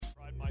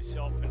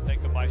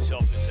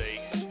myself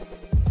as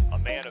a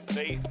man of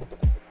faith.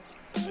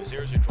 As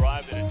there's a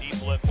drive in a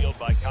deep left field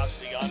by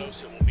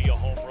Castellanos, it will be a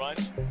home run.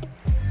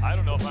 I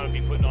don't know if I'm going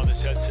to be putting on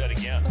this headset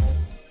again.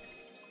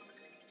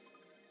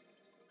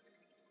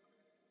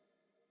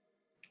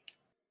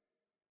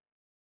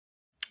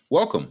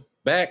 Welcome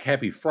back.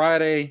 Happy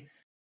Friday,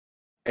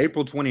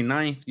 April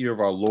 29th, year of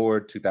our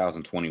Lord,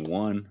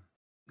 2021.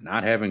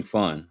 Not having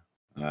fun.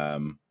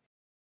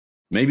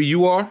 Maybe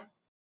you are.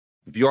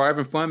 If you are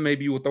having fun,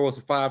 maybe you will throw us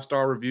a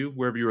 5-star review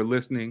wherever you are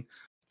listening.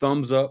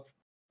 Thumbs up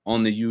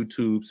on the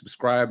YouTube,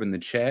 subscribe in the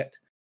chat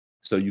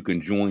so you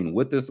can join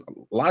with us.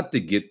 A lot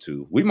to get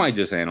to. We might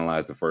just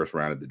analyze the first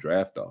round of the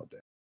draft all day.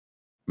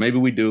 Maybe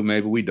we do,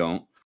 maybe we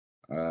don't.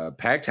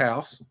 Packed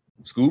house.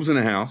 Scoob's in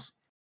the house.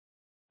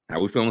 How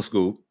we feeling,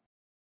 Scoob?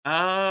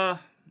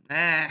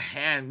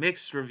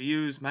 Mixed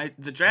reviews.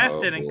 The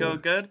draft didn't go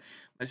good.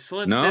 My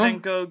slip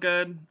didn't go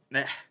good.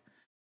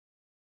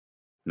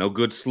 No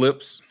good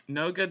slips.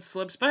 No good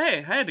slips. But hey,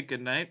 I had a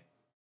good night.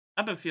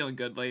 I've been feeling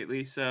good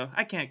lately, so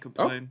I can't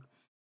complain.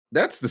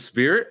 That's the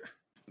spirit.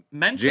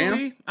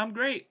 Mentally, Jam? I'm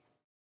great.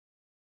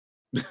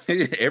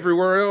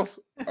 Everywhere else,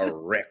 a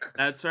wreck.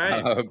 That's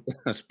right.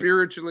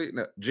 Spiritually,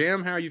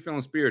 Jam, how are you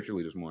feeling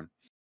spiritually this morning?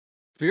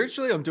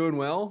 Spiritually, I'm doing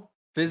well.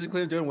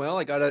 Physically, I'm doing well.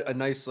 I got a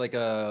nice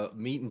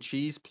meat and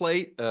cheese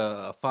plate,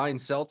 a fine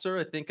seltzer.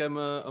 I think I'm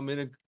in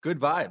a good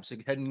vibe. So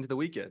heading into the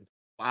weekend.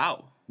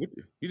 Wow. You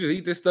just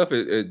eat this stuff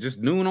at just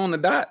noon on the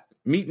dot.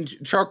 Meat and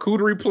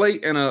charcuterie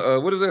plate and a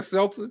what is that,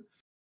 seltzer?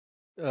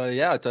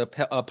 Yeah, it's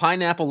a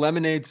pineapple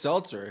lemonade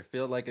seltzer. I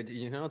feel like it's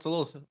a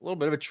little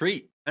bit of a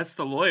treat. That's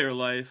the lawyer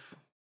life.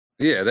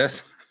 Yeah,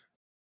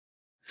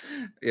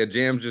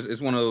 Jam's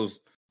it's one of those,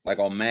 like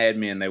on Mad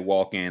Men, they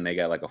walk in, they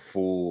got like a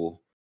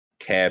full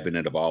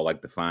cabinet of all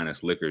like the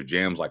finest liquor.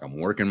 Jam's like, I'm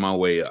working my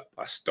way up.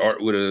 I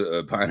start with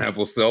a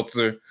pineapple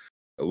seltzer,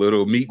 a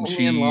little meat and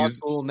cheese. Law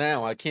school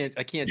now. I can't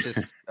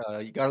just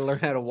you got to learn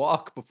how to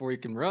walk before you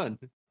can run.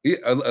 Yeah,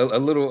 a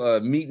little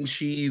meat and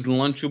cheese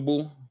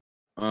lunchable.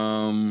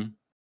 And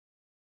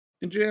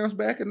Jam's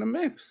back in the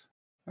mix.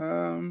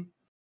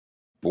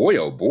 Boy,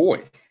 oh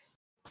boy.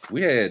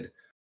 We had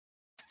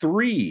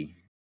 3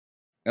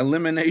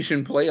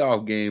 elimination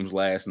playoff games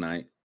last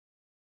night.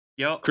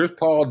 Yep. Chris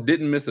Paul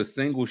didn't miss a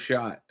single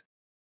shot.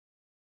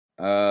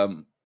 But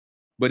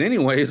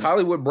anyways,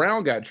 Hollywood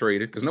Brown got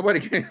traded because nobody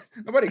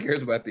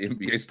cares about the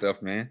NBA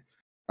stuff, man.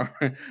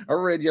 I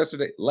read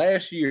yesterday,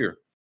 last year,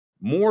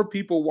 more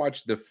people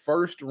watched the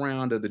first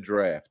round of the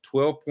draft,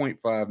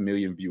 12.5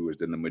 million viewers,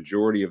 than the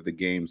majority of the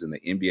games in the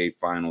NBA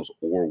Finals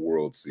or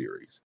World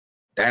Series.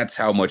 That's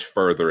how much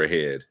further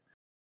ahead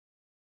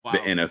the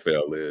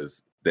NFL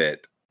is.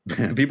 That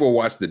people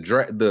watch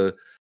the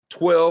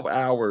 12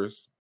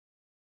 hours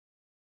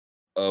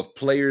of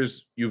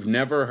players you've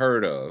never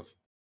heard of,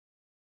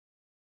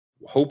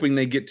 hoping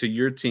they get to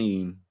your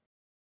team,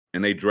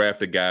 and they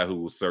draft a guy who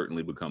will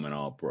certainly become an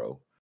all-pro.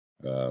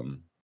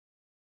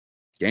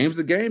 Game's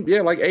the game.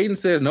 Yeah, like Aiden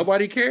says,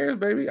 nobody cares,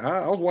 baby.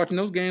 I was watching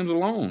those games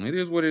alone. It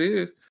is what it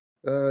is.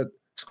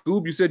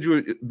 Scoob, you said you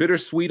were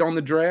bittersweet on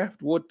the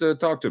draft. What?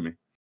 Talk to me.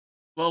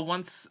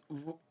 Well,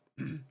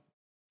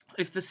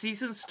 if the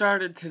season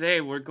started today,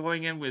 we're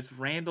going in with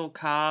Randall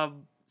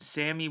Cobb,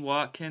 Sammy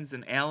Watkins,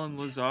 and Alan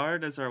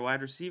Lazard as our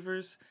wide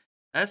receivers.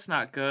 That's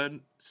not good.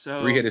 So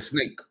 3-headed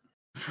snake.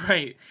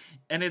 Right.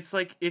 And it's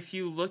like, if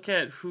you look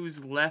at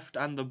who's left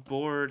on the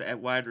board at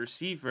wide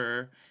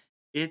receiver,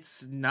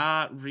 it's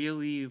not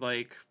really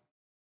like...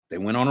 They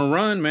went on a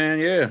run, man.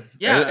 Yeah.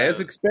 Yeah. As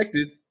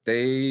expected.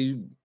 They...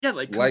 Yeah,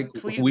 like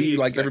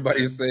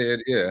everybody said,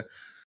 yeah.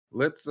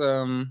 Let's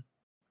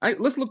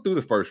look through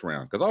the first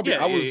round, because on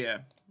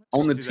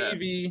the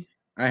TV,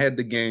 I had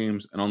the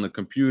games, and on the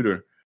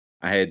computer,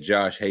 I had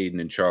Josh Hayden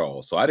and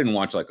Charles. So I didn't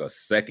watch like a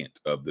second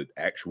of the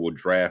actual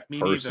draft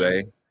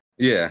se.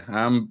 Yeah,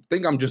 I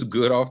think I'm just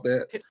good off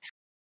that.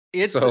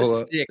 It's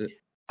so sick.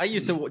 I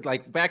used to,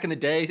 like, back in the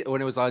day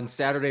when it was on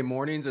Saturday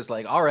mornings, it's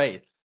like, all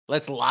right,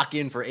 let's lock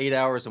in for 8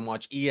 hours and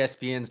watch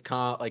ESPN's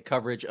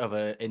coverage of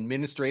an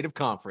administrative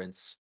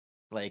conference.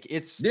 Like,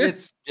 it's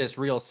just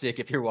real sick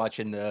if you're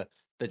watching the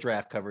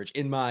draft coverage,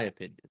 in my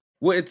opinion.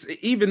 Well, it's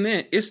even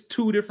then, it's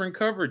 2 different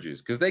coverages,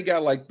 because they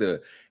got like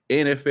the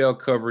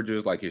NFL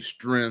coverages, like his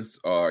strengths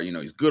are,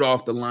 he's good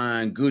off the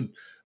line, good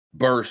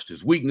burst.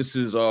 His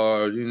weaknesses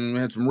are,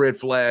 had some red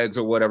flags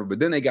or whatever. But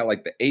then they got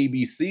like the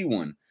ABC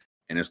one,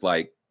 and it's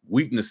like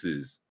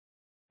weaknesses: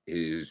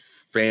 his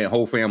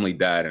whole family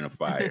died in a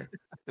fire.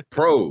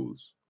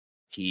 Pros: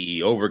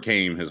 he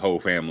overcame his whole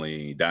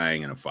family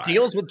dying in a fire.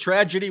 Deals with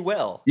tragedy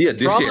well. Yeah,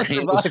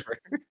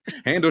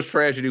 handles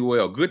tragedy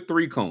well. Good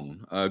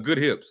 3-cone, good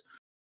hips.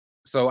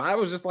 So I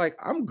was just like,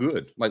 I'm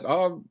good. Like,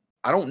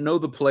 I don't know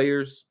the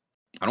players.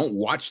 I don't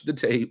watch the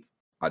tape.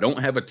 I don't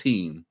have a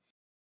team.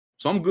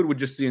 So I'm good with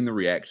just seeing the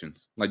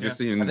reactions. Like, just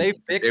seeing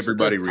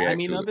everybody react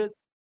to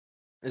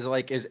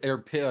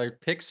it. Are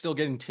picks still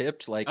getting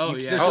tipped? Like,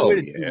 there's no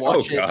way to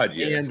watch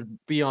it and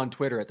be on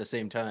Twitter at the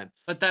same time.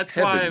 But that's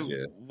why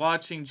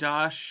watching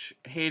Josh,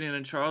 Hayden,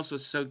 and Charles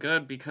was so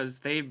good, because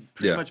they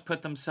pretty much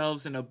put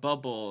themselves in a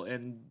bubble,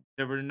 and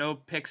There were no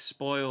picks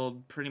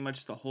spoiled pretty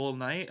much the whole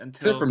night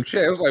Except until from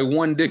chat. It was like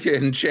one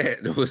dickhead in chat.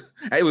 It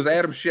was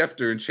Adam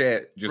Schefter in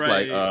chat, just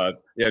like, Right.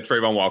 yeah,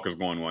 Trayvon Walker's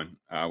going one.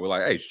 We're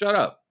like, hey, shut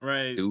up,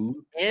 right. dude.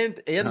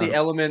 And the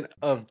element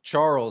of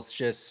Charles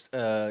just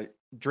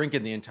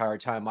drinking the entire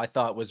time, I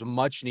thought was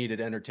much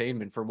needed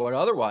entertainment for what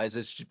otherwise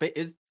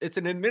it's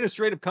an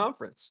administrative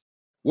conference.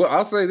 Well,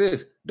 I'll say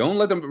this: don't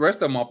let the rest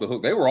of them off the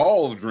hook. They were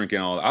all drinking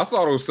all. I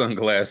saw those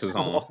sunglasses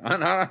on.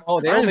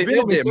 They only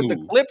put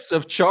the clips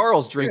of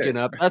Charles drinking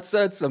up. That's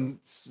some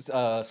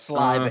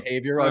sly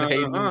behavior on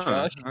Hayden and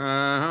Josh.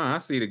 I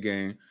see the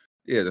game.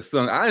 Yeah, the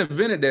sun. I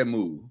invented that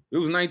move. It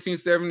was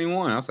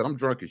 1971. I said I'm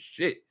drunk as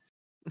shit.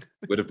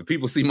 But if the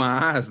people see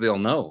my eyes, they'll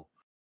know.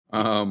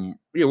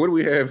 Yeah, what do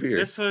we have here?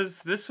 This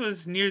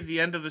was near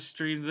the end of the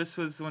stream. This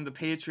was when the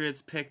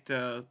Patriots picked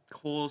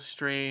Cole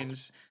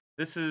Strange.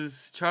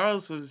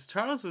 Charles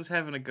was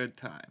having a good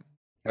time.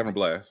 Having a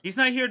blast. He's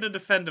not here to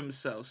defend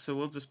himself, so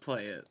we'll just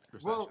play it.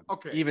 Well,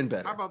 okay. Even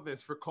better. How about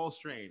this for Cole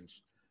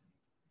Strange?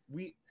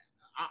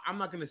 I'm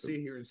not going to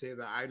sit here and say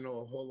that I know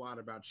a whole lot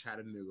about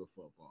Chattanooga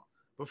football,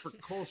 but for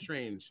Cole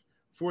Strange,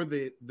 for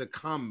the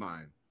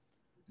combine,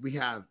 we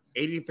have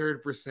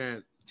 83rd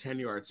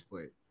 10-yard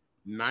split,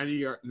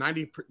 90th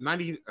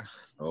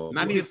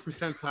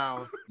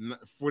percentile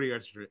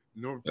 40-yard straight,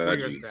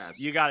 40-yard dash.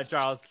 You got it,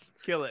 Charles.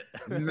 Kill it.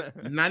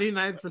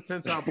 99th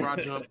percentile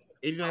broad jump,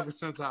 89th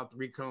percentile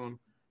 3-cone,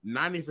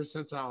 90th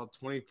percentile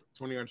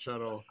 20-yard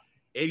shuttle,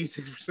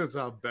 86th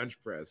percentile bench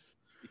press.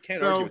 You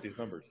can't argue with these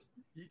numbers.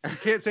 You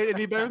can't say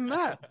any better than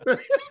that.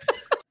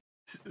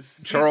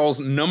 Charles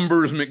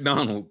Numbers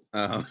McDonald.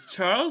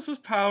 Charles was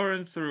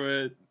powering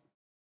through it.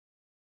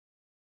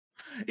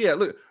 Yeah,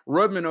 look,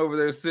 Rudman over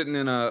there sitting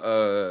in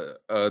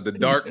the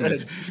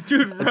darkness.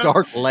 Dude, a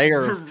dark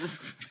layer.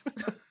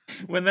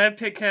 When that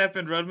pick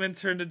happened, Rudman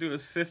turned into a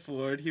Sith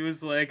Lord. He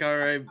was like, "All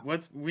right,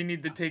 we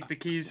need to take the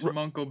keys from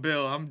Uncle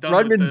Bill. I'm done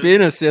with this." Rudman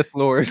been a Sith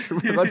Lord.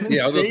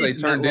 Yeah, I was gonna say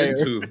turned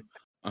into.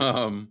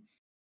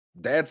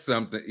 That's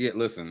something. Yeah,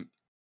 listen,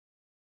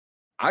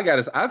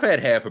 I've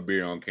had half a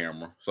beer on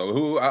camera,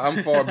 so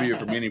I'm far be it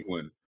from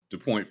anyone to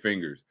point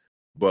fingers.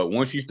 But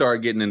once you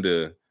start getting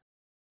into,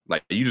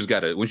 like, you just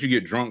gotta, once you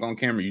get drunk on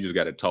camera, you just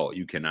gotta talk.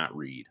 You cannot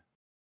read.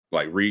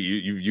 Like,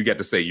 you got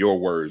to say your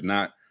words,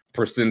 not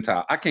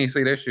percentile. I can't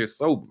say that shit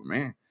sober,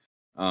 man.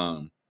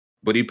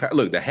 But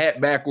look, the hat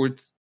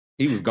backwards,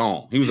 he was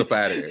gone. He was up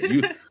out of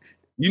there.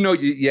 You know,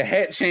 your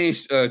hat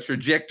changed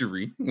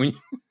trajectory when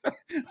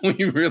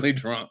you really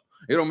drunk.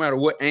 It don't matter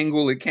what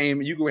angle it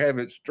came. You can have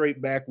it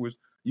straight backwards.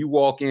 You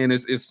walk in,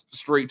 it's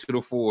straight to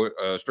the forward,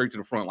 straight to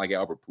the front, like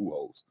Albert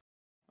Pujols.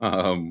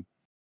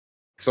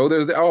 So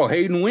there's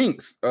Hayden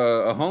Winks.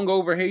 A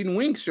hungover Hayden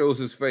Winks shows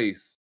his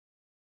face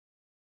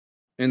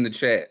in the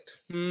chat.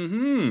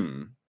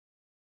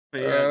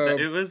 But yeah,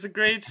 it was a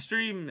great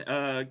stream.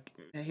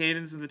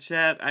 Hayden's in the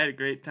chat. I had a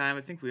great time.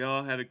 I think we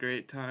all had a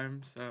great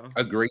time. So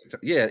a great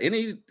yeah.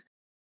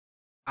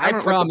 I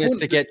promise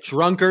to get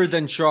drunker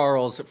than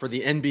Charles for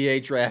the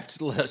NBA draft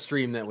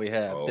stream that we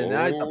have. And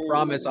that's a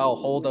promise I'll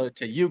hold out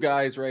to you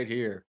guys right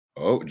here.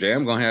 Oh,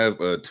 Jam gonna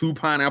have 2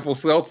 pineapple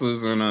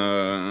seltzers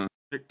and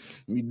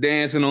me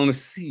dancing on the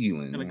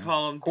ceiling. Gonna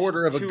call him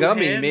quarter of a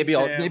gummy. Maybe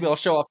I'll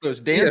show off those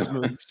dance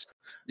moves.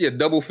 Yeah,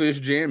 double fish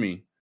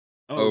jammy.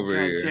 Oh God,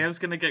 here. Jam's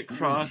gonna get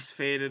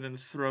cross-faded and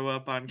throw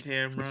up on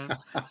camera.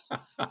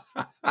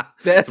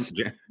 Best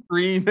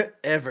stream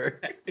ever.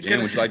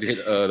 Jam, would you like to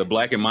hit the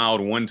black and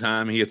mild one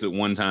time? He hits it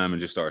one time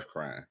and just starts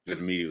crying,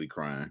 just immediately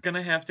crying.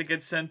 Gonna have to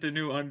get sent a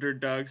new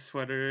underdog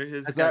sweater.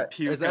 Has that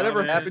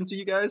ever happened to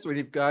you guys when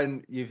you've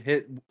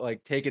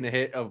taken a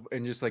hit of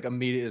and just like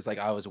immediately it's like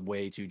I was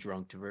way too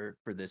drunk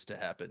for this to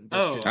happen.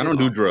 I don't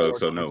do drugs,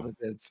 so no.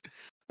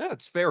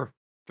 That's fair.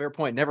 Fair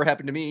point. Never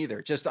happened to me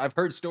either. Just I've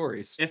heard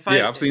stories.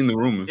 I've seen the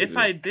rumors. If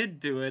I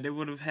did do it, it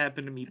would have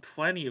happened to me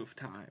plenty of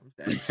times.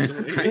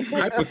 Actually,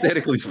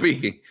 hypothetically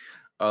speaking,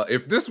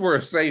 if this were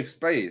a safe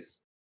space,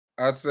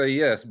 I'd say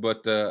yes,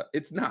 but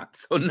it's not.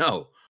 So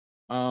no.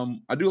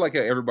 I do like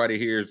how everybody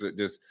here is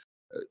just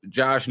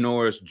Josh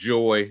Norris,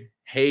 Joy,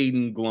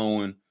 Hayden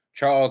glowing,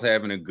 Charles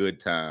having a good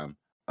time.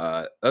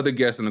 Other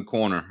guests in the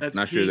corner. That's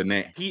not Pete. Sure the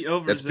name. Pete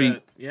Overzet.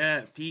 Pete.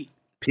 Yeah, Pete.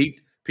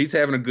 Pete's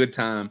having a good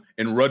time,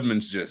 and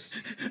Rudman's just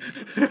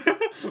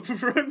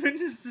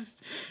Rudman is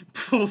just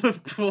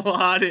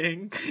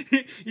plotting.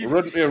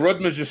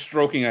 Rudman's just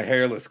stroking a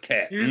hairless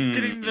cat. He was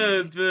getting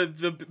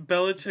the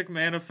Belichick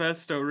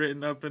manifesto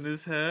written up in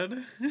his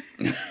head.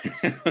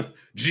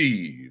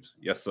 Jeeves,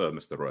 yes sir,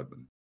 Mr.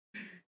 Rudman.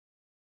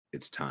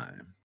 It's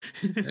time.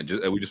 And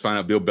we just find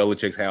out Bill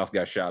Belichick's house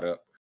got shot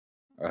up.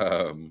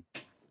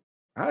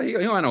 He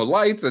don't have no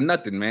lights or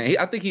nothing, man.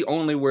 I think he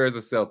only wears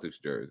a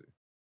Celtics jersey.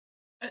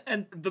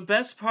 And the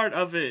best part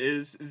of it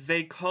is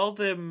they called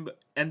him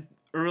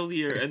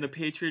earlier and the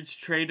Patriots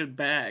traded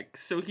back.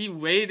 So he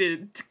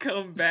waited to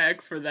come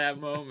back for that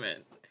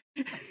moment.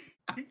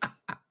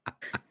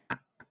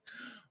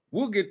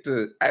 We'll get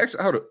to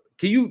actually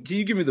can you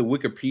give me the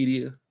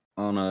Wikipedia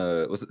on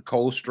was it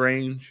Cole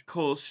Strange?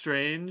 Cole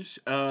Strange.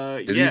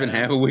 Does he even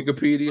have a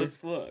Wikipedia?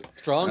 Let's look.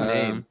 Strong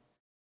name.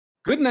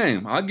 Good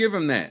name. I'll give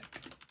him that.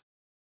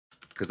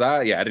 Because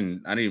I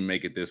didn't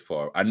make it this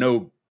far. I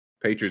know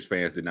Patriots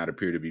fans did not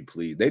appear to be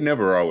pleased. They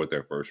never are with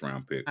their first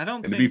round pick.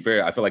 And to be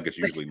fair, I feel like it's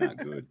usually not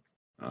good.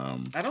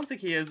 I don't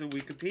think he has a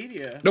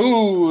Wikipedia.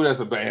 No, that's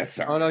a bad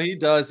sign. Oh no, he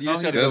does. You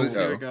just have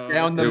to go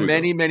down the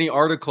many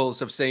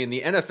articles of saying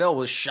the NFL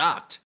was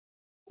shocked.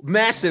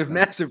 Massive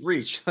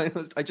reach.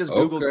 I just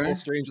googled Cole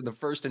Strange, and the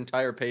first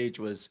entire page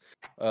was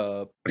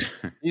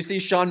you see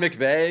Sean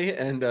McVay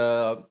and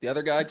the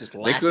other guy just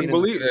laughing. They couldn't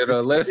believe it.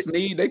 Les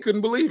Snead, they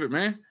couldn't believe it,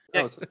 man.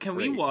 Yeah, can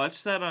we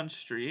watch that on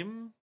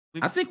stream?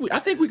 I think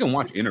we can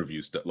watch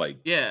interview stuff like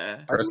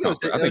yeah. I think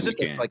it was just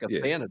like a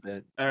fan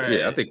event. All right.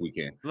 Yeah, I think we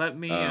can. Let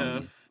me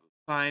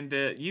find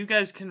it. You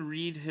guys can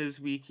read his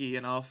wiki,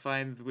 and I'll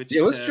find which.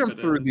 Yeah, let's jump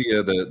through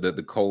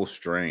the Cole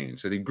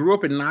Strange. So he grew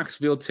up in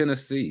Knoxville,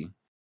 Tennessee.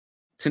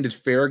 Attended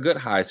Farragut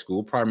High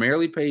School.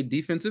 Primarily played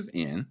defensive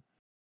end.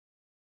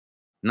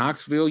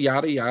 Knoxville,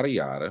 yada yada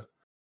yada.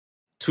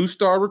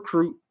 2-star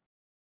recruit.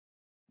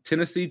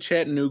 Tennessee,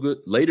 Chattanooga.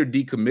 Later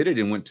decommitted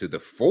and went to the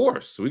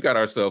Force. So we got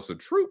ourselves a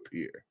troop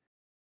here.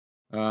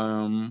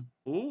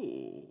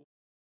 Ooh.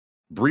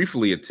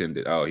 Briefly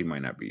attended. Oh, he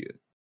might not be it.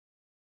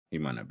 He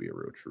might not be a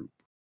real troop.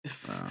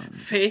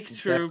 Fake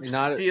troop,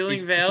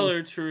 stealing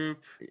valor troop.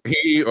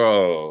 He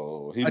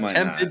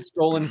attempted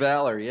stolen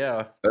valor.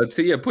 Yeah.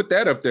 Put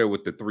that up there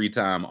with the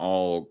 3-time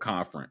all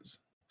conference.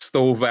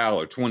 Stole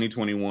valor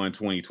 2021,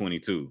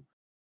 2022.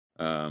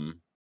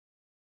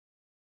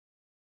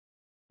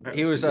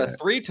 He was a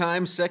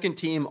 3-time second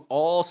team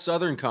all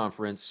Southern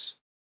Conference.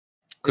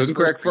 Couldn't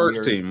crack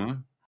first team, huh?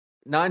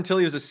 Not until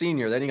he was a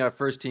senior. Then he got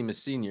first team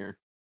as senior.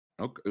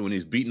 Okay, when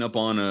he's beating up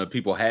on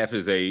people half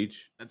his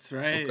age. That's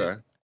right.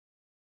 Okay.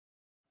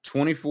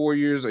 24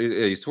 years.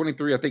 He's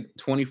 23. I think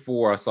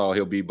 24. I saw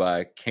he'll be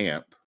by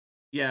camp.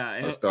 Yeah,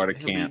 he'll start a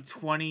camp. Be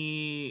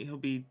 20. He'll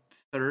be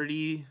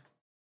 30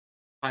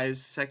 by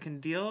his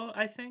second deal.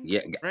 I think.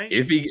 Yeah, right.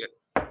 If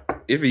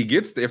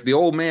the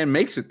old man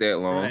makes it that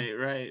long.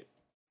 Right.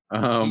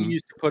 He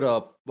used to put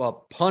a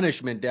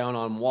punishment down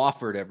on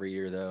Wofford every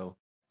year, though.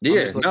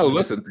 Yeah, no,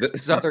 listen, the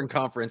Southern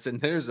Conference, and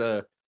there's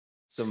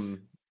some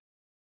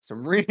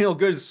real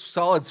good,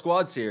 solid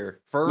squads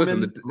here.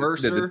 Furman,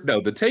 Mercer.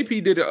 The tape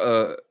he did,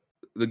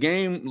 the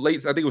game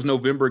late, I think it was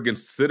November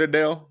against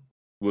Citadel,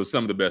 was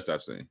some of the best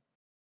I've seen.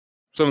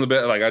 Some of the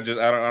best. Like I don't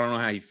know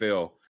how he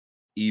fell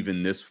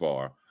even this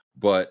far,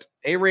 but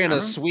they ran a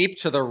sweep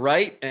to the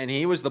right, and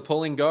he was the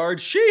pulling guard.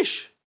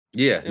 Sheesh.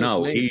 Yeah,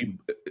 no,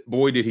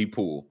 did he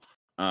pull.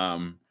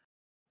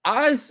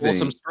 I think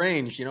some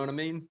Strange. You know what I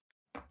mean?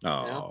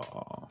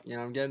 Oh, you know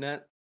what I'm getting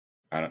at?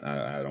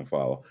 I don't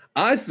follow.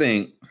 I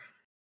think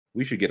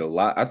we should get a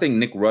lot. I think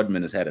Nick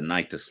Rudman has had a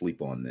night to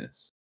sleep on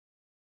this,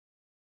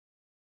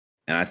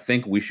 and I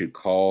think we should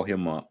call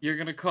him up. You're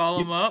gonna call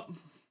him up?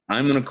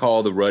 I'm gonna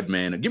call the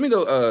Rudman. Give me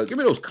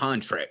those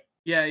contract.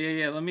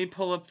 Yeah. Let me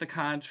pull up the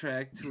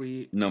contract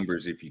tweet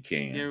numbers if you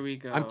can. Here we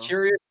go. I'm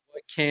curious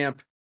what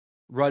camp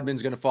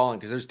Rudman's going to fall in,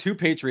 because there's 2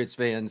 Patriots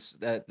fans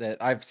that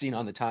I've seen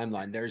on the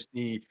timeline. There's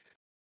the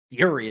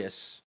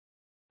furious,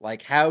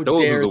 like how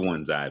those dare are the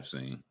ones I've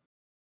seen,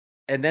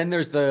 and then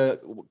there's the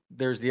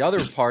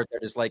other part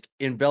that is like,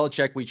 in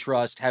Belichick we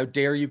trust. How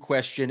dare you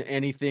question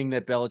anything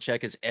that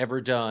Belichick has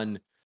ever done?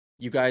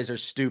 You guys are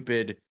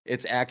stupid.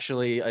 It's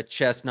actually a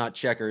chess, not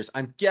checkers.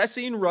 I'm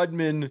guessing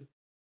Rudman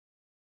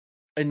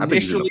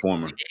initially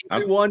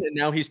everyone, and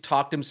now he's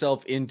talked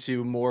himself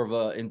into more of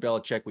a in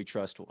Belichick we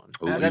trust one.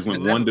 Oh, he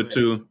went 1 to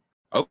 2.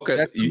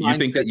 Okay, you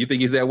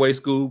think he's that way,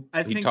 Scoob?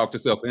 He talked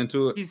himself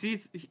into it.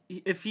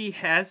 If he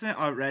hasn't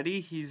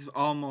already, he's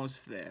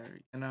almost there.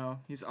 You know,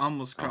 he's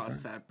almost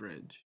crossed that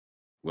bridge.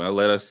 Well,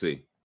 let us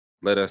see.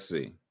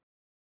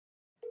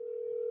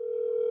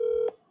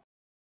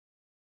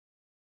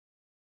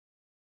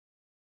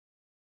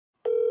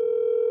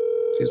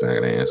 He's not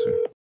gonna answer.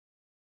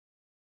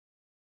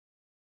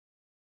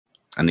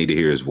 I need to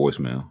hear his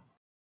voicemail.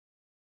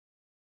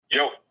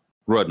 Yo.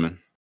 Rudman.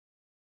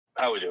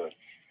 How we doing?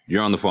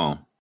 You're on the phone.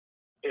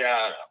 Yeah,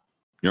 I know.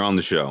 You're on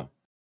the show.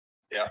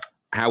 Yeah.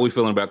 How are we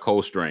feeling about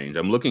Cole Strange?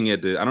 I'm looking at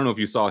I don't know if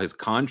you saw his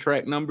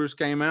contract numbers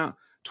came out.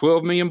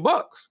 $12 million.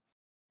 A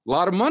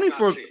lot of money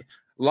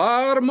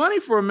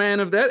for a man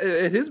of that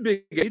at his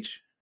big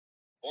age.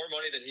 More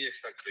money than he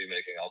expects to be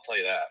making, I'll tell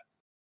you that.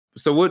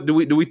 So what do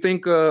we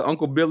think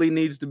Uncle Billy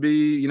needs to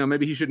be,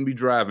 maybe he shouldn't be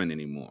driving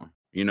anymore.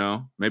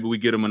 Maybe we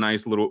get him a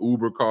nice little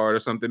Uber card or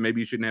something. Maybe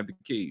he shouldn't have the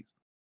keys.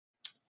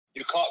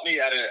 You caught me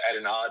at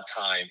an odd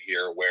time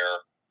here where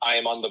I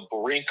am on the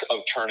brink of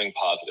turning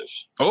positive.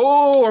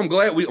 Oh, I'm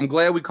glad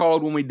we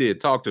called when we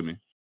did. Talk to me.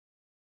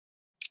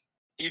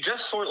 You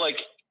just sort of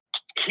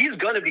he's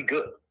going to be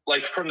good.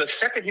 Like from the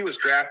second he was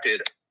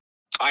drafted,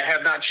 I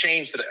have not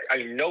changed that.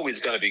 I know he's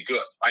going to be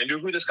good. I knew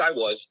who this guy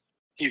was.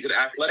 He's an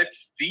athletic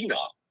phenom.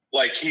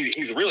 Like he's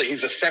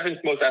the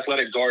 7th most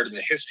athletic guard in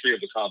the history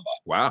of the combine.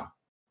 Wow.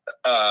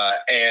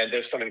 And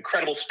there's some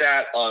incredible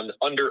stat on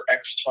under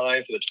X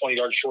time for the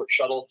 20-yard short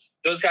shuttle.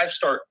 Those guys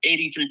start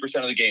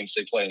 83% of the games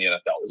they play in the NFL.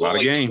 There's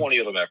only 20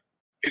 of them ever.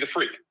 He's a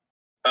freak.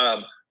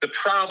 The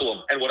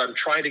problem, and what I'm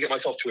trying to get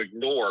myself to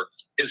ignore,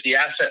 is the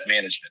asset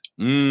management.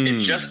 It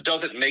just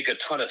doesn't make a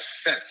ton of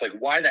sense. Like,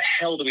 why the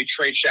hell do we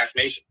trade Shaq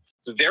Mason?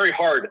 It's very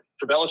hard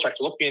for Belichick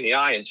to look me in the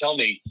eye and tell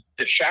me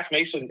that Shaq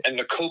Mason and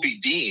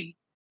Nakobe Dean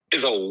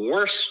is a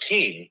worse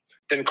team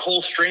than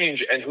Cole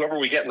Strange and whoever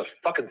we get in the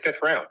fucking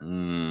 5th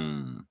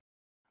round.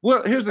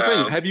 Well, here's the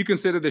thing. Have you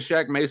considered that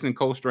Shaq Mason and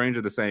Cole Strange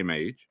are the same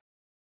age?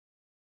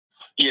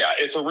 Yeah,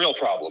 it's a real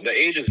problem. The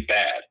age is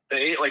bad.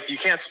 You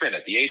can't spin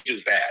it. The age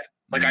is bad.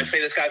 Like, I say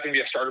this guy's going to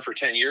be a starter for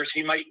 10 years.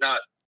 He might not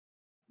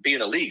be in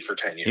the league for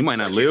 10 years. He might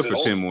not live for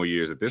 10 more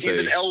years at this age. He's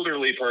an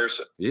elderly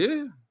person.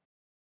 Yeah.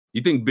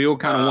 You think Bill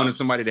kind of wanted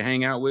somebody to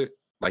hang out with?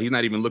 Like, he's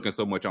not even looking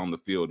so much on the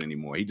field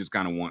anymore. He just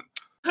kind of wants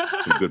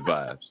some good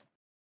vibes.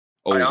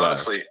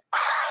 Honestly,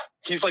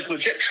 he's like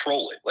legit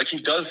trolling. Like, he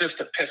does this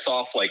to piss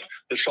off like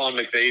the Sean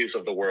McVays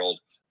of the world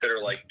that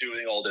are like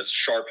doing all this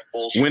sharp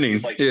bullshit. Winning,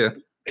 he's like, yeah,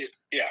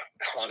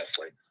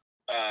 honestly.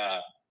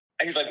 And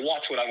he's like,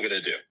 watch what I'm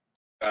gonna do.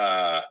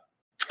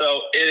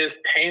 So it is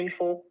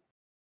painful.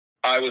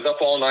 I was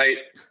up all night.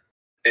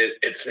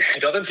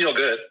 It doesn't feel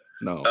good.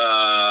 No.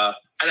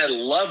 And I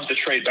loved the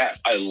trade back.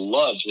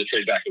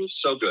 It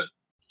was so good.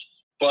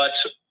 But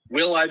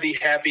will I be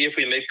happy if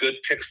we make good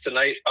picks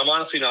tonight? I'm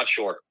honestly not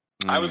sure.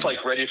 I was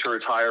like ready to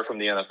retire from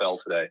the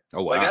NFL today.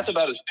 Oh wow, like that's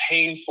about as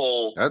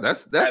painful.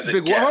 That's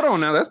big. Hold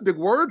on now, that's big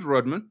words,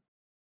 Rudman.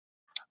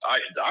 I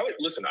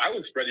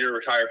was ready to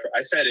retire.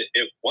 I said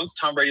it once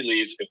Tom Brady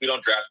leaves, if we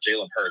don't draft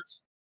Jalen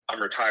Hurts,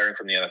 I'm retiring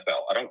from the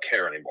NFL. I don't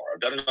care anymore.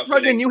 I've done enough.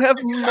 Rudman, you have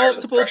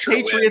multiple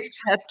Patriots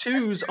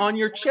tattoos on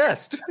your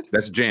chest.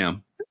 That's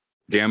Jam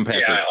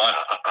Patrick. Yeah,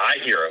 I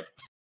hear him.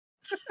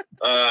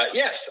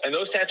 Yes, and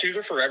those tattoos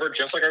are forever,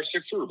 just like our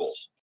 6 Super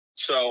Bowls.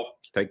 So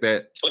take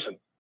that. Listen,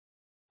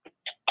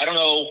 I don't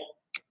know.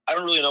 I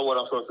don't really know what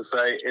I'm supposed to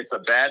say. It's a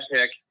bad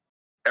pick.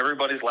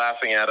 Everybody's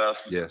laughing at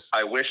us. Yes.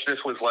 I wish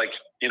this was like,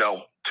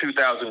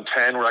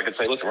 2010 where I could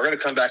say, listen, we're going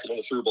to come back and win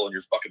the Super Bowl in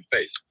your fucking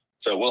face.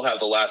 So we'll have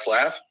the last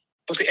laugh.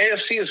 But the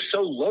AFC is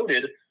so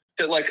loaded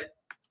that, like,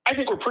 I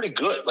think we're pretty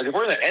good. Like, if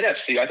we're in the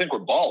NFC, I think we're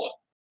balling.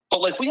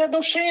 But, like, we have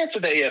no chance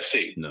with the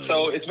AFC. No.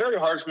 So it's very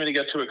hard for me to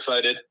get too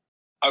excited.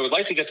 I would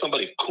like to get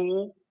somebody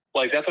cool.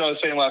 Like, that's what I was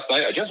saying last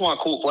night. I just want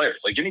cool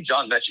players. Like, give me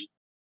John Mechie.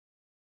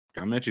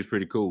 John Mechie's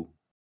pretty cool.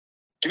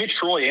 Give me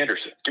Troy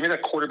Anderson. Give me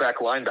that quarterback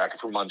linebacker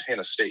from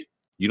Montana State.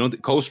 You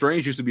don't Cole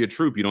Strange used to be a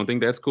troop. You don't think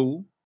that's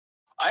cool?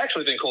 I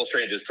actually think Cole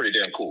Strange is pretty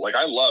damn cool. Like,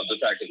 I love the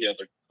fact that he has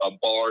a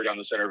bar down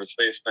the center of his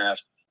face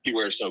mask. He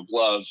wears no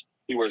gloves.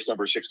 He wears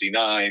number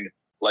 69.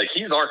 Like,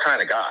 he's our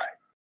kind of guy.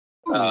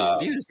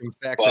 These are some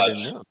facts I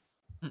didn't know.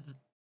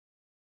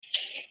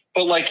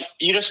 But, like,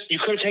 you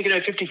could have taken him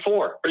at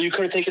 54, or you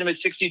could have taken him at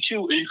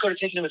 62, or you could have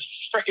taken him at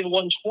freaking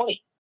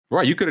 120.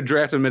 Right. You could have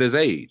drafted him at his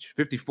age,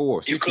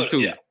 54, 62.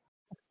 Yeah.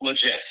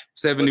 Legit.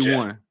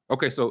 71. Legit.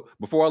 Okay, so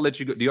before I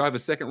let you go, do y'all have a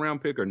second round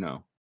pick or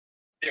no?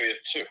 Yeah, we have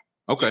 2.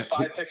 Okay. We have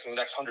 5 picks in the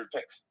next 100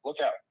 picks. Look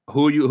out.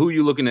 Who are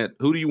you looking at?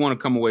 Who do you want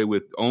to come away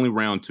with only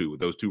round 2 with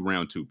those 2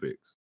 round 2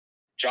 picks?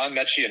 John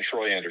Mechie and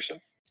Troy Anderson.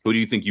 Who do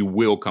you think you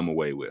will come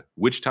away with?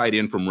 Which tight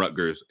end from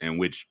Rutgers and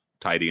which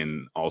tight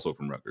end also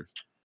from Rutgers?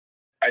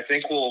 I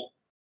think we'll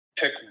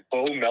pick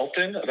Bo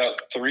Melton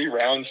about 3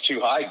 rounds too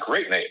high.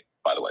 Great name,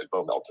 by the way,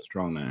 Bo Melton.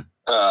 Strong name.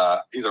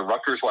 He's a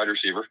Rutgers wide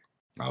receiver.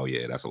 Oh,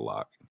 yeah, that's a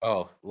lock.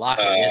 Oh, lock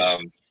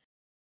it in.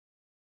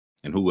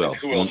 And who else?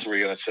 Who else are we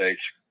going to take?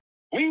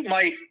 We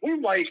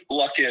might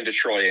luck into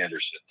Troy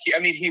Anderson.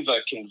 He's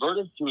a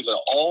converted. He was an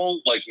all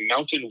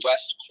Mountain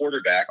West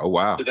quarterback. Oh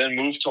wow! To then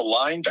move to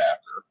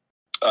linebacker.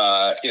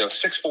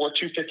 6'4",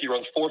 250,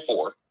 runs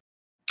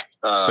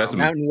 4.4.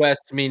 Mountain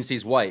West means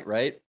he's white,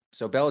 right?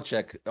 So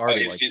Belichick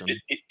already likes him.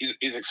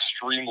 He's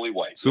extremely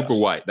white. Super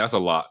white. That's a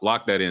lot.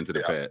 Lock that into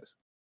the pass.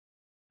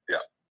 Yeah.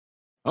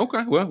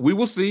 Okay. Well, we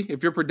will see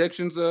if your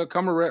predictions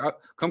come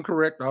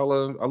correct.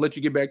 I'll let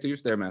you get back to your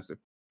Stairmaster.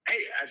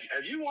 Hey,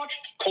 have you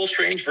watched Cole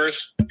Strange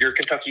versus your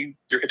Kentucky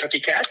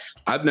Cats?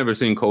 I've never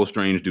seen Cole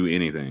Strange do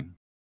anything.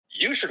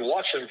 You should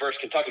watch him versus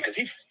Kentucky because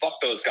he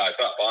fucked those guys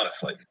up,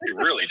 honestly. He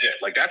really did.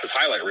 Like, that's his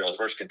highlight reel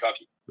versus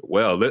Kentucky.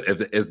 Well,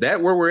 is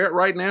that where we're at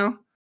right now?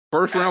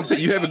 First round pick.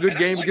 You have a good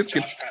game against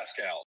Josh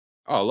Pascal.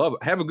 Oh, I love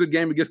it. Have a good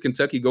game against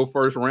Kentucky. Go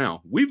first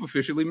round. We've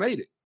officially made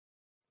it.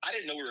 I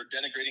didn't know we were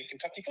denigrating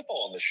Kentucky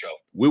football on this show.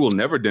 We will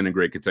never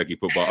denigrate Kentucky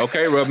football.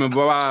 Okay, Rudman,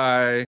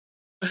 bye-bye.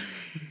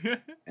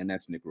 And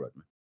that's Nick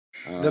Rudman.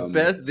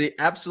 The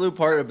absolute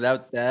part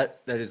about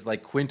that is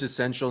like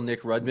quintessential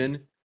Nick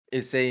Rudman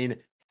is saying,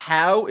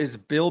 how is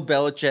Bill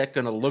Belichick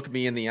going to look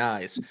me in the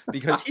eyes?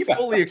 Because he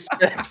fully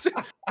expects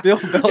Bill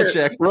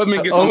Belichick.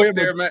 Rudman gets on the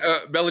stair.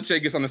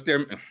 Belichick gets on the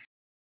stair.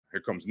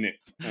 Here comes Nick.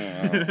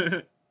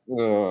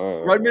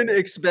 Rudman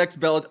expects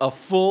a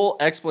full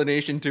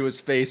explanation to his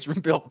face from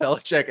Bill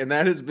Belichick, and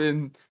that has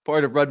been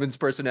part of Rudman's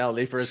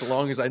personality for as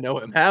long as I know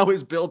him. How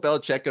is Bill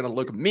Belichick going to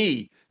look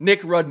me,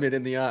 Nick Rudman,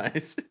 in the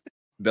eyes?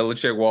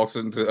 Belichick walks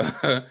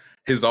into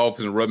his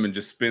office, and Rudman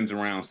just spins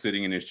around,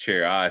 sitting in his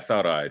chair. I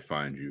thought I'd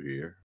find you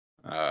here.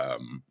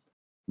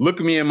 Look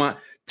at me in my.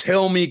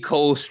 Tell me,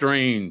 Cole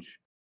Strange,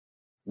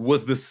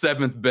 was the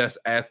 7th best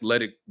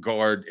athletic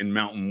guard in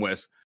Mountain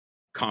West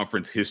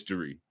Conference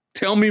history.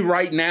 Tell me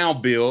right now,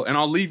 Bill, and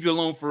I'll leave you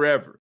alone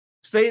forever.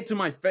 Say it to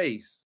my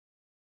face.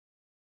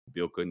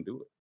 Bill couldn't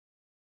do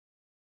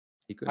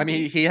it. I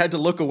mean, he had to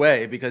look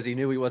away because he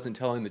knew he wasn't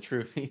telling the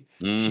truth. He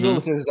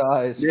shielded his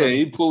eyes. Yeah,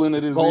 he pulling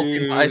at his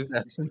ears.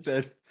 Biceps and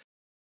said,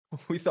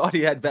 "We thought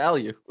he had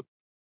value."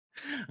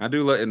 I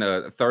do look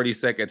in 30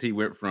 seconds.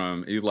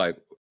 He's like,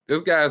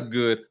 this guy's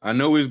good. I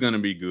know he's going to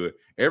be good.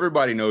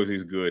 Everybody knows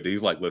he's good.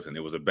 He's like, listen,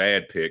 it was a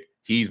bad pick.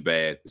 He's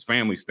bad. His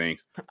family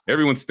stinks.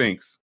 Everyone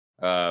stinks.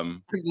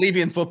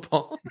 Leaving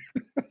football.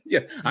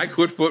 Yeah, I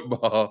quit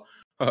football.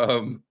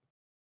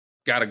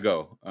 Gotta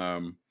go.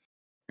 And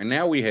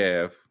now we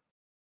have,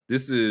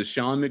 this is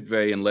Sean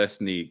McVay and Les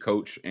Snead,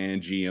 coach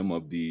and GM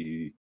of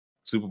the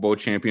Super Bowl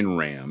champion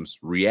Rams,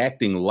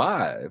 reacting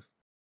live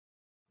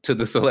to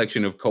the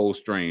selection of Cole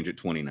Strange at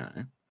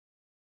 29.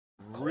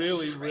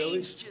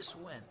 Really? Just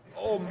went.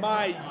 Oh,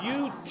 my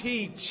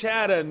UT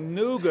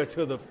Chattanooga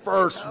to the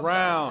first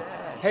round.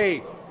 Hey,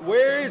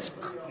 where is...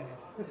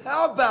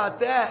 How about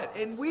that?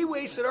 And we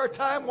wasted our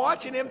time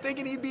watching him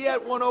thinking he'd be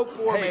at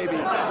 104 maybe.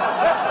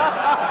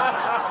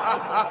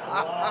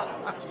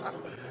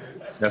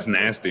 That's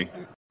nasty.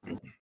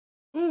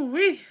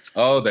 Ooh-wee.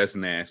 Oh, that's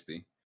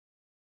nasty.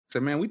 So,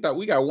 man, we thought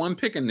we got one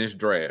pick in this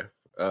draft.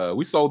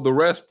 We sold the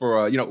rest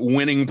for,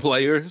 winning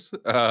players.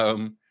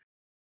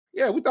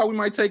 Yeah, we thought we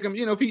might take him,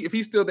 if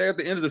he's still there at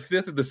the end of the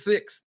 5th or the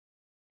 6th.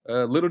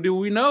 Little do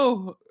we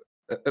know,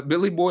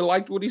 Billy Boy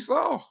liked what he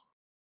saw.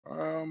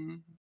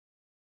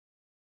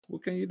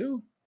 What can you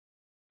do?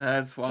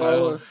 That's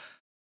wild. So,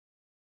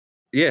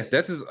 yeah,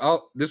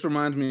 this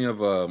reminds me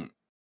of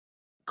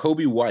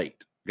Kobe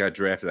White got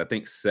drafted, I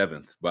think,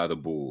 7th by the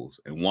Bulls.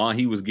 And while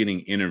he was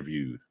getting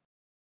interviewed,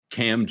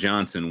 Cam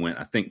Johnson went,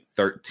 I think,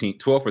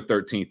 12th or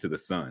 13th to the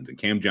Suns. And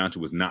Cam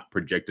Johnson was not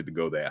projected to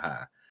go that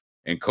high.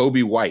 And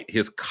Kobe White,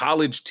 his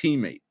college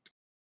teammate,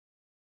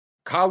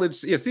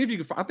 see if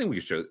you can, I think we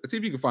can show, see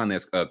if you can find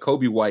this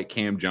Kobe White,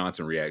 Cam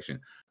Johnson reaction.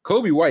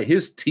 Kobe White,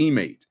 his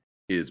teammate,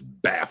 is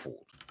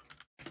baffled.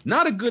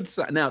 Not a good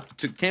sign. Now,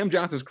 to Cam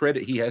Johnson's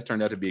credit, he has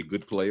turned out to be a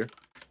good player.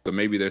 So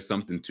maybe there's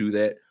something to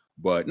that.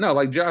 But no,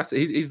 like Josh,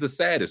 he's the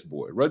saddest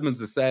boy. Rudman's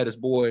the saddest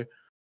boy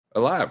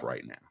alive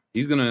right now.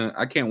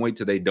 I can't wait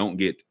till they're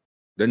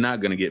not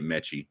going to get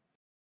Mechie.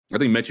 I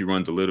think Mechie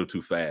runs a little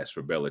too fast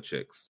for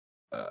Belichick's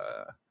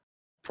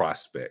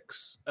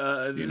prospects.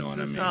 This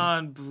is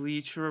on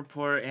Bleacher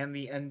Report and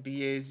the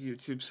NBA's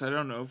YouTube, so I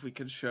don't know if we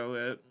could show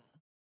it.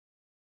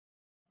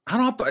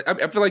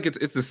 I feel like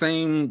it's the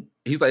same.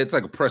 It's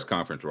like a press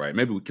conference, right?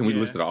 Maybe can we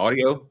listen to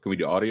audio? Can we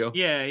do audio?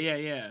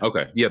 Yeah.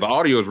 Okay. Yeah, the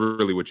audio is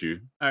really what you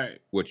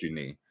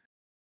need.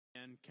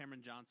 And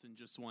Cameron Johnson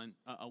just went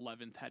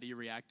 11th. How do you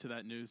react to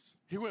that news?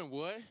 He went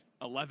what?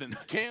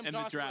 11th. Cam in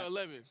Johnson the draft.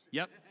 11th.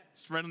 Yep.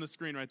 It's right on the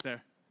screen right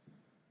there.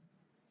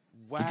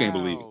 Wow. He can't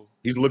believe it.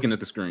 He's looking at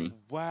the screen.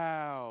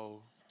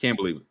 Wow. Can't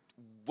believe it.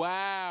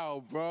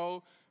 Wow,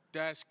 bro.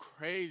 That's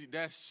crazy.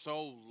 That's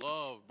so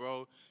love,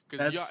 bro.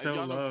 Because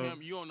y'all know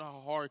Cam, you don't know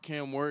how hard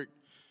Cam worked.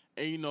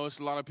 And, it's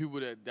a lot of people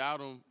that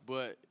doubt him.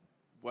 But,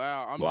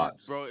 wow.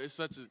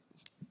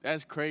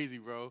 That's crazy,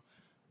 bro.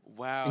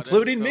 Wow.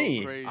 Including that's so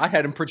me. Crazy. I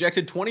had him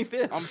projected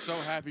 25th. I'm so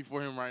happy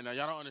for him right now.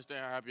 Y'all don't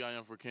understand how happy I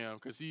am for Cam.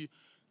 Because he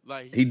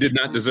did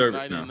not deserve it.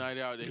 Night in, night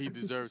out, that he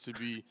deserves to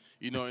be,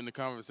 in the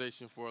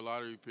conversation for a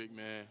lottery pick,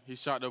 man. He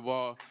shot the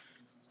ball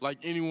like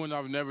anyone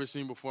I've never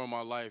seen before in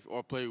my life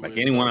or played with. Like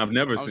anyone I've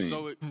never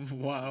seen.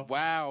 Wow.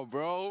 Wow,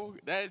 bro.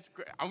 That's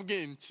I'm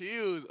getting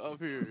chills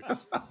up here.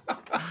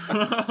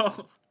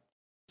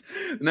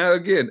 Now,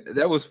 again,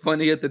 that was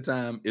funny at the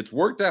time. It's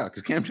worked out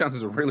because Cam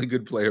Johnson's a really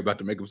good player about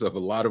to make himself a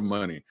lot of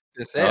money.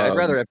 I'd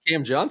rather have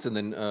Cam Johnson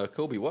than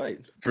Kobe White.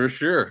 For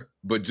sure.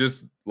 But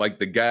just like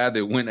the guy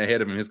that went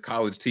ahead of him, his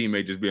college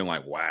teammate just being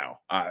like, wow,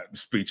 I'm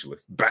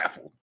speechless,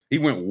 baffled. He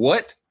went,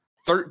 what?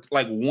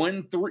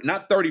 1-3,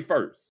 not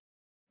 31st.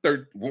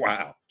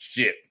 Wow,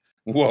 shit.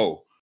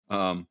 Whoa.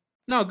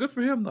 No, good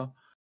for him, though.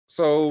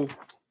 So,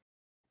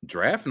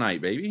 draft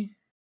night, baby.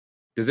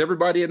 Does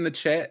everybody in the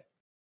chat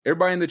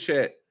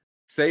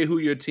say who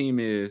your team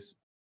is?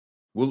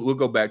 We'll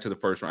go back to the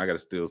first round. I got to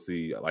still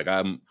see. Like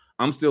I'm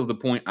still at the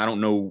point. I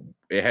don't know.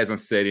 It hasn't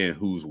set in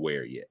who's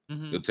where yet.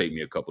 Mm-hmm. It'll take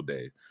me a couple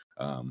days.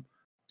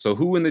 So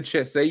who in the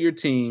chat? Say your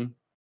team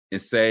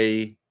and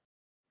say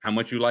how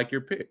much you like your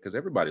pick because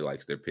everybody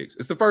likes their picks.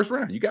 It's the first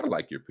round. You got to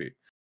like your pick.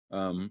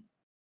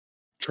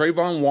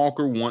 Trayvon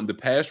Walker won the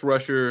pass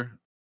rusher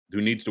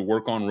who needs to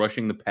work on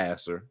rushing the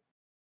passer.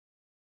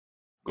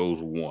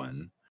 Goes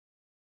 1.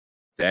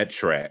 That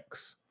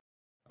tracks.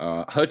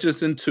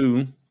 Hutchinson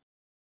 2.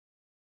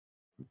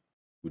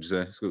 Would you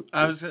say?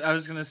 I was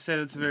gonna say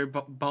that's a very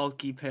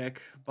bulky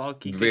pick.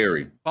 Bulky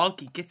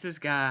gets his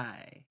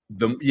guy.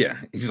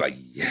 He's like,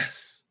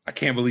 yes. I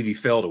can't believe he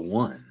fell to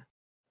 1.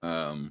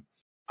 I'm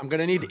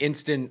gonna need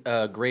instant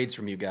grades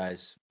from you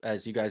guys,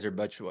 as you guys are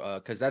much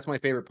because that's my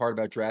favorite part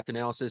about draft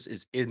analysis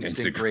is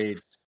instant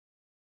grades,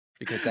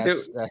 because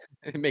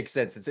it makes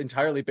sense. It's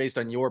entirely based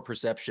on your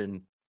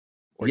perception.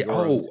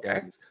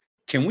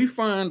 Can we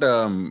find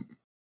I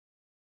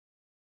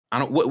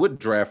don't what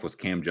draft was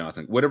Cam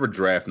Johnson? Whatever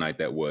draft night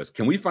that was.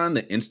 Can we find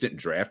the instant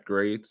draft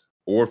grades?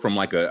 Or from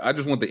like I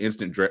just want the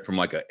instant draft from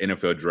like an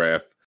NFL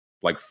draft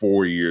like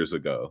 4 years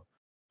ago.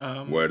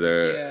 Where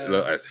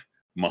the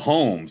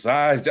Mahomes,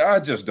 I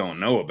just don't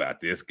know about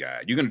this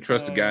guy. You're gonna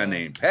trust a guy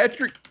named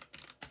Patrick?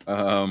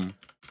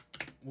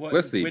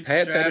 Let's see.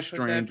 Pat's had a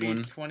strange one.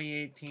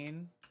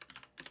 2018.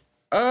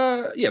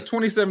 Yeah,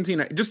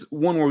 2017. Just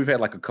one where we've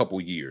had like a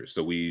couple years,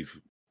 so we've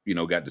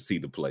got to see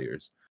the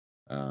players.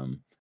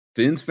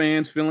 Fins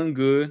fans feeling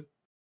good.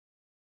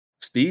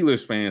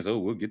 Steelers fans,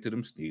 we'll get to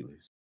them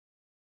Steelers.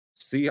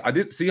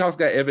 Seahawks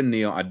got Evan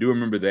Neal. I do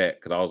remember that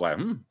because I was like,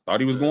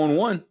 thought he was going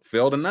 1,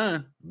 fell to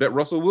 9. Bet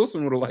Russell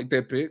Wilson would have liked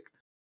that pick.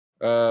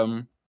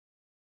 Seahawks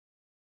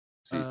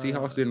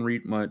didn't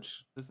read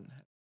much.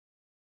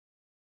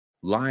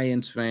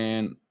 Lions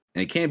fan,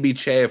 and it can't be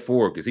Chad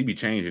Ford because he be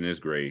changing his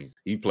grades.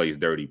 He plays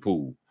dirty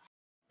pool.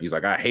 He's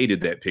like, I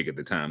hated that pick at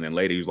the time. Then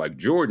later he was like,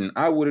 Jordan,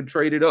 I would have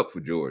traded up for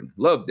Jordan.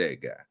 Love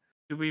that guy.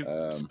 Do we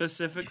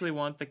specifically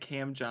want the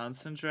Cam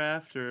Johnson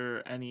draft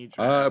or any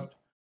draft?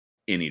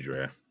 Any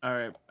draft. All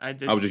right. I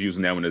was just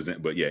using that one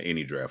but yeah,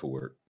 any draft will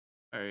work.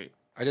 All right.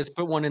 I just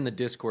put one in the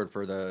Discord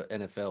for the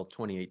NFL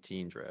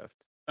 2018 draft.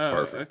 Oh,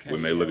 perfect. Okay, we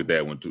may look at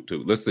that one too.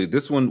 Let's see.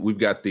 This one we've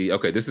got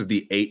this is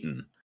the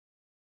Ayton.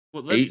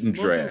 Well, Ayton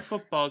draft. We'll do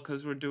football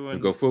because we're doing. We'll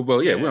go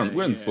football. Yeah,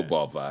 we're in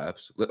football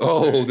vibes.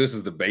 Oh, this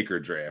is the Baker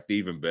draft.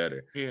 Even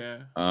better.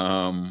 Yeah.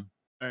 All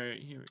right.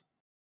 Here.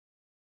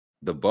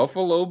 The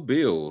Buffalo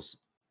Bills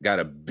got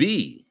a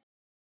B.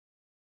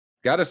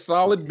 Got a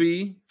solid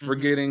B for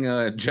getting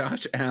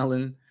Josh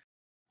Allen,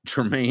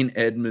 Tremaine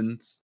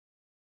Edmonds.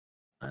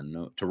 I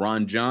know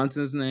Teron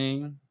Johnson's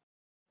name.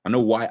 I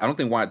know why. I don't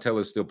think Wyatt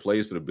Teller still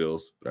plays for the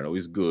Bills, but I know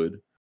he's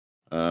good.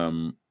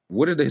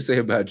 What did they say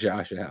about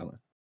Josh Allen?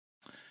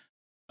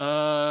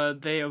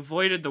 They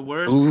avoided the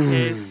worst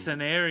case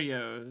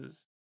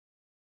scenarios.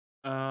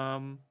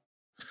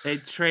 They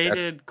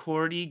traded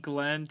Cordy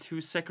Glenn 2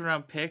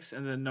 second-round picks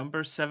and the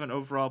number 7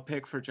 overall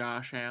pick for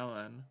Josh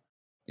Allen.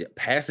 Yeah,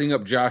 passing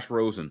up Josh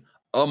Rosen,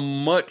 a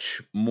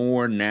much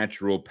more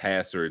natural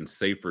passer and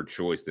safer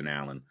choice than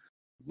Allen.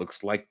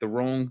 Looks like the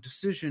wrong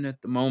decision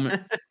at the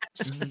moment.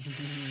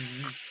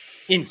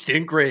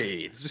 Instant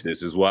grades.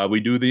 This is why we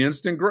do the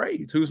instant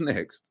grades. Who's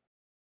next?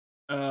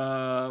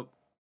 The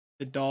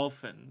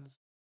Dolphins.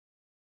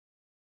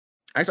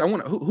 Actually, I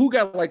want who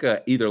got like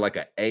either like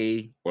a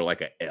A or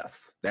like a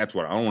F. That's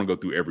what I don't want to go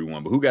through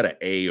everyone, but who got an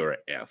A or an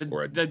F?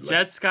 The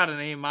Jets got an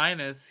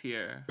A-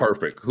 here.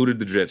 Perfect. Who did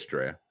the Jets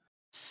draft?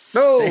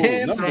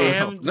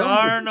 Sam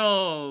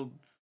Darnold.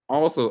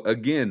 Also,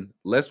 again,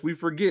 lest we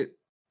forget,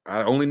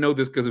 I only know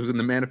this because it was in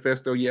the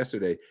manifesto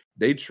yesterday.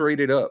 They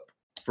traded up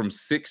from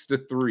 6 to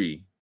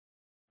 3.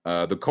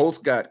 The Colts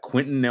got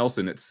Quentin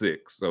Nelson at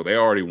 6, so they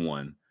already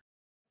won.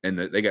 And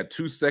they got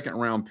 2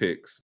 second-round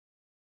picks.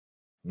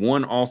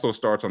 One also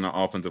starts on the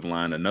offensive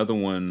line. Another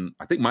one,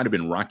 I think, might have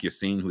been Rock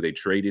Yassin, who they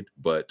traded.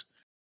 But,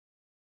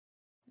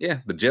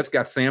 yeah, the Jets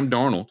got Sam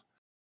Darnold.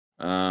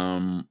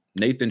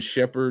 Nathan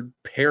Shepard,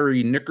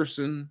 Perry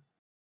Nickerson,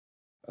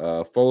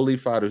 Foley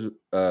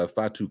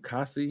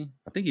Fatukasi.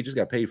 I think he just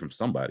got paid from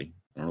somebody.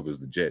 I don't know if it was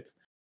the Jets.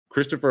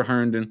 Christopher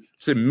Herndon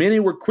said many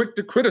were quick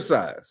to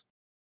criticize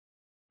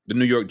the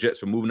New York Jets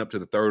for moving up to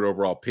the 3rd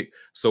overall pick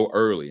so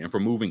early and for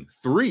moving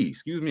 3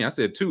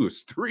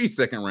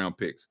 second-round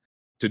picks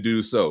to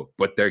do so.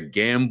 But their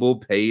gamble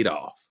paid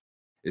off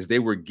as they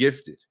were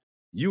gifted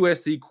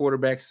USC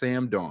quarterback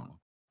Sam Darnold.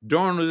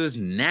 Darnold is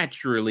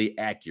naturally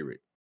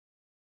accurate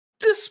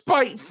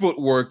despite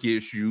footwork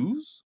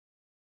issues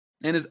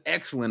and is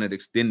excellent at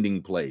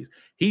extending plays.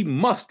 He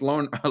must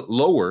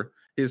lower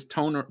his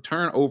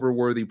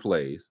turnover-worthy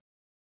plays,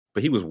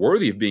 but he was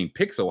worthy of being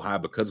picked so high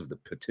because of the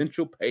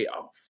potential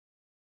payoff.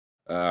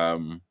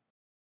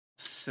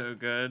 So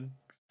good.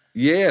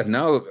 Yeah,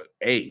 no,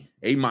 A-.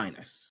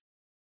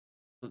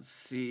 Let's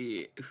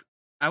see.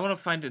 I want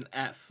to find an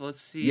F.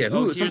 Let's see. Yeah,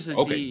 here's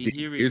a D.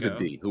 Here's a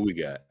D. Who we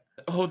got?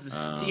 Oh, the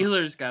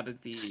Steelers got a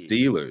D.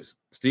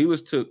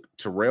 Steelers took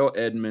Terrell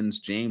Edmonds,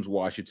 James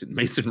Washington,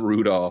 Mason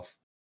Rudolph.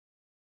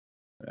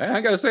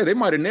 I gotta say, they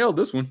might have nailed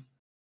this one.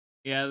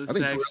 Yeah, I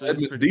think Terrell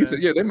Edmonds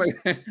decent. Yeah,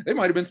 they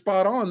might have been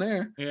spot on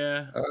there.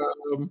 Yeah.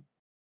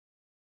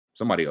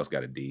 Somebody else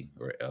got a D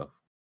or an F.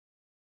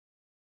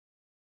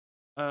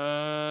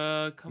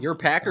 Your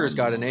Packers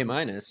got an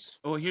A-.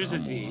 Oh, here's a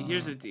D.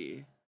 Here's a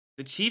D.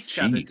 The Chiefs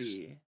got a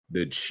D.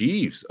 The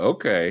Chiefs,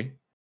 okay.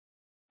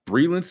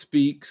 Breland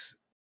Speaks,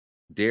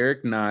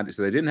 Derek Nod.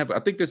 So they didn't have. I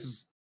think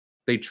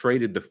they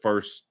traded the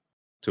first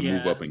to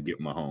move up and get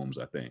Mahomes.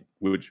 I think,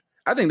 which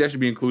I think that should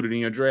be included in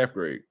your draft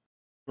grade.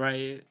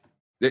 Right.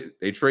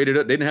 They traded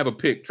up. They didn't have a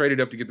pick. Traded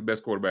up to get the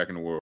best quarterback in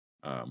the world.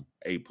 A+.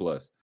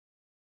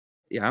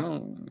 Yeah, I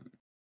don't.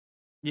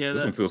 Yeah,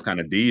 this one feels kind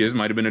of D. This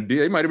might have been a D.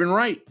 They might have been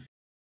right.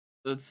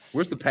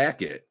 Where's the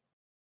pack at?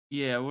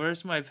 Yeah,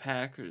 where's my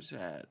Packers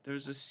at?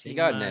 There's a C. They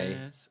got an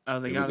A. Oh,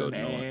 they got an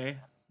A.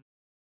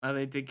 Oh,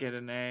 they did get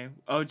an A.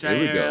 Oh,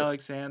 Jair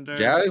Alexander.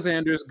 Jair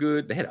Alexander is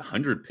good. They had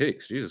 100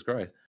 picks. Jesus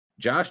Christ.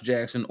 Josh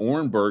Jackson,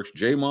 Oren Burks,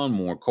 Jamon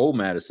Moore, Cole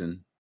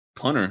Madison,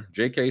 punter,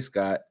 J.K.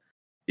 Scott,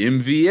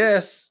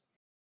 MVS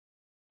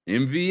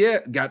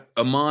got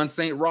Amon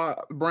St.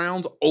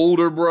 Brown's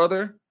older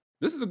brother.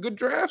 This is a good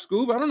draft,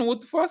 Scoob. I don't know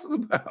what the fuss is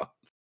about.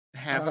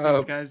 Half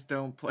these guys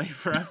don't play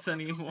for us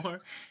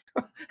anymore.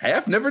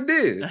 Half never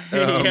did.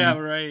 Yeah,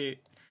 right.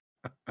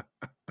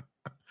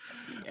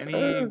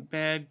 Any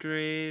bad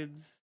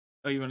grades?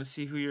 Oh, you want to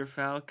see who your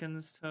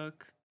Falcons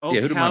took? Oh,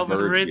 yeah, Calvin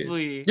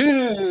Ridley. Get?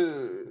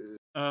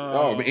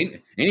 Yeah.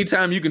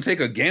 Anytime you can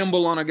take a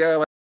gamble on a guy,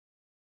 like,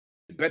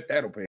 I bet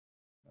that'll pay.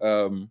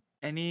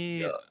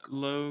 Any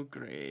low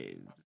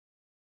grades?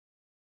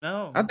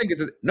 No. I think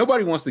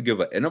nobody wants to give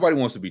and nobody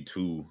wants to be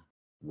too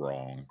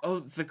wrong.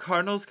 Oh, the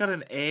Cardinals got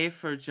an A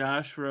for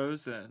Josh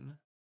Rosen.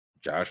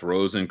 Josh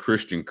Rosen,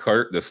 Christian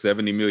Kirk, the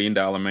 $70 million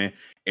man.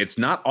 It's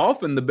not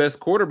often the best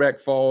quarterback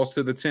falls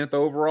to the 10th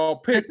overall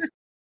pick,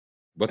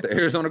 but the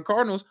Arizona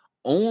Cardinals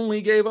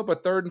only gave up a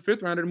 3rd and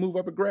 5th rounder to move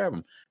up and grab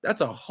him.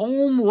 That's a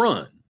home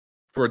run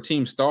for a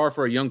team star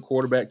for a young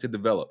quarterback to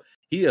develop.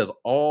 He has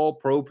all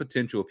pro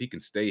potential if he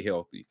can stay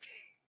healthy.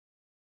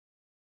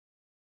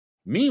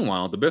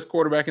 Meanwhile, the best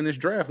quarterback in this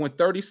draft went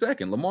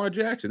 32nd, Lamar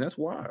Jackson. That's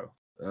wild.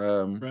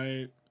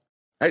 Right.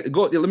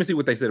 Let me see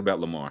what they said about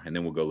Lamar, and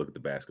then we'll go look at the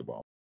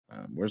basketball.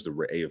 Where's the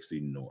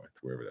AFC North?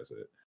 Wherever that's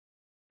at.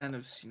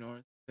 NFC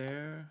North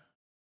there.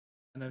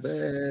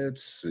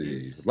 Let's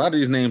see. A lot of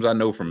these names I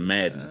know from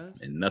Madden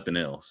and nothing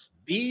else.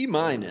 B-.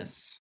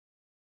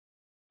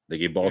 They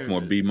gave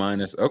Baltimore B-.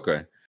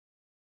 Okay.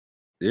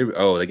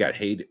 They got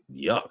Hayden.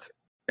 Yuck.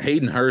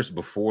 Hayden Hurst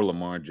before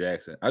Lamar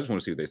Jackson. I just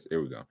want to see what they say.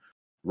 There we go.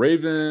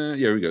 Raven.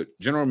 Yeah, here we go.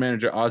 General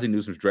Manager Ozzie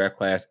Newsome's draft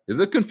class is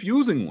a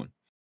confusing one.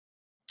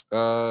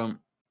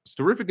 As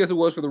terrific as it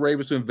was for the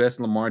Ravens to invest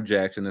in Lamar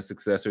Jackson, a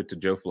successor to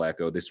Joe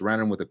Flacco, they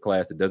surrounded him with a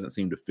class that doesn't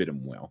seem to fit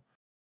him well.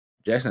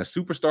 Jackson has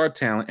superstar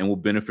talent and will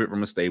benefit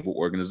from a stable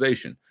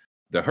organization.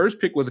 The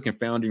Hurst pick was a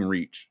confounding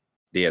reach.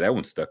 Yeah, that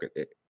one stuck at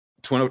it.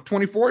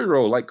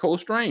 24-year-old like Cole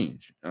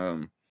Strange.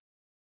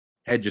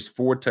 Had just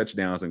 4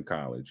 touchdowns in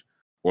college.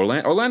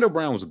 Orlando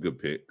Brown was a good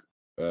pick.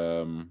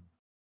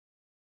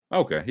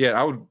 Okay,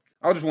 yeah,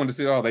 I just wanted to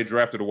see. They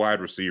drafted a wide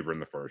receiver in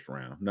the 1st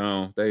round.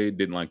 No, they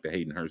didn't like the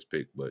Hayden Hurst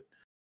pick, but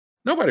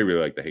nobody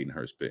really liked the Hayden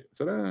Hurst pick,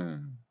 so that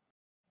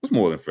was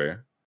more than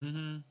fair.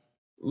 Mm-hmm.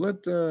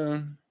 Let's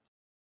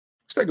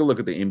take a look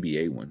at the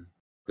NBA one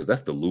because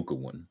that's the Luka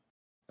one.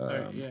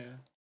 Yeah.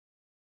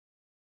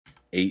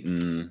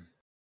 Ayton,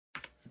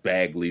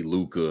 Bagley,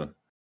 Luka.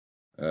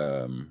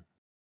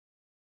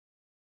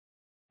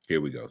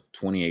 Here we go.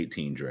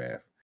 2018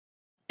 draft.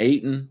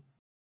 Ayton,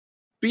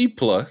 B+.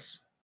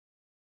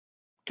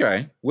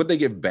 Okay. What'd they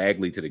give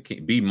Bagley to the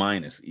King? B-.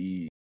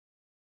 E.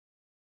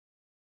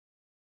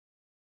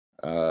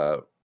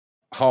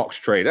 Hawks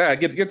trade.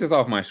 Get this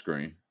off my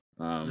screen.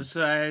 Just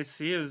so I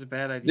see it was a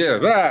bad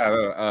idea.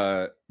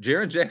 Yeah.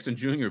 Jaren Jackson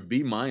Jr.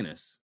 B-.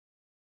 It's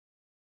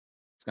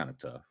kind of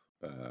tough.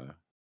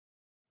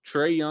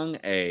 Trae Young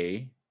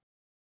A.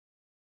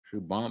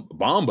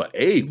 Bamba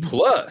A+.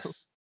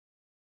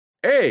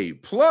 A+.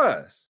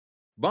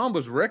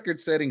 Bamba's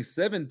record-setting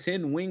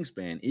 7'10"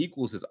 wingspan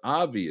equals his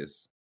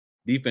obvious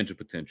defensive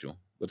potential.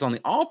 But it's on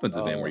the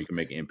offensive end where you can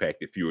make an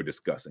impact if you were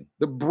discussing.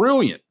 The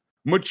brilliant,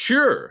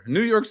 mature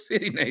New York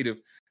City native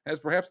has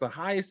perhaps the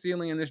highest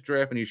ceiling in this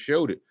draft, and he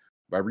showed it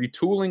by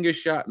retooling his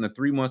shot in the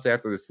 3 months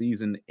after the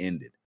season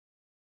ended.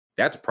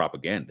 That's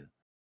propaganda.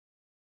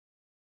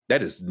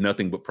 That is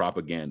nothing but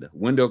propaganda.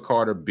 Wendell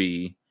Carter,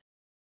 B.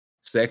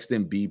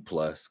 Sexton, B+.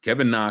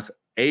 Kevin Knox,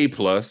 A+.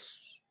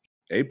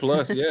 A+,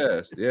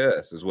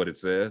 yes, is what it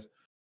says.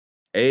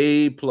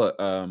 A+.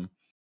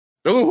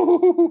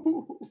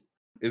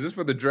 Is this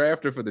for the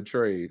draft or for the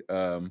trade?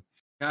 Gotta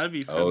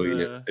be for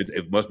yeah.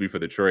 It must be for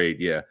the trade,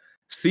 yeah.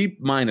 C-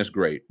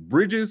 great.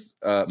 Bridges,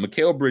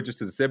 Mikal Bridges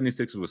to the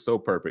 76ers was so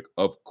perfect.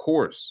 Of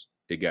course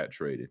it got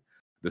traded.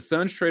 The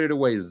Suns traded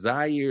away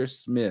Zaire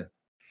Smith,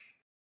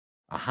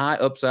 a high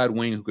upside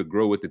wing who could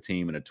grow with the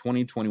team, in a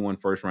 2021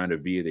 first rounder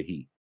via the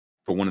Heat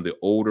for one of the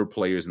older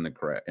players in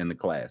the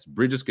class.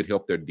 Bridges could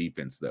help their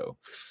defense, though.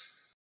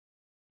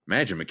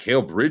 Imagine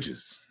Mikal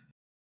Bridges.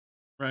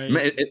 Right.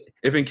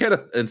 If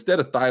instead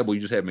of Thibault, you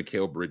just had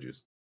Mikal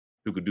Bridges,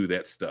 who could do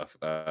that stuff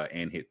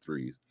and hit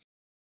threes.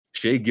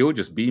 Shai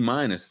Gilgeous, B-.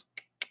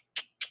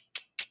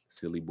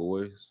 Silly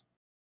boys.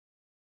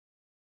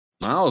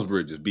 Miles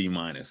Bridges, B-.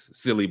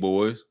 Silly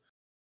boys.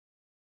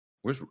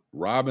 Where's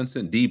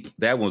Robinson? D.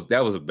 That was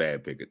a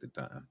bad pick at the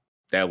time.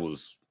 That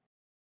was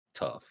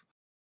tough.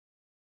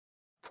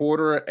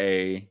 Porter,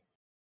 A.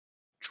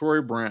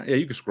 Troy Brown. Yeah,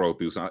 you can scroll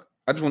through. So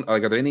I just want, are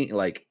there any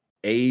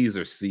A's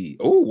or C?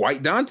 Oh,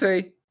 White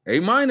Dante, A-.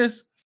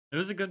 It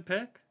was a good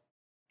pick.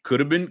 Could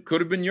have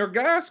been your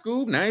guy,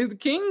 Scoob. Now he's the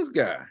Kings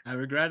guy. I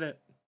regret it.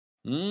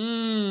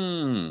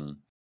 Lonnie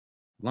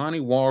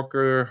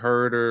Walker,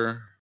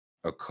 Herter,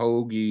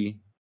 Okogie,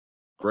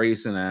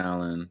 Grayson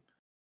Allen,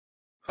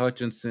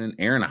 Hutchinson,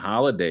 Aaron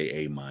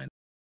Holiday, A-.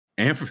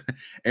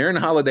 Aaron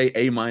Holiday,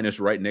 A-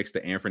 right next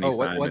to Anthony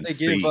Simons. What they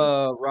give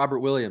Robert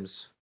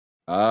Williams?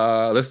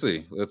 Let's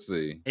see.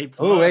 A+.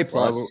 Oh, A+.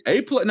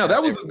 A+. No,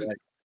 that was.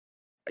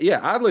 Yeah,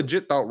 I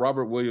legit thought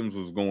Robert Williams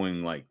was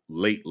going like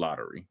late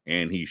lottery,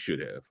 and he should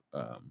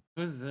have.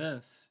 Who's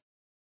this?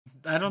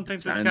 I don't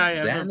think this guy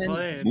ever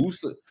played.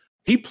 Musa.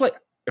 He played.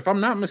 If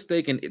I'm not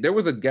mistaken, there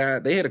was a guy.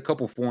 They had a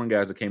couple foreign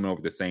guys that came over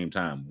at the same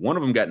time. One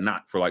of them got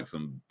knocked for like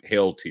some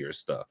hell tier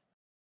stuff.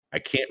 I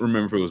can't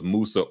remember if it was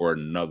Musa or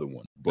another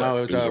one. But no,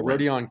 it was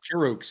Rodion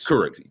Kurucs.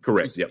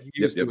 Correct. Yep.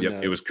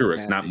 It was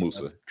Kurucs, not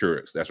Musa.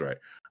 Kurucs. That's right.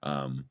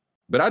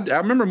 But I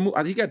remember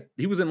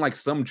he was in like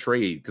some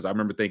trade because I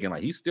remember thinking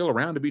like he's still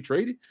around to be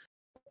traded.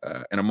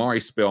 And Amari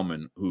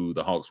Spellman, who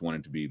the Hawks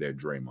wanted to be their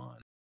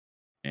Draymond,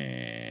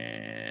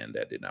 and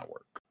that did not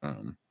work.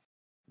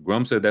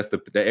 Grum said that's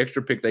the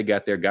extra pick they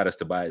got there got us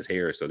Tobias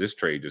Harris, so this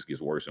trade just gets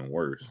worse and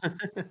worse.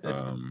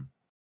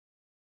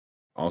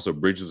 Also,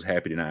 Bridges was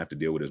happy to not have to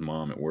deal with his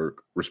mom at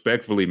work.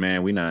 Respectfully,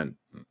 man,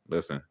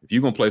 listen, if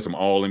you're going to play some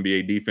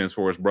all-NBA defense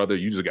for us, brother,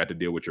 you just got to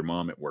deal with your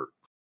mom at work.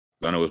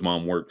 I know his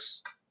mom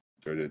works,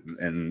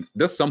 and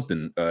that's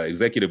something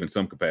executive in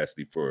some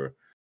capacity for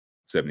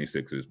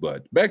 76ers.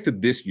 But back to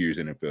this year's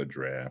NFL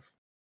draft.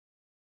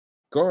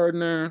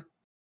 Gardner.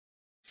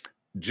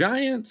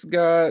 Giants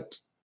got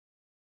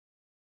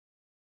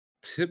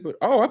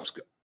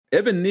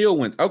Evan Neal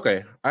went.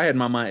 Okay, I had in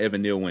my mind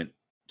Evan Neal went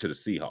to the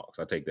Seahawks.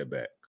 I take that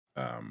back.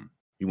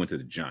 He went to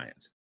the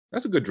Giants.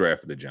 That's a good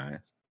draft for the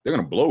Giants. They're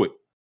gonna blow it,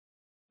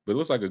 but it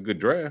looks like a good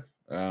draft.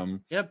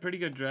 Yeah, pretty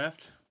good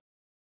draft.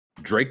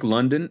 Drake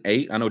London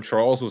 8. I know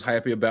Charles was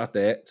happy about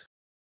that.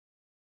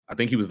 I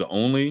think he was the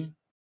only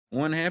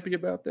one happy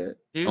about that.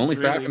 Only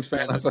really Falcons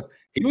fan.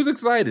 He was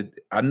excited.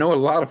 I know a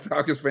lot of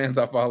Falcons fans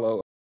I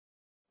follow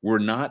were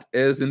not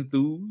as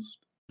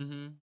enthused.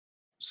 Mm-hmm.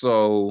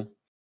 So,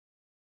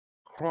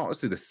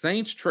 let's see. The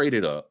Saints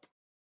traded up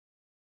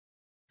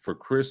for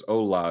Chris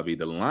Olave.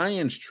 The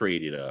Lions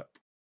traded up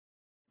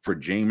for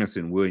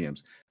Jameson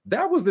Williams.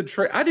 That was the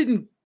trade. I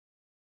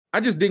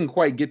just didn't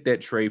quite get that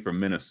trade from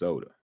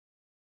Minnesota.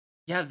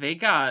 Yeah, they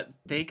got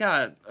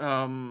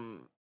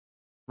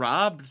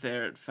robbed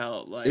there, it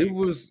felt like. It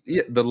was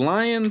the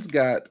Lions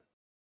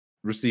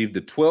received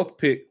the 12th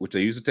pick, which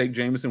they used to take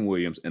Jameson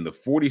Williams, and the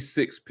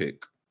 46th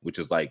pick, which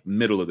is like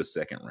middle of the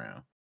second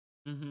round.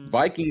 Mm-hmm.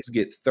 Vikings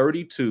get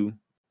 32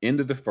 end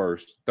of the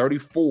first,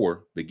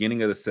 34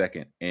 beginning of the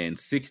second, and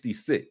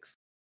 66,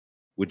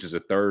 which is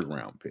a third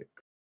round pick.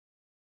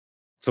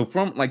 So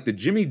from like the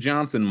Jimmy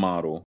Johnson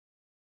model,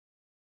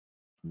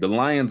 the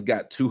Lions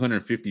got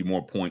 250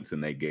 more points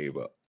than they gave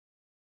up.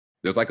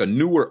 There's like a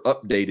newer,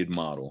 updated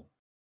model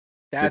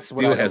that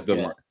still has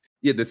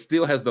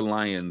the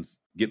Lions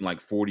getting like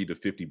 40 to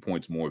 50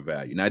 points more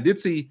value. Now I did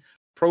see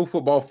Pro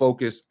Football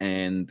Focus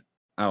and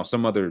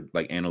some other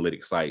like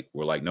analytic site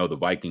were like, no, the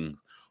Vikings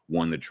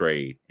won the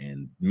trade,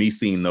 and me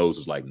seeing those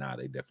was like, nah,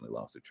 they definitely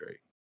lost the trade.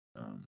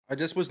 I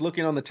just was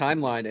looking on the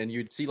timeline, and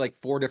you'd see like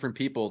 4 different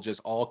people just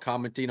all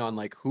commenting on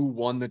like who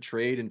won the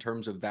trade in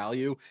terms of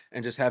value,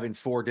 and just having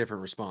 4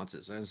 different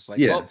responses. And it's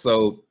like,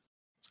 So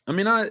I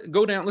mean, I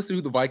go down. Let's see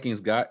who the Vikings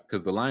got,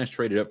 because the Lions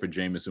traded up for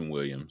Jameson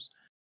Williams.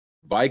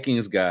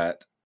 Vikings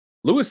got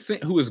Lewis,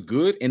 who is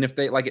good, and if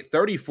they like at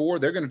 34,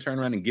 they're going to turn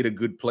around and get a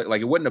good play.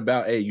 Like it wasn't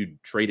about you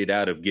traded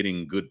out of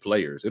getting good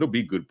players. It'll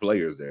be good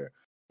players there,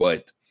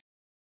 but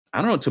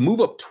I don't know, to move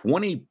up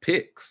 20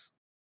 picks,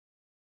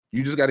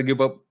 you just got to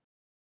give up.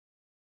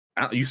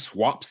 You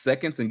swap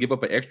seconds and give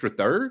up an extra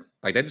third.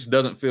 Like that just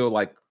doesn't feel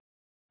like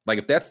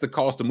if that's the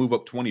cost to move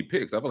up 20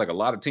 picks. I feel like a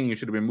lot of teams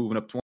should have been moving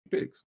up 20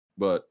 picks,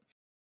 but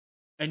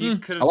you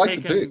could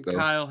have taken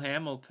Kyle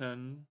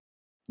Hamilton.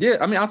 Yeah,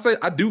 I mean, I'll say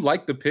I do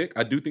like the pick.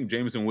 I do think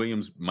Jameson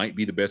Williams might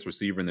be the best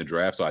receiver in the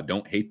draft, so I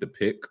don't hate the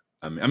pick.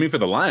 I mean, for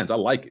the Lions, I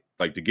like it.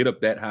 Like to get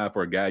up that high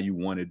for a guy you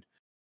wanted,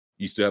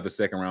 you still have a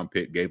second round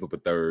pick, gave up a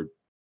third.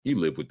 You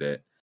live with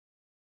that.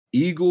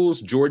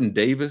 Eagles, Jordan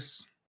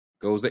Davis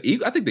goes there.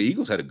 I think the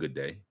Eagles had a good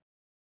day.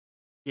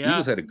 Yeah.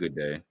 Eagles had a good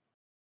day.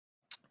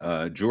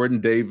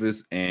 Jordan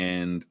Davis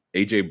and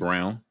A.J.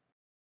 Brown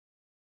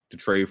to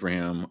trade for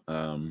him.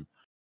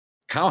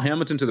 Kyle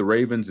Hamilton to the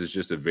Ravens is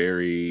just a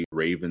very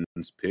Ravens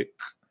pick,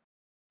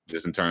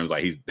 just in terms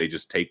like they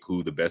just take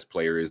who the best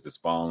player is that's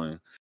falling.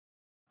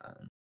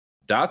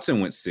 Dotson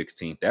went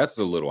 16th. That's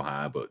a little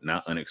high, but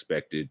not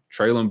unexpected.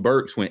 Treylon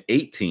Burks went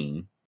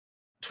 18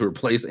 to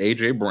replace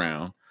A.J.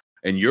 Brown.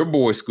 And your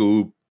boy,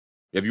 Scoob,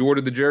 have you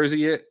ordered the jersey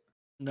yet?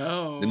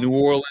 No. The New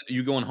Orleans,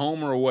 you going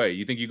home or away?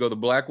 You think you go the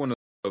black one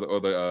or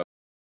the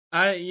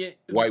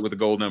white with the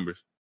gold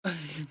numbers?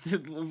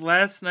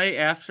 Last night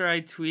after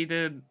I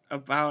tweeted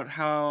about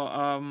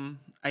how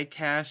I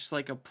cashed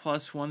like a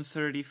plus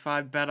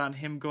 135 bet on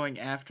him going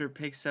after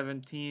pick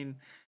 17.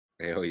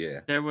 Hell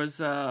yeah. There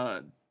was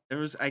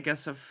I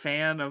guess a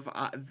fan of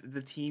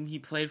the team he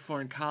played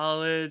for in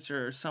college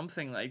or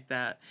something like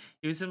that.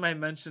 He was in my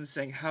mentions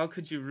saying, how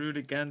could you root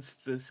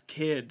against this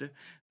kid,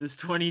 this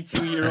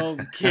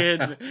 22-year-old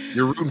kid?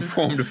 You're rooting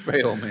for him to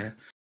fail, man.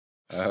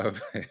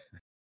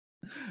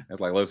 It's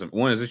like, listen,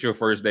 is this your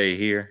first day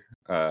here?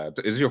 Is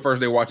this your first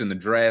day watching the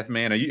draft,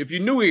 man? If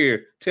you're new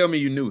here, tell me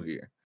you're new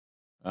here.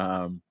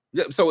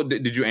 Yeah. So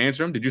did you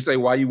answer him? Did you say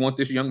why you want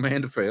this young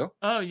man to fail?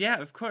 Oh yeah,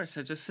 of course.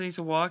 I just said he's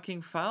a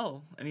walking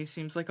foul, and he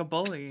seems like a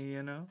bully,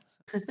 you know.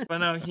 But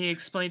no, he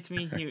explained to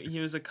me he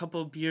was a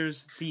couple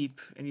beers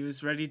deep, and he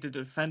was ready to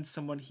defend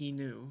someone he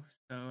knew.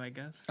 So I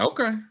guess.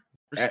 Okay.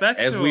 Respect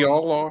as to we him.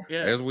 all are.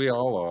 Yes. As we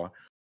all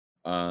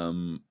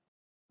are.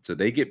 So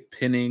they get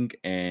Penning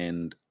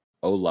and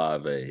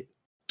Olave.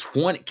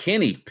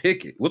 Kenny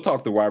Pickett. We'll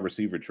talk the wide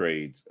receiver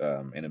trades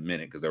in a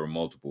minute because there were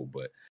multiple,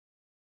 but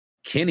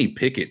Kenny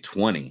Pickett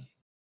 20.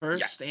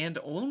 First and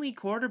only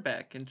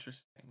quarterback.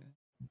 Interesting.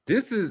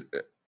 This is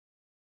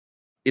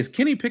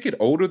Kenny Pickett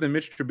older than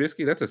Mitch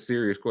Trubisky? That's a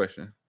serious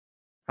question.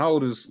 How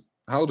old is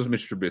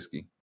Mitch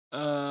Trubisky?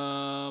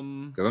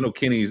 Because I know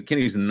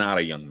Kenny's not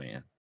a young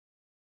man.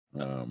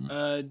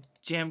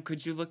 Jam,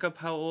 could you look up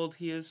how old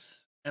he is?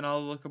 And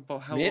I'll look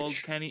up how old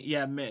Kenny.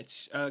 Yeah,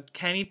 Mitch.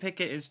 Kenny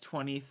Pickett is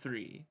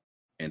 23.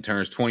 And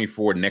turns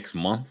 24 next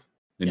month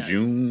in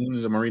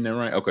June. Am I reading that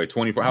right? Okay,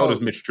 24. How old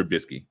is Mitch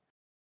Trubisky?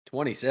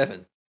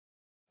 27.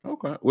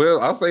 Okay. Well,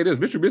 I'll say this: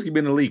 Mitch Trubisky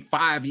been in the league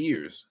 5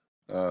 years.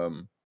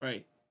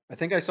 Right. I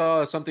think I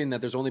saw something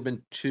that there's only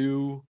been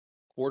 2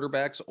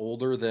 quarterbacks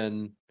older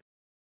than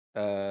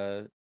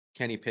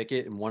Kenny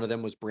Pickett, and one of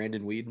them was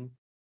Brandon Weeden.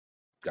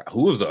 God,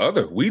 who was the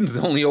other? Whedon's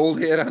the only old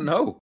head I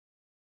know.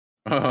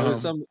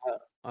 Some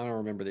I don't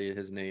remember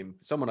his name.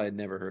 Someone I had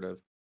never heard of.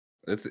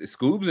 It's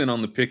Scoob's in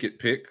on the Pickett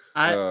pick.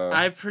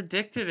 I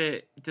predicted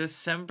it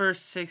December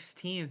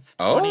 16th,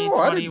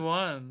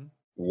 2021.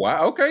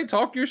 Wow. Okay,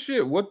 talk your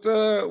shit. What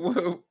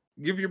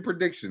give your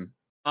prediction.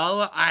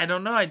 I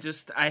don't know.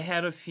 I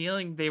had a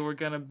feeling they were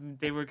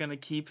gonna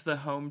keep the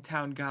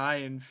hometown guy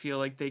and feel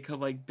like they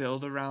could like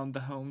build around the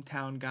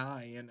hometown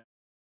guy, you know.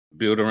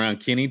 Build around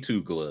Kenny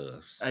Two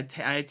Gloves. I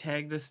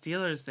tagged the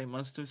Steelers. They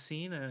must have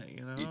seen it,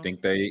 you know. You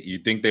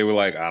think they were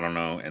like, I don't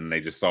know, and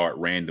they just saw it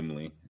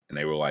randomly and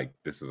they were like,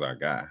 this is our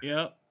guy.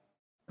 Yep.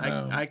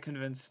 I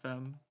convinced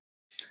them.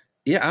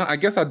 Yeah, I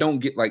guess I don't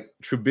get like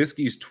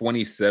Trubisky's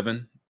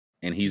 27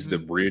 and he's the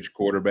bridge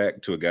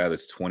quarterback to a guy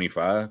that's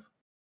 25.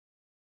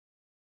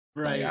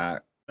 Right.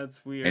 Like,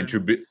 that's weird.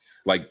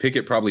 And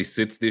Pickett probably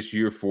sits this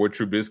year for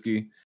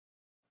Trubisky.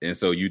 And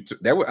so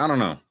I don't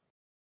know.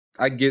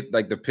 I get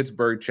like the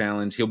Pittsburgh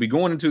challenge. He'll be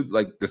going into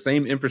like the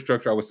same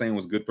infrastructure I was saying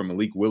was good for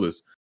Malik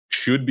Willis.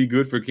 Should be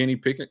good for Kenny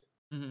Pickett.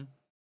 Mm-hmm.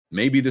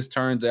 Maybe this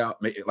turns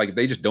out like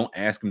they just don't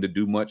ask him to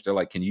do much. They're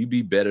like, can you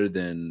be better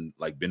than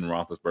like Ben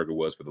Roethlisberger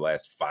was for the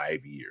last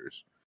 5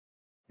 years?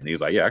 And he's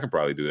like, yeah, I can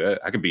probably do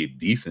that. I can be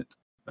decent.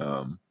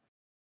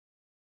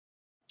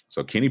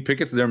 So Kenny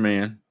Pickett's their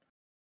man.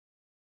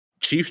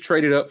 Chiefs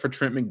traded up for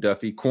Trent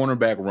McDuffie,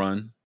 cornerback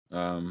run.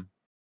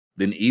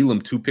 Then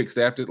Elam 2 picks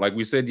after. Like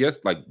we said, yes,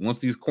 like once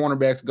these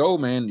cornerbacks go,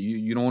 man,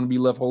 you don't want to be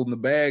left holding the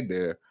bag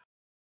there.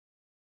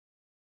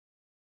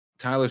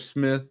 Tyler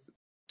Smith,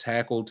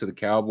 tackle to the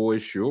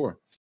Cowboys, sure.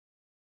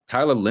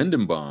 Tyler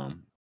Lindenbaum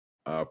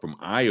from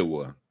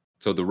Iowa.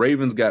 So the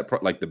Ravens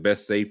got like the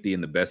best safety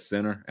and the best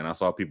center. And I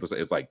saw people say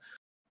it's like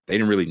they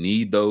didn't really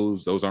need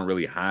those. Those aren't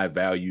really high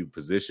value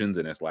positions.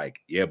 And it's like,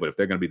 yeah, but if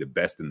they're going to be the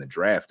best in the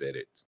draft at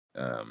it,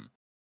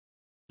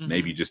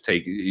 maybe you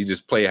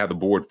just play how the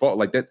board fall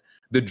like that.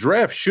 The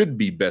draft should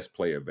be best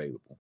player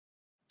available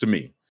to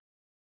me.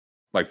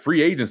 Like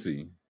free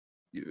agency,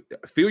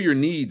 feel your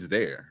needs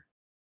there.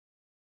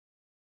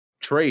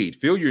 Trade,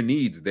 feel your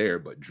needs there.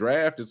 But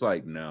draft, it's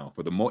like, no.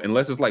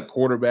 Unless it's like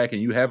quarterback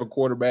and you have a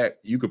quarterback,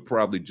 you could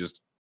probably just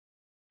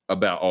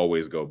about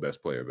always go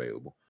best player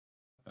available.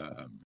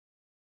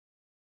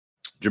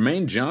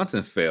 Jermaine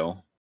Johnson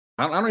fell.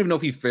 I don't even know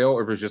if he fell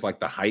or if it's just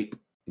like the hype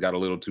got a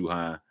little too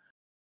high.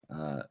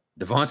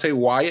 Devontae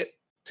Wyatt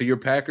to your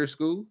Packers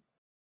school.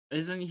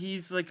 Isn't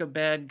he's like a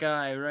bad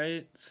guy,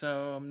 right?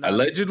 So I'm not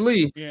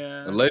allegedly.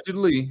 Yeah.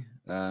 Allegedly.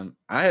 I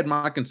had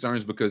my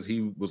concerns because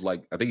he was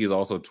like, I think he's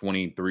also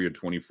 23 or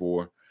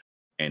 24.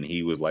 And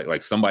he was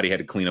like somebody had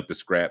to clean up the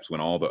scraps when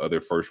all the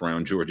other first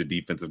round Georgia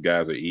defensive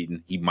guys are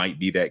eating. He might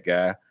be that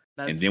guy.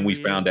 And then we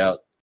found out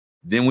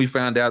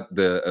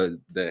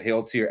the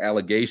hell tier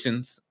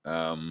allegations.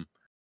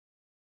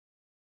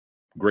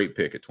 Great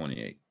pick at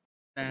 28.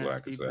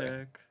 Nasty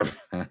pick.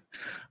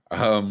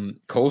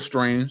 Cole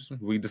Strange,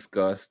 we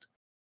discussed.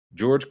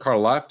 George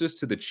Karlaftis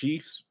to the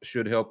Chiefs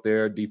should help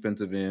their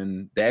defensive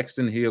end.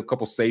 Daxton Hill, a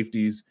couple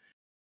safeties,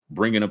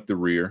 bringing up the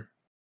rear.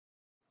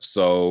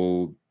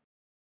 So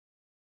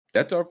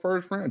that's our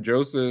first round.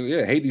 Joe says,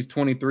 yeah, Hady's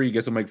 23.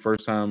 Gets to make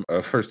first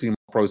team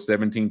pro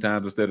 17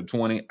 times instead of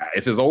 20.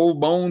 If his old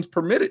bones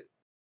permit it.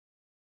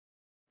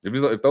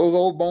 If those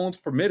old bones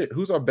permit it,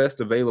 who's our best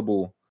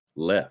available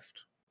left?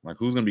 Like,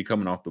 who's going to be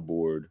coming off the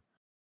board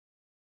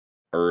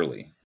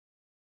early?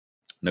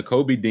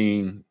 Nakobe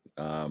Dean.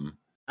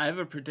 I have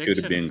a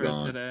prediction for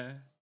gone. today.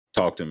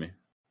 Talk to me.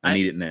 I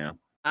need it now.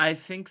 I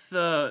think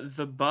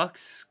the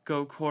Bucks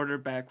go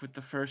quarterback with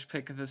the first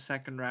pick of the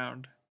second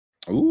round.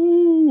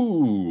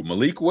 Ooh,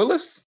 Malik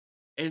Willis?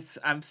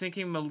 I'm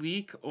thinking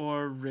Malik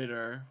or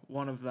Ritter,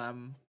 one of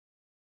them.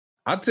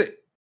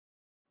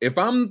 If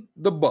I'm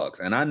the Bucks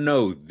and I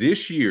know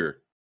this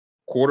year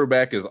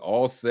quarterback is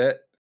all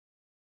set,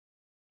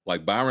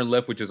 like Byron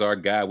Leftwich is our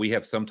guy. We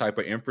have some type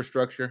of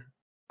infrastructure.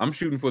 I'm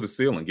shooting for the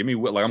ceiling. Give me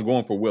like I'm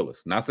going for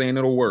Willis. Not saying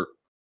it'll work,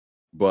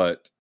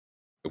 but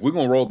if we're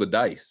gonna roll the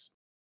dice,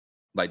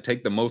 like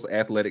take the most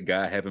athletic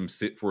guy, have him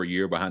sit for a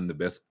year behind the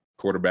best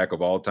quarterback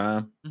of all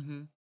time.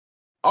 Mm-hmm.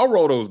 I'll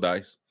roll those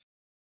dice.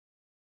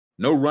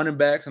 No running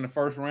backs in the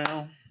first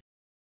round.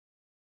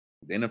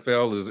 The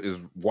NFL is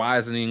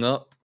wisening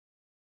up.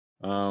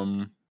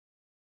 Who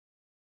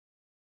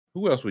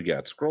else we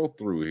got? Scroll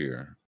through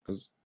here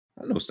because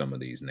I know some of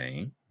these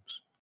names.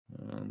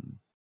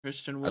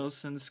 Christian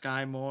Wilson,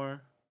 Sky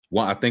Moore.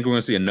 Well, I think we're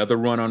going to see another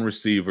run on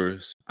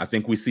receivers. I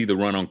think we see the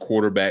run on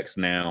quarterbacks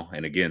now.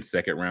 And again,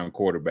 second round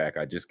quarterback.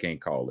 I just can't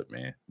call it,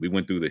 man. We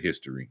went through the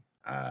history.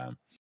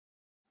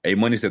 A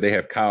Money said they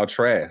have Kyle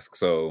Trask.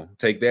 So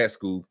take that,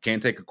 Scoop.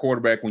 Can't take a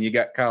quarterback when you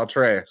got Kyle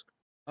Trask.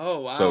 Oh,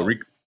 wow. So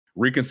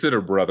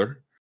reconsider,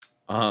 brother.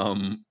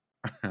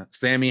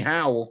 Sammy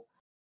Howell.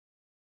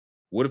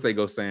 What if they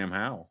go Sam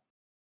Howell?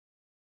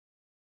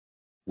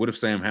 What if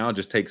Sam Howell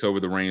just takes over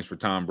the reins for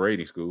Tom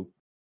Brady, Scoop?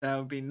 That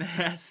would be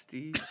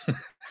nasty.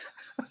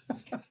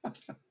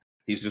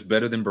 He's just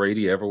better than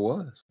Brady ever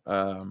was.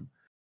 I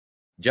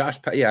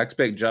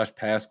expect Josh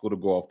Paschal to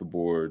go off the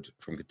board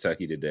from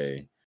Kentucky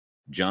today.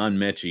 John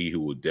Mechie, who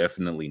will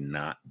definitely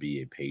not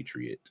be a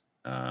Patriot.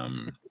 L.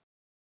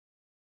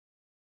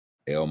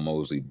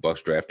 Mosley,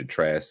 Bucks drafted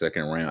Trask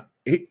second round.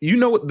 You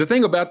know what the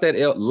thing about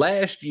that?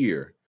 Last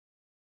year,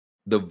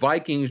 the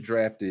Vikings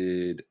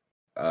drafted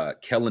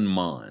Kellen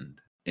Mond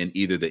in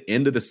either the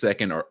end of the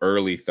second or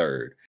early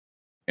third.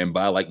 And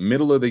by like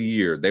middle of the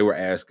year, they were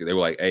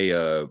like,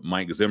 hey,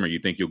 Mike Zimmer, you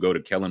think you'll go to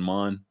Kellen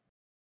Mond?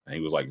 And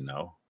he was like,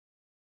 no.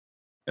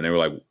 And they were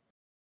like, well,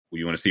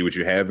 you want to see what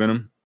you have in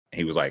him? And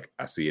he was like,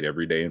 I see it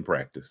every day in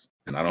practice.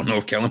 And I don't know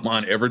if Kellen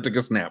Mond ever took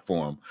a snap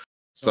for him.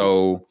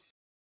 So,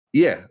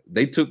 yeah,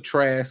 they took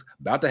Trask.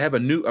 About to have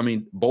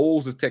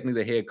Bowles is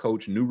technically the head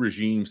coach, new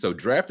regime. So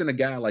drafting a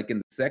guy like in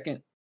the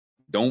second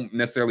don't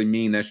necessarily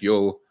mean that's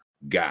your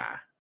guy.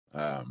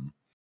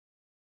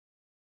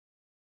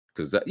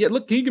 Because,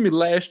 look, can you give me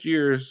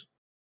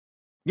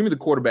give me the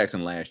quarterbacks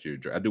in last year?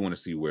 I do want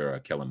to see where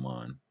Kellen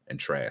Mond and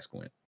Trask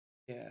went.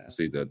 Yeah.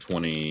 See the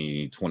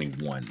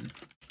 2021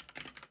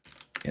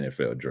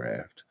 NFL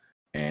draft.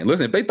 And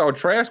listen, if they thought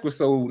Trask was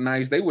so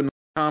nice, they wouldn't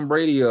Tom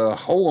Brady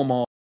hoe them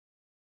all.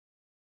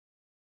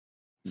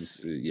 Let me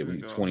see. Yeah,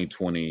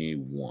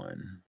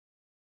 2021.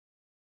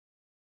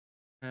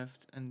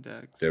 Draft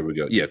index. There we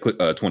go. Yeah, click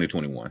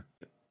 2021.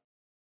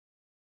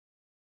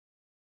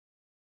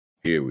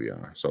 Here we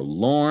are. So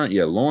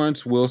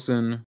Lawrence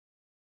Wilson,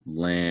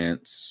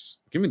 Lance.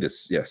 Give me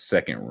this. Yeah,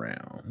 second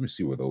round. Let me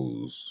see where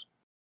those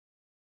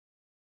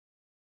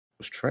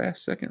was.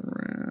 Trask second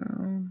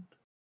round.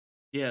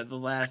 Yeah, the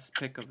last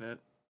pick of it.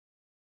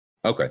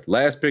 Okay,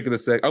 last pick of the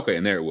second. Okay,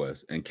 and there it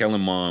was. And Kellen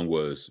Mond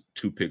was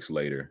 2 picks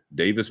later.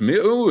 Davis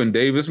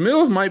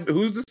Mills might.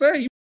 Who's to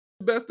say? He's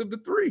the best of the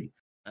three.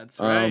 That's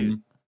right.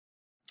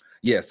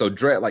 Yeah. So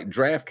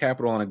draft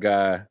capital on a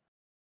guy.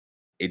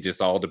 It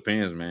just all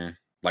depends, man.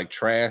 Like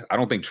Trask, I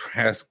don't think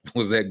Trask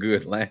was that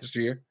good last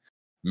year.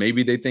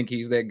 Maybe they think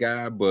he's that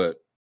guy, but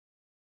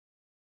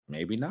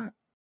maybe not.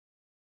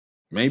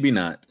 Maybe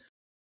not.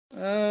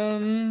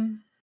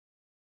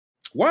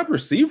 Wide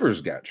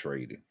receivers got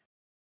traded.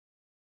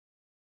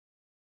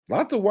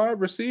 Lots of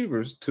wide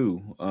receivers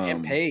too.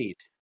 And paid.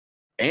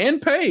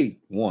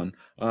 One.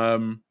 I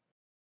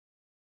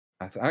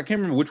can't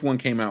remember which one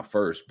came out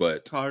first,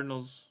 but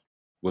Cardinals.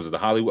 Was it the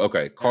Hollywood?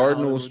 Okay,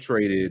 Cardinals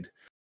traded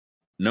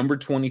number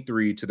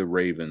 23 to the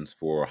Ravens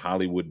for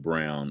Hollywood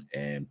Brown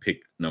and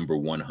pick number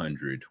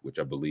 100, which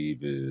I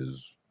believe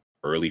is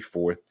early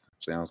fourth.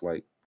 Sounds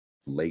like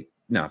late.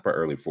 No, for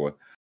early fourth.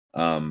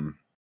 Who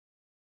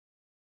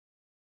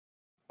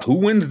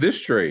wins this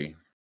trade?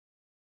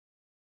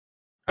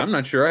 I'm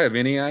not sure I have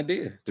any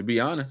idea, to be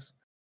honest.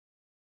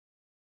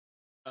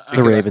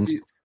 The Ravens.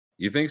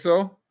 You think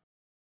so?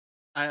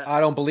 I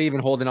don't believe in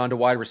holding on to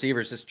wide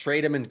receivers. Just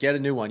trade them and get a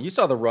new one. You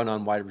saw the run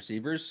on wide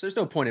receivers. There's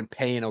no point in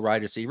paying a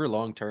wide receiver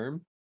long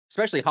term,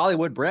 especially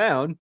Hollywood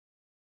Brown.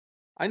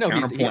 I know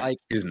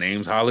his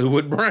name's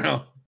Hollywood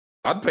Brown.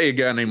 I'd pay a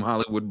guy named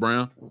Hollywood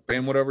Brown. Pay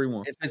him whatever he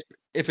wants.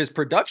 If his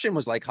production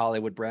was like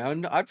Hollywood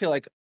Brown, I feel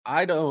like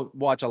I don't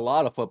watch a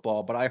lot of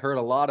football, but I heard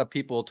a lot of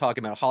people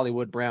talking about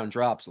Hollywood Brown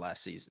drops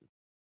last season.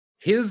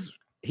 This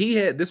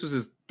was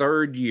his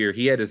third year.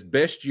 He had his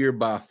best year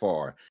by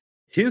far.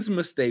 His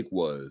mistake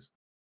was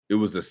it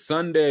was a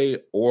Sunday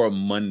or a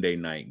Monday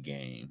night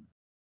game.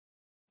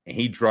 And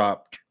he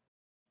dropped,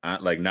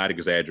 not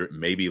exaggerate,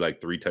 maybe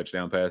like 3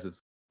 touchdown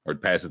passes or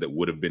passes that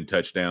would have been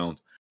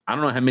touchdowns. I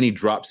don't know how many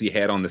drops he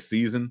had on the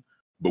season,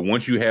 but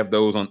once you have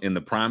those in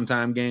the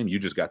primetime game, you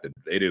just got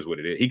it is what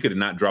it is. He could have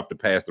not dropped a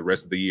pass the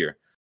rest of the year.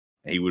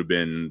 And he would have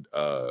been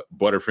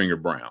Butterfinger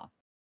Brown.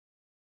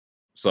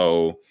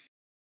 So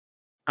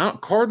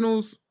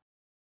Cardinals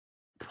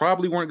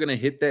probably weren't going to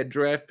hit that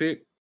draft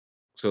pick.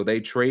 So they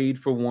trade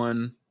for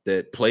one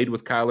that played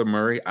with Kyler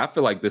Murray. I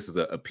feel like this is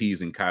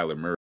appeasing Kyler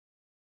Murray.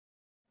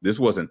 This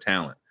wasn't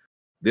talent.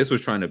 This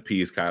was trying to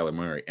appease Kyler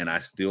Murray, and I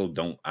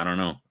don't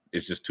know.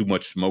 It's just too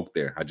much smoke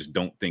there. I just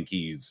don't think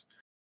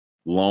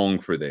long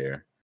for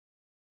there.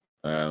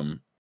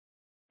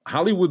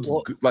 Hollywood's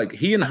like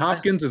he and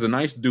Hopkins is a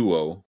nice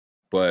duo,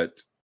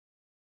 but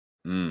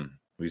what do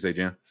you say,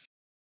 Jan?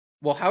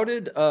 Well, how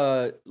did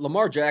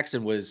Lamar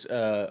Jackson was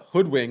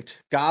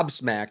hoodwinked,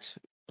 gobsmacked,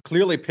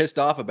 clearly pissed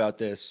off about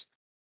this,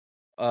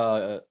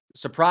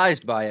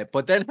 surprised by it.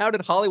 But then how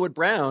did Hollywood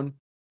Brown,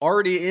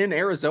 already in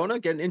Arizona,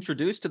 get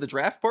introduced to the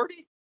draft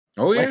party?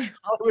 Oh yeah,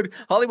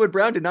 Hollywood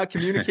Brown did not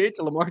communicate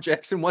to Lamar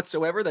Jackson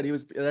whatsoever that he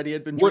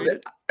had been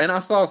traded. And I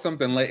saw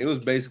something it was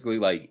basically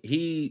like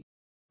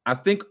I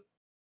think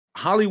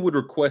Hollywood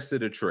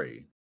requested a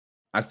trade.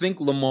 I think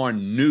Lamar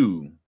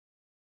knew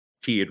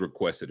he had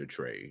requested a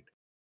trade.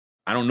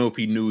 I don't know if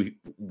he knew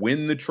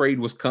when the trade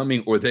was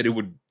coming or that it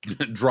would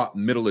drop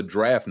middle of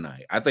draft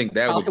night. I think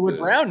that Hollywood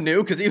Brown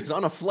knew because he was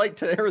on a flight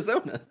to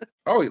Arizona.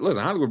 Oh,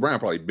 listen, Hollywood Brown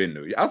probably been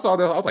knew. I saw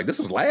that. I was like, this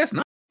was last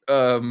night.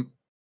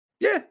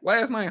 Yeah,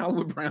 last night,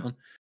 Hollywood Brown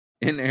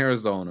in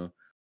Arizona.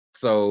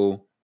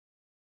 So,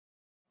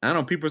 I don't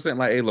know. People are saying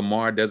like, hey,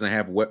 Lamar doesn't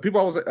have weapons.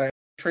 People always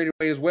traded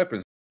away his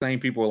weapons.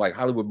 Same people are like,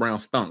 Hollywood Brown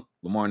stunk.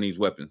 Lamar needs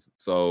weapons.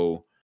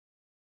 So,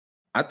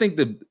 I think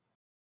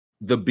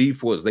the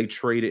beef was they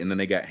traded and then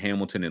they got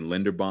Hamilton and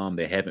Linderbaum.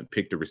 They haven't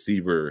picked a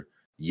receiver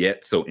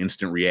yet. So,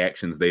 instant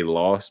reactions, they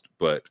lost.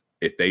 But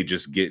if they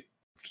just get,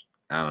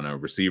 I don't know,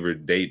 receiver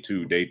day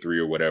 2, day 3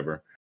 or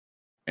whatever,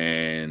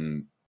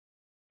 and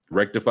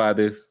rectify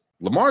this,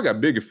 Lamar got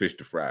bigger fish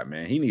to fry,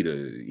 man.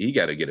 He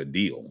got to get a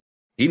deal.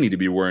 He need to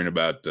be worrying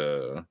about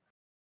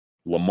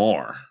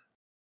Lamar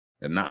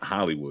and not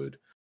Hollywood.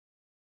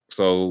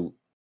 So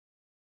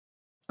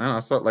I don't know.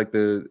 I saw like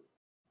the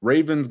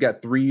Ravens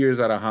got 3 years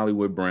out of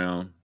Hollywood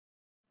Brown.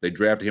 They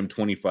drafted him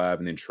 25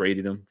 and then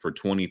traded him for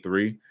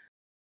 23.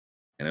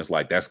 And it's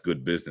like, that's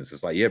good business.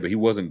 It's like, yeah, but he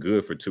wasn't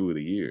good for 2 of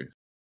the years.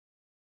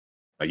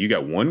 Like you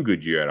got 1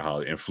 good year out of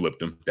Hollywood and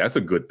flipped him. That's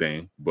a good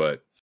thing,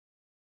 But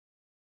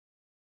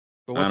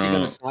what's he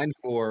going to sign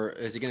for?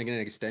 Is he going to get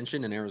an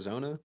extension in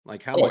Arizona?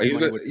 Like how much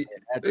money would he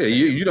add to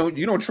you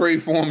don't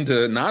trade for him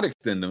to not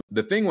extend him.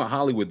 The thing with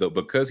Hollywood though,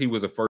 because he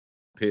was a first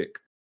pick,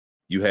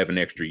 you have an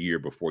extra year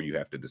before you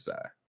have to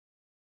decide.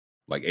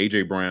 Like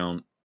AJ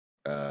Brown,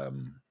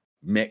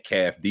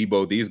 Metcalf,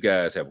 Debo, these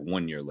guys have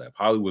 1 year left.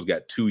 Hollywood's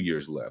got 2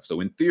 years left.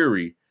 So in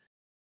theory,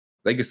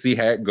 they can see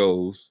how it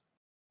goes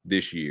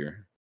this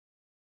year.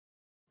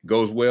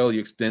 Goes well,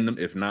 you extend them.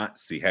 If not,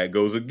 see how it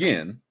goes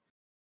again.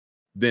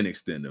 Then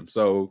extend him.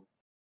 So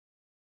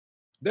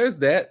there's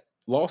that.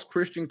 Lost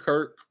Christian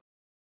Kirk,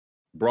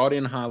 brought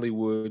in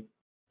Hollywood.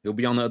 He'll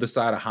be on the other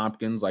side of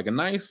Hopkins, like a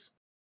nice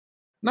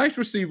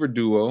receiver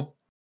duo.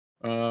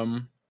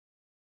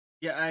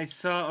 Yeah, I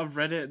saw a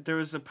Reddit. There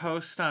was a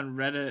post on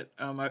Reddit.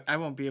 I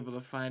won't be able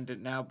to find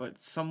it now, but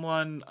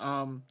someone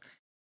on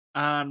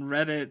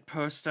Reddit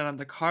posted on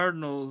the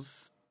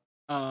Cardinals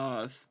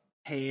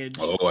page.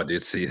 Oh, I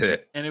did see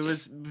that. And it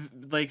was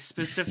like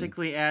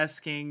specifically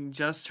asking,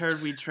 just heard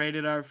we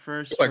traded our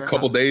first like a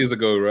couple days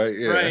ago, right?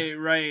 Yeah.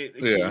 Right.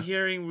 Yeah.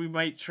 Hearing we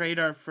might trade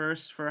our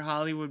first for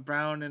Hollywood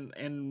Brown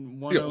and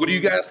one. Yeah, what do you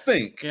guys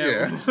think?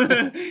 Yeah.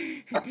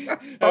 I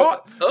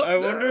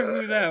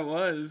wonder who that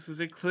was. Was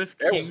it Cliff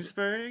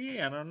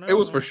Kingsbury? I don't know. It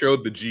was for sure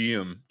the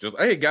GM. Just,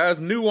 hey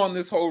guys, new on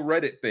this whole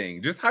Reddit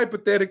thing. Just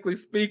hypothetically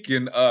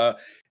speaking,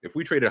 if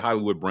we traded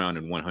Hollywood Brown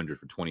in 100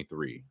 for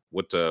 23,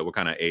 what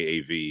kind of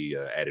AAV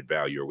added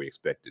value are we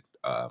expected?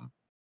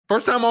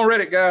 First time on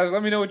Reddit, guys.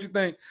 Let me know what you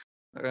think.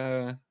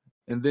 And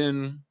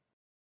then,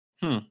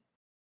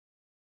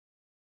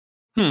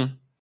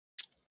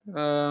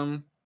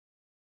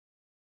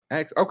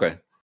 okay.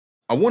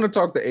 I want to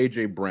talk the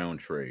AJ Brown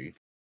trade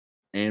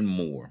and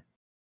more.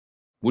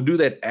 We'll do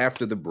that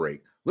after the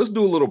break. Let's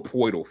do a little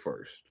Poeltl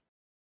first,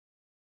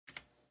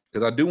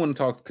 because I do want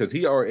to talk because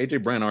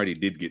AJ Brown already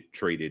did get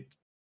traded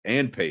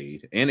and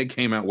paid, and it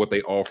came out what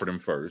they offered him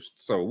first.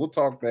 So we'll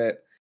talk that.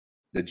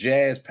 The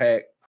Jazz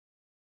pack.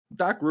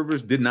 Doc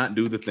Rivers did not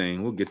do the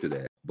thing. We'll get to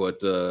that. But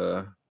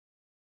Poeltl,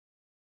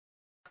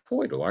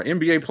 our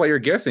NBA player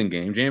guessing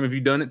game. Jam, have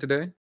you done it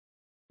today?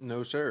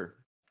 No, sir.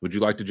 Would you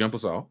like to jump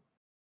us off?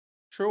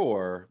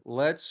 Sure.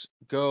 Let's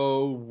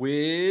go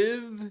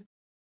with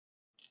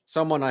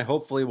someone I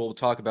hopefully will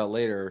talk about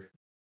later.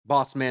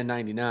 Bossman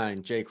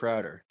 99, Jay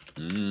Crowder.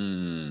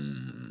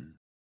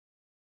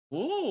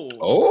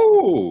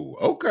 Oh,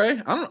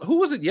 okay. I don't know. Who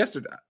was it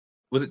yesterday?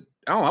 Was it?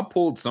 Oh, I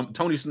pulled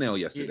Tony Snell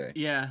yesterday.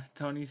 Yeah,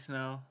 Tony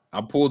Snell.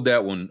 I pulled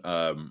that one.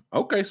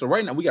 Okay, so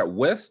right now we got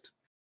West,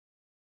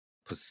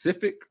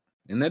 Pacific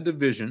in that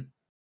division.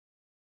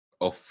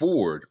 A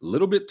Ford, a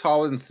little bit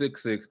taller than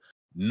 6'6",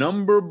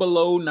 number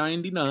below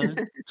 99.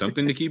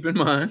 Something to keep in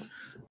mind.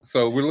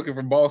 So we're looking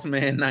for Boss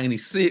Man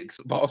 96,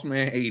 Boss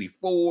Man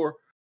 84.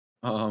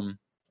 A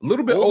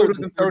little bit older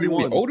than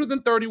 31. Older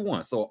than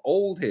 31. So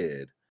old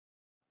head.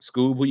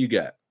 Scoob, who you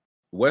got?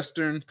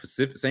 Western,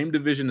 Pacific, same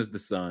division as the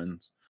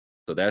Suns.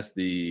 So that's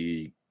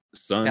the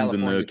Suns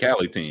California and the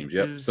Cali teams.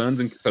 Yep. Suns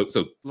and so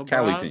LeBron,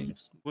 Cali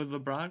teams. Would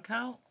LeBron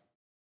count?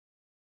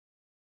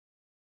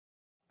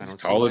 He's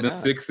taller than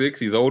 6'6".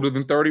 He's older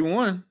than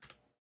 31.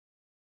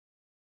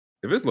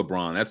 If it's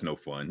LeBron, that's no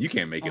fun. You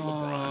can't make it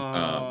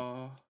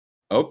LeBron.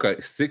 Okay,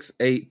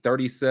 6'8",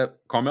 37.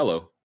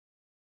 Carmelo.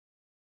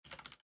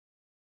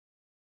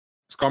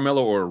 It's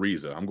Carmelo or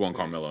Ariza. I'm going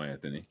Carmelo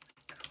Anthony.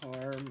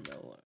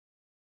 Carmelo.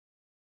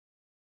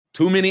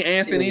 Too many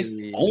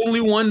Anthonys.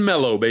 Only one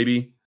Melo,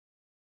 baby.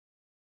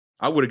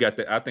 I would have got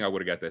that. I think I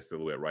would have got that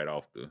silhouette right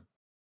off the.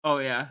 Oh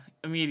yeah,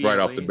 immediately. Right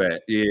off the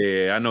bat.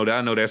 Yeah, I know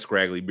that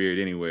scraggly beard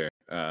anywhere.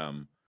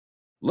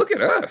 Look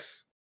at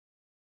us.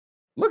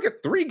 Look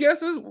at 3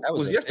 guesses.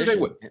 Was yesterday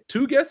what?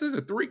 2 guesses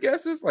or 3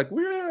 guesses? Like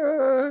we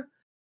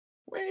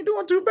ain't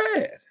doing too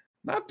bad.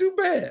 Not too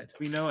bad.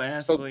 We know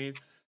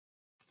athletes.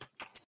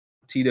 So,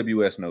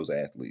 TWS knows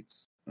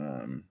athletes.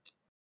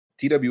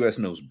 TWS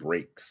knows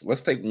breaks.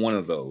 Let's take one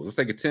of those. Let's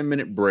take a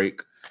 10-minute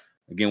break.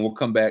 Again, we'll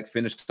come back,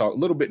 finish talk a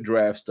little bit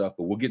draft stuff,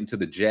 but we'll get into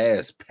the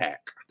Jazz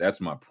pack. That's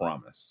my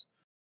promise.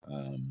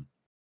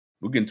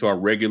 We'll get into our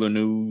regular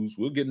news.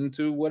 We'll get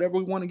into whatever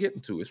we want to get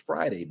into. It's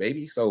Friday,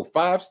 baby. So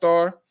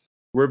 5-star,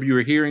 wherever you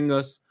are hearing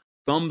us,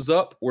 thumbs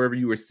up wherever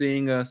you are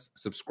seeing us,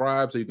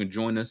 subscribe so you can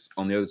join us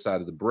on the other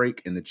side of the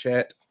break in the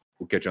chat.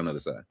 We'll catch you on the other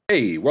side.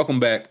 Hey, welcome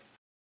back.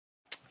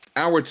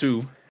 Hour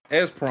 2,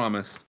 as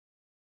promised.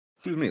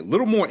 Excuse me, a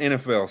little more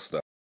NFL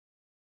stuff.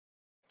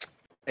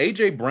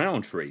 A.J.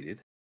 Brown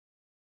traded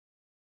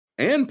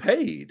and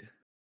paid.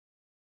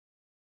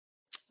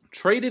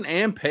 Traded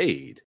and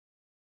paid.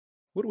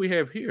 What do we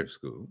have here,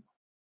 Scoob?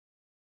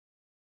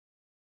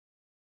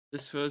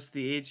 This was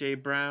the A.J.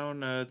 Brown.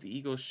 The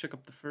Eagles shook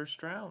up the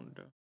first round.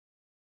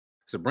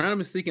 So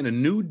Brown is seeking a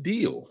new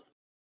deal.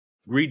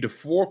 Agreed to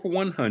 4 for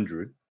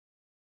 100.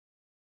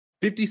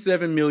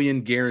 $57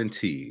 million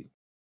guaranteed.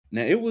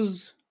 Now,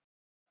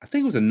 I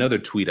think it was another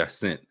tweet I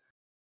sent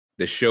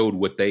that showed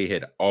what they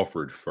had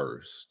offered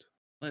first.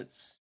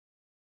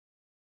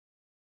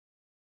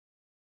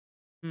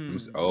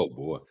 Oh,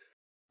 boy.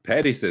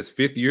 Patty says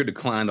 5th year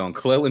declined on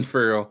Clelin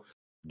Ferrell,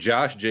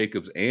 Josh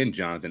Jacobs, and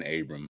Jonathan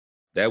Abram.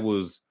 That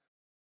was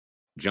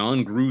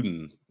John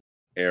Gruden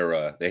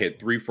era. They had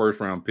 3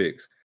 first-round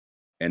picks,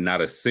 and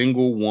not a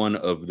single one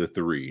of the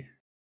 3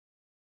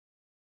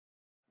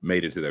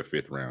 made it to their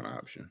 5th-round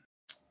option.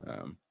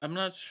 I'm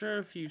not sure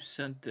if you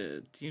sent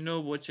it. Do you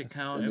know which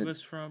account it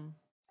was from?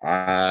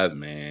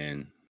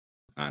 Man,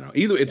 I don't know.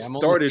 Either it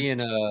started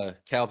in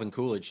Calvin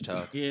Coolidge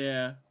talk.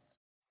 Yeah.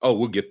 Oh,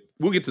 we'll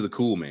get to the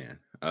cool man.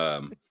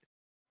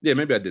 Yeah,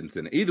 maybe I didn't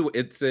send it. Either way,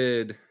 it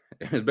said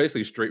it's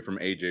basically straight from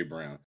AJ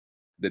Brown.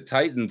 The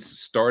Titans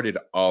started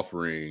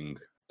offering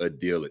a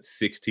deal at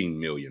 $16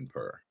 million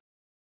per,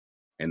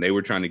 and they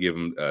were trying to give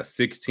him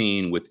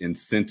 16 with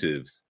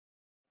incentives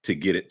to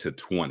get it to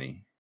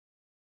 20.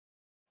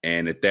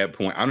 And at that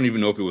point, I don't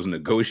even know if it was a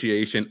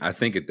negotiation. I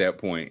think at that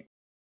point,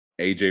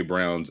 AJ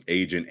Brown's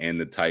agent and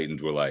the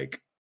Titans were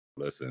like,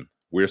 listen,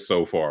 we're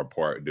so far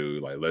apart,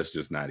 dude. Like, let's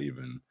just not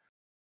even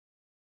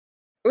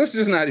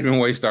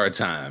waste our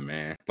time,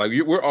 man. Like,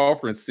 we're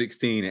offering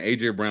 16 and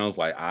AJ Brown's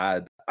like,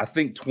 I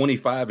think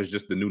 25 is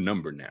just the new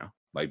number now.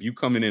 Like, if you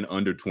coming in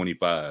under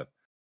 25,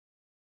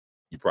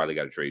 you probably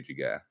got to trade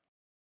your guy.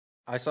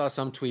 I saw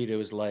some tweet. It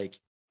was like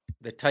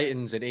the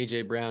Titans and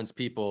AJ Brown's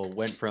people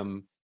went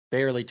from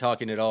barely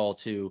talking at all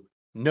to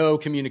no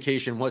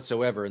communication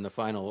whatsoever in the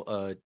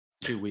final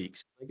 2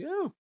 weeks. Like,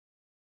 oh.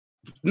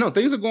 No,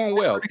 things are going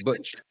well, but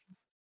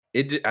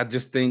I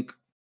just think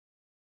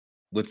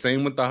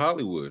same with the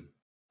Hollywood.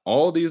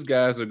 All these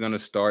guys are going to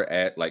start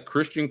at, like,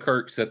 Christian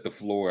Kirk set the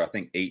floor, I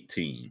think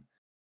 18,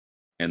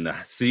 and the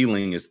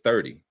ceiling is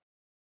 30.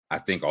 I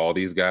think all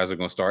these guys are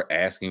going to start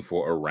asking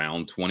for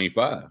around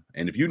 25.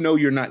 And if you know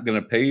you're not going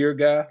to pay your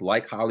guy,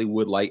 like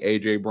Hollywood, like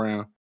AJ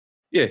Brown,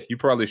 yeah, you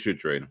probably should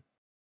trade him.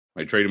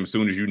 Like, trade him as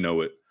soon as you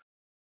know it.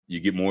 You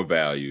get more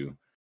value.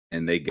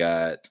 And they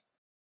got,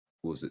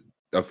 what was it?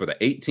 For the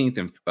 18th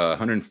and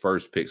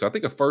 101st pick. So I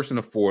think a first and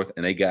a fourth,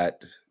 and they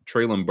got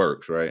Treylon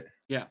Burks, right?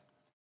 Yeah.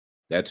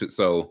 That's it.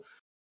 So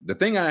the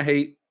thing I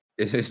hate,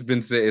 it's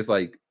been said, is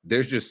like,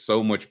 there's just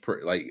so much,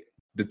 like,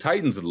 the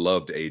Titans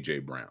loved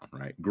AJ Brown,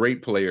 right?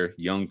 Great player,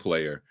 young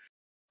player.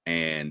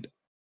 And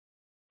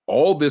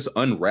all this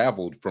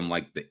unraveled from,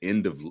 like, the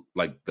end of,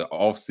 like, the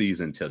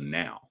offseason till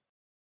now.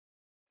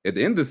 At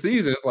the end of the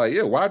season, it's like,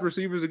 yeah, wide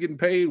receivers are getting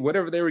paid,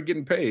 whatever they were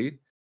getting paid.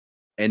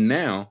 And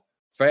now,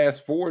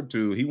 fast forward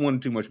to, he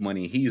wanted too much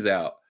money. He's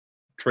out.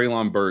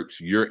 Treylon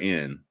Burks, you're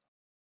in.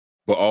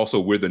 But also,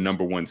 we're the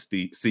number 1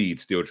 seed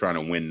still trying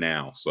to win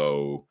now.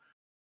 So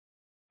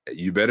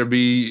you better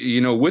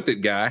be, with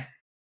it, guy.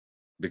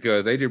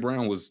 Because A.J.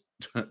 Brown was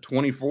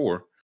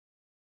 24,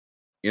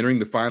 entering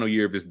the final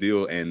year of his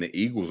deal, and the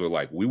Eagles are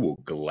like, we will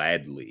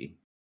gladly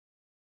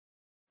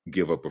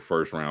give up a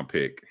first-round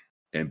pick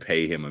and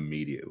pay him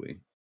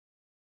immediately.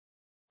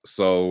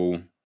 So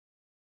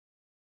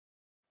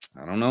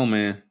I don't know,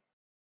 man.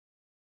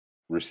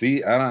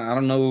 I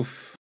don't know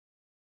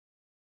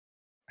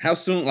how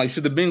soon. Like,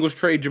 should the Bengals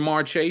trade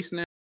Jamar Chase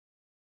now?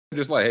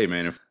 Just like, hey,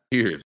 man,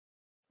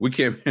 we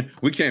can't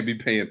be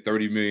paying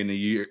 $30 million a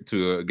year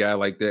to a guy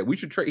like that. We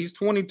should trade. He's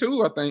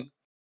 22, I think.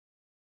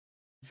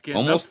 He's getting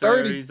Almost up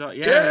there.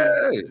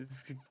 30.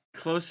 He's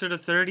closer to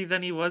 30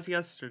 than he was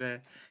yesterday.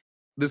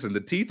 Listen,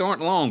 the teeth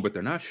aren't long, but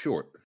they're not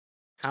short.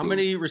 How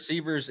many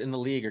receivers in the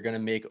league are going to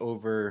make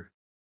over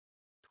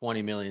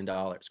 $20 million?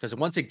 Because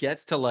once it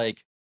gets to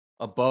like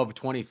above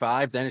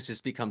 25, then it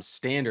just becomes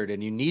standard,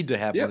 and you need to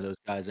have one of those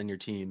guys on your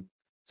team.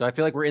 So I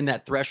feel like we're in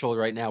that threshold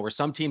right now where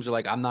some teams are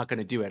like, I'm not going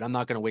to do it. I'm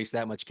not going to waste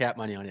that much cap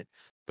money on it.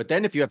 But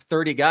then if you have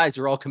 30 guys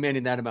who are all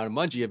commanding that amount of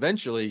money,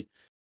 eventually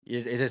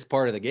it is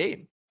part of the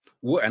game.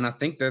 Well, and I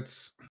think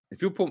that's,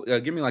 if you pull,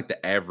 give me like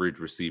the average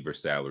receiver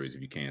salaries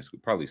if you can.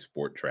 Probably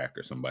Sport Track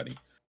or somebody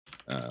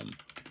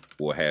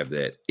will have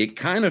that. It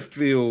kind of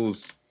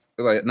feels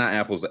like not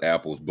apples to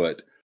apples,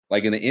 but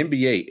like in the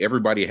NBA,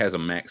 everybody has a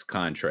max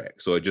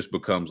contract. So it just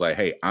becomes like,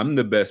 hey, I'm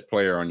the best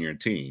player on your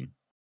team.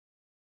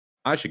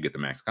 I should get the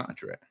max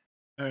contract.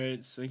 All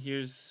right, so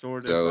here's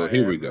sort of. So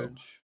here we go.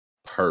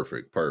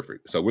 Perfect.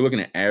 So we're looking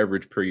at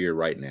average per year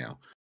right now.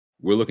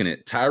 We're looking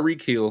at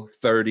Tyreek Hill,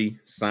 30,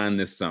 signed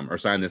this summer or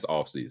signed this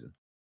offseason.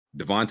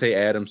 Devontae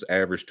Adams,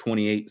 average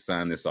 28,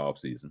 signed this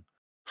offseason.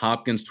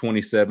 Hopkins,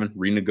 27,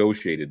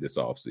 renegotiated this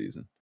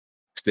offseason.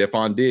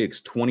 Stephon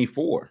Diggs,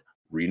 24,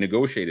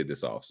 renegotiated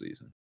this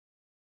offseason.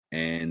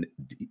 And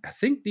I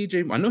think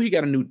DJ, I know he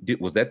got a new,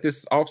 was that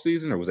this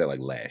offseason or was that like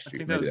last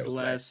year? I think that was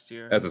last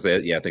year. As I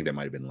said, yeah, I think that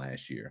might have been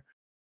last year.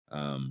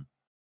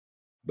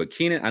 But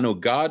Keenan, I know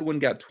Godwin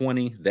got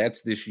 20.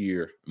 That's this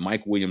year.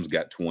 Mike Williams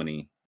got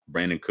 20.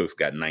 Brandon Cooks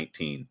got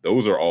 19.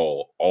 Those are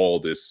all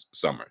this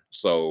summer.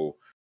 So,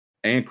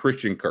 and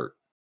Christian Kirk.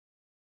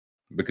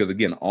 Because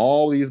again,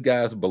 all these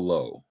guys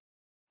below,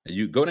 and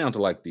you go down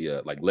to like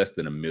the like less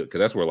than $1 million, because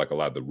that's where like a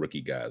lot of the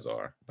rookie guys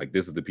are. Like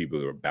this is the people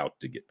that are about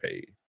to get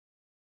paid.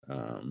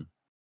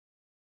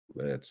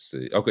 Let's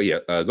see. Okay,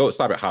 yeah. Go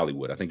stop at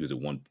Hollywood. I think he was at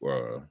one.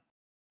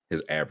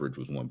 His average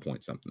was 1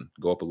 point something.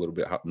 Go up a little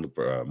bit. Look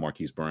for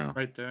Marquise Brown.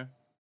 Right there.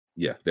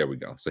 Yeah, there we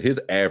go. So his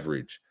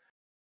average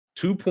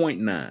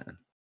 2.9,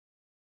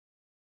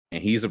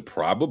 and he's a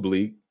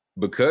probably,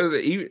 because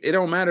it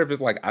don't matter if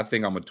it's like I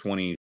think I'm a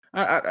 20.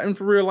 And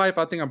for real life,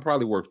 I think I'm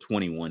probably worth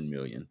 21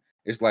 million.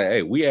 It's like,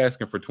 hey, we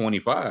asking for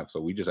 25,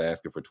 so we just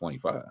asking for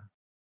 25.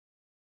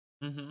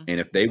 Mm-hmm. And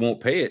if they won't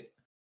pay it,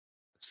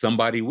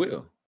 somebody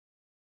will.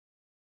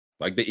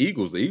 Like the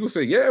Eagles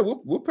say, yeah,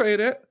 we'll pay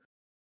that.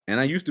 And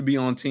I used to be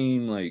on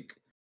team like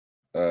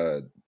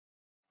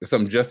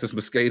something Justice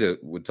Mosqueda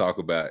would talk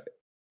about.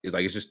 Is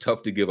like it's just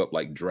tough to give up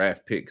like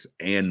draft picks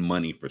and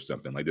money for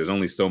something. Like there's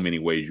only so many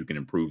ways you can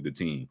improve the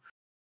team.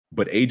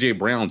 But AJ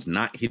Brown's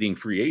not hitting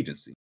free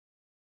agency.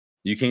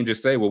 You can't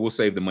just say, well, we'll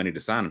save the money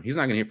to sign him. He's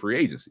not going to hit free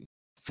agency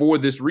for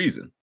this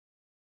reason.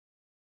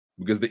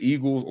 Because the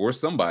Eagles or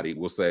somebody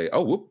will say,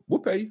 oh, we'll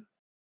pay you.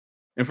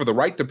 And for the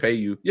right to pay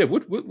you, yeah,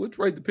 we'll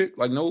trade the pick.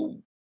 Like,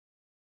 no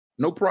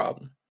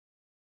problem.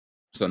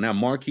 So now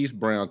Marquise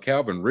Brown,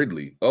 Calvin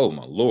Ridley, oh,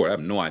 my Lord, I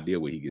have no idea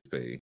what he gets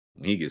paid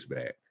when he gets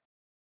back.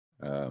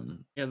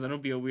 Yeah, that'll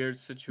be a weird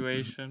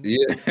situation.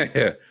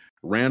 Yeah.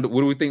 Randall,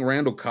 what do we think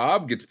Randall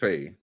Cobb gets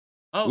paid?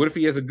 Oh, what if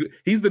he has a good?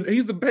 He's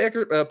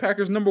the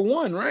Packers number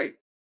one, right?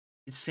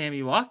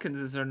 Sammy Watkins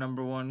is our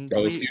number one.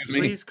 Oh,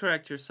 Please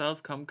correct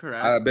yourself. Come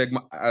correct.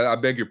 I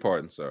beg your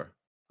pardon, sir.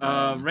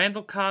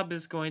 Randall Cobb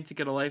is going to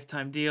get a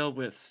lifetime deal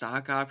with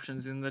stock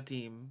options in the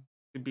team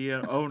to be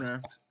an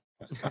owner.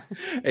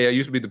 Hey, I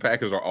used to be the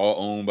Packers are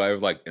all owned by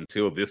like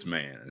until this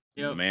man.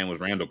 Yep. The man was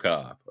Randall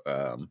Cobb.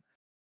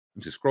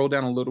 Just scroll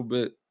down a little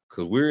bit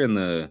because we're in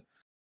the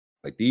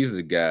like these are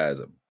the guys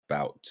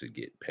about to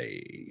get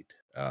paid.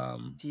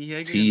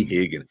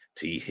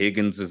 T.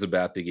 Higgins is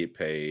about to get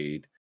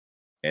paid,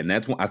 and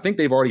that's when I think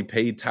they've already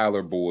paid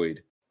Tyler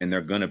Boyd, and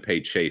they're gonna pay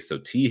Chase. So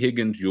T.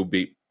 Higgins,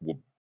 will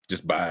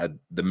just by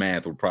the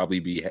math will probably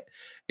be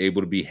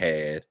able to be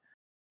had.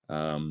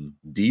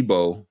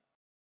 Debo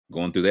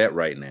going through that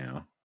right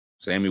now.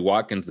 Sammy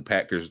Watkins, the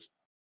Packers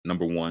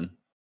number one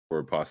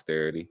for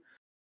posterity.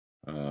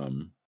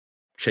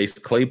 Chase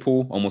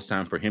Claypool, almost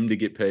time for him to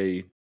get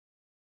paid.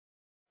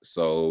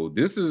 So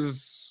this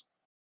is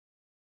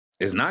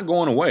not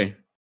going away.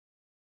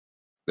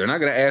 They're not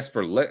going to ask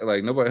for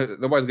like nobody's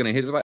going to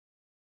hit it. Like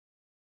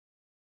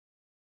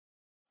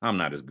I'm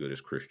not as good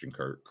as Christian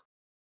Kirk.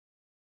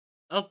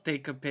 I'll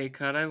take a pay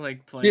cut. I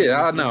like playing.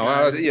 Yeah, I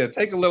know.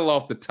 Take a little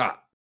off the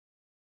top.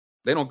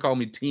 They don't call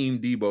me Team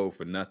Debo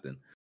for nothing.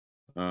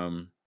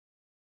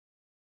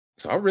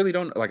 So I really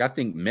don't like. I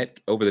think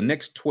over the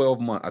next 12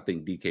 months, I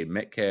think DK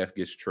Metcalf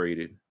gets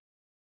traded.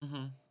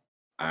 Mm-hmm.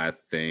 I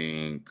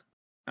think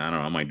I don't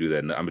know. I might do that.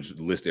 I'm gonna just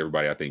list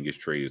everybody I think gets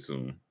traded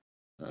soon.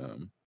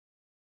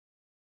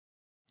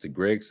 So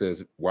Greg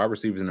says wide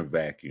receivers in a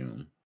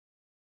vacuum.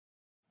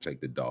 Take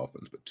the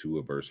Dolphins, but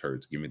Tua versus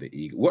Hurts. Give me the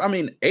Eagles. Well, I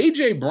mean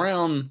AJ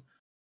Brown,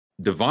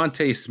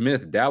 Devontae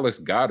Smith, Dallas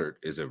Goedert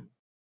is a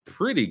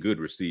pretty good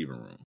receiver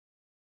room.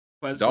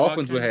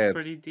 Dolphins would have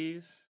pretty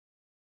decent.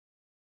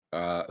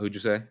 Who'd you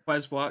say?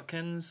 Quez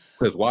Watkins,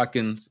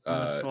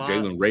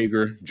 Jalen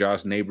Reagor,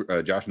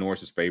 Josh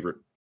Norris's favorite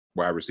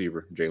wide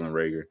receiver, Jalen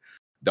Reagor.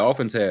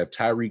 Dolphins have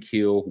Tyreek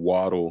Hill,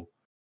 Waddle,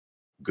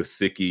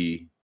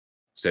 Gesicki,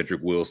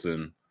 Cedric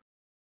Wilson,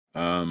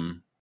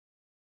 That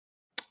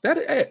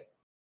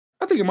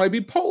I think it might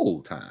be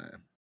poll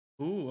time.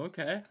 Ooh,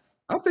 okay.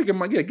 I think it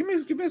might. Yeah, give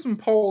me some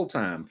poll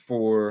time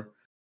for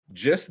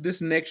just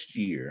this next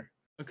year.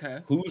 Okay.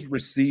 Who's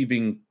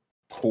receiving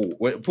pool?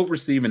 Put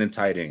receiving and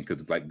tight end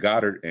because like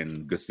Goddard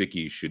and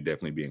Gesicki should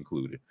definitely be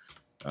included.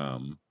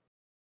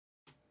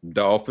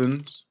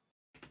 Dolphins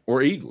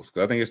or Eagles?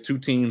 Because I think it's two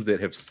teams that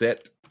have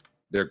set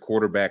their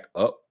quarterback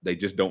up. They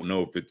just don't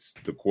know if it's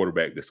the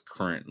quarterback that's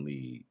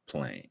currently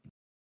playing.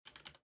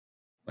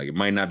 Like it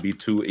might not be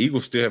two.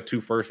 Eagles still have 2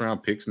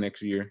 first-round picks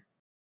next year.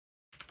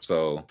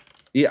 So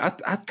yeah,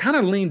 I kind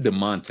of lean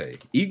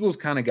DeMonte. Eagles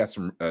kind of got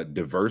some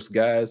diverse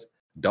guys.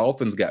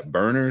 Dolphins got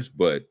burners,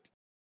 but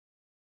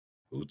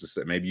who's to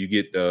say? Maybe you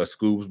get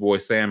Scoob's boy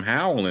Sam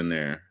Howell in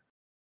there.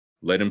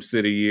 Let him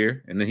sit a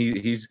year, and then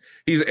he's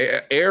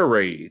air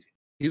raid.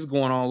 He's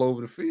going all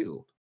over the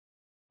field.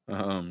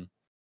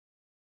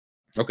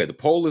 Okay, the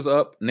poll is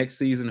up. Next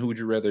season, who would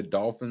you rather,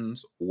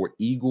 Dolphins or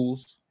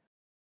Eagles?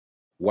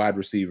 Wide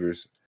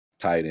receivers,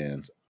 tight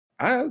ends.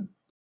 I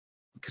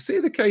can see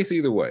the case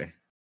either way.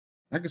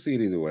 I can see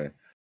it either way.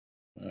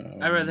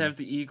 I'd rather have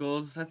the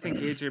Eagles. I think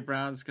AJ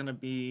Brown's gonna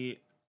be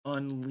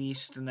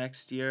unleashed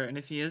next year, and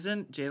if he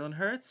isn't, Jalen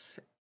Hurts,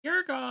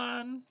 you're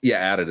gone.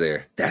 Yeah, out of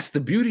there. That's the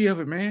beauty of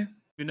it, man.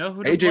 You know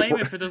who to blame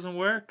if it doesn't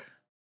work.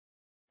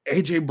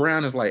 AJ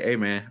Brown is like, hey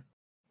man,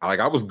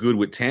 I was good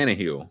with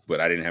Tannehill, but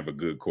I didn't have a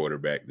good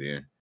quarterback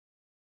then.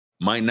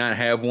 Might not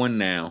have one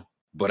now,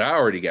 but I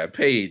already got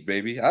paid,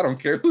 baby. I don't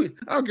care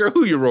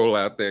who you roll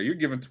out there. You're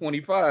giving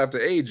 25 to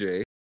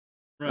AJ.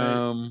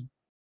 Right.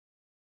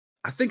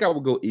 I think I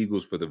would go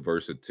Eagles for the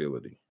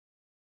versatility.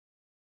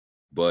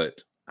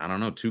 But I don't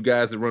know, 2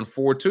 guys that run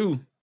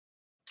 4.2.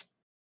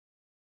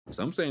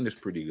 So I'm saying it's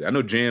pretty good. I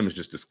know Jam is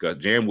just discussed.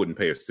 Jam wouldn't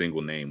pay a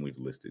single name we've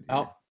listed here.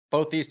 Oh,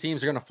 both these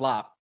teams are going to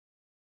flop.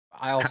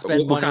 I'll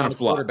spend money on a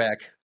quarterback.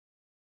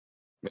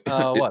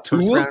 What?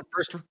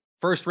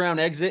 First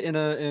round exit in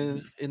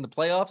the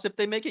playoffs if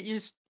they make it.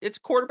 It's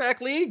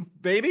quarterback league,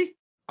 baby.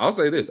 I'll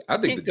say this: I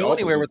think the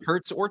Dolphins anywhere with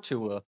Hurts or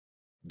Tua.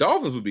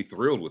 Dolphins would be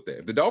thrilled with that.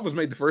 If the Dolphins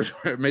made the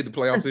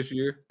playoffs this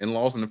year and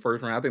lost in the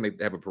first round, I think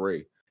they'd have a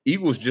parade.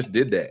 Eagles just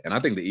did that, and I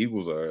think the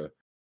Eagles are.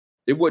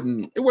 It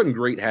wasn't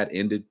great how it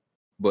ended,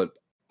 but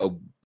a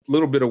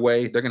little bit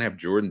away. They're gonna have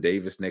Jordan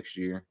Davis next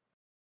year.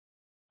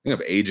 They're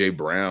gonna have AJ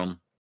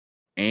Brown,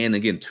 and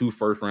again 2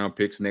 first-round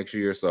picks next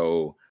year.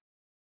 So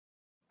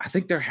I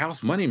think they're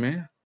house money,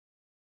 man.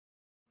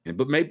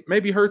 But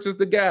maybe Hurts is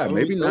the guy.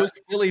 Maybe not. Those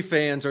Philly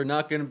fans are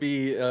not going to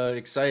be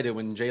excited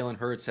when Jalen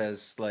Hurts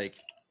has 20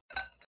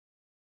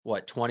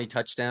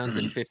 touchdowns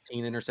and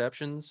 15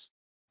 interceptions.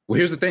 Well,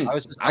 here's the thing. I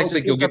don't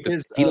think he'll get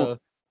his.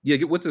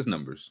 What's his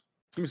numbers?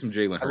 Give me some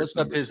Jalen Hurts. I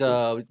looked up his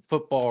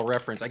Football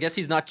Reference. I guess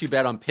he's not too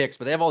bad on picks,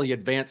 but they have all the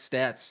advanced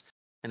stats.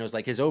 And it was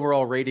his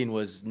overall rating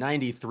was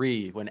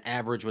 93 when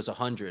average was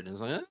 100. And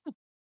it's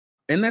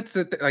and that's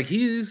it.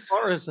 He's as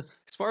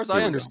far as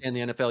I understand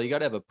the NFL, you got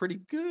to have a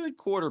pretty good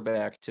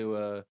quarterback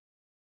to.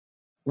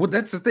 Well,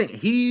 that's the thing.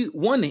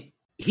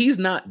 He's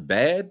not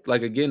bad.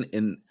 Again,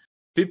 in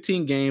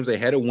 15 games, they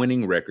had a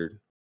winning record.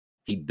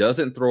 He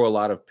doesn't throw a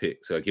lot of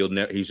picks.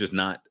 He's just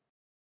not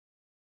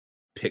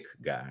pick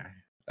guy.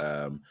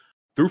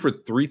 Threw for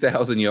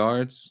 3,000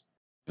 yards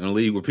in a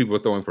league where people are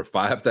throwing for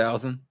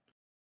 5,000.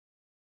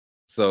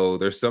 So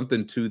there's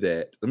something to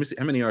that. Let me see.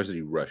 How many yards did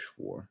he rush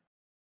for?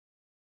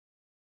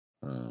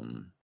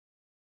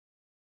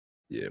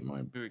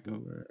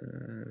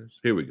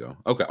 Here we go.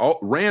 Okay.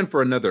 Ran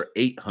for another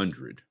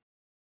 800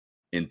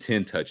 and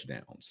 10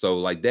 touchdowns.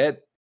 So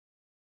that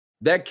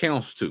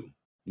counts too.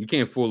 You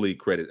can't fully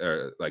credit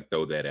or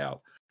throw that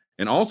out.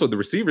 And also the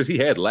receivers he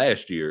had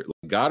last year,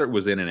 Goddard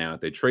was in and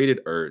out. They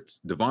traded Ertz.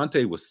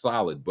 Devontae was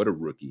solid, but a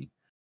rookie.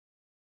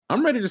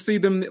 I'm ready to see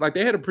them.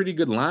 They had a pretty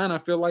good line. I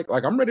feel like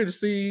I'm ready to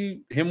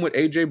see him with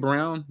AJ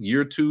Brown,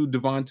 year 2,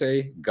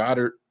 Devontae,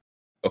 Goddard,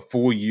 a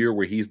full year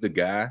where he's the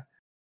guy.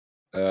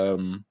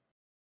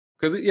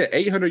 Because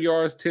 800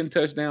 yards, 10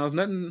 touchdowns,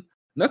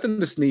 nothing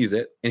to sneeze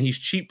at. And he's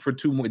cheap for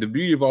 2 more. The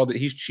beauty of all that,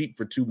 he's cheap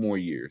for 2 more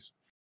years.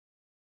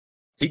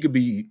 He could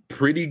be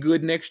pretty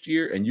good next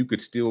year, and you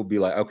could still be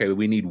like, okay,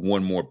 we need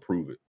 1 more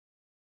prove it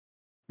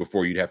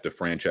before you'd have to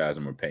franchise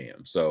him or pay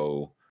him.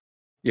 So,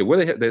 yeah, what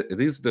are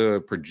these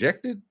the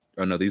projected?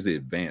 Oh no, these are the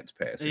advanced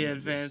passing. Yeah,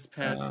 advanced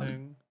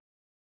passing.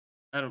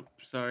 I don't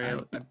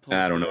know.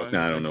 I don't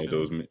know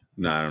those.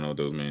 No, I don't know what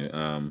those mean.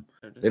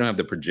 They don't have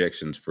the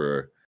projections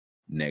for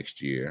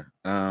next year.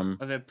 Are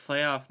they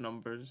playoff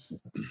numbers?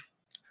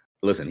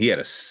 Listen, he had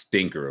a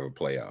stinker of a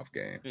playoff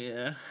game.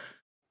 Yeah.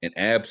 An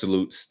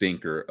absolute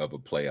stinker of a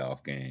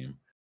playoff game.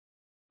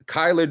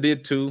 Kyler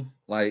did too.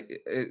 I'm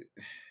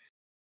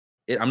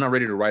not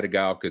ready to write a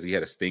guy off because he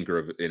had a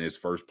stinker in his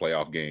first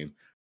playoff game.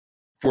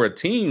 For a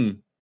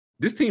team,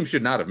 this team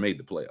should not have made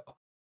the playoff.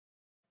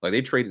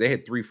 They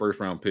had 3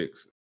 first-round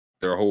picks.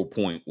 Their whole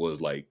point was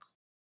we're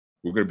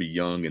going to be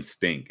young and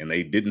stink. And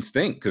they didn't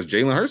stink because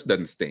Jalen Hurts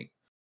doesn't stink.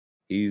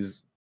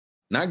 He's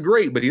not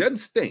great, but he doesn't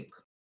stink.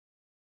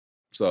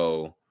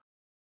 So,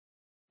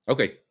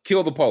 okay,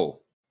 kill the poll.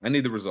 I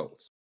need the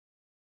results.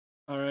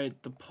 All right,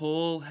 the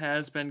poll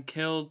has been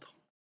killed.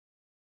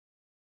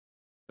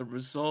 The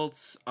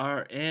results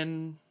are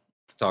in.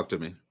 Talk to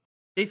me.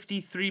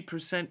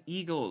 53%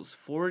 Eagles,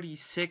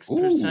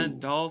 46%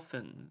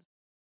 Dolphins.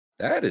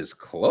 That is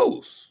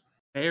close.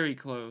 Very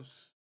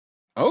close.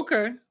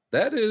 Okay.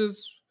 That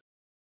is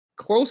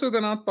closer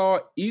than I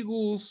thought.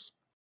 Eagles.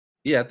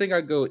 Yeah, I think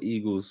I'd go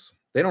Eagles.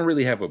 They don't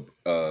really have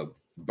a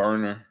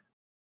burner.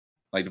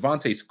 Like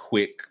Devontae's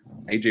quick.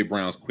 AJ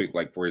Brown's quick,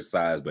 like for his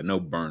size, but no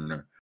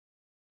burner.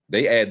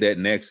 They add that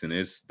next, and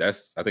I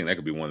think that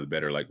could be one of the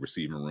better like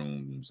receiving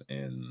rooms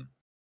in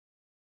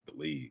the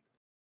league.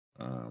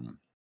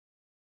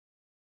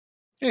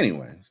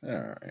 Anyway, all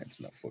right, it's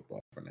enough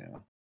football for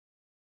now.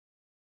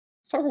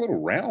 Let's talk a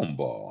little round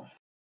ball.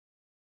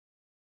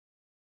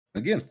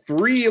 Again,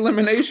 3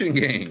 elimination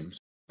games.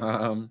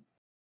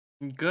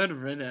 Good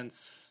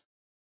riddance.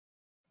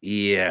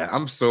 Yeah,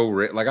 I'm so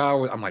like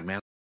I'm like, man,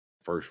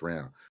 first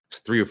round. It's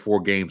 3 or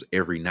 4 games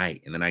every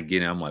night, and then I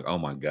get in. I'm like, oh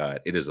my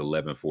god, it is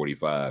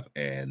 11:45,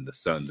 and the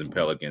Suns and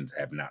Pelicans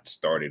have not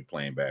started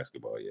playing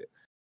basketball yet.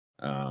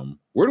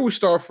 Where do we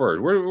start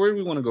first? Where do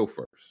we want to go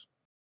first?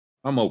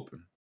 I'm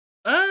open.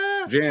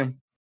 Jam,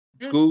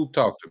 Scoob,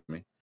 talk to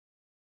me.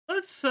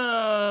 Let's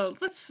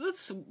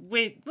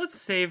wait. Let's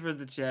savor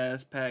the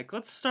Jazz pack.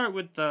 Let's start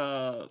with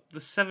the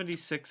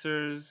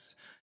 76ers.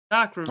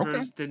 Doc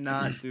Rivers did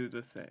not do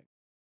the thing.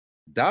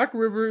 Doc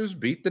Rivers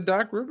beat the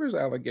Doc Rivers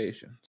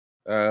allegations.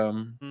 I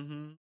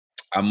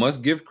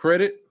must give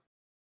credit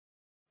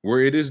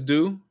where it is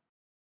due.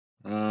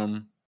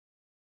 Came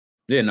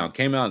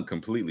out and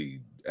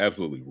completely,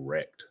 absolutely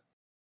wrecked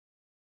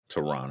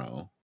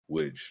Toronto,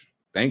 which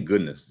thank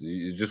goodness.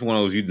 It's just one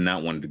of those you did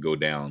not want to go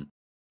down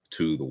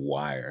to the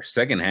wire.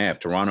 Second half,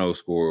 Toronto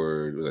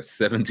scored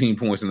 17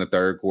 points in the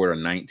third quarter,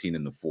 19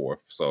 in the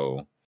fourth.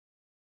 So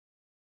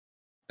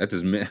that's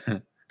as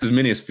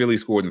many as Philly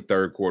scored in the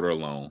third quarter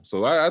alone.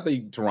 So I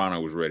think Toronto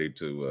was ready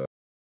to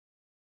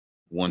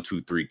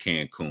 1-2-3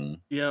 Cancun.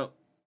 Yep.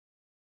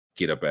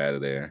 Get up out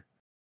of there.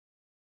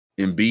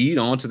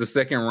 Embiid on to the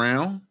second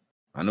round.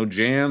 I know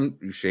Jam,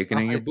 you're shaking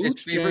in your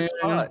boots. His favorite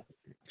spot.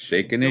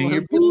 Shaking in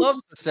your boots. He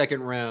loves the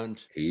second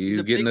round. He's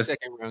a getting big a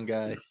second round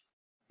guy.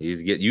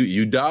 He's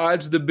you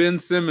dodged the Ben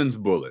Simmons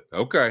bullet.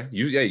 Okay.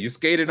 You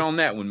skated on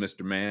that one,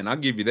 Mr. Man. I'll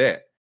give you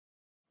that.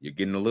 You're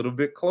getting a little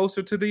bit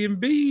closer to the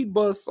Embiid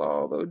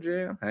buzzsaw, though,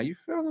 Jam. How you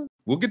feeling?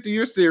 We'll get to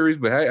your series,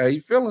 but how you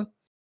feeling?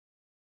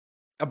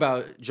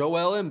 About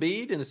Joel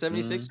Embiid and the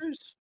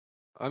 76ers?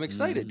 I'm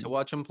excited to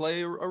watch him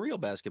play a real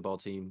basketball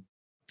team.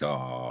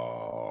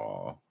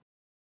 Oh,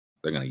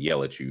 they're going to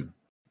yell at you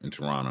in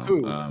Toronto.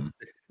 Who?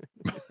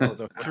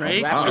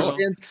 Drake?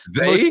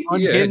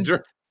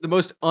 The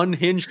most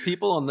unhinged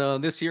people on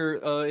this here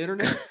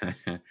internet?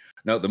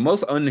 No, the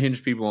most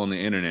unhinged people on the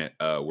internet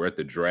were at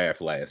the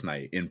draft last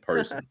night in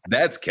person.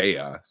 That's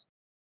chaos.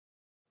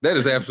 That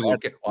is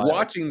absolute chaos.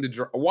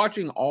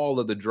 Watching all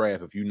of the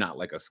draft, if you're not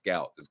like a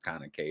scout, is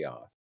kind of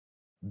chaos.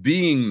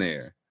 Being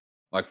there,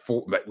 like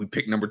we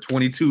picked number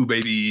 22,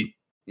 baby.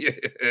 Yeah.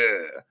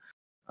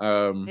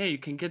 Yeah, you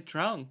can get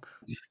drunk.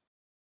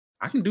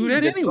 I can do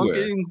that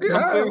anywhere.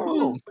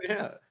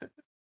 Yeah.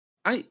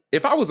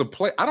 If I was a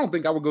player, I don't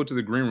think I would go to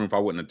the green room if I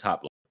wasn't a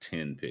top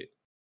 10 pick.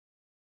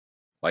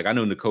 Like I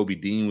know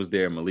N'Kobe Dean was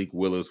there, Malik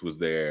Willis was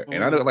there,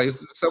 and I know like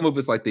some of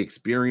it's like the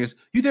experience.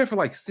 You're there for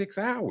like 6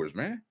 hours,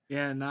 man.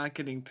 Yeah, not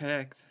getting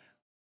picked.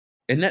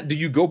 And do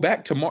you go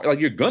back tomorrow?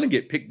 Like you're gonna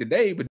get picked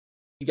today, but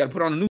you got to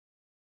put on a new,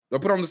 or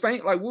put on the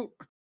same. Like what?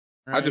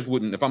 Right. I just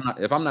wouldn't. If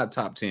I'm not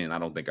top 10, I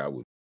don't think I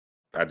would.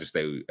 I just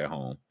stay at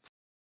home.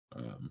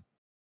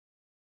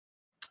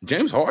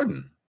 James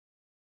Harden.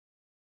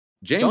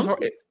 I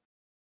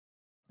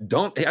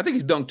think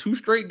he's dunked 2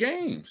 straight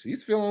games.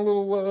 He's feeling a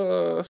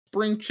little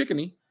spring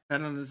chickeny.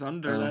 Bet on his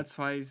under. That's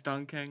why he's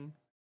dunking.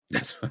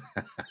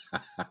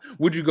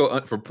 Would you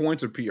go for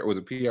points or PR? Was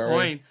it PRA?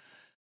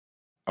 Points.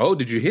 Oh,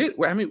 did you hit?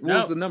 What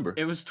was the number?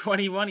 It was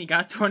 21. He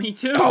got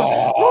 22.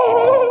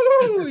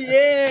 Oh,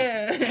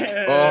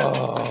 yeah.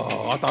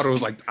 Oh, I thought it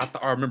was like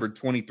I remember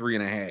 23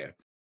 and a half.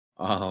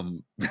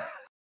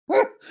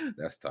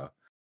 That's tough.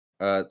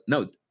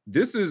 No,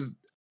 this is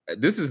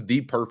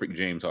the perfect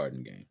James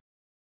Harden game.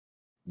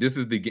 This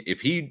is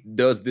if he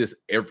does this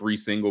every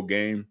single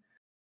game,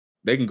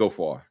 they can go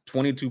far.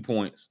 22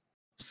 points,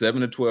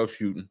 7 of 12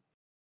 shooting.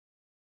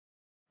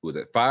 Was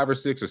it 5 or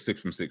 6 or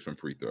 6 from 6 from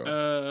free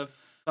throw?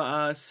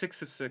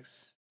 6 of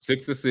 6.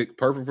 6 of 6,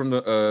 perfect from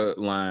the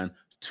line.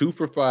 2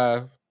 for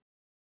 5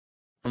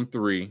 from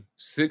 3,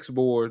 6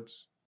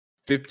 boards,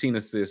 15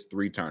 assists,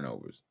 3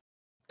 turnovers.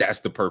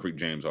 That's the perfect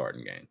James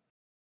Harden game.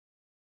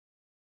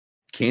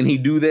 Can he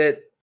do that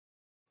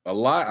a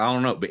lot? I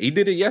don't know, but he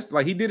did it yesterday.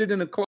 Like he did it in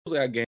the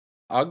closeout game.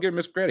 I'll give him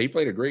his credit. He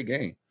played a great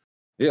game.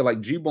 Yeah, like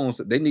G-Bone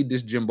said, they need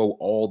this Jimbo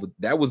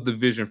that was the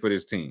vision for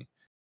this team.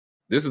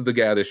 This is the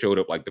guy that showed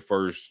up like the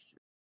first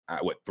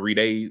 3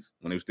 days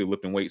when they were still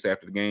lifting weights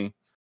after the game.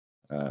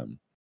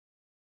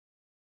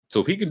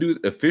 So if he can do it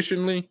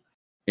efficiently,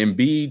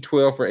 Embiid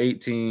 12 for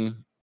 18,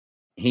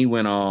 he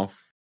went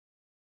off.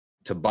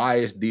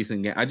 Tobias,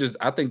 decent game.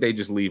 I think they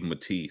just leave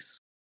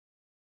Matisse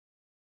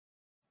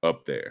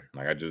up there.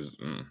 Like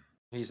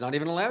He's not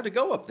even allowed to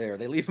go up there.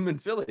 They leave him in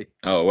Philly.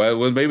 Oh,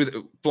 well maybe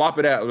flop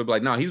it out. It'll be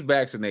like, no, he's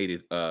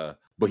vaccinated. But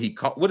he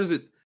caught. What is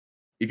it?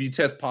 If you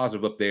test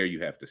positive up there,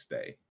 you have to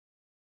stay.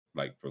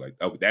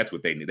 That's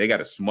what they need. They got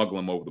to smuggle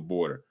him over the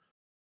border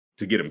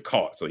to get him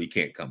caught so he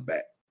can't come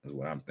back. Is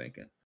what I'm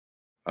thinking.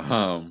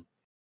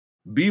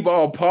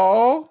 B-Ball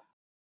Paul.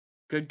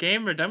 Good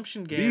game,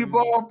 redemption game.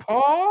 B-Ball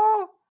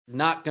Paul.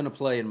 Not going to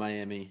play in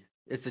Miami.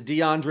 It's the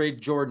DeAndre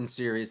Jordan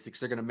series because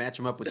they're going to match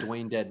him up with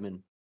Dwayne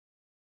Dedman.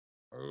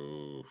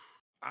 Oh,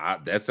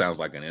 that sounds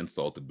like an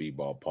insult to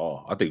B-Ball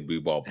Paul. I think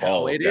B-Ball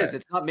Paul. It is.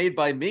 It's not made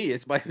by me.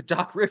 It's by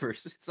Doc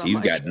Rivers. He's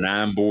got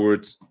 9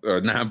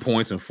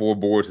 points and 4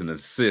 boards and an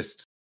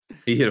assist.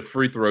 He hit a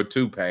free throw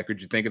too,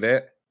 Packard. You think of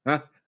that?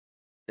 Huh?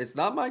 It's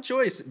not my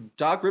choice.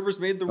 Doc Rivers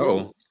made the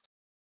rules.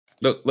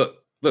 Look.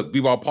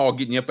 B-Ball Paul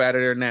getting you up out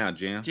of there now,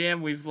 Jam.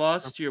 Jam, we've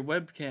lost your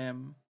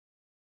webcam.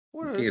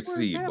 Can't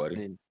see you,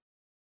 buddy.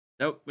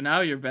 Nope, now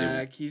you're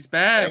back. He's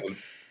back.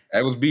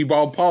 That was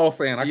B-Ball Paul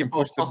saying, I can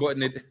push the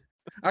button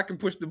I can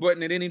push the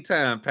button at any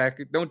time,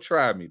 Packard. Don't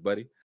try me,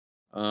 buddy.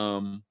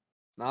 It's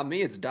not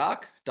me, it's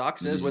Doc. Doc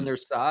says when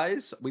there's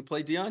size, we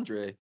play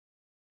DeAndre.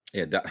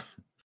 Yeah, Doc.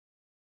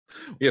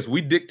 Yes,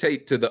 we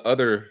dictate to the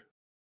other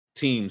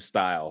team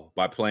style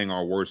by playing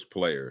our worst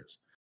players.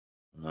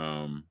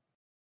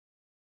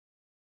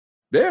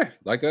 There,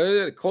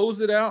 close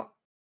it out.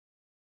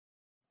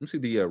 Let me see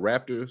the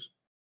Raptors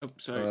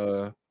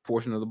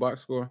portion of the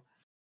box score.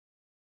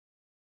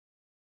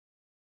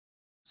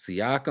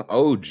 Siakam,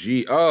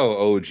 OG.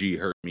 Oh, OG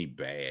hurt me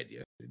bad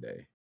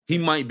yesterday. He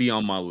might be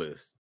on my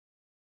list.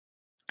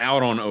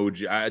 Out on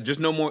OG. I just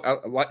no more.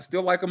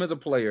 Still like him as a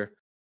player.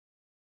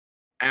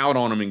 Out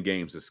on him in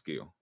games of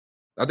skill.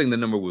 I think the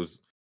number was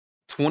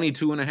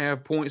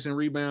 22.5 points and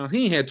rebounds.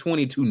 He ain't had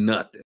 22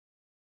 nothing.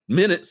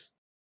 Minutes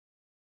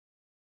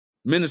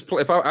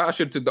play. If I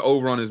should have took the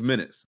over on his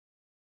minutes.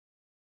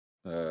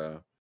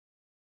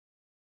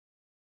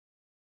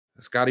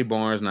 Scotty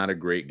Barnes, not a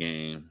great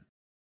game.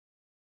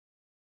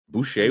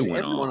 Boucher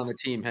went off. Everyone on the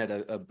team had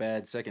a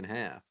bad second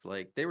half.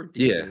 Like they were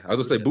decent. Yeah, I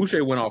was gonna say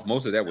Boucher went off.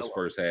 Most of that was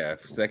first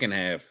half. Second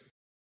half,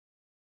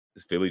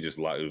 Philly it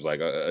was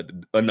like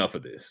enough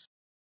of this.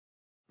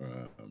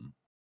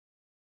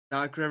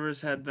 Doc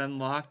Rivers had been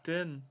locked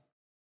in.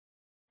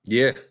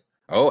 Yeah.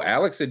 Oh,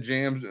 Alex had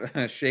jammed,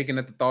 shaking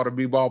at the thought of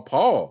B-Ball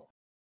Paul.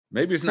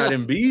 Maybe it's not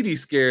Embiid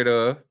he's scared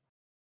of.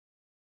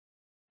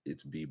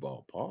 It's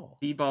B-Ball Paul.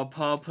 B-Ball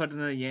Paul putting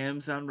the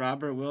yams on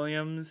Robert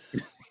Williams.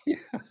 You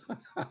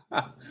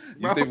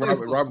think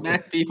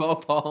Robert B-Ball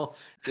Paul?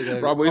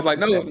 Robert, he's like,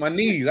 no, it's my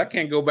knees. I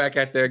can't go back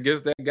out there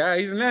against that guy.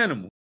 He's an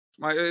animal.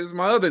 It's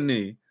my other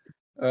knee.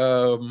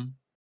 Yeah,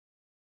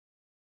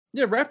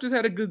 Raptors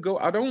had a good go.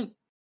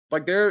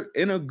 They're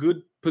in a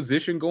good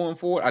position going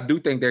forward. I do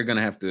think they're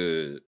gonna have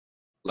to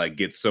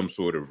get some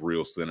sort of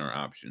real center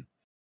option.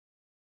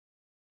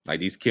 Like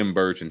these Kim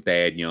Birch and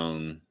Thad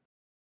Young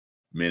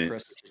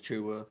minutes.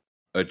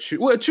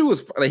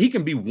 Achua's he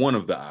can be one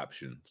of the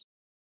options.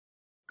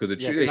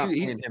 Because you're not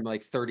paying him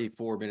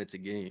 34 minutes a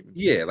game.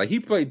 Yeah, he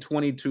played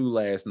 22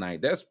 last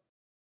night. That's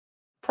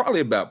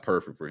probably about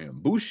perfect for him.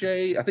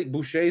 Boucher, I think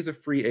Boucher's a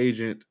free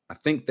agent. I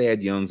think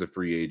Thad Young's a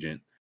free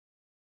agent.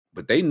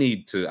 But they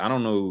need to, I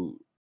don't know.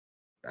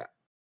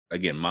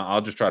 Again,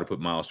 I'll just try to put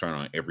Miles Turner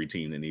on every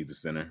team that needs a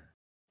center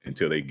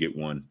until they get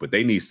one. But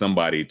they need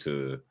somebody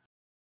to,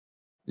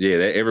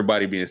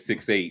 everybody being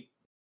 6'8",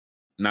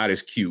 not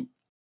as cute.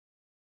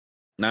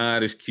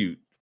 Not as cute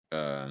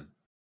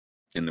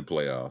in the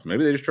playoffs.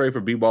 Maybe they just trade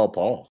for B-Ball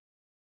Paul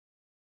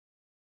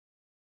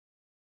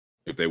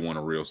if they want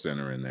a real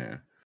center in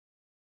there.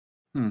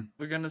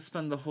 We're going to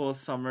spend the whole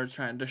summer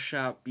trying to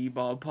shop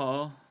B-Ball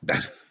Paul.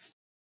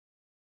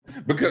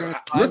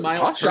 Because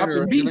I'll shop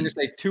in B. And then you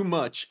say too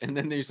much, and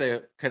then they say,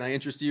 "Can I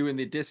interest you in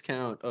the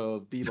discount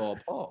of B-Ball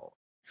Paul?"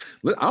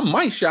 I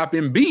might shop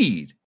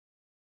Embiid,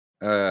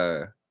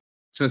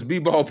 since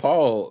B-Ball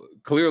Paul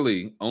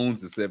clearly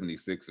owns the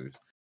 76ers.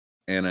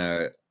 And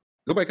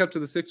go back up to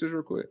the Sixers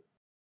real quick.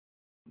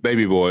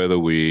 Baby boy of the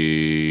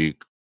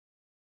week.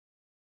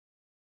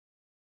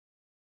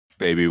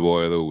 Baby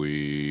boy of the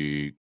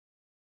week.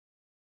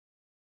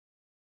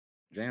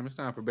 Jam, it's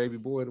time for baby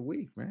boy of the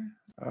week, man.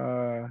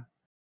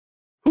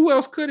 Who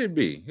else could it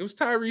be? It was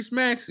Tyrese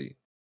Maxey.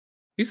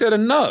 He said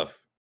enough.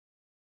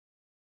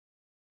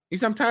 He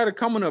said, I'm tired of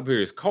coming up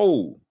here. It's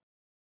cold.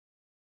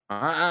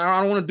 I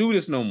don't want to do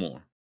this no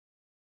more.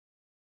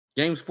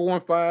 Games 4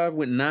 and 5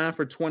 went 9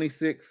 for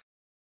 26.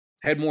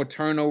 Had more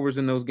turnovers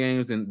in those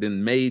games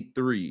than made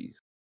threes.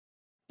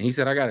 And he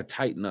said, I got to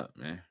tighten up,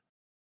 man.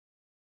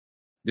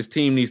 This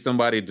team needs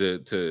somebody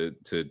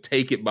to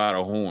take it by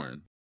the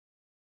horn.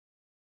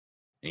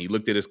 And he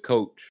looked at his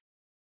coach.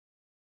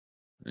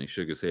 And he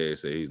shook his head and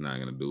said he's not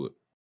going to do it.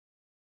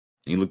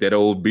 And he looked at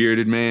old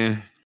bearded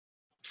man.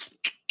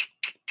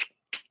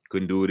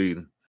 Couldn't do it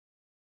either.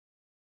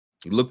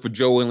 He looked for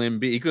Joel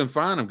Embiid. He couldn't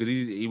find him because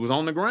he was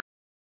on the ground.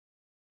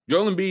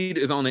 Joel Embiid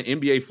is on the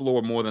NBA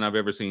floor more than I've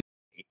ever seen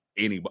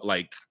anybody.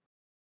 Like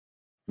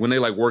when they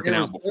like working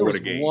out before the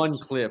game. One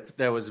clip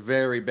that was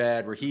very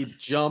bad where he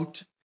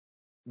jumped,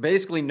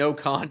 basically no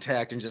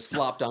contact, and just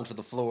flopped onto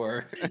the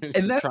floor.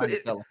 And that's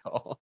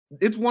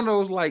it's one of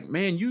those like,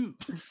 man,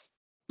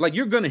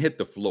 you're gonna hit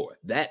the floor.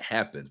 That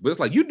happens, but it's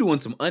like you're doing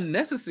some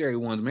unnecessary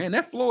ones, man.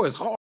 That floor is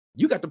hard.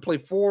 You got to play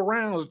 4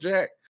 rounds,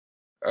 Jack.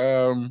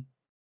 But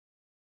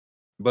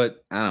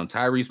I don't know,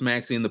 Tyrese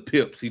Maxey and the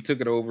Pips, he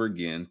took it over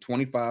again.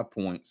 25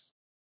 points,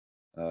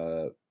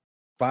 5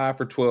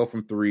 for 12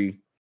 from 3,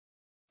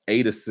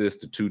 8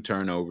 assists to 2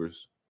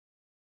 turnovers.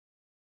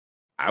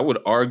 I would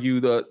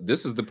argue that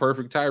this is the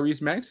perfect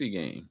Tyrese Maxey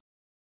game.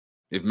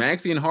 If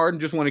Maxey and Harden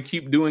just want to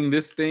keep doing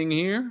this thing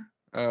here,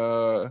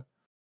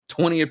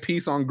 20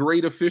 apiece on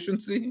great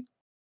efficiency,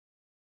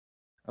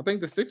 I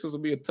think the Sixers will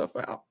be a tough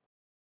out.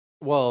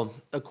 Well,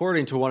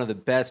 according to one of the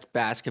best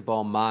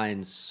basketball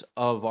minds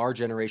of our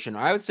generation,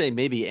 I would say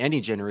maybe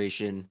any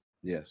generation.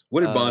 Yes.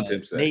 What did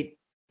Bontemps say?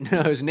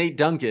 It was Nate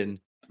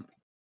Duncan.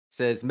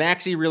 Says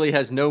Maxey really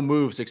has no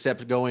moves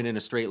except going in a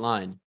straight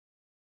line.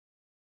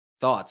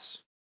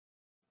 Thoughts?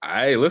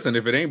 Hey, listen,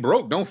 if it ain't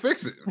broke, don't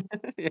fix it.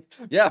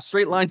 Yeah,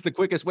 straight line's the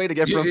quickest way to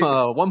get from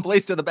one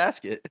place to the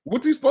basket.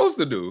 What's he supposed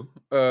to do?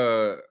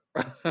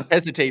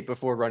 Hesitate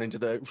before running to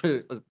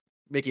the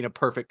making a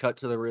perfect cut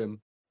to the rim.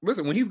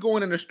 Listen, when he's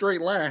going in a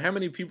straight line, how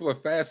many people are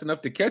fast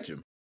enough to catch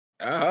him?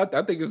 I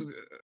think it's.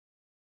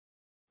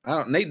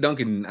 Nate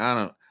Duncan.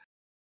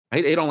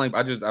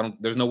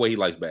 There's no way he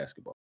likes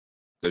basketball.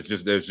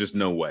 There's just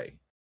no way.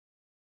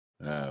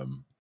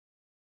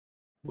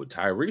 With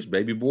Tyrese,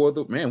 baby boy,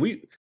 man,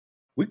 we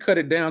cut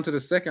it down to the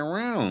second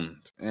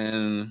round,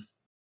 and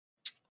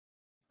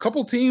a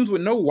couple teams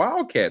with no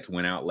Wildcats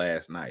went out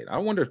last night. I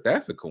wonder if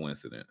that's a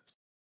coincidence.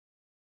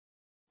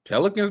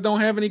 Pelicans don't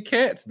have any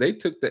cats. They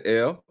took the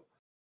L.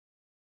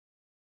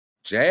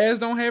 Jazz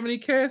don't have any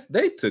cats.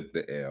 They took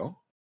the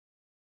L.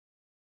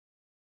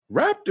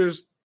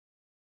 Raptors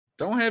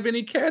don't have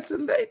any cats,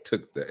 and they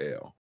took the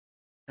L.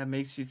 That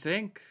makes you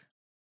think.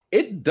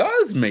 It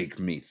does make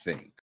me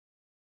think.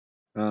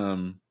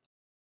 So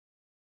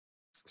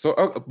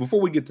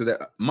before we get to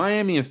that,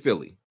 Miami and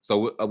Philly.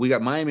 So we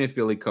got Miami and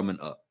Philly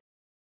coming up.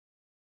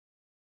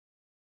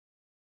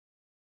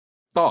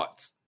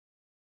 Thoughts?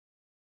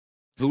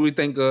 So what do we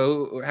think?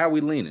 How we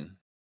leaning?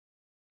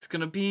 It's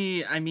gonna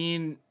be.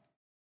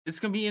 It's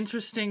going to be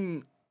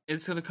interesting.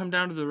 It's going to come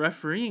down to the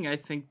refereeing, I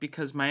think,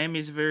 because Miami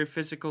is a very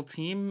physical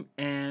team,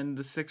 and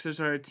the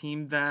Sixers are a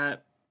team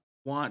that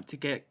want to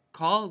get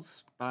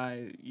calls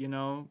by,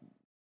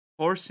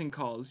 forcing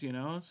calls,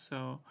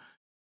 so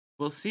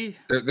we'll see.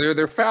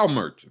 They're foul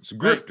merchants,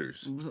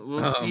 grifters. Right.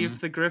 We'll see if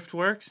the grift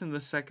works in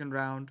the second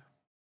round.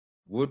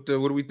 What are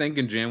we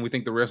thinking, Jim? We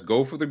think the refs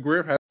go for the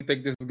grift? How do you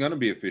think this is going to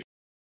be official?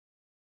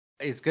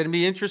 It's going to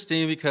be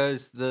interesting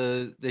because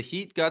the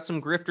Heat got some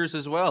grifters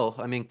as well.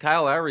 I mean,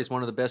 Kyle Lowry is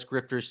one of the best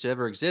grifters to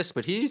ever exist,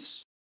 but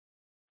he's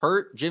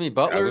hurt. Jimmy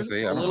Butler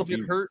a little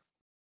bit hurt.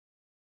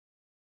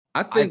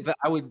 I think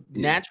I would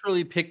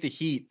naturally pick the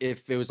Heat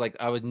if it was like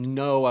I was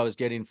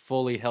getting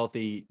fully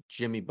healthy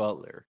Jimmy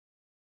Butler.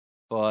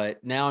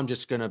 But now I'm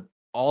just going to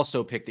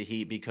also pick the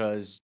Heat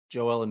because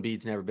Joel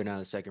Embiid's never been out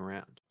of the second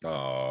round.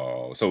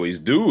 Oh, so he's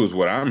due is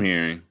what I'm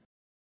hearing.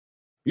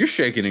 You're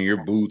shaking in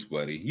your boots,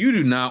 buddy. You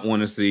do not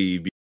want to see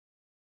you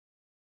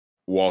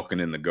walking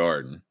in the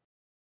Garden.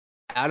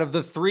 Out of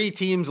the 3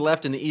 teams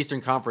left in the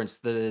Eastern Conference,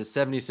 the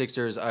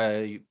 76ers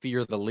I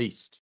fear the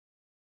least.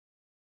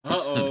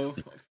 Uh-oh.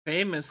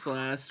 Famous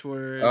last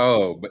words.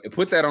 Oh, but can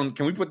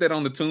we put that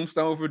on the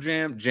tombstone for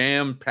Jam?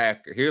 Jam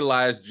Packer. Here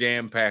lies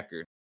Jam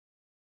Packer.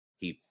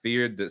 He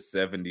feared the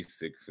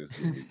 76ers.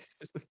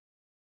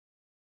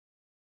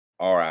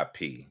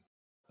 R.I.P.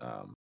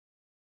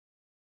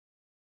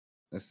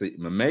 Let's see.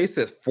 Mame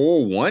says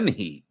 4-1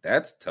 Heat.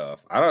 That's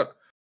tough. I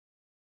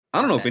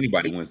don't know if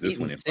anybody wins this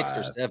one in 6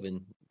 or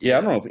 7. Yeah,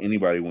 I don't know if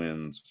anybody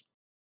wins.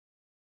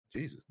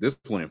 Jesus, this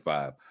one in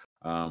 5.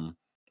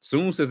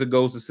 Soon says it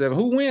goes to 7.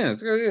 Who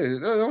wins?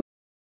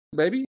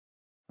 Baby.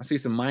 I see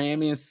some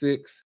Miami in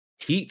 6.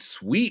 Heat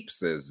sweep,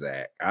 says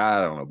Zach.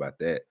 I don't know about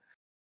that.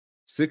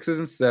 6s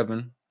and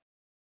 7.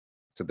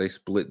 So they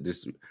split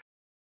this.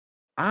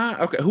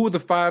 Okay. Who are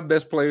the 5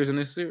 best players in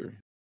this series?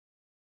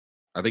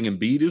 I think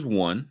Embiid is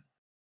 1. I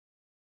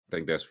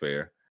think that's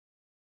fair.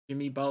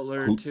 Jimmy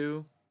Butler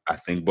 2. I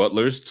think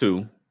Butler is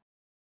 2.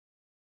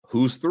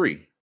 Who's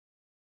 3?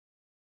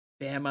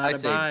 Bam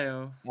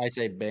Adebayo. I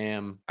say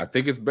Bam. I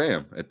think it's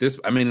Bam.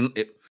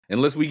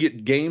 Unless we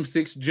get Game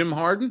 6 Jim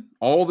Harden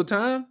all the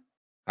time,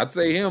 I'd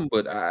say him.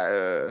 But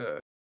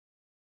I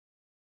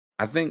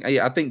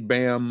think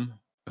Bam.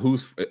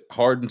 Who's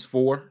Harden's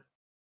 4?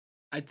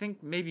 I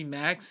think maybe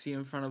Maxey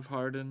in front of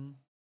Harden.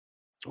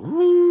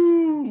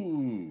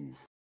 Ooh.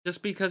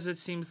 Just because it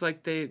seems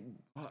like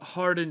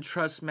Harden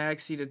trusts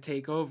Maxey to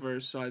take over,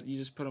 so you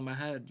just put him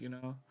ahead,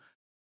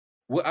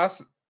 Well,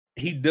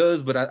 he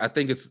does, but I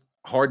think it's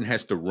Harden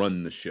has to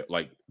run the show.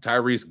 Like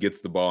Tyrese gets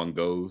the ball and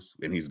goes,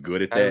 and he's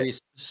good at Tyrese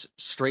that.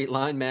 Straight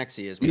line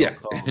Maxey is what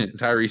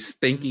Tyrese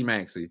Stinky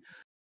Maxey.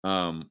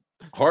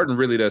 Harden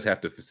really does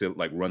have to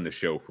run the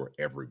show for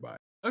everybody.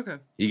 Okay.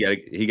 He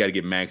got to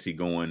get Maxey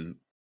going,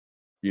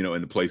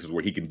 in the places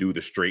where he can do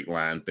the straight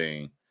line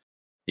thing.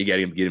 He got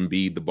to get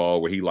Embiid the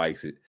ball where he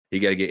likes it. He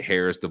got to get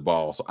Harris the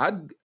ball. So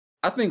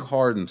I think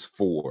Harden's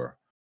 4.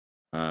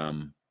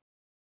 5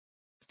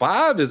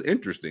 is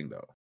interesting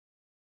though.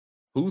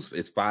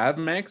 Is 5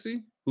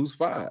 Maxey? Who's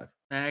 5?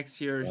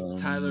 Max or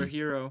Tyler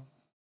Hero.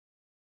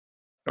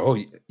 Oh,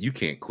 you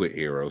can't quit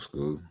Hero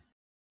School.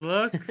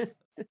 Look.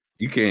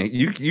 You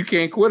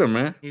can't quit him,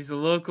 man. He's a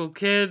local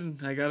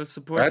kid. I gotta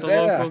support the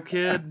local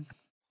kid.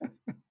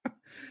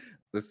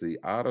 Let's see.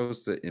 Otto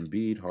said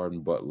Embiid,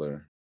 Harden,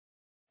 Butler,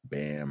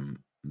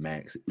 Bam,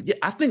 Max. Yeah,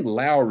 I think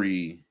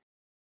Lowry,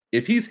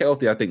 if he's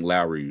healthy, I think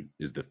Lowry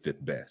is the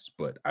 5th best.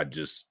 But I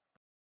don't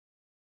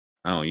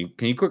know.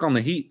 Can you click on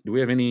the Heat? Do we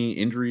have any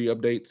injury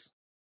updates?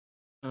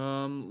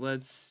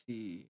 Let's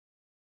see.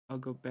 I'll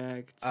go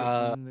back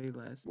to when they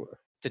last.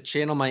 To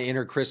channel my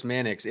inner Chris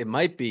Mannix, it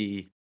might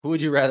be, who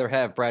would you rather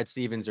have, Brad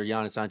Stevens or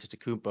Giannis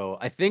Antetokounmpo?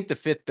 I think the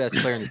 5th best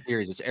player in the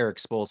series is Eric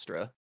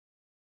Spoelstra.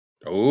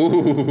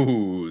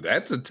 Oh,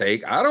 that's a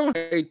take. I don't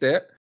hate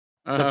that.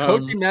 The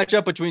coaching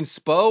matchup between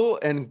Spo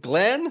and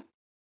Glenn,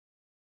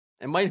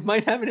 it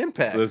might have an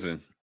impact.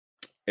 Listen,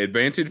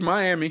 advantage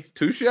Miami.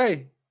 Touche,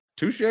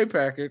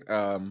 Packard.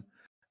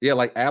 Yeah,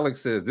 like Alex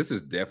says, this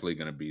is definitely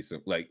going to be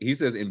some. Like he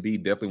says,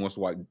 Embiid definitely wants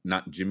to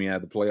knock Jimmy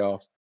out of the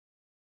playoffs.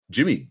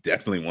 Jimmy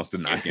definitely wants to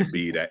knock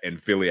Embiid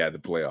and Philly out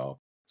of the playoff.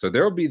 So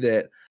there will be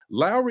that.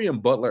 Lowry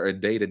and Butler are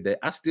day to day.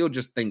 I still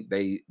just think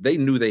they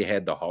knew they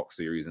had the Hawk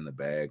series in the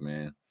bag,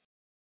 man.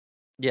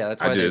 Yeah,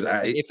 that's why.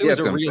 If it was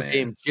a real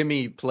game,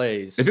 Jimmy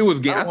plays. If it was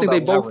game, I think they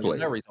both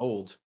played. Lowry's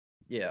old.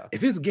 Yeah.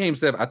 If it's game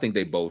 7, I think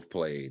they both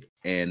played.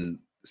 And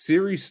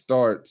series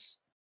starts,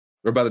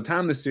 or by the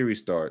time the series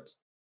starts,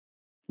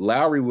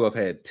 Lowry will have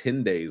had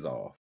 10 days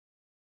off.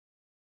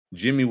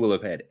 Jimmy will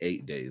have had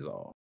 8 days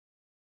off.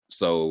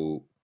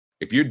 So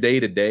if you're day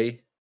to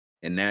day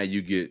and now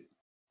you get,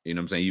 you know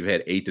what I'm saying, you've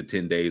had 8 to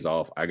 10 days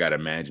off, I got to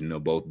imagine they'll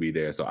both be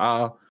there. So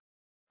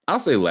I'll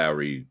say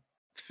Lowry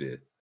 5th.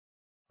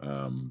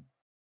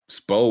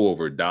 Spo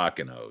over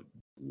Doc in a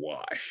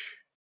wash.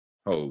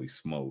 Holy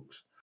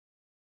smokes.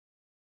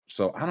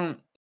 So I don't,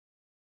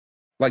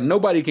 like,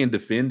 nobody can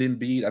defend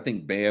Embiid. I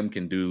think Bam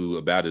can do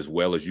about as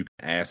well as you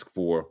can ask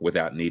for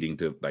without needing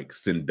to like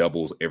send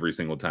doubles every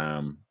single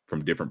time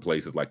from different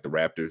places like the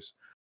Raptors.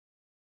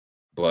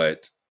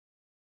 But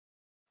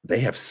they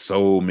have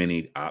so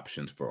many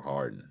options for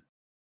Harden.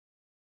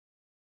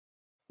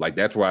 Like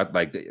that's where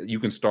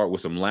you can start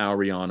with some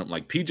Lowry on him.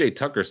 Like PJ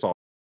Tucker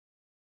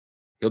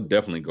he'll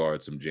definitely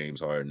guard some James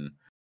Harden.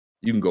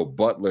 You can go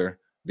Butler.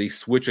 They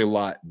switch a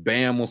lot.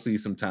 Bam will see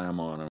some time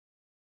on him.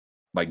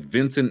 Like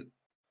Vincent,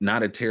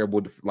 not a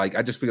terrible. Like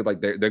I just feel like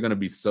they're going to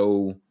be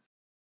so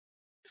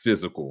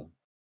physical,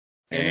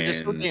 and they're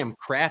just so damn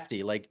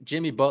crafty. Like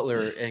Jimmy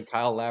Butler and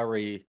Kyle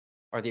Lowry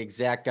are the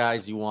exact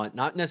guys you want.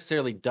 Not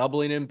necessarily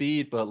doubling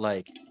Embiid, but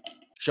like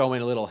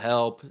showing a little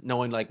help,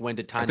 knowing like when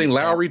to time. I think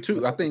Lowry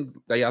too. I think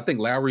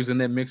Lowry's in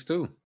that mix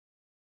too.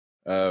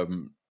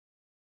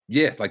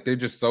 Yeah, like they're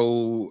just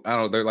so, I don't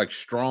know, they're like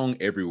strong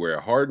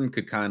everywhere. Harden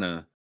could kind of,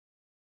 I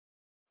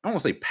don't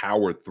want to say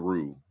power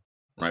through,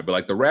 right? But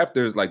like the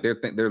Raptors, like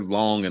they're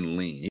long and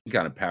lean. He can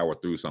kind of power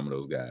through some of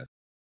those guys.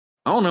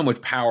 I don't know how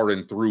much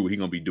powering through he's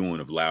gonna be doing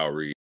of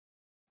Lowry,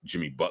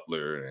 Jimmy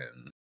Butler,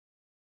 and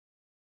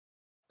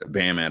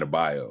Bam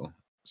Adebayo.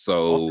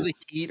 So also the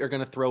Heat are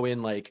gonna throw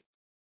in like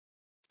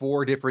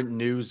 4 different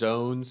new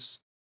zones,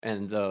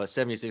 and the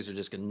 76ers are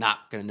just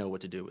not gonna know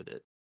what to do with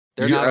it.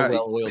 They're not a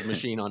well-oiled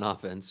machine on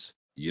offense.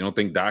 You don't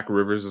think Doc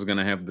Rivers is going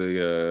to have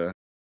the?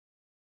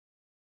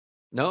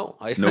 No,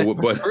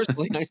 but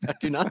personally, I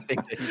do not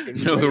think that he's going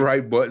to know the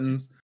right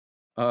buttons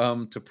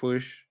to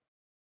push.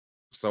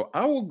 So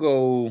I will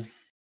go.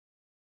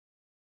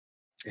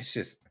 It's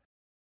just,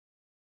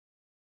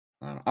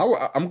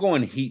 I'm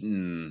going Heat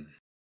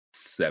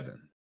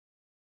 7.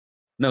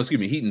 No, excuse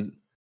me,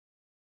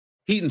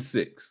 Heat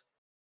 6.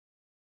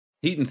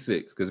 Heat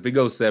 6, because if it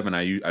goes 7,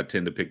 I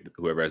tend to pick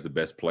whoever has the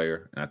best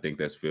player, and I think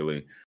that's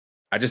Philly.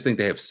 I just think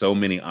they have so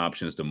many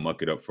options to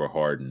muck it up for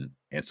Harden,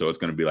 and so it's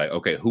going to be like,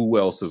 okay, who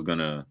else is going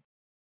to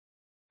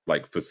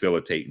like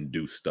facilitate and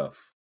do stuff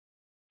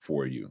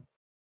for you?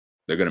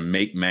 They're going to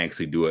make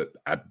Maxey do it.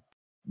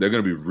 They're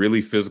going to be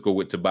really physical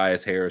with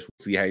Tobias Harris.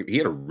 We'll see how he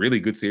had a really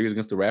good series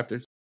against the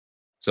Raptors,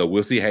 so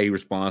we'll see how he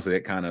responds to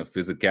that kind of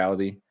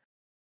physicality.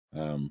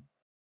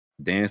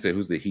 Dan said,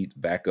 "Who's the Heat's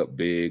backup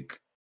big?"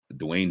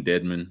 Dwayne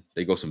Dedman.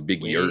 They go some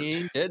big yurt.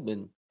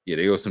 Dedman. Yeah,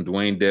 they go some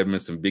Dwayne Dedman,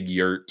 some big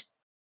yurt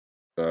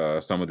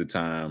some of the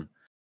time.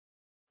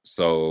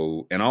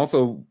 So, and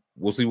also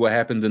we'll see what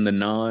happens in the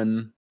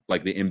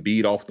the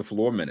Embiid off the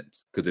floor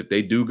minutes. Because if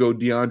they do go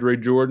DeAndre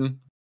Jordan,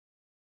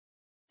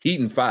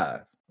 Heat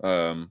 5.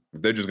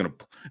 They're just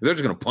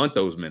gonna punt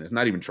those minutes,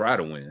 not even try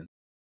to win.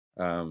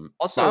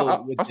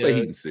 Also, I'll say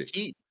Heat 6.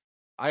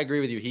 I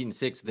agree with you, Heat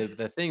 6.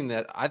 The thing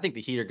that I think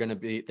the Heat are going to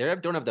be, they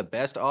don't have the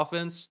best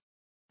offense.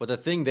 But the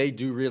thing they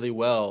do really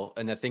well,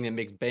 and the thing that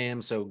makes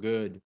Bam so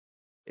good,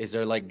 is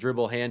they're like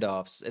dribble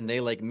handoffs, and they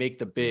like make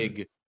the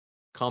big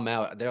come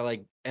out. They're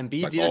like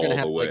Embiid's Like either gonna all have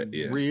the to way, like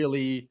yeah.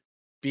 really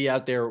be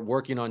out there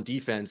working on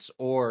defense,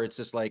 or it's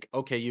just like,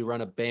 okay, you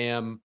run a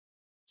Bam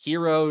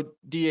Hero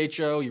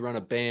DHO, you run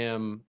a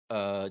Bam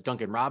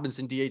Duncan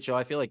Robinson DHO.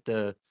 I feel like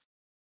the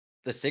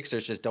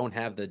Sixers just don't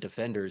have the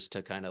defenders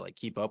to kind of like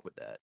keep up with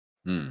that.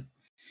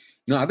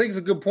 No, I think it's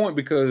a good point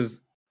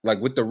because like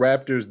with the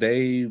Raptors,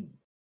 they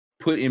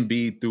put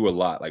Embiid through a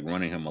lot, like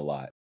running him a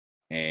lot.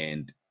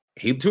 And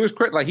he, to his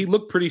credit, like he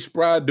looked pretty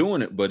spry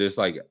doing it, but it's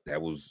like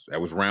that was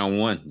round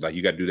one. Like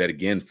you got to do that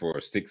again for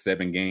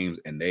 6-7 games,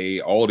 and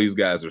all these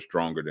guys are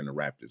stronger than the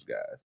Raptors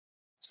guys.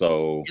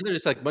 So and they're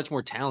just like much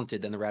more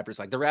talented than the Raptors.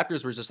 Like the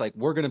Raptors were just like,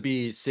 we're gonna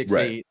be 6'8"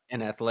 Right.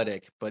 and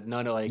athletic, but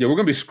none of like yeah, we're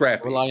gonna be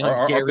scrappy. relying on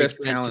Our Gary best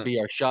Trent talent to be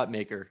our shot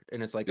maker.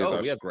 And it's like, is oh,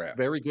 our we have scrap.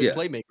 very good Yeah.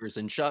 playmakers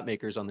and shot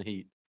makers on the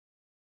Heat.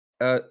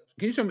 Can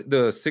you show me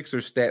the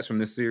Sixers stats from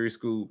this series,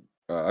 Scoob?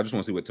 I just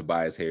want to see what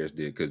Tobias Harris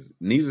did because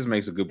Neezus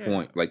makes a good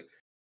point. Like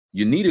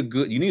you need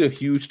a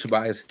huge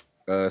Tobias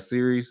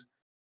series,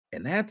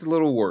 and that's a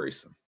little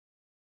worrisome.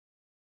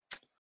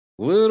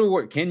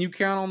 Can you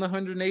count on the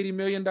 $180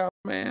 million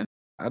man?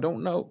 I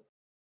don't know.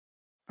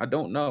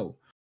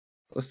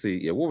 Let's see.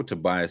 Yeah, what were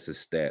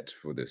Tobias's stats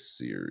for this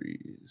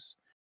series?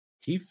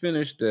 He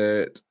finished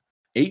at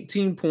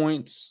 18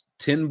 points,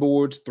 10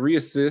 boards, 3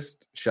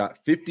 assists, shot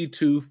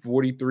 52,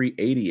 43,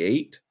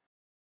 88.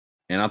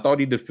 And I thought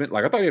he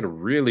had a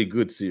really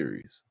good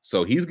series.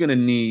 So he's going to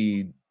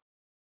need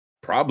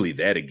probably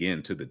that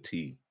again to the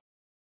T.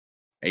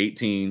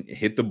 18,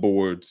 hit the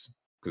boards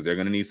because they're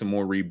going to need some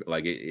more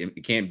like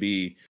it can't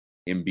be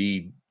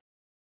Embiid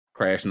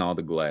crashing all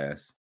the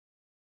glass.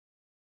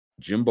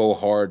 Jimbo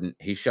Harden,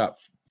 he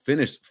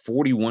finished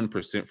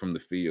 41% from the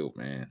field,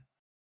 man.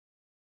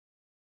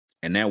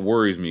 And that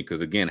worries me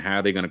because, again, how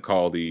are they going to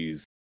call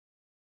these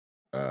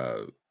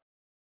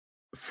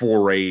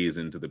forays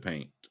into the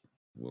paint?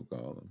 We'll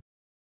call them.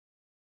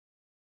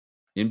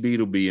 Embiid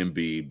will be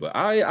Embiid, but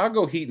I'll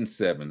go Heat in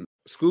 7.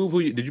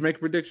 Scoob, did you make a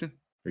prediction?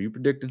 Are you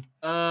predicting?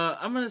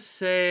 I'm gonna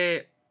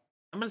say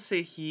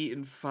Heat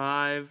in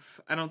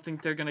 5. I don't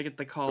think they're gonna get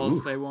the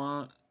calls they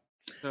want.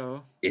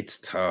 So it's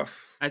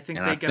tough. I think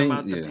they get them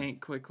out the paint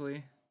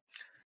quickly.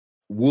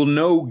 We'll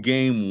know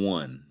game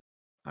 1.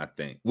 I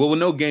think. Well, we'll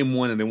know game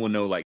 1, and then we'll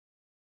know like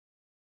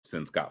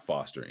send Scott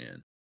Foster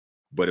in.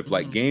 But if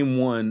like game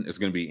 1 is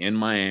going to be in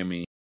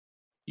Miami,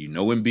 you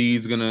know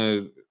Embiid's going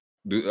to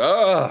do.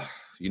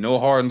 You know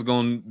Harden's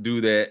going to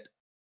do that.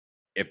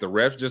 If the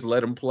refs just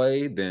let him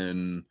play,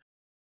 then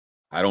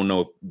I don't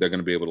know if they're going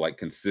to be able to like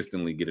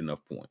consistently get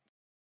enough points.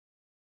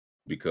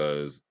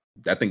 Because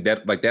I think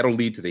that like that'll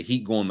lead to the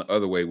Heat going the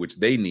other way, which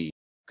they need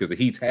because the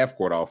Heat's half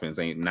court offense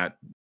ain't not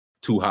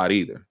too hot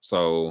either.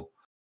 So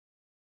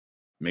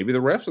maybe the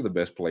refs are the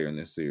best player in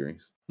this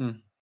series. Where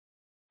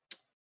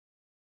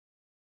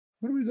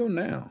do we go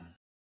now?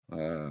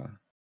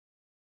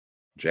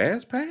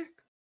 Jazz pack?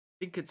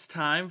 I think it's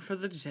time for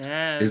the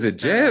Jazz. Is it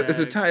Jazz? Is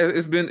it time?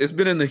 It's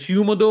been in the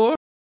humidor.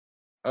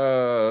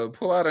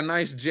 Pull out a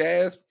nice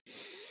Jazz.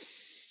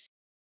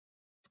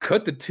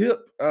 Cut the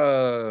tip.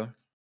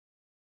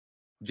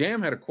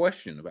 Jam had a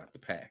question about the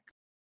pack.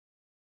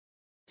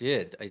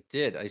 I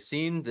did. I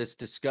seen this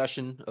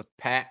discussion of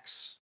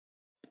packs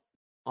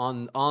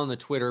on the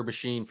Twitter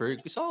machine for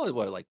solid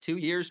like 2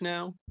 years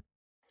now.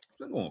 It's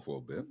been going for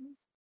a bit.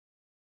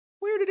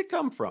 Where did it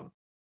come from?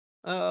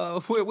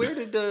 Where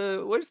did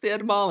what is the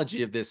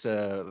etymology of this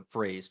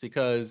phrase?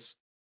 Because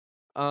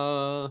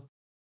I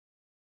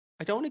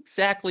don't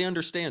exactly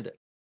understand it.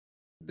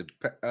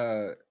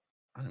 I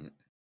don't know.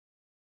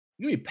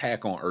 Give me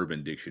pack on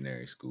Urban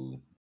Dictionary, School.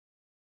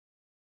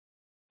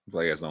 I feel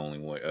like that's the only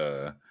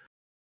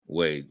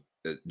way.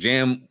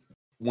 Jam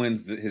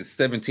wins his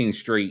 17th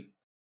straight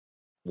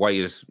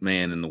whitest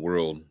man in the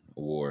world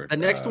award. The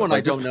next one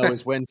I don't know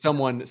is when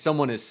someone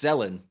is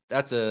selling.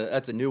 That's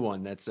a new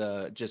one that's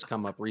just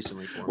come up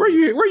recently for me.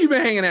 Where you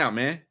been hanging out,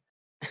 man?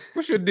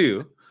 What's your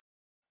deal?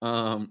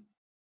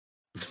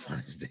 It's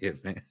funny as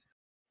shit, man.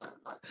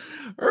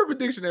 Urban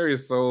Dictionary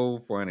is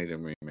so funny to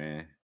me,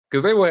 man.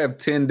 Because they will have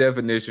 10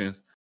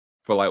 definitions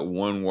for like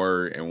one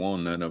word and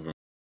won't none of them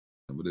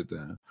at a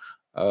time.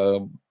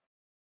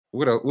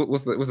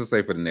 What's the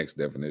say for the next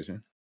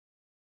definition?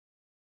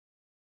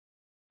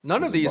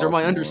 None of these are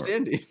my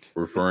understanding.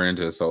 Referring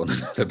to assaulting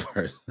another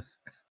person.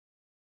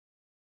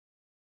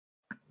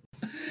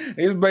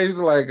 It's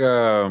basically like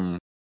I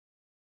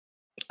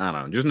don't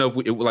know. Just know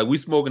if we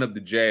smoking up the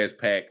Jazz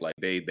pack, like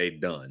they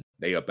done.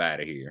 They up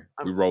out of here.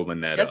 We rolling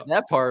that up.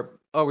 That part.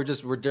 Oh, we're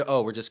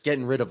just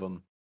getting rid of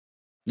them.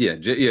 Yeah.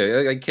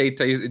 Like K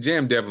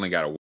Jam definitely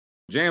got a.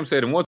 Jam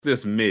said, "And what's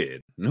this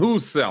mid? And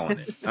who's selling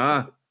it?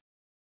 Huh?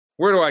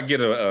 Where do I get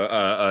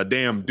a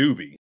damn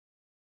doobie?"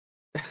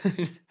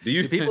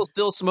 Do people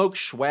still smoke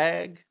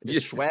swag?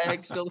 Is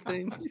swag still a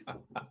thing?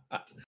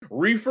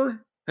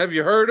 Reefer? Have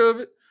you heard of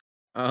it?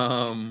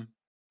 Can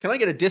I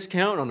get a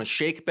discount on a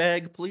shake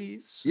bag,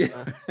 please?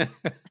 Yeah.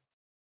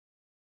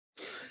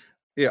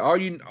 Yeah.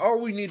 All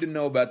we need to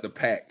know about the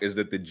pack is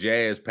that the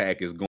Jazz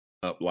pack is going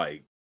up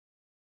like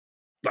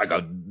like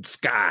a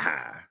sky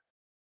high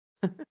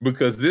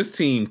because this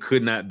team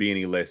could not be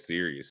any less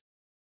serious.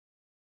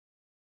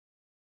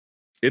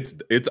 It's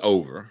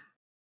over.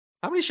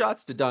 How many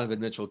shots did Donovan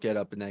Mitchell get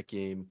up in that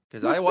game?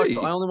 Because I Let's see.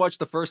 only watched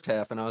the first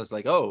half, and I was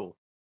like, oh,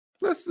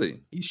 let's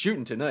see. He's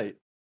shooting tonight.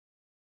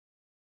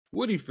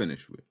 What did he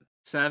finish with?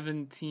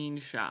 17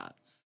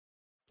 shots.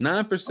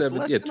 9 for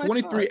 7. Yeah,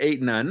 23,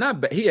 8, 9.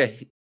 Not bad.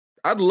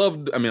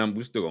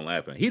 We're still gonna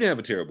laugh at him. He didn't have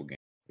a terrible game.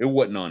 It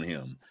wasn't on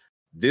him.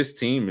 This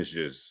team is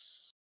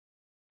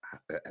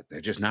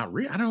they're just not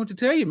real. I don't know what to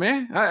tell you,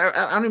 man.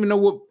 I don't even know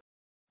what.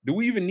 Do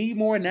we even need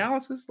more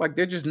analysis? Like,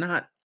 they're just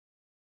not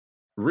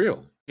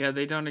real. Yeah,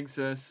 they don't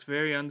exist.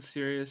 Very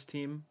unserious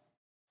team.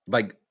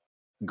 Like,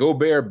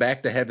 Gobert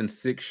back to having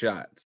 6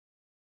 shots.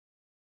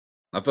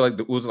 I feel like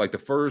it was like the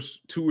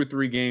first 2 or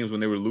 3 games when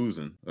they were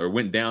losing or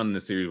went down in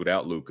the series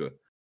without Luka.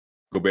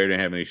 Gobert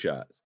didn't have any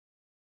shots.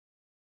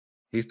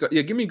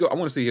 Give me I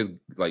want to see his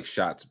like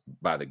shots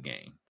by the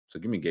game. So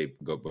give me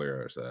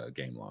Gobert's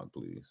game log,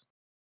 please,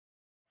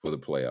 for the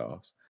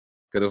playoffs.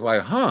 Because it's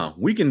like,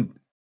 we can.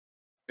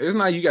 It's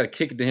not you got to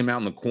kick it to him out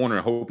in the corner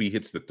and hope he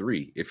hits the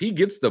 3. If he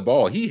gets the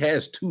ball, he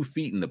has 2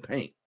 feet in the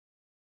paint.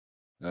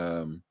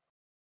 Let's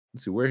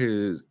see where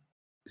his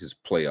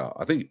playoff.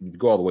 I think you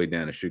go all the way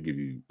down. It should give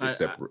you a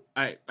separate.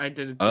 I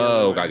did it.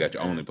 Oh, I got you.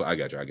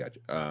 I got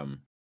you.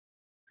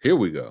 Here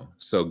we go.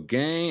 So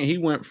he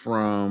went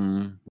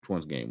from which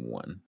one's game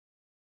 1?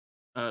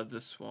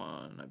 This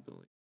one, I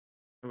believe.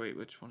 Oh, wait,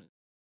 which one?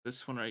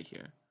 This one right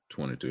here.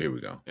 22. Here we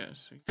go.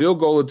 Yes. Field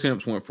goal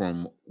attempts went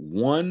from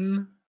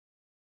 1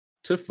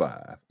 to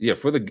 5. Yeah,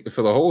 for the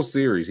whole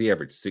series, he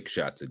averaged 6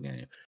 shots a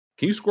game.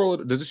 Can you scroll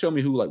it? Does it show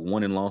me who like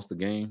won and lost the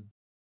game?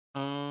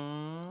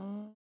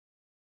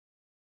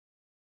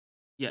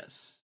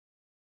 Yes.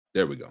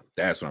 There we go.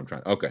 That's what I'm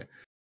trying. Okay.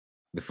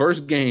 The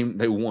first game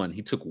they won,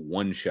 he took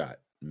 1 shot,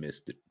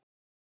 missed it.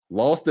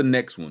 Lost the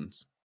next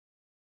ones.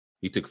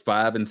 He took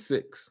 5 and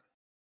 6.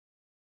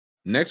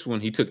 Next one,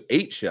 he took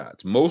 8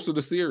 shots, most of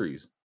the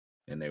series,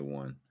 and they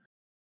won.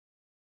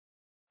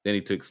 Then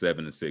he took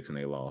 7 and 6, and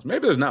they lost.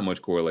 Maybe there's not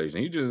much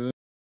correlation.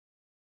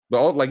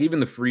 But even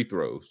the free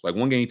throws, like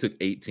one game he took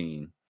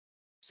 18,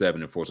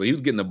 7 and 4. So he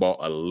was getting the ball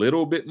a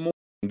little bit more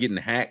and getting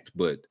hacked,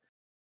 but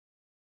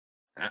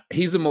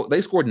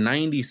they scored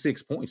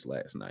 96 points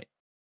last night.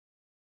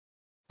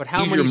 But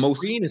how many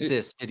screen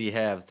assists did he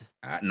have?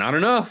 Not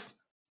enough.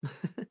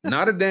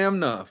 Not a damn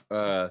enough.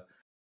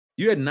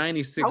 You had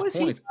 96 points.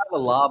 How is he not a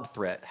lob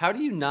threat? How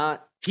do you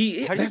not?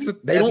 Because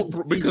they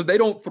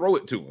don't throw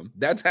it to him.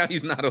 That's how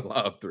he's not a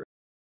lob threat.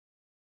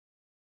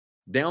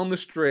 Down the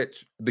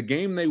stretch, the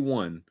game they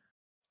won,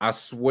 I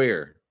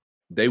swear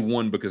they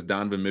won because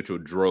Donovan Mitchell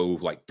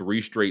drove like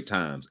 3 straight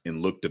times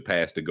and looked to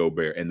pass to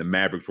Gobert, and the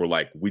Mavericks were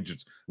like, we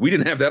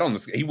didn't have that on the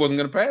scale. He wasn't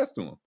going to pass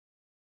to him.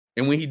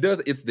 And when he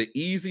does, it's the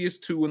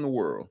easiest 2 in the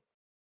world.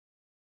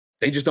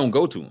 They just don't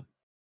go to him.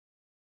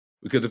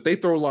 Because if they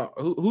throw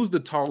who's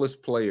the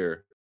tallest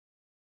player?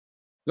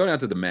 Go down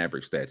to the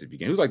Maverick stats if you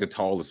can. Who's like the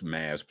tallest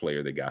Mavs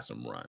player that got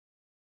some run?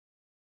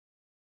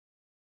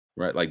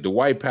 Right? Like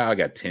Dwight Powell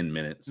got 10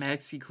 minutes.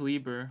 Maxi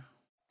Kleber.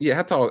 Yeah,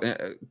 how tall?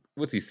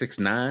 What's he,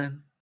 6'9"?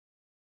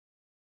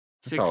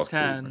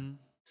 6'10".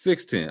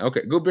 6'10".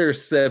 Okay, Gobert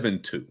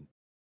 7'2".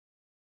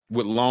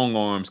 With long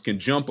arms, can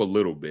jump a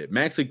little bit.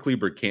 Maxi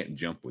Kleber can't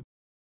jump with.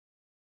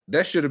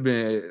 That should have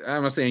been.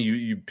 I'm not saying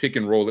you pick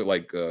and roll it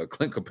like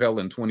Clint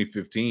Capella in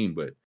 2015,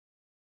 but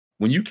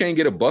when you can't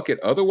get a bucket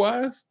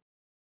otherwise,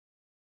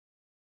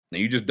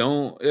 and you just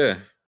don't,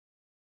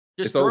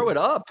 just throw it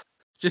up.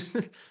 Just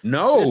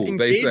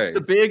they say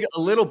the big a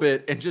little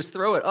bit and just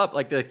throw it up.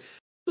 Like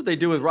what they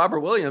do with Robert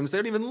Williams. They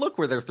don't even look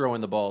where they're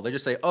throwing the ball. They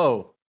just say,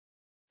 "Oh,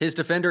 his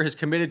defender has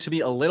committed to me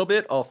a little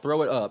bit. I'll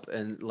throw it up,"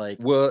 and it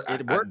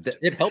worked.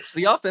 It helps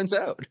the offense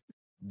out.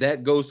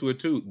 That goes to it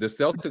too. The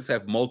Celtics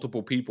have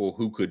multiple people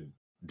who could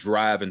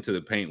drive into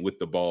the paint with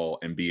the ball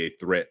and be a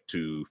threat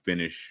to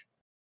finish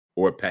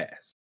or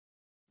pass.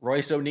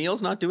 Royce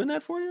O'Neal's not doing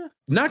that for you?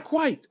 Not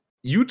quite.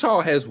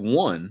 Utah has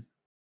one,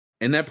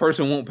 and that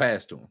person won't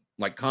pass to him.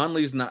 Like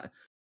Conley's not.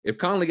 If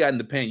Conley got in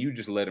the paint, you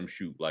just let him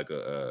shoot like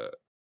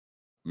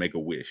make a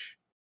wish.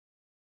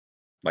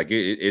 Like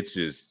it's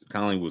just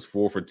Conley was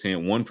 4 for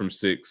 10, 1 from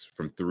 6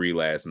 from 3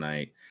 last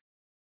night.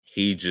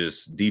 He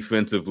just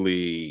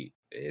defensively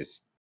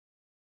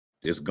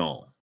it's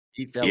gone.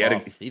 He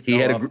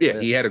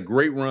had a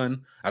great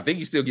run. I think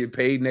he still get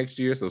paid next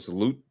year, so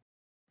salute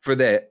for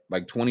that,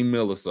 like 20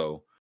 mil or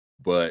so.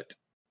 But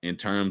in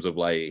terms of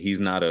like, he's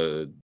not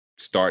a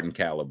starting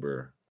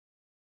caliber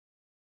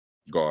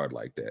guard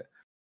like that.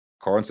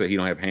 Carlton said he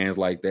don't have hands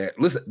like that.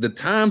 Listen, the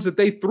times that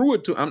they threw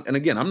it to him, and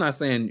again, I'm not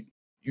saying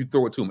you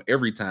throw it to him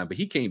every time, but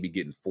he can't be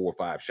getting 4 or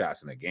 5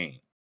 shots in a game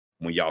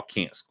when y'all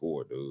can't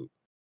score, dude.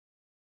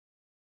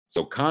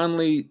 So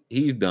Conley,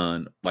 he's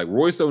done. Like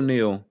Royce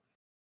O'Neal,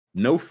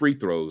 no free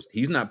throws.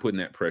 He's not putting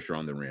that pressure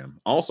on the rim.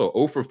 Also,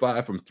 0 for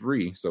 5 from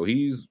 3. So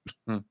he's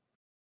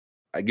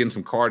getting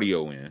some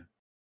cardio in.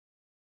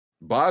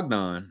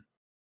 Bogdan,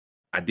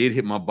 I did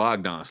hit my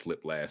Bogdan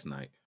slip last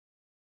night.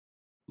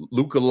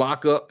 Luka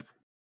lockup,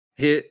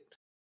 hit.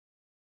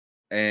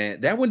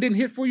 And that one didn't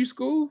hit for you,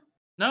 School?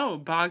 No,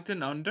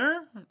 Bogdan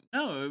under?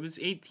 No, it was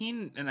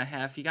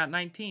 18.5. He got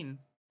 19.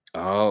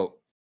 Oh,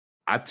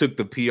 I took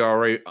the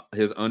PRA.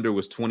 His under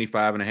was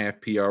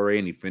 25.5 PRA,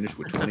 and he finished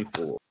with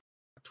 24.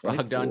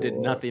 Bogdan did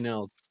nothing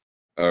else.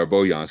 Or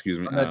Bojan, excuse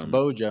me. That's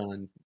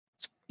Bojan.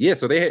 Yeah,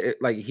 so they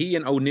like he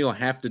and O'Neal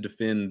have to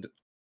defend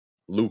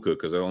Luka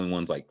because they're the only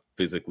ones like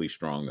physically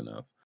strong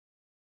enough.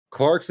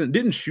 Clarkson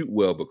didn't shoot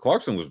well, but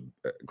Clarkson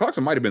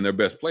might have been their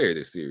best player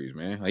this series,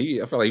 man. Like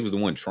I felt like he was the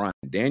one trying.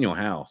 Daniel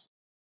House,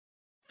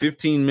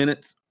 15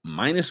 minutes,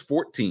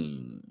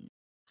 -14.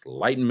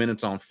 Lighting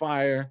minutes on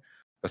fire.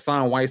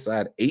 Hassan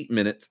Whiteside, 8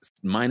 minutes,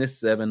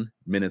 -7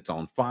 minutes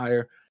on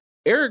fire.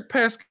 Eric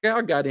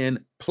Pascal got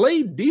in,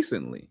 played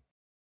decently,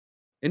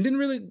 and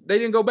they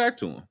didn't go back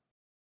to him.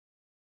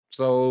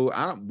 So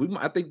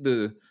I think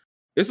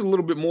it's a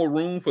little bit more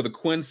room for the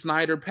Quinn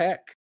Snyder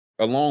pack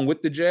along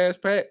with the Jazz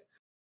pack.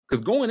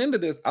 Because going into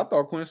this, I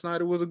thought Quinn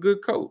Snyder was a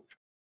good coach.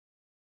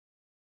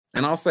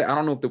 And I'll say, I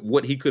don't know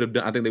what he could have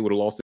done. I think they would have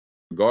lost it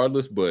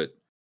regardless, but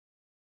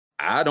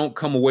I don't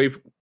come away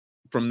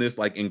from this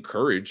like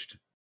encouraged.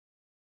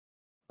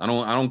 I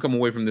don't come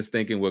away from this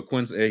thinking, well,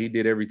 Quinn, he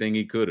did everything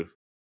he could have.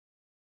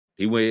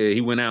 He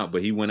went out,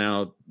 but he went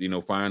out,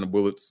 firing the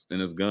bullets in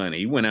his gun.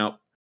 He went out.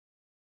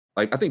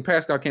 Like, I think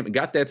Pascal came and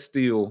got that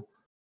steal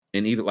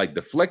and either like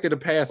deflected a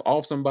pass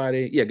off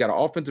somebody. Yeah, got an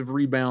offensive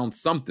rebound,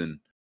 something.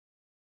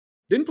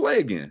 Didn't play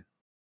again.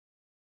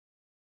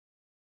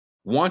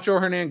 Juancho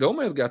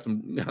Hernangomez got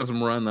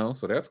some run though,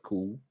 so that's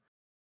cool.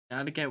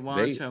 Gotta get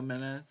Juancho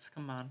minutes.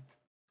 Come on.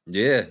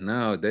 Yeah,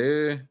 no,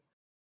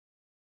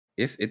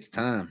 it's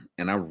time.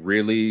 And I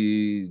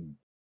really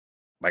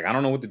I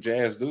don't know what the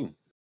Jazz do.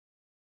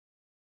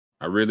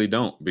 I really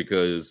don't,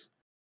 because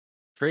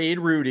trade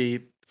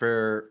Rudy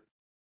for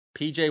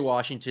PJ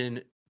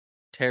Washington,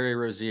 Terry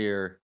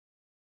Rozier,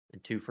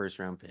 and 2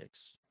 first-round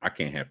picks. I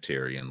can't have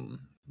Terry in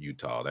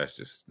Utah. That's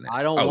just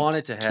I don't want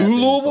it to happen. 2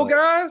 Louisville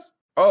guys?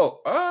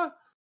 All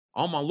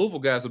my Louisville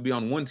guys will be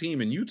on one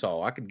team in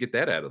Utah. I could get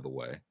that out of the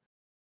way.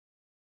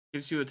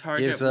 Gives you a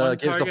target. Gives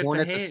the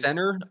Hornets a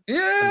center.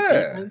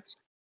 Yeah.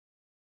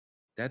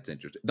 That's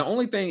interesting. The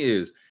only thing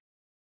is,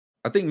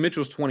 I think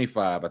Mitchell's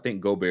 25. I think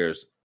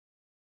Gobert's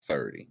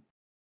 30.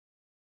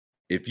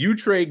 If you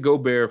trade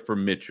Gobert for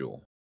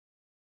Mitchell,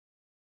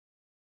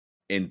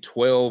 in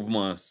 12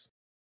 months,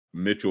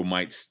 Mitchell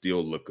might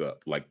still look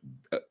up like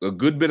a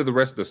good bit of the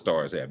rest of the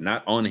stars have.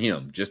 Not on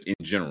him, just in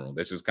general.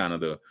 That's just kind of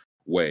the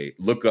way.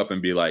 Look up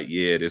and be like,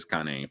 yeah, this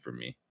kind of ain't for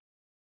me.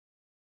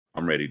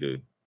 I'm ready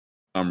to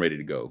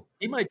go.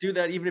 He might do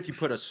that even if you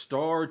put a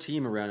star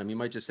team around him. He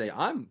might just say,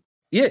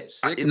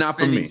 not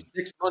for me.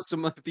 6 months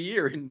of the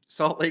year in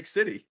Salt Lake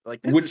City.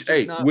 Like this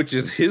which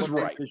is his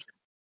right.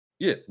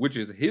 Yeah, which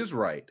is his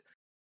right.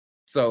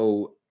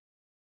 So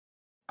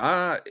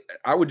I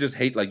would just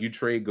hate like you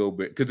trade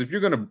Gobert, because if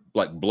you're gonna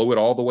like blow it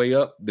all the way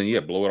up, then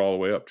yeah, blow it all the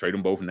way up. Trade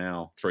them both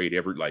now. Trade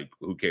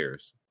who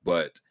cares?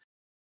 But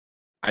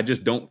I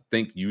just don't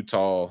think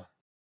Utah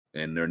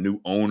and their new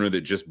owner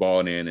that just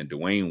bought in, and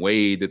Dwayne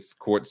Wade that's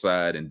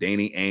courtside, and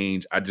Danny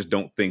Ainge, I just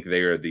don't think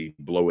they're the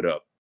blow it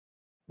up.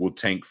 We'll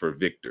tank for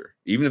Victor.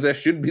 Even if that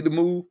should be the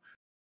move,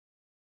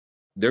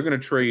 they're going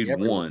to trade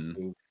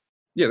one.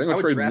 Yeah, they're going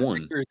to trade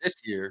one Victor this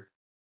year.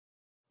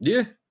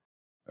 Yeah.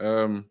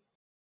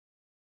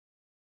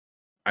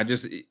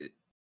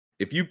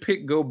 If you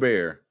pick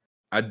Gobert,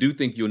 I do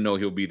think you'll know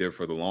he'll be there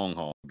for the long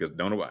haul, because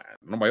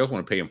nobody else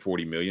want to pay him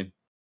 $40 million.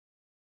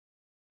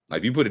 Like,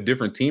 if you put a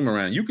different team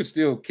around, you could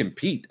still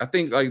compete. I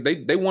think like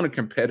they want a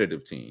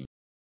competitive team,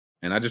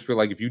 and I just feel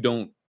like if you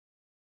don't,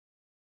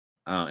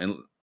 and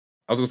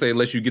I was gonna say,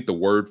 unless you get the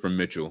word from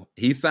Mitchell,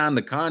 he signed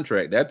the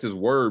contract. That's his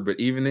word. But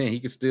even then,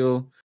 he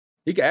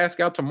could ask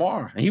out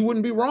tomorrow, and he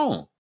wouldn't be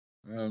wrong.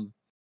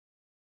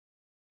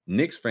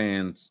 Knicks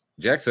fans,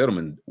 Jack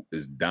Settleman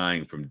is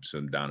dying from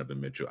some Donovan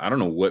Mitchell. I don't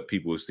know what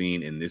people have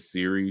seen in this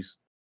series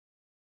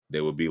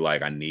that would be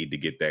like, I need to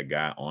get that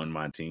guy on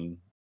my team.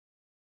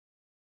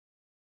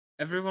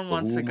 Everyone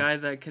wants a guy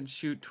that can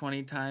shoot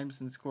 20 times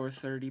and score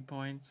 30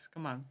 points.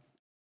 Come on.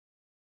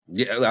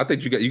 Yeah, I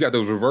think you got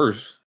those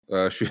reverse.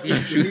 Shoot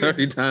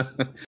 30 times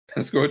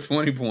and score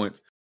 20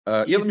 points.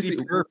 Let me see.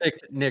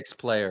 Perfect Knicks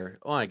player.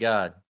 Oh my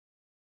God.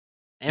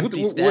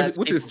 Empty stats.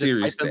 What's his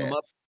series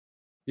stats?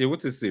 Yeah,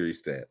 what's his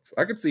series stats?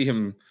 I could see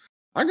him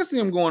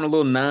going a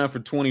little 9 for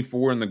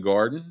 24 in the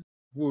Garden.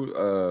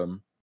 Here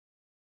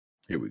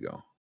we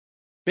go.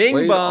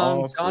 Bing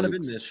bong,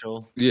 Donovan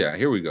Mitchell. Yeah,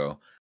 here we go.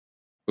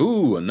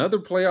 Ooh, another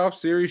playoff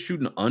series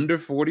shooting under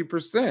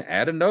 40%.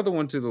 Add another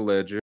one to the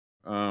ledger.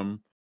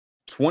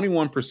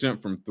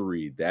 21% from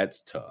 3.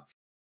 That's tough.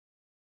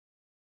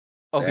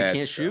 Oh, he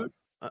can't shoot?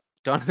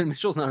 Donovan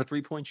Mitchell's not a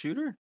 3-point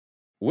shooter?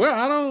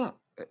 Well,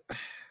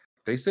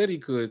 they said he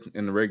could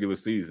in the regular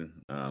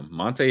season.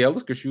 Monte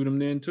Ellis could shoot him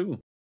then too.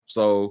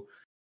 So,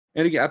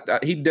 and again,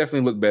 he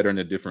definitely looked better in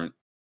a different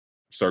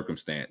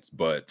circumstance,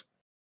 but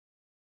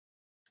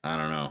I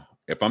don't know.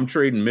 If I'm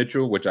trading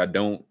Mitchell, which I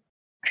don't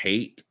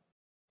hate,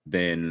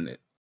 then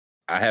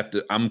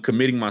I'm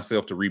committing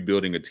myself to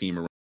rebuilding a team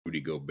around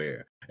Rudy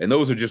Gobert. And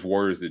those are just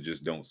words that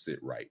just don't sit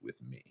right with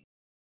me.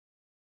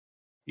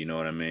 You know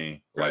what I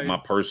mean? Like Right.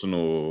 my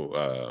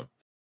personal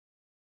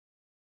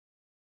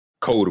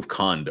code of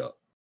conduct.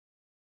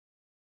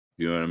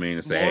 You know what I mean?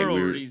 To say, Moral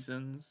hey,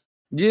 reasons.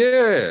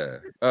 yeah.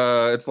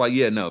 It's like,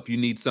 yeah, no, if you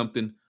need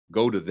something,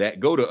 go to that.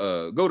 Go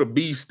to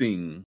Bee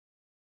Sting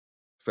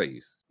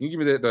face. Can you give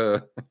me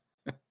that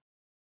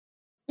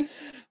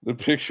the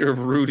picture of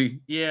Rudy?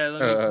 Yeah,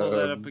 let me pull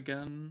that up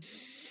again.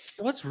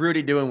 What's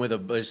Rudy doing with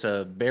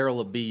a barrel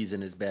of bees in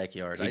his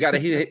backyard?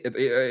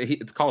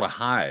 It's called a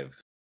hive,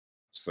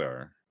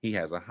 sir. He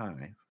has a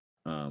hive.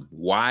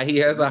 Why he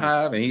has a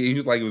hive? And he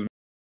was like,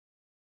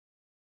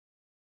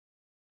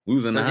 we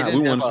was in the hive.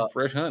 We wanted some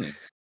fresh honey.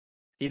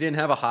 He didn't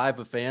have a hive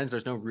of fans.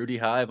 There's no Rudy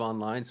Hive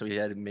online, so he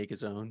had to make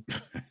his own.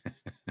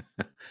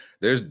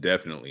 There's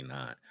definitely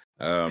not.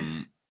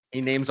 He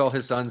names all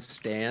his sons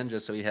Stan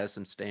just so he has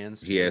some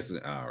Stans. He has.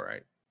 All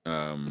right.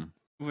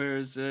 Where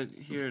is it?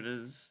 Here it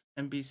is.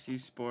 NBC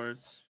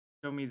Sports.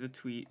 Show me the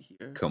tweet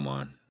here. Come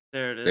on.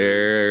 There it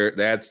is.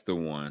 That's the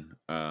one.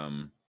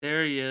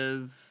 There he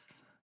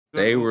is.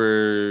 They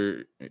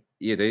were.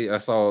 Yeah. I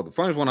saw the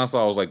funniest one I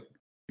saw was like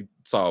you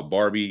saw a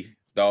Barbie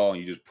doll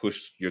and you just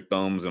push your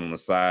thumbs on the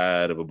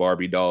side of a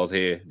Barbie doll's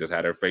head. Just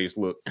how their face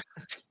look.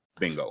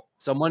 Bingo.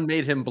 Someone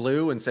made him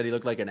blue and said he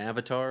looked like an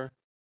avatar.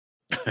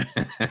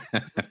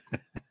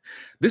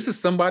 This is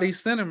somebody's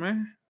center,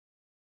 man.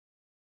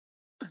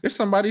 It's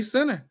somebody's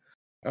center.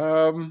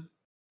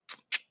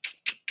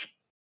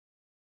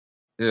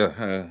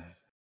 Yeah.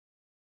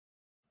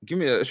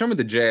 Show me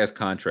the Jazz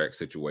contract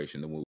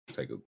situation, then we'll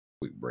take a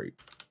quick break.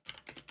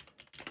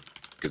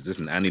 Because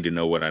I need to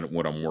know what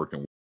I'm working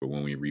with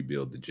when we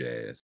rebuild the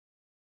Jazz.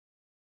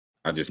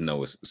 I just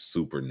know it's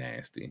super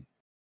nasty.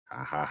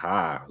 Ha ha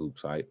ha.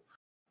 Hoops hype.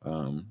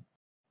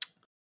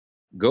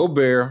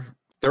 Gobert,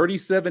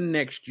 37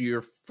 next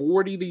year,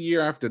 40 the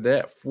year after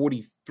that,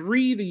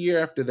 43 the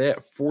year after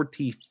that,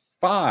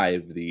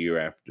 45 the year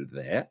after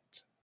that.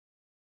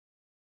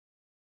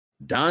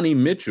 Donnie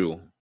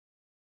Mitchell,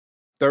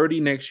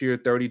 30 next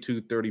year,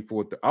 32,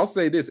 34. I'll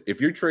say this.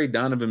 If you trade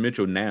Donovan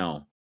Mitchell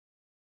now,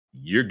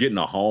 you're getting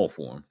a haul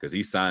for him because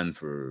he signed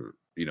for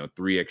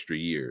 3 extra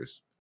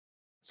years.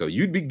 So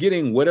you'd be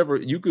getting whatever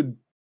you could.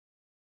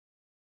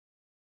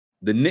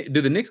 Do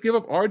the Knicks give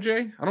up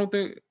RJ? I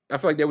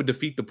feel like that would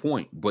defeat the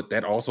point, but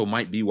that also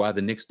might be why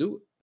the Knicks do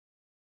it.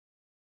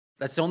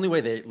 That's the only way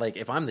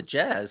if I'm the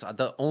Jazz,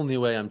 the only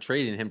way I'm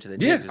trading him to the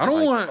Yeah, Knicks is I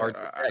don't want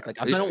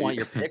I don't want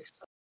your picks.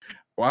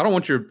 Well, I don't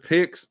want your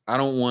picks. I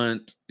don't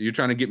want you're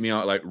trying to get me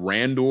out like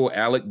Randall,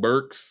 Alec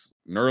Burks,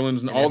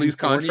 Nerlens, and all these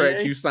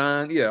contracts you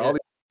signed. Yeah, all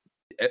these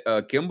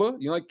Kimba.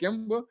 You like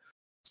Kimba?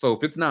 So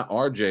if it's not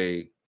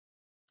RJ,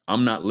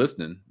 I'm not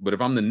listening. But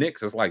if I'm the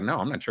Knicks, it's like, no,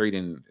 I'm not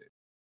trading.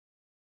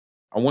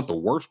 I want the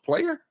worst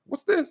player.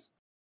 What's this?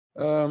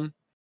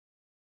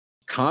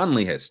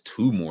 Conley has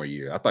 2 more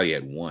years. I thought he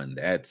had 1.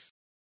 That's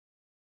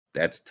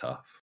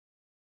tough.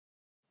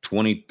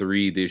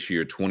 23 this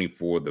year,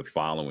 24 the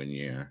following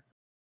year.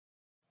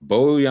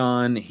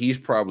 Bojan, he's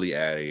probably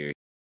out of here,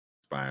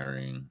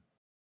 expiring.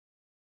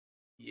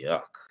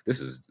 Yuck. This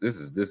is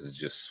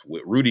just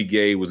sweet. Rudy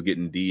Gay was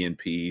getting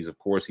DNPs. Of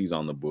course, he's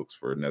on the books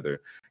for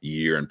another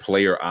year and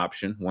player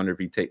option. Wonder if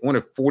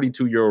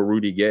 42-year-old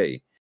Rudy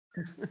Gay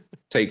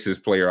takes his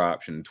player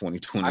option in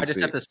 2026. I just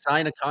have to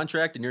sign a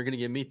contract and you're going to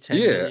give me 10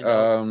 million.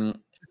 Yeah,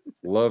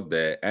 love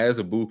that. As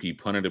a Buki,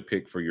 punted a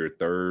pick for your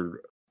 3rd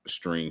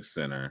string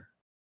center.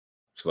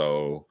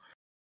 So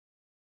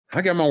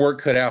I got my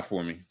work cut out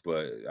for me,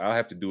 but I'll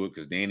have to do it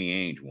because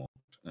Danny Ainge won't.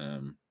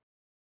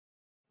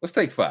 Let's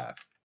take 5.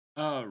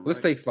 Right. Let's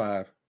take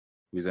 5. What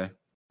you say?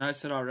 I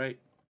said all right.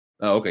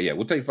 Oh, okay. Yeah,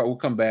 we'll take 5. We'll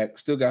come back.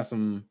 Still got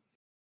some.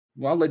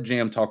 Well, I'll let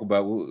Jam talk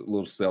about a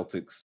little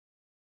Celtics,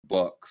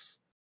 Bucks.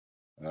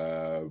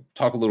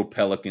 Talk a little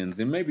Pelicans,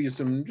 and maybe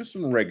some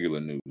regular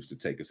news to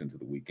take us into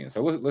the weekend.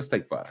 So let's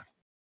take 5.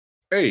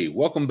 Hey,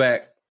 welcome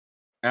back.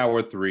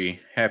 Hour 3.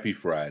 Happy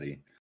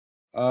Friday.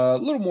 A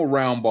little more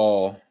round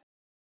ball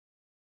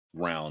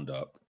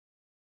roundup.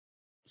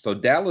 So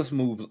Dallas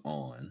moves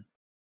on.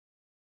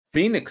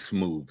 Phoenix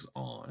moves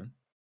on.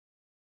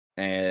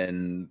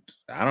 And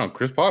I don't know,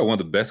 Chris Paul, one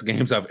of the best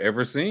games I've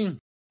ever seen.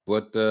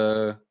 But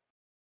we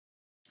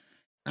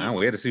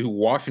had to see who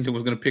Washington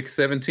was going to pick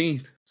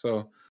 17th.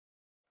 So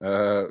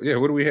what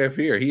do we have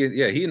here?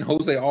 He and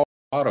Jose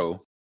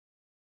Alvarado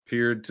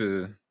appeared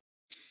to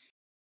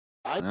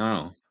I don't know,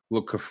 a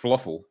little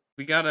kerfluffle.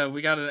 We got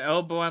an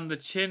elbow on the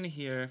chin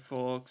here,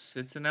 folks.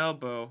 It's an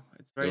elbow.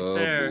 It's right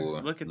there.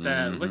 Boy. Look at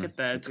that. Look at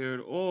that, dude.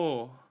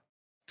 Oh.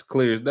 It's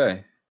clear as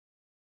day.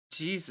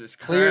 Jesus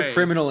Christ. Clear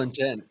criminal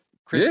intent.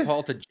 Chris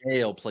Paul to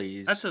jail,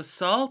 please. That's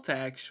assault,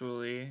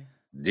 actually.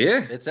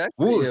 Yeah. It's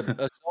actually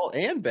assault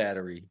and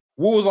battery.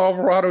 What was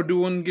Alvarado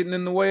doing getting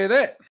in the way of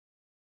that?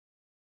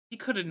 He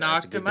could have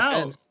knocked him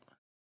out.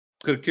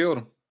 Could have killed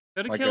him.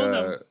 Could have killed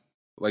him.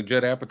 Like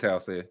Judd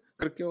Apatow said.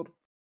 Could have killed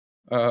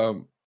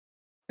him.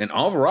 And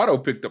Alvarado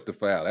picked up the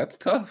foul. That's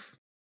tough.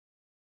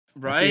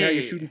 I see how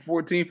you're Right. shooting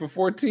 14 for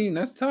 14.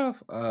 That's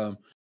tough. But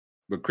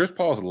Chris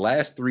Paul's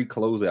last 3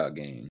 closeout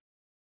games,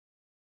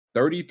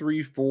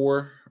 33,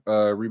 4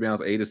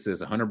 rebounds, 8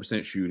 assists,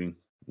 100% shooting,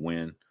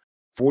 win.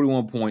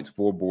 41 points,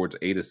 4 boards,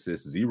 8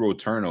 assists, 0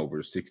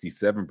 turnovers,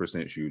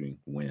 67% shooting,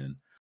 win.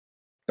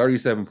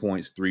 37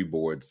 points, 3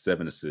 boards,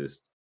 7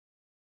 assists,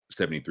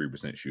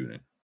 73%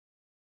 shooting,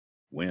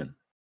 win.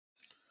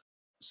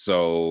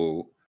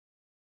 So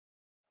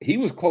he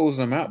was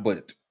closing them out,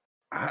 but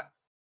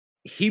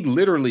he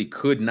literally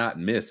could not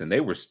miss, and they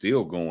were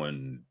still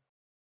going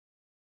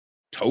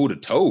toe to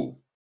toe.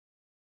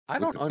 I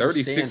don't the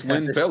understand 36 how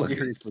win this Pelicans.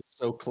 series was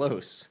so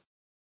close.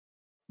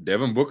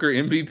 Devin Booker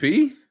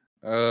MVP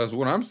is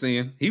what I'm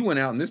seeing. He went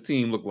out, and this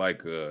team looked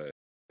like a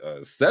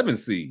 7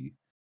 seed.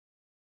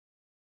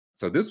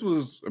 So this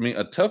was, I mean,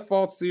 a tough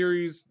fought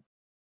series.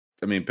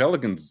 I mean,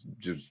 Pelicans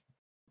just,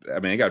 I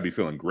mean, they got to be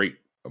feeling great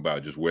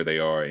about just where they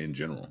are in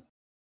general.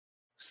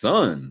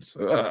 Suns,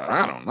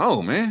 I don't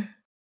know, man.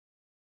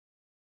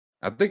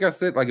 I think I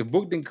said, like, if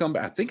Book didn't come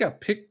back, I think I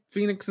picked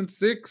Phoenix in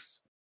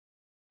 6,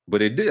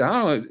 but it did. I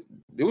don't know.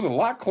 It was a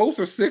lot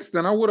closer 6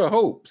 than I would have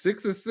hoped.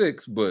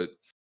 6-6, but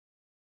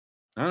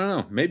I don't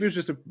know. Maybe it's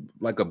just a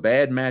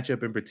bad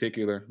matchup in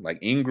particular. Like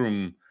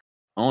Ingram,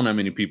 I don't know how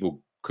many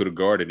people could have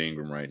guarded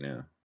Ingram right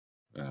now.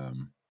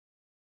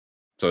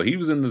 So he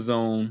was in the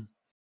zone.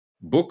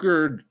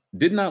 Booker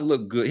did not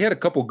look good. He had a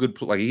couple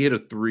good, like he hit a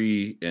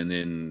 3 and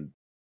then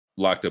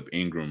locked up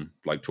Ingram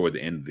like toward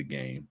the end of the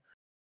game.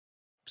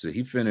 So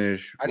he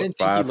finished. I didn't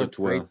think 5 he for looked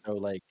 12. great though.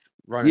 Like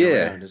running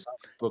around, his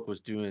Book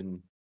was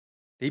doing.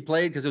 He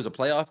played because it was a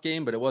playoff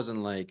game, but it wasn't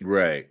like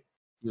right.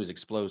 He was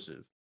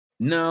explosive.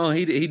 No,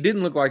 he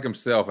didn't look like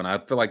himself, and I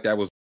feel like that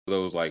was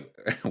those like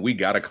we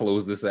got to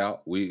close this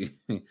out. We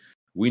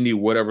need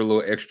whatever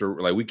little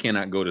extra. Like we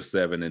cannot go to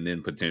 7 and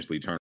then potentially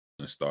turn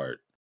and start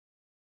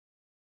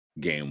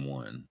game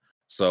 1.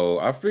 So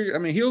I figure, I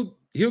mean,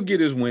 he'll get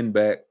his win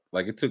back.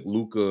 Like it took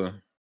Luka,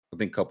 I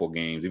think, a couple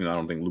games. Even though I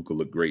don't think Luka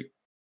looked great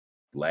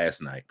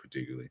last night,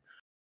 particularly.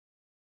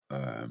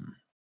 I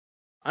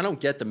don't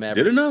get the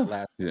Mavericks. Didn't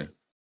know. Yeah.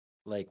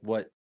 Like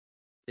what?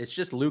 It's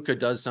just Luka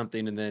does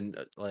something, and then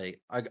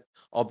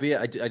albeit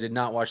I did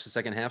not watch the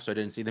second half, so I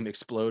didn't see them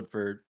explode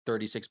for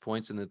 36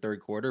 points in the third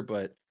quarter.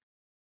 But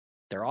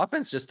their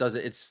offense just does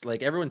it. It's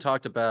like everyone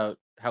talked about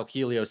how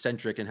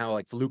heliocentric and how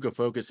like Luka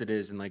focused it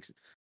is, and like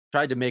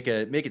tried to make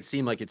it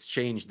seem like it's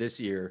changed this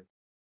year.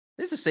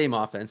 It's the same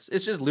offense.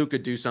 It's just Luka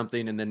do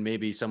something, and then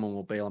maybe someone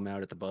will bail him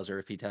out at the buzzer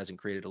if he hasn't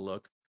created a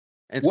look.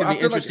 And it's gonna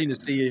be interesting to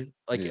see.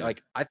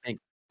 Like I think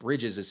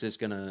Bridges is just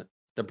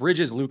the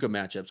Bridges Luka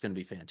matchup is gonna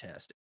be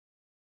fantastic.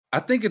 I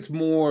think it's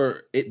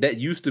more that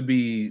used to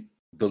be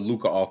the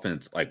Luka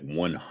offense like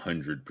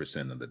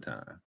 100% of the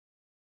time.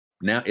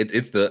 Now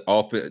it's the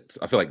offense.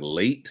 I feel like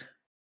late,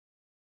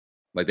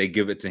 like they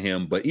give it to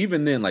him, but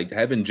even then, like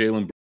having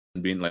Jalen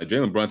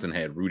Brunson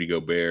had Rudy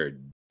Gobert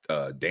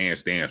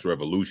dance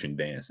revolution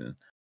dancing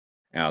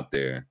out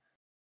there,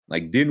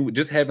 like didn't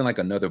just having like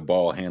another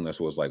ball handler.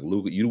 So it's like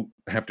Luka, you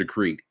have to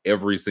create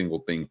every single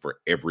thing for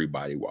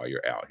everybody while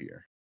you're out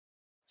here.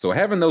 So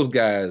having those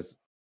guys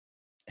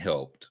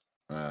helped.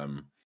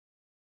 So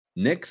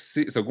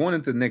going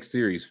into the next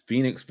series,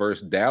 Phoenix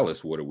versus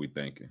Dallas. What are we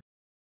thinking?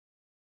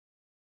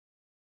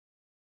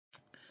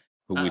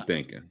 Who we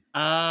thinking?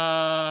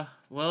 Well,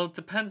 it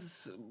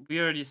depends.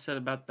 We already said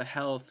about the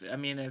health. I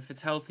mean, if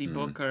it's healthy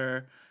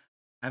Booker,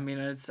 I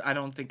mean, I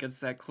don't think it's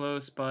that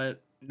close.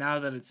 But now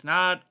that it's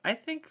not, I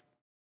think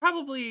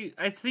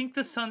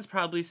the Suns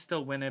probably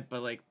still win it,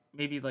 but like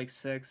maybe like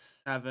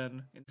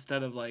 6-7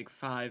 instead of like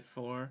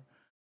 5-4.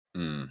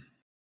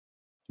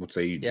 What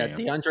say you, Yeah, Jam?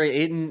 DeAndre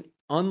Ayton,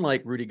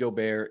 unlike Rudy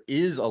Gobert,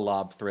 is a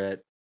lob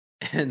threat,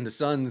 and the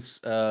Suns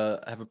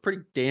have a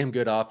pretty damn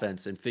good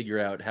offense and figure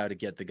out how to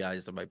get the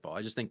guys the right ball.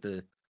 I just think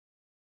the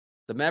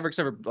Mavericks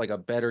have like a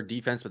better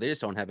defense, but they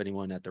just don't have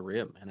anyone at the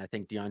rim, and I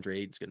think DeAndre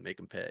Ayton's going to make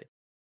them pay.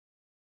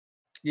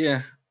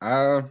 Yeah,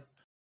 I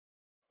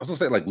was gonna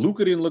say like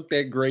Luka didn't look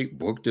that great,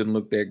 Book didn't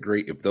look that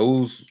great. If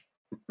those,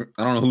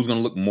 I don't know who's gonna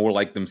look more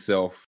like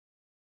themselves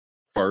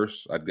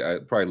first.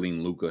 I'd probably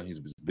lean Luka. He's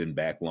been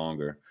back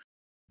longer.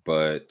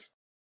 But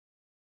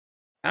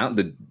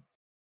the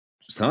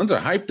Suns are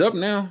hyped up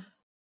now.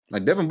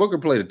 Like Devin Booker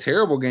played a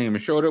terrible game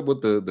and showed up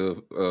with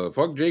the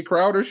fuck Jay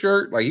Crowder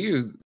shirt. Like he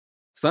is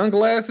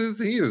sunglasses.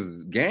 He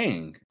is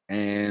gang.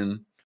 And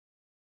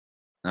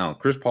now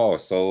Chris Paul.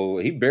 So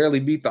he barely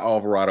beat the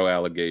Alvarado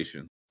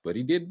allegation, but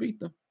he did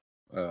beat them.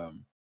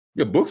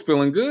 Your Book's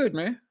feeling good,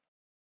 man.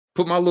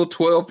 Put my little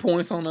 12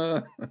 points on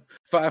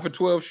 5 for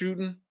 12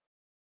 shooting.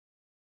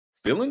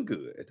 Feeling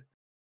good.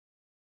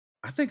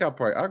 I think I'll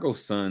go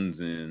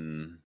Suns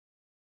in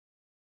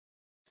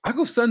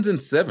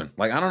 7.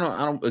 Like, I don't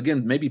know.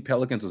 Again, maybe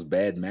Pelicans was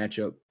bad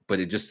matchup, but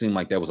it just seemed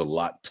like that was a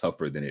lot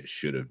tougher than it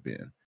should have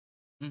been.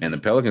 Mm-hmm. And the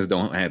Pelicans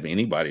don't have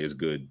anybody as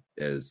good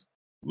as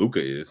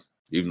Luka is.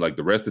 Even like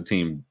the rest of the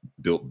team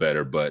built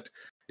better. But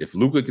if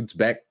Luka gets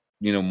back,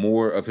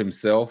 more of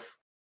himself,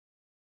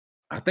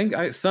 I think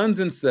Suns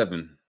in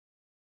 7.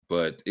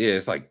 But yeah,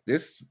 it's like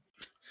this.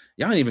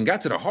 y'all ain't even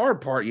got to the hard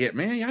part yet,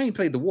 man. Y'all ain't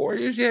played the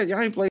Warriors yet. Y'all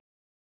ain't played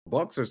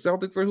Bucks or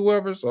Celtics or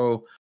whoever.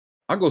 So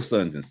I'll go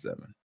Suns in 7.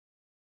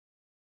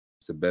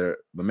 It's a better,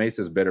 but May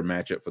says better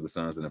matchup for the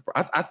Suns than the.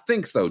 I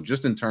think so,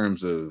 just in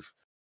terms of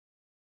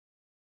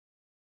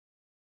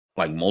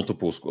like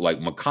multiple school, like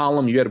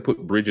McCollum. You had to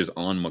put Bridges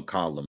on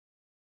McCollum,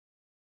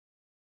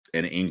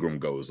 and Ingram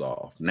goes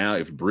off. Now,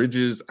 if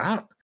Bridges,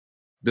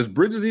 does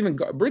Bridges even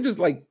go? Bridges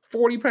like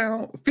 40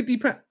 pounds, 50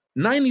 pounds,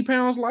 90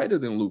 pounds lighter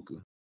than Luka.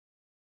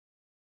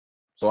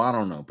 So I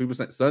don't know. People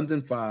say Suns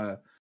in 5,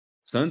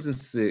 Suns in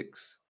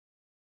 6.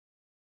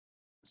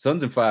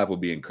 Suns in 5 will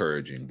be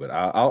encouraging, but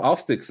I'll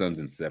stick Suns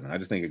in 7. I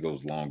just think it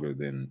goes longer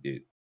than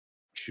it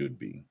should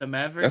be. The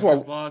Mavericks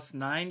have lost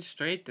 9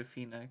 straight to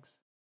Phoenix.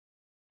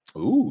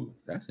 Ooh,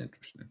 that's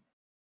interesting.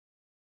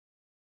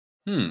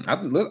 I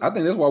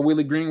think that's why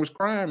Willie Green was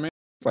crying, man.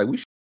 It's like we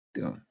should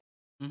them.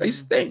 They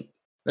stink.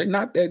 They're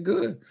not that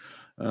good.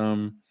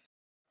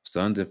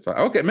 Suns in 5.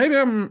 Okay, maybe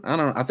I don't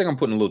know. I think I'm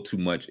putting a little too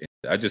much in.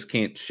 I just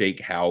can't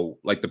shake how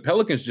like the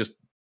Pelicans just.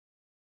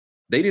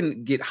 They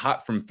didn't get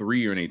hot from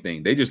 3 or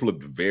anything. They just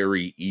looked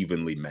very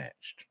evenly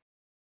matched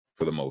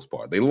for the most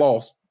part. They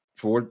lost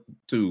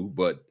 4-2,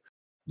 but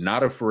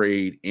not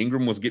afraid.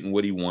 Ingram was getting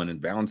what he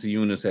wanted.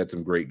 Valanciunas had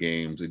some great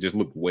games. It just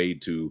looked way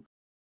too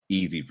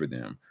easy for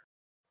them.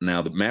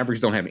 Now, the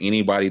Mavericks don't have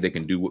anybody that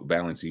can do what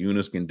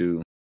Valanciunas can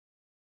do.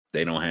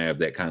 They don't have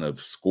that kind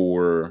of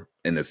score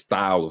and the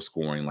style of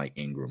scoring like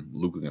Ingram.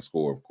 Luka can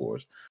score, of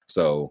course.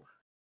 So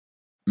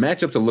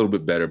matchup's a little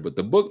bit better, but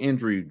the Book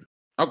injury...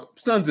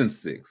 Suns in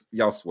 6.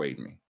 Y'all swayed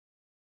me.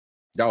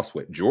 Y'all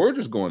swayed. George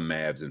is going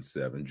Mavs in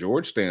 7.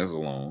 George stands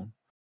alone.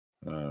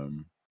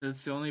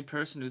 That's the only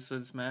person who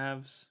says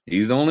Mavs.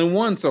 He's the only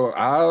one.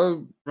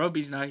 So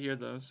Roby's not here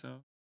though.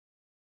 So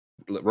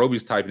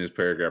Roby's typing his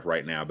paragraph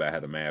right now about how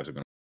the Mavs are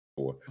going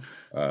to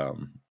score.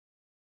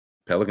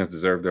 Pelicans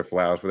deserve their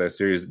flowers for that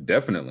series.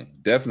 Definitely.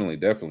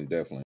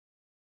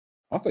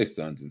 I'll say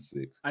Suns in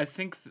 6. I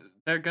think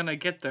they're gonna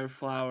get their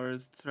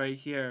flowers. It's right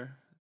here.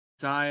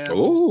 Zion.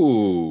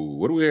 Oh,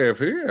 what do we have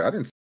here? I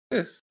didn't see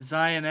this.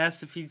 Zion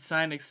asked if he'd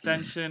sign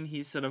extension.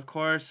 He said, "Of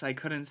course, I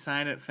couldn't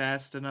sign it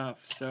fast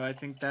enough." So I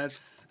think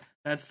that's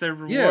their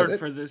reward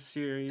for this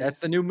series. That's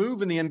the new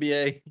move in the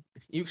NBA.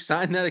 You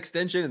sign that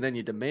extension and then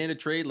you demand a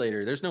trade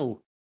later. There's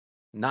no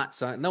not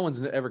sign. No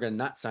one's ever going to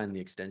not sign the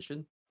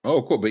extension.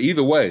 Oh, cool. But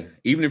either way,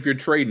 even if you're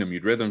trading them,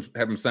 you'd rather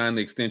have them sign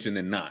the extension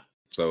than not.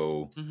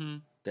 So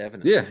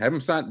definitely, yeah, have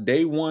them sign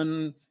day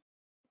one.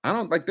 I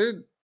don't like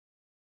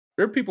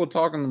There are people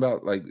talking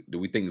about, like, do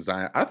we think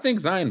Zion? I think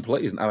Zion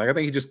plays. I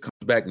think he just comes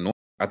back normal.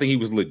 I think he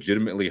was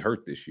legitimately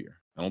hurt this year.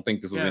 I don't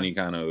think this was any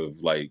kind of,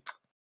 like,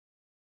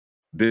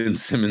 Ben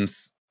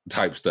Simmons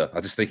type stuff.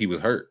 I just think he was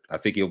hurt. I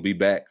think he'll be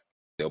back.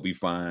 They'll be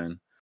fine.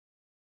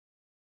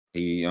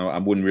 I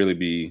wouldn't really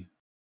be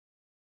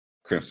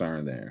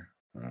concerned there.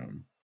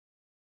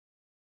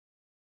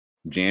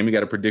 Jam, you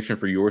got a prediction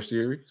for your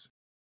series?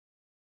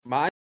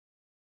 My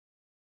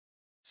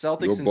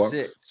Celtics in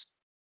 6.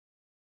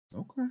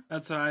 Okay.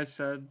 That's what I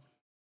said.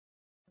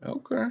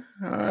 Okay.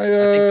 I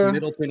think the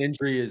Middleton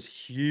injury is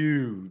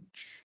huge.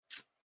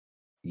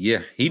 Yeah,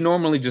 he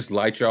normally just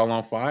lights y'all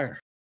on fire.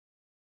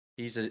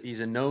 He's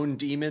a known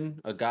demon,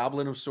 a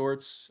goblin of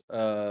sorts.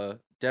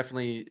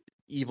 Definitely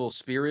evil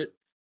spirit.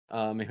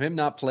 Him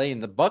not playing,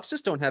 the Bucks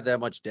just don't have that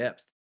much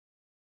depth.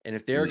 And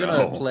if they're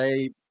gonna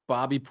play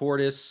Bobby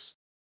Portis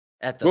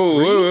at the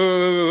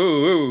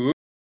 3,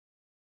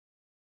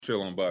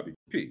 chill on Bobby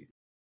P.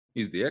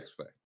 He's the X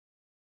Factor.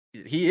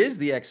 He is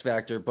the X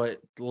Factor,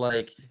 but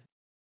like,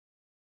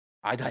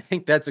 I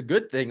think that's a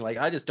good thing. Like,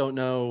 I just don't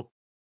know.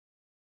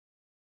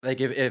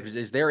 Like, if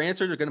is their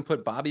answer they're going to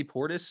put Bobby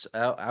Portis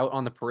out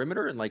on the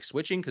perimeter and like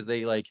switching because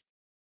they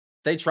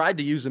tried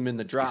to use him in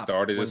the drop. He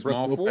started when a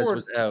small Brook Lopez forward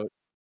was out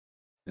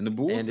in the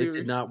Bulls, and series. it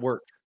did not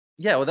work.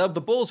 Yeah, well,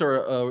 the Bulls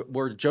were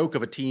a joke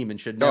of a team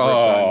and should never have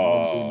gotten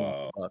one game with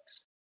the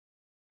Bucks.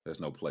 There's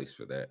no place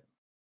for that.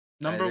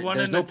 Number one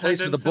There's in no place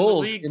for the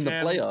Bulls in the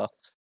playoffs.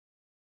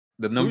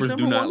 The numbers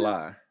do not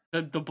lie.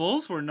 The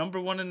Bulls were number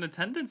 1 in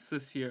attendance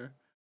this year.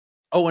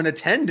 Oh, in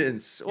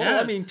attendance. Well,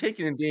 Yes. I mean,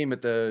 taking a game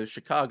at the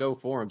Chicago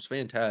Forum's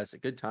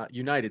fantastic. Good time.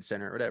 United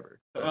Center, whatever.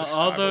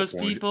 All those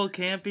people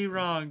can't be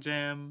wrong,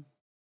 Jam.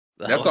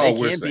 That's all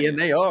we're saying. And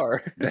they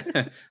are.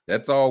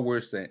 That's all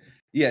we're saying.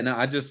 Yeah, no,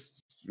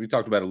 we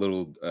talked about it a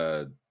little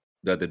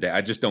the other day.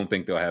 I just don't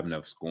think they'll have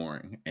enough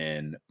scoring.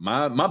 And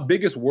my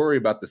biggest worry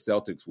about the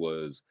Celtics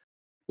was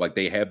like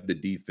they have the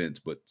defense,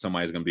 but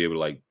somebody's going to be able to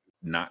like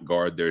not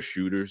guard their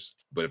shooters.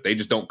 But if they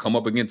just don't come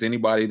up against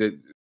anybody that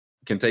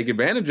can take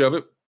advantage of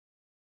it,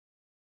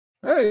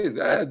 hey,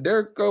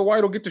 Derek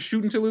White will get to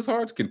shoot until his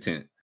heart's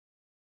content.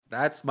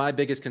 That's my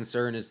biggest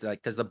concern is that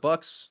because the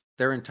Bucks,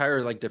 their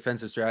entire like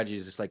defensive strategy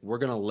is just like, we're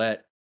going to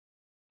let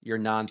your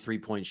non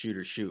 3-point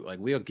shooters shoot.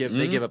 Like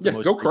they give up the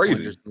most go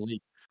crazy in the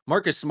league.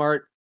 Marcus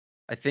Smart,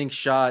 I think,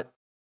 shot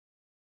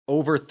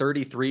over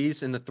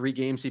 33s in the 3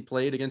 games he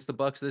played against the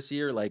Bucks this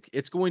year. Like,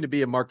 it's going to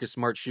be a Marcus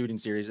Smart shooting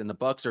series, and the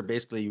Bucks are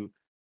basically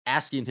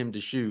asking him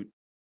to shoot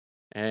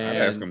And I'd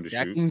ask him to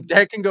shoot.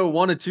 that can go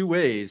one of two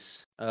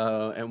ways.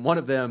 And one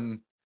of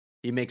them,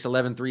 he makes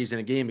 11 threes in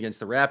a game against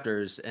the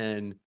Raptors,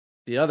 and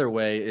the other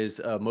way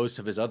is most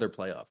of his other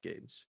playoff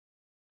games.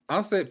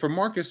 I'll say for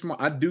Marcus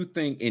Smart, I do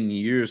think in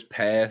years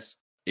past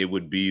it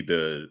would be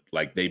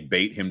they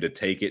bait him to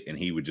take it and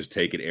he would just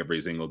take it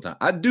every single time.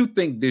 I do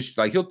think this,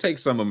 he'll take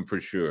some of them for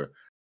sure.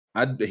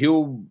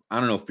 He'll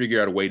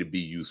figure out a way to be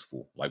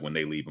useful, like when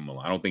they leave him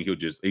alone. I don't think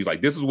he's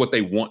like, this is what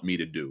they want me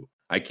to do.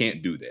 I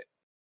can't do that.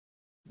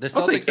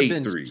 I'll take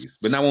 8 threes,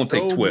 but I won't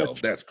take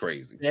 12. That's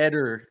crazy.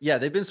 Better. Yeah,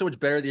 they've been so much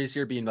better this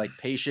year being like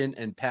patient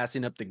and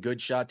passing up the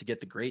good shot to get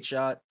the great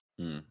shot.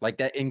 Like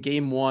that in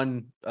game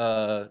 1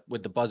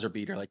 with the buzzer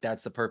beater. Like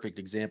that's the perfect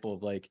example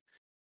of like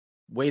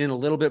waiting a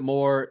little bit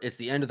more. It's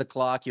the end of the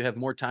clock. You have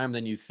more time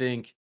than you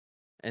think.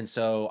 And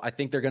so I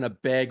think they're going to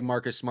beg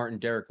Marcus Smart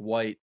and Derek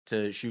White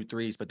to shoot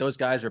threes, but those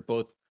guys are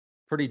both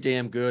pretty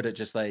damn good at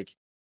just like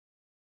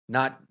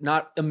not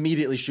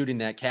immediately shooting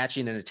that,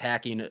 catching and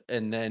attacking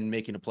and then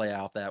making a play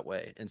out that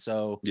way. And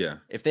so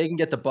if they can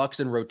get the Bucks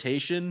in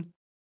rotation,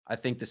 I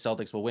think the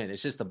Celtics will win.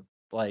 It's just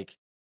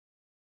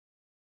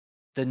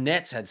the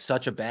Nets had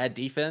such a bad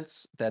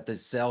defense that the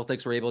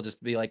Celtics were able to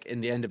just be like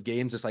in the end of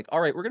games, just like, all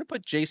right, we're going to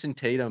put Jason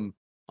Tatum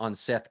on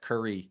Seth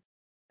Curry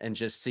and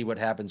just see what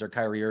happens, or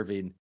Kyrie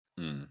Irving.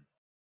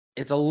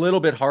 It's a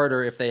little bit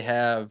harder if they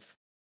have,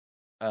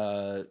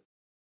 I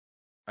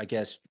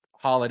guess,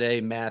 Holiday,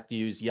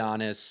 Matthews,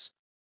 Giannis,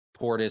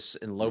 Portis,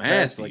 and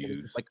Lopez. Like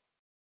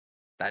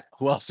that.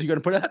 Who else are you going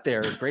to put out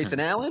there? Grayson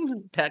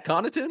Allen, Pat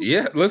Connaughton?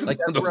 Yeah, listen,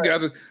 those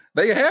guys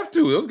they have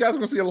to. Those guys are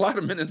going to see a lot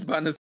of minutes by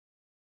this.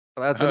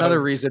 That's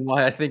another reason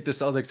why I think the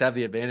Celtics have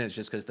the advantage,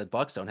 just because the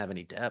Bucks don't have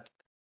any depth.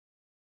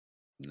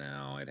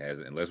 No, it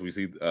hasn't, unless we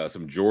see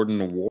some Jordan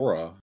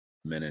Nwora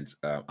minutes.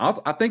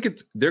 I think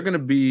they're going to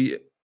be.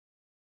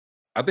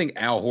 I think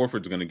Al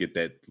Horford's going to get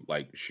that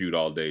shoot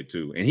all day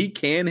too, and he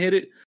can hit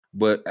it,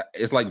 but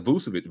it's like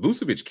Vucevic.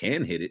 Vucevic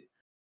can hit it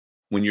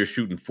when you're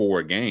shooting 4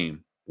 a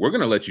game. We're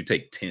going to let you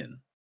take 10.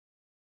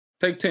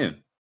 Take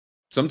 10.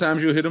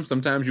 Sometimes you'll hit them,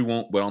 sometimes you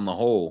won't. But on the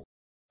whole,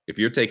 if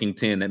you're taking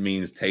 10, that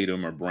means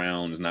Tatum or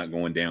Brown is not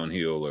going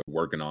downhill or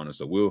working on it.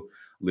 So we'll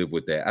live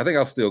with that. I think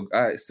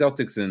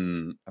Celtics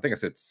in, I think I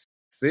said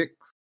 6.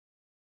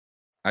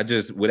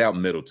 Without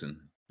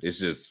Middleton, it's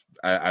just,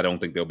 I don't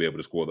think they'll be able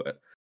to score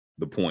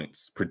the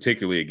points,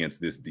 particularly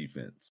against this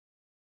defense.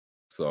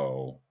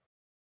 So,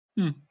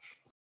 is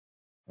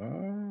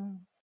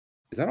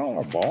that all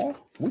our ball?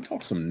 Can we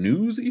talk some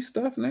newsy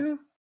stuff now?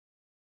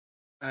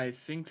 I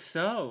think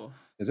so.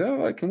 Is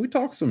that can we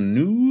talk some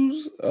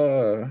news?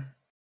 Can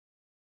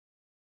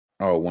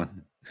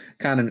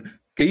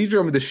you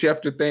show me the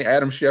Schefter thing?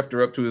 Adam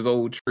Schefter up to his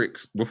old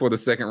tricks before the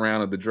second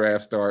round of the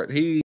draft starts.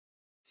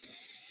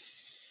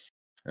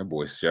 That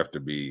boy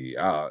Schefter be,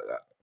 I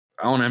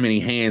don't know how many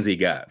hands he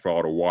got for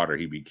all the water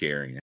he be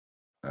carrying.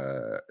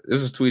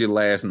 This was tweeted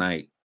last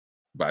night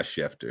by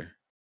Schefter.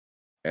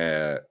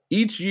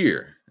 Each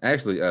year,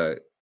 actually,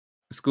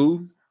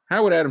 Scoob,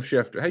 how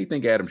do you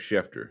think Adam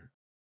Schefter?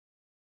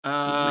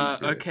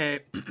 Okay.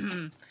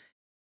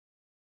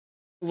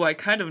 Well, I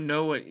kind of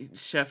know what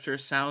Schefter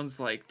sounds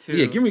like too.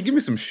 Yeah, give me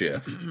some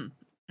Chef.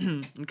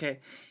 Okay.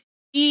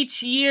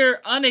 Each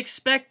year,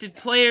 unexpected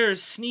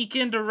players sneak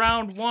into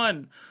round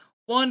 1.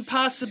 One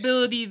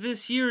possibility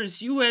this year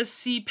is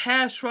USC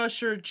pass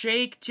rusher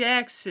Jake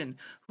Jackson,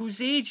 whose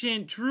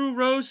agent Drew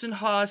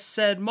Rosenhaus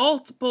said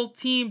multiple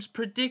teams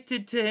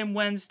predicted to him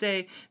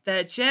Wednesday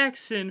that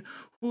Jackson,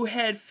 who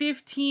had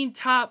 15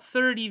 top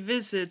 30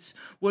 visits,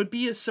 would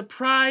be a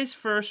surprise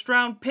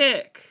first-round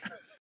pick.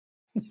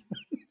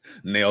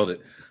 Nailed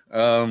it.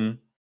 That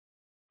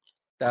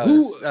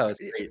was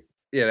great.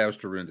 Yeah, that was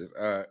tremendous.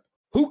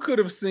 Who could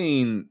have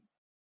seen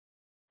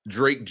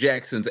Drake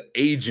Jackson's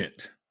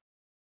agent,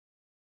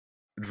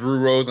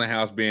 Drew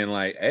Rosenhaus, being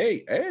like,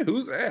 hey,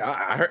 who's that?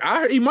 I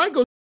heard he might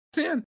go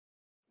 10.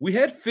 We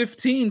had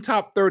 15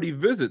 top 30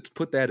 visits.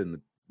 Put that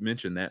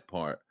mention that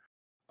part.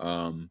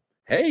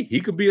 Hey, he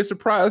could be a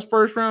surprise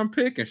first round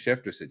pick. And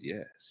Schefter said,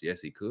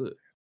 yes, he could.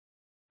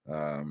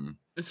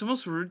 It's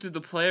almost rude to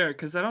the player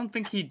because I don't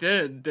think he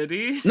did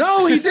he?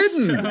 No, he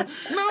didn't.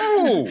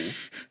 No.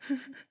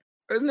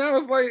 And now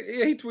it's like,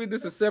 he tweeted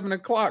this at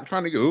 7:00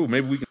 trying to go,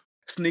 maybe we can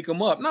sneak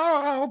him up. No,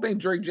 I don't think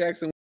Drake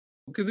Jackson,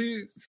 because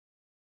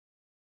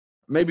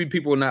maybe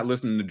people are not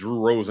listening to Drew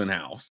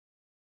Rosenhaus.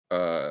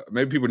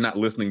 Maybe people are not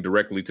listening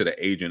directly to the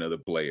agent of the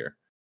player.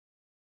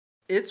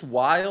 It's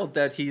wild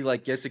that he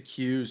gets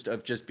accused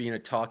of just being a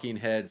talking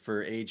head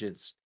for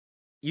agents.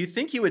 You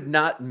think he would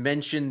not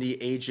mention the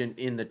agent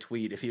in the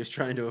tweet if he was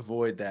trying to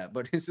avoid that,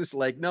 but it's just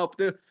nope,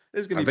 this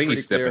is going to be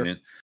pretty clear. Stepping in.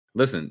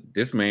 Listen,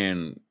 this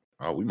man,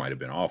 we might have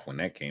been off when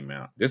that came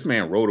out. This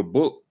man wrote a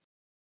book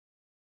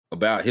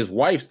about his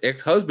wife's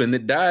ex-husband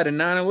that died in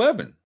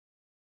 9/11.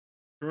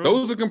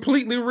 Those are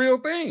completely real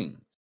things.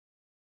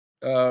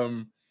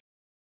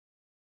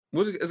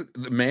 What is it?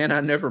 The Man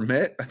I Never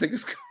Met? I think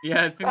it's called.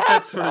 Yeah, I think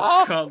that's what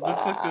it's called.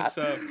 Let's look this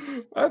up.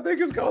 I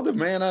think it's called The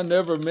Man I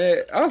Never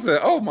Met. I said,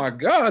 oh my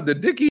God, the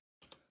Dickie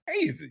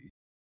crazy.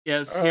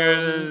 Yes, here it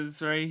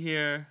is, right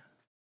here.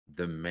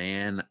 The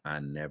Man I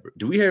Never.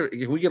 Do we have?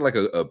 Can we get like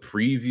a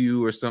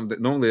preview or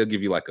something? Normally they'll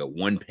give you like a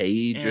 1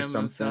 page or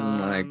something.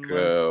 Like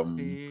Let's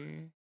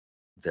see.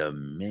 The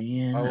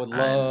Man. I would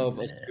love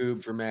a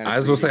Scoob dramatic. I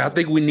was gonna say, I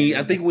think we need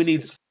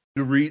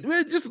to read.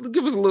 Just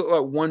give us a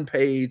little like 1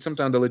 page.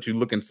 Sometimes they'll let you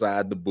look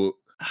inside the book.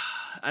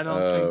 I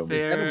don't think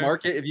they're Is that a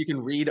market if you can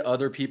read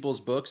other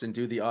people's books and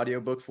do the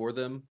audiobook for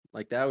them?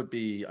 Like that would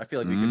be. I feel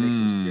like we could make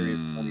some serious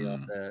money off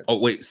that. Oh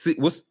wait,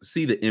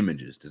 see the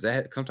images. Does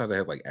that sometimes they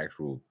have like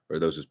actual, or are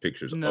those just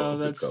pictures? No, of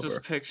that's the cover?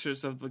 just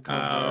pictures of the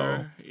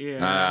cover.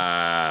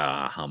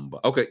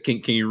 Humbug. Okay,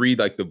 can you read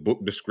like the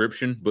book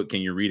description? But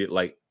can you read it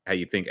like how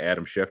you think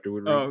Adam Schefter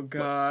would read? Oh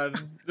God,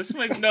 this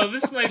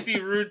might be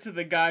rude to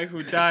the guy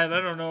who died.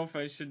 I don't know if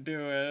I should do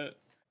it.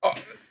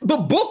 The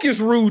book is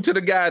rude to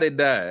the guy that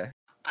died.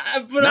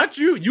 But not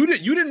you. You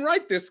didn't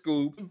write this,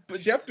 Scoob. But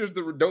Schefter's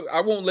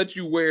I won't let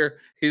you wear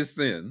his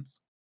sins.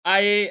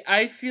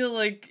 I feel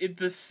like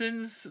the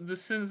sins of the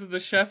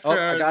Schefter. Oh,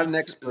 I got an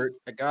expert.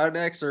 I got an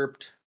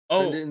excerpt.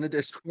 Send it in the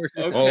Discord.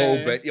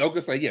 Okay. But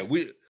okay, so yeah,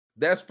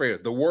 that's fair.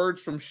 The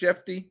words from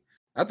Shefty,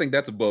 I think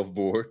that's above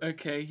board.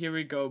 Okay, here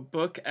we go.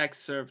 Book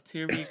excerpt.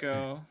 Here we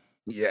go.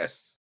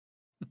 Yes.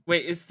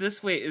 Wait, is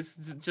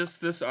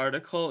just this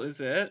article? Is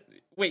it?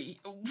 Wait,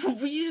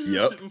 we use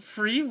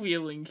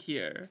freewheeling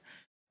here.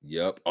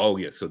 Yep. Oh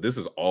yeah. So this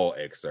is all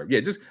excerpt.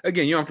 Yeah. Just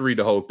again, you don't have to read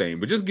the whole thing,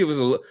 but just give us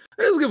a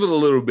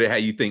little bit how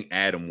you think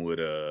Adam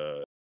would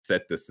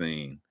set the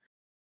scene.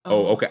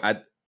 Oh, okay.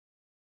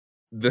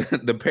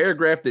 The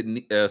paragraph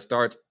that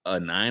starts a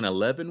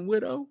 9/11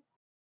 widow.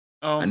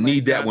 Oh, I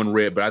need that one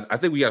read, but I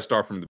think we got to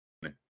start from the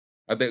beginning.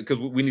 I think because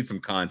we need some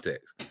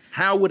context.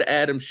 How would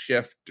Adam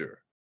Schefter,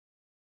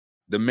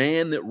 the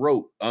man that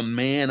wrote A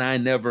Man I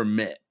Never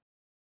Met,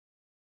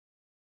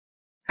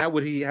 how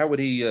would he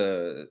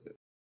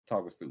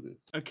talk us through this?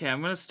 Okay,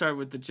 I'm gonna start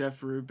with the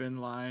Jeff Rubin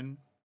line.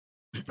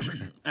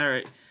 All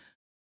right.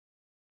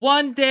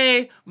 One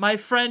day, my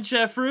friend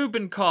Jeff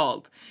Rubin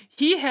called.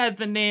 He had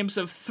the names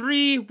of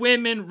 3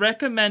 women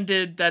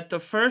recommended that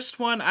the first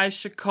one I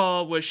should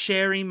call was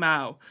Sherry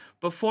Mao.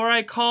 Before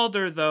I called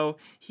her, though,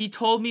 he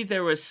told me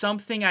there was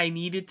something I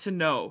needed to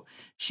know.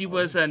 She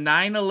was a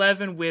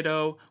 9/11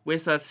 widow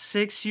with a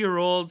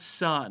 6-year-old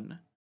son.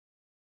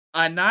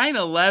 A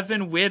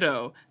 9/11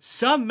 widow.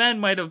 Some men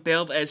might have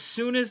bailed as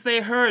soon as they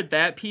heard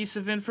that piece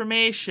of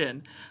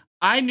information.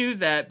 I knew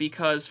that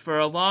because for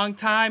a long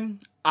time,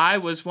 I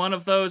was one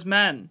of those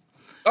men.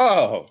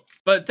 Oh.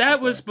 But that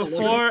was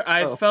before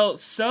I felt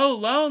so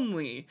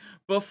lonely.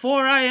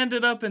 Before I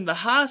ended up in the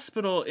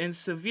hospital in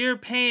severe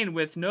pain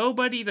with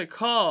nobody to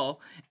call.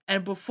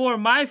 And before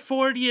my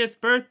 40th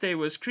birthday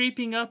was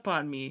creeping up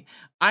on me,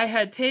 I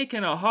had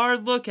taken a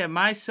hard look at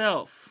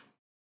myself.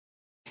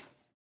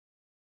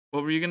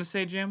 What were you going to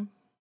say, Jim?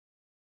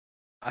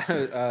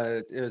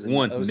 It was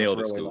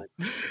nailed it.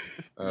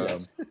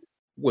 Yes.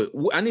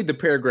 I need the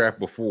paragraph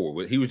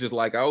before. He was just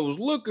like, I was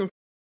looking for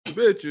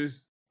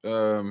bitches.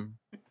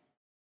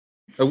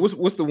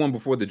 What's the one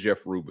before the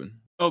Jeff Rubin?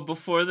 Oh,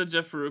 before the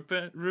Jeff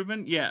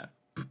Rubin? Yeah.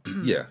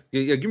 yeah.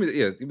 Give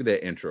me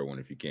that intro one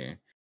if you can.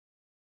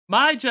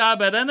 My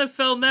job at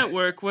NFL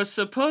Network was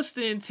supposed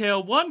to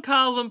entail 1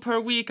 column per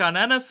week on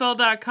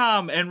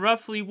NFL.com and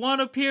roughly 1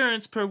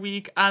 appearance per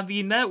week on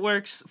the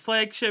network's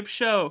flagship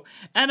show,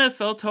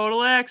 NFL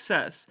Total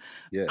Access.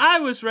 Yes. I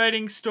was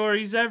writing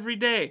stories every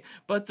day,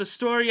 but the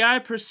story I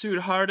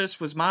pursued hardest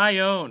was my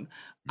own.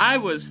 I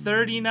was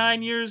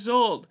 39 years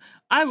old.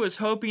 I was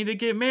hoping to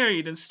get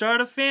married and start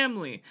a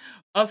family.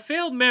 A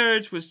failed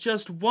marriage was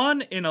just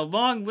one in a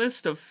long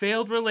list of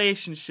failed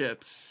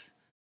relationships.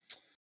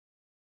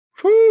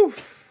 Whew.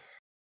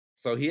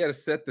 So he had to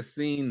set the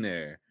scene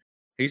there.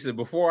 He said,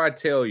 before I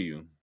tell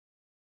you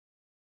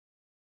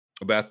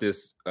about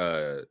this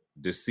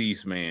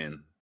deceased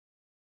man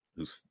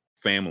whose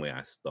family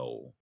I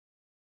stole,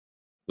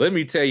 let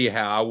me tell you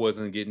how I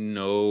wasn't getting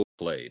no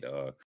play,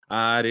 dog.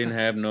 I didn't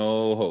have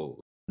no hoes,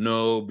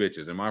 no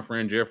bitches. And my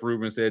friend Jeff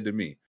Rubin said to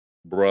me,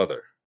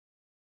 brother,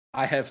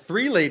 I have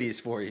 3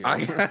 ladies for you.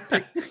 He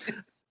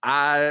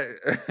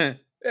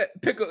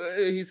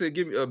said,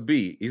 give me a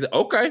B. He said,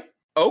 okay.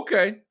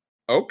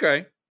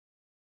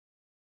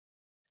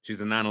 She's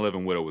a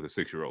 9/11 widow with a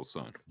 6-year-old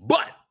son.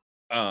 But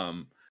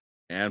Adam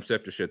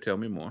Schefter should tell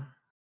me more.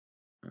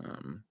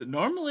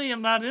 Normally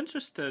I'm not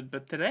interested,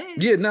 but today.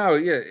 Yeah, no,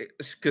 yeah.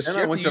 Because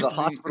I went to the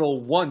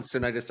hospital once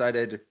and I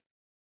decided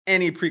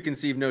any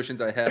preconceived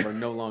notions I have are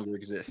no longer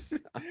exist.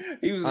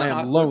 He was in I the am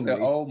hospital. lonely. Said,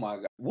 oh my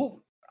God.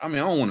 Well, I mean,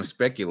 I don't want to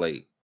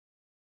speculate.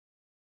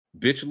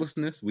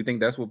 Bitchlessness. We think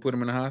that's what put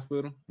him in the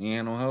hospital. He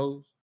ain't no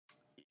hoes.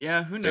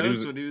 Yeah, who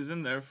knows what he was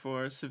in there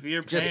for?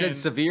 Severe pain. Just said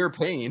severe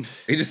pain.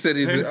 He just said,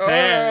 I don't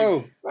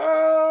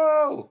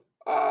have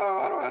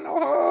no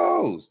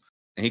hoes.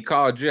 And he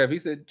called Jeff. He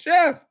said,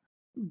 Jeff,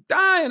 I'm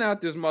dying out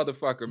this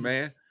motherfucker,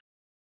 man.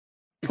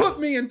 Put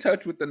me in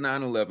touch with the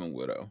 9/11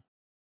 widow.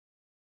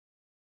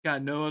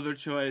 Got no other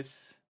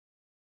choice.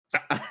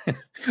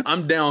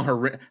 I'm down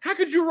horrendous. How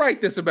could you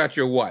write this about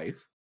your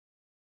wife?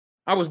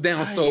 I was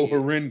down so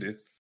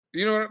horrendous.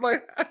 You know what?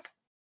 Like,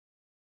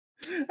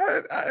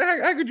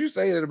 how could you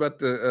say that about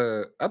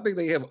the? I think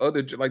they have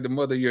other like the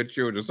mother of your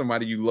children,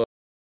 somebody you love.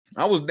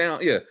 I was down.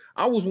 Yeah,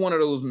 I was one of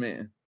those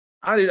men.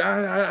 I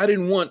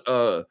didn't want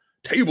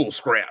table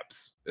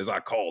scraps, as I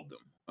called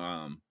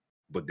them.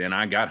 But then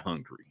I got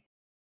hungry,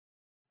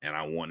 and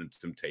I wanted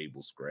some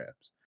table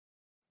scraps,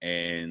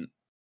 and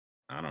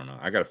I don't know.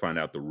 I got to find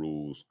out the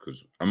rules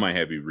because I might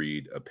have you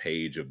read a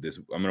page of this.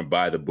 I'm going to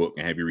buy the book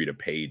and have you read a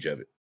page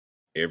of it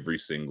every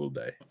single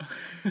day.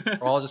 We're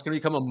all just going to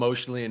become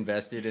emotionally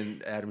invested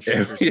in Adam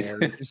Schefter's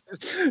narrative.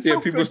 Yeah,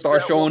 people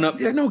start showing up.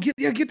 Yeah, no, get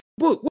the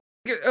book.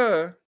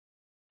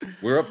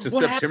 We're up to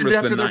what September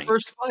happened after the 9th. their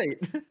first fight?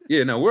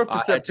 Yeah, no, we're up to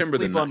September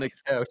the 9th. On the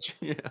couch.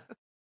 Yeah.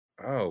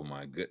 Oh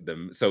my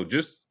goodness. So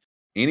just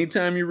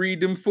anytime you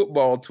read them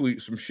football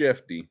tweets from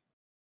Shefty,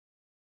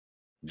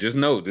 just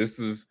know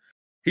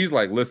he's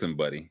like, listen,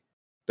 buddy.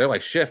 They're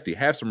like, Shefty,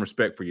 have some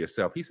respect for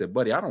yourself. He said,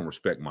 buddy, I don't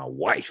respect my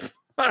wife.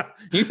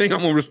 You think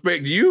I'm gonna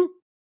respect you?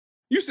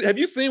 Have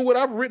you seen what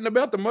I've written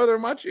about the mother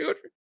of my children?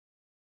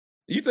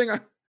 You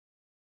think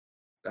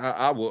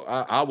I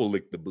will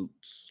lick the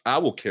boots. I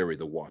will carry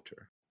the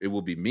water. It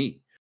will be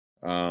me.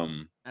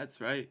 That's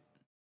right.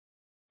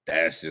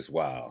 That's just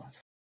wild.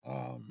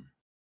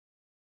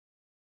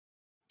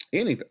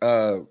 Anything?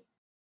 Who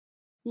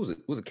was it?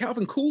 Was it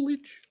Calvin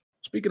Coolidge?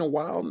 Speaking of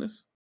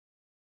wildness.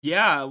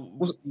 Yeah.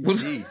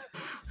 Was he?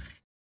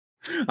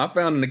 I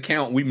found an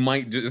account.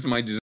 This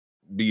might just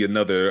be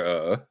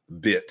another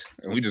bit,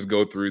 and we just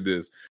go through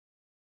this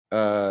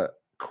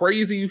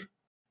crazy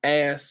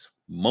ass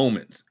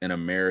moments in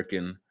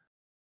American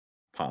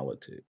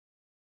politics.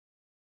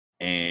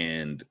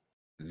 And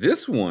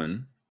this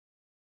one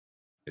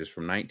is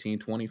from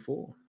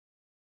 1924.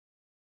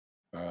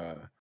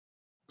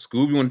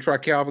 Scoob, you want to try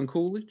Calvin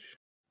Coolidge?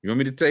 You want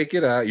me to take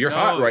it? You're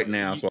hot right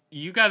now. So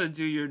you got to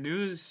do your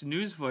news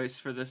voice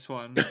for this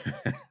one.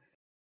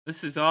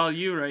 This is all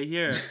you right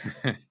here.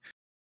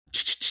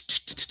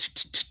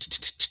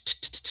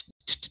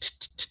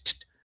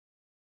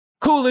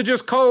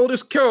 Coolidge's cold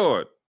is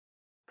cured.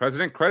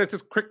 President credits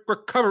his quick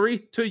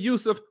recovery to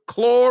use of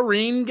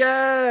chlorine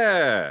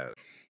gas.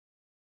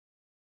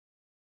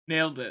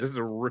 Nailed it. This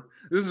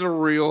is a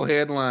real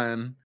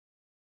headline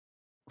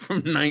from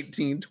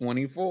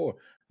 1924.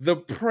 The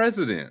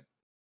president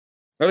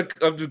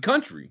of the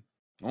country.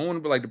 I don't want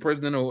to be like the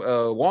president of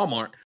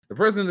Walmart. The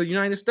president of the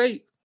United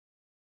States.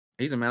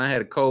 He said, man, I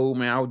had a cold,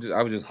 man. I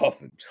was just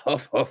huffing.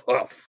 Huff.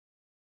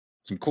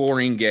 Some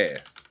chlorine gas.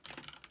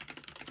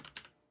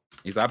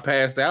 He said, I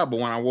passed out, but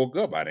when I woke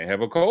up, I didn't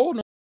have a cold.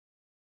 No.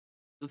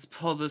 Let's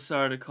pull this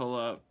article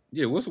up.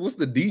 Yeah, what's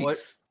the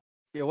deets?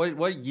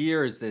 What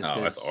year is this?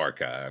 Oh, that's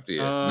archived.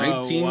 Yeah.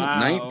 Oh,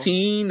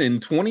 19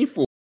 and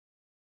 24.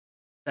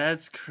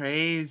 That's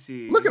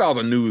crazy. Look at all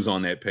the news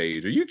on that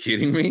page. Are you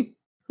kidding me?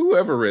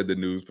 Whoever read the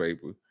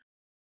newspaper?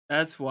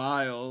 That's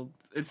wild.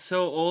 It's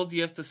so old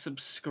you have to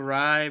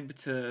subscribe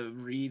to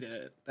read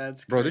it.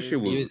 That's crazy. Bro, this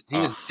shit was... He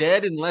was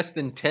dead in less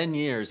than 10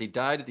 years. He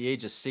died at the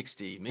age of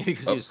 60. Maybe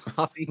because he was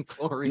huffing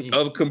chlorine.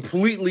 Of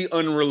completely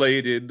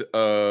unrelated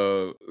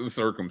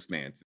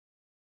circumstances.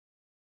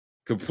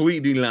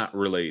 Completely not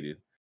related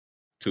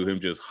to him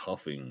just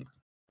huffing.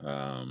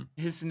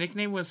 His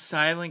nickname was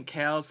Silent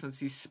Cal since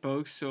he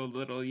spoke so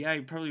little. Yeah,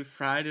 he probably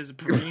fried his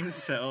brain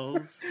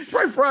cells.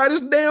 Probably fried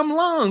his damn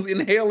lungs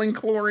inhaling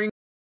chlorine.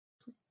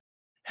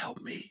 Help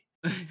me.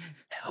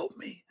 Help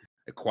me.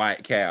 A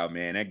quiet cow,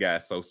 man. That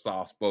guy's so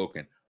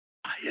soft-spoken.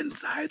 My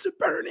insides are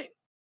burning.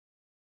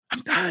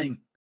 I'm dying.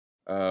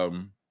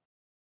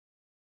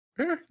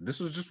 This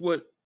was just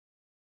what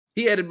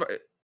he had.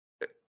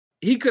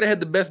 He could have had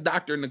the best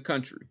doctor in the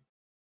country.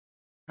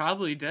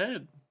 Probably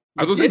did.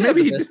 I was going to say,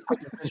 maybe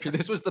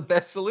this was the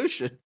best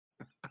solution.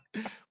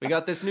 We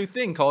got this new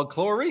thing called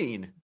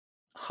chlorine.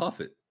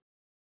 Huff it.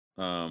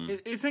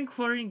 Isn't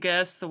chlorine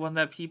gas the one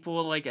that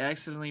people like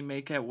accidentally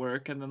make at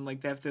work and then like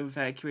they have to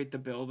evacuate the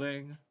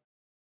building?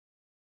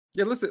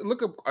 Yeah,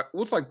 look up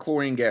what's like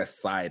chlorine gas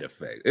side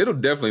effect. It'll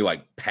definitely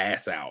like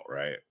pass out,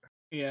 right?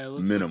 Yeah,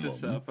 let's look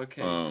this up.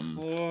 Okay,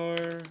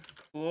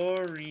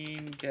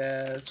 chlorine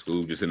gas.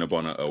 Scoob just ended up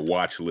on a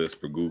watch list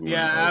for Google.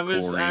 Yeah, I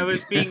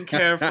was being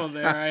careful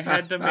there. I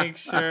had to make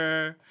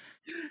sure.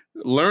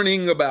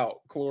 Learning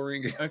about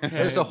chlorine. Okay.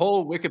 There's a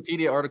whole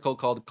Wikipedia article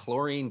called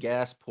 "Chlorine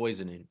Gas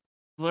Poisoning."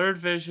 Blurred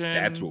vision.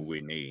 That's what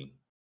we need.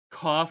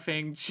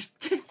 Coughing. She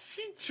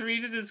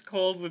treated his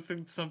cold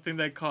with something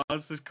that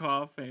causes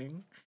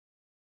coughing.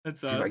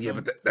 That's awesome. She's like, yeah,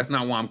 but that's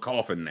not why I'm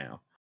coughing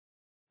now.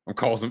 I'm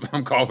coughing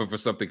for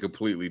something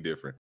completely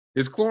different.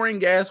 Is chlorine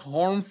gas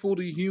harmful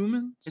to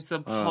humans? It's a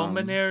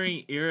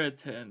pulmonary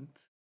irritant.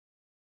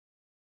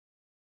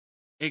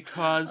 It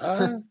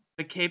causes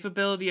the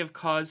capability of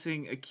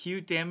causing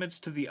acute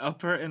damage to the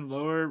upper and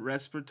lower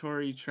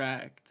respiratory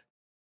tract.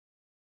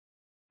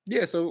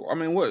 Yeah, so I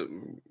mean, what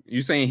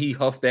you saying? He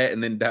huffed that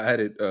and then died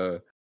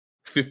at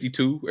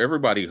 52.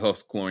 Everybody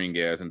huffs chlorine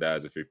gas and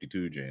dies at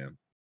 52. Jam.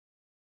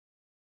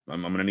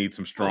 I'm gonna need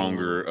some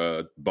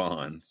stronger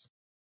bonds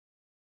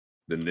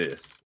than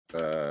this.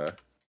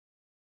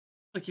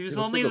 Look, he was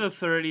Let's only look the up-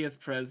 30th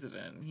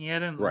president. He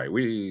hadn't. Right.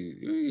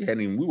 We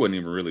wasn't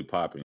even really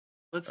popping.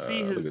 Let's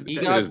see look his. at He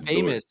Look at got this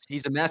famous.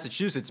 He's a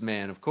Massachusetts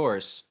man, of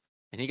course.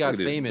 And he got Look at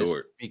this famous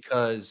dork.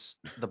 because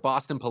the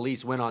Boston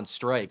police went on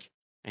strike.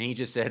 And he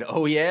just said,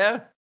 "Oh,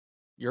 yeah?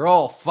 You're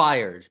all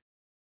fired."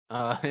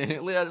 And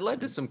it led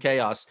to some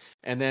chaos.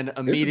 And then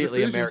immediately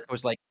decision. America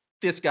was like,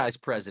 this guy's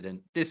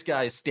president. This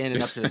guy is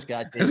standing up to this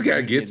goddamn This guy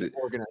union, gets it.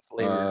 organized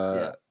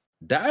labor.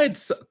 Died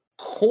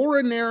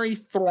coronary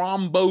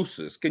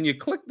thrombosis. Can you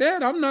click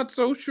that? I'm not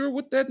so sure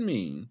what that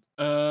means.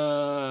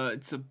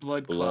 It's a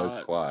blood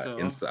Blood clot.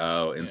 clot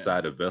So,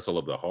 inside a vessel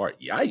of the heart.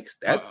 Yikes!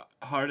 That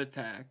heart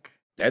attack.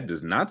 that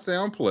does not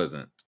sound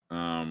pleasant.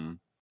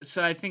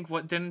 So I think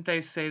didn't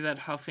they say that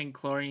huffing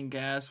chlorine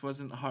gas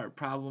wasn't heart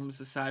problems,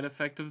 a side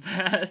effect of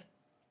that?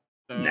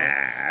 So,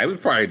 Nah, it was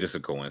probably just a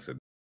coincidence.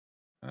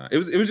 It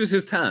was just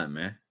his time,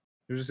 man.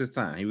 It was just his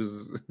time. He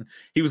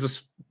was a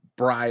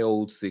spry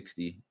old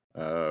 60.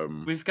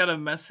 We've got a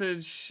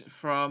message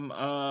from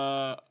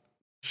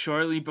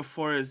shortly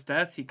before his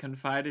death. He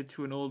confided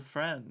to an old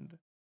friend.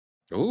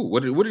 Oh,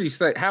 what did he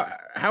say?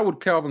 How would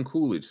Calvin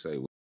Coolidge say?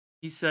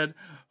 He said,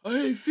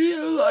 "I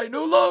feel I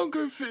no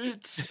longer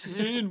fit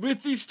in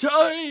with these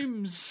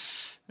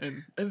times,"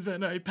 and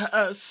then I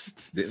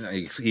passed.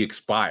 He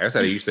expired. That's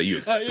how they used to say you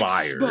expired.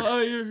 I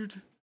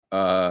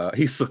expired.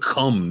 He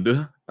succumbed.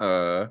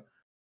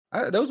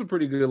 Those are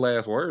pretty good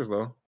last words,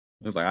 though.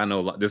 It was like, I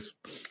know this,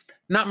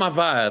 not my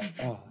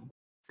vibe.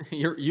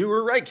 You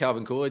were right,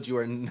 Calvin Coolidge.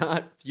 You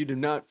do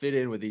not fit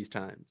in with these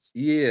times.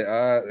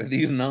 Yeah,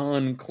 these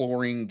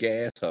non-chlorine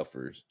gas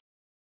huffers.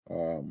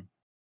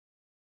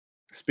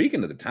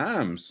 Speaking of the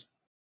times,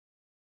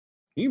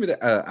 you remember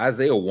the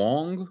Isaiah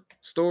Wong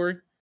story?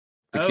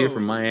 The kid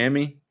from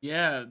Miami?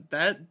 Yeah,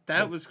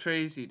 that was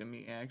crazy to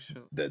me,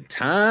 actually. The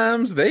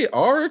times, they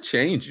are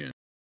changing.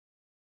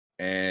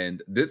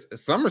 And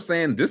some are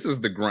saying this is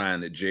the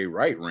grind that Jay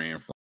Wright ran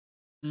from.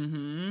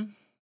 Mm-hmm.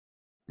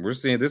 We're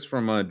seeing this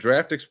from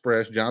Draft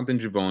Express, Jonathan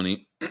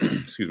Givony.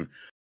 Excuse me.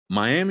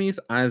 Miami's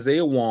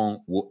Isaiah Wong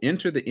will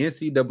enter the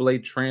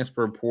NCAA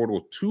transfer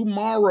portal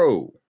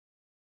tomorrow.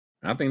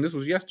 I think this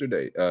was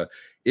yesterday.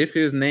 If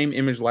his name,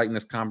 image,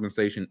 likeness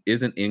compensation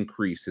isn't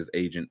increased, his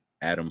agent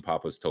Adam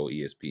Pappas told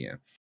ESPN.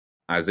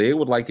 Isaiah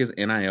would like his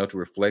NIL to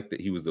reflect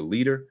that he was the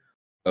leader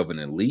of an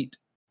Elite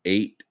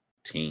 8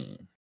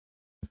 team.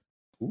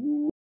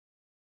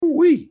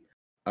 Ooh-wee.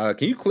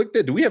 Can you click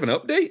that? Do we have an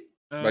update?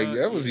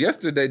 That was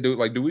yesterday,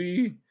 dude. Do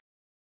we?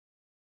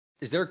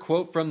 Is there a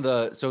quote from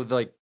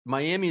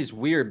Miami is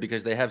weird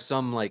because they have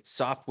some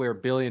software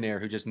billionaire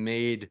who just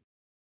made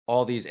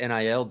all these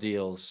NIL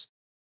deals.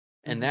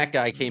 And that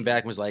guy came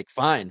back and was like,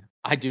 fine,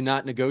 I do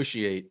not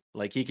negotiate.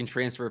 He can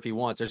transfer if he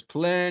wants. There's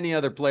plenty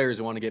other players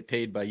who want to get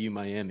paid by you,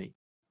 Miami.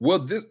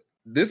 Well,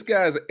 this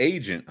guy's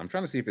agent, I'm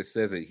trying to see if it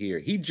says it here.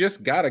 He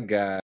just got a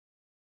guy.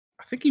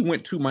 I think he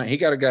went to Miami. He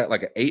got a guy an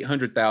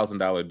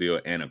 $800,000 deal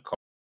and a car.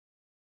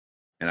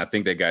 And I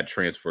think that got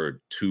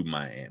transferred to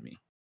Miami.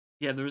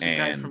 Yeah, there was a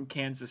guy from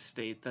Kansas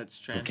State that's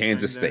transferred.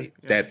 Kansas State.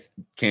 Yeah. That's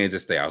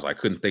Kansas State. I was like, I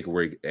couldn't think of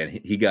where. And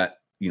he got,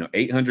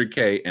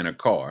 $800K and a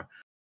car.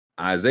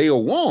 Isaiah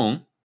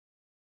Wong,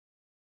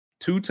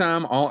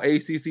 2-time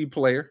All-ACC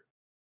player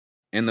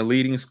and the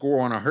leading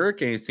scorer on a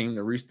Hurricanes team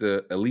that reached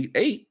the Elite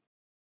 8,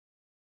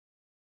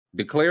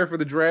 declared for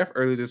the draft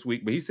early this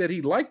week, but he said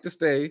he'd like to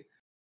stay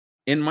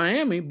in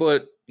Miami,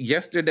 but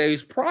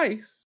yesterday's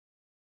price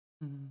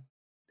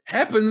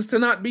happens to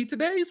not be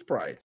today's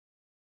price.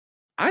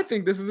 I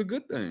think this is a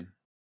good thing.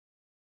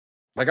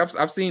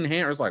 I've seen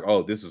handlers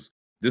this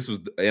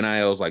was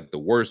NIL's the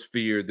worst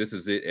fear. This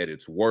is it at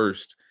its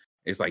worst.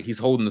 It's like he's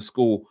holding the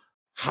school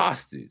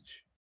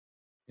hostage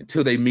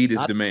until they meet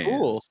his demands.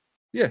 School.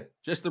 Yeah,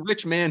 just the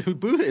rich man who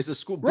is a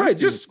school, right?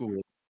 Just the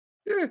school.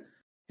 Yeah,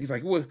 he's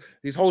like, well,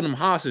 he's holding them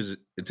hostage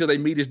until they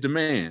meet his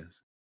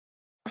demands.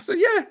 I said,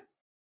 yeah,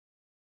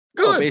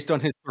 good. Based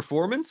on his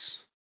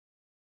performance,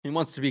 he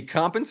wants to be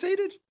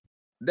compensated.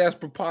 That's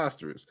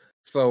preposterous.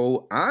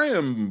 So I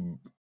am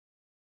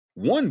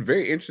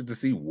very interested to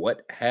see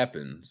what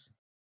happens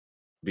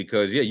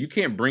because you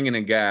can't bring in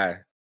a guy,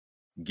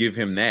 give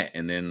him that,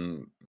 and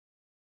then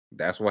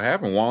that's what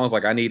happened. Wong's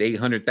like, I need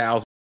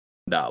 $800,000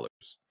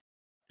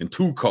 and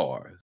 2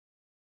 cars.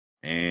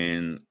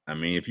 And I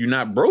mean, if you're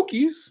not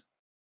brokies,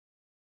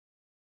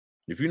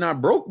 if you're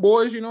not broke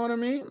boys, you know what I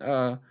mean?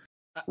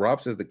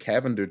 Rob says the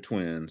Cavender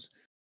twins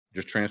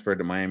just transferred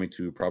to Miami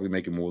to probably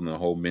making more than the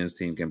whole men's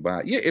team can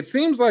buy. Yeah, it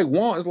seems like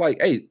Wong is like,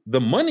 hey,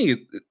 the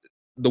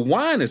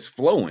wine is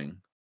flowing.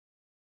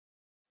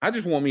 I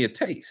just want me a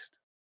taste.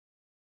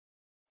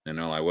 And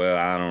they're like, well,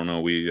 I don't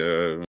know. We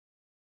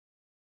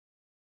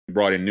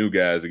brought in new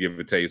guys to give it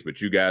a taste,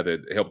 but you guys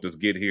that helped us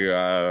get here,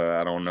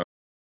 I don't know.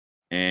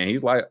 And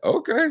he's like,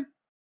 okay,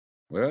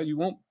 well, you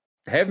won't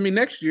have me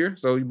next year.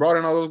 So he brought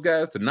in all those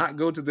guys to not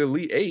go to the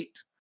Elite 8.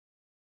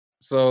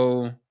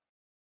 So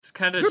it's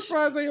kind of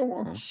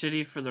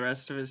shitty for the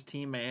rest of his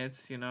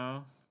teammates,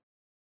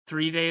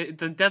 3 days.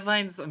 The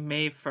deadline's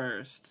May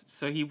 1st,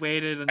 so he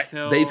waited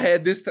until they've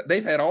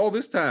had all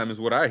this time, is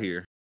what I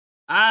hear.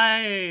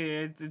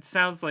 It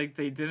sounds like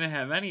they didn't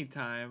have any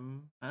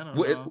time. I don't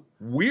know.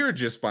 We're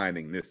just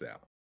finding this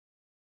out.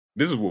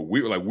 This is what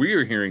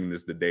we're hearing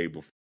this the day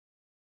before.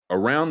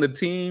 Around the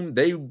team,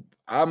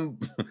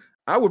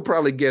 I would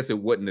probably guess it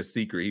wasn't a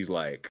secret. He's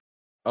like,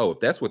 oh, if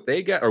that's what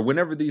they got, or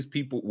whenever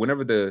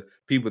the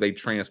people they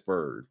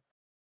transferred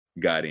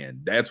got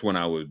in, that's when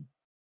I would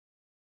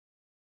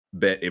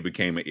bet it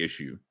became an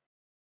issue.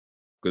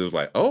 Because it was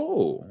like,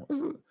 oh,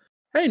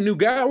 hey, new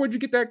guy, where'd you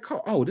get that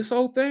car? Oh, this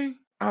old thing?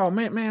 Oh,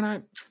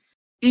 man,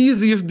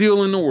 easiest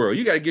deal in the world.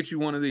 You got to get you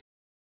one of these.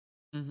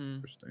 Mm-hmm.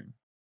 Interesting.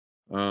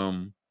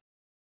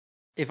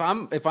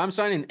 If I'm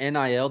signing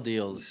NIL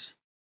deals,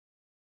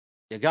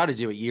 you got to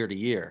do it year to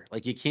year.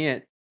 Like you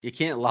can't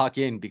lock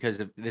in because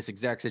of this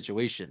exact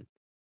situation.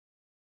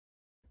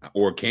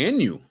 Or can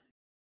you?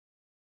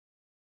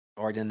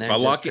 Or then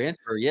just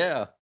transfer?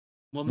 Yeah.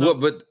 Well, no,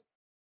 but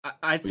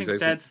I think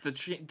that's the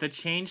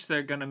change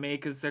they're gonna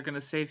make is they're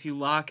gonna say if you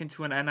lock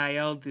into an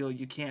NIL deal,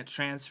 you can't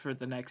transfer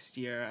the next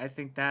year. I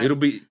think that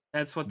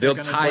that's what they're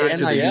gonna tie it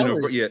to the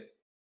university. Yeah,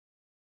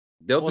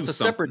 they'll do it's a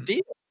separate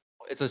deal.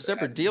 It's a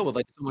separate deal with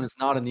like someone that's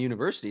not in the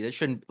university. They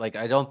shouldn't like.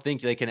 I don't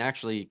think they can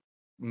actually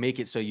make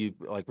it so you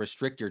like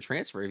restrict your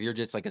transfer if you're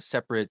just like a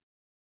separate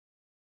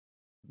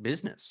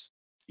business.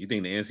 You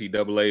think the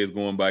NCAA is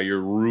going by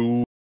your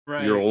rule?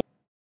 Right.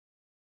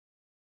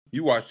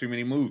 You watch too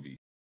many movies.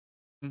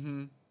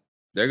 Mm-hmm.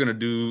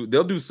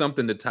 They'll do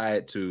something to tie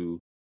it to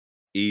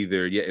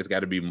either, it's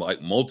got to be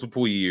like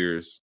multiple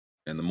years,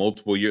 and the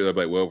multiple years,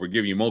 they're like, well, if we're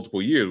giving you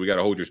multiple years, we got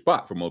to hold your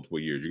spot for multiple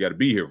years. You got to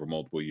be here for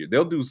multiple years.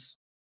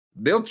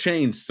 They'll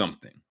change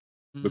something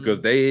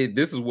because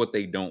this is what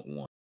they don't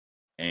want.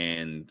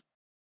 And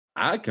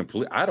I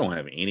don't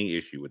have any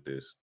issue with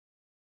this.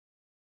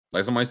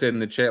 Like somebody said in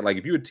the chat, like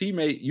if you're a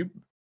teammate,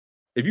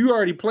 if you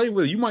already played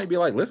with, you might be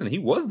like, listen, he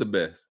was the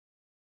best.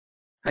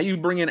 How you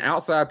bring in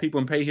outside people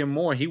and pay him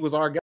more? He was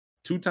our guy,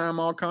 2-time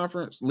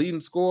all-conference,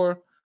 leading scorer.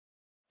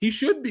 He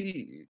should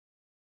be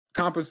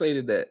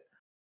compensated that.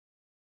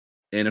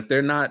 And if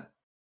they're not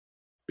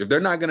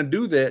going to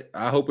do that,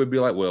 I hope it'd be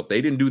like, well, if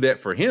they didn't do that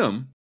for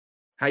him,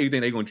 how you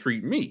think they're going to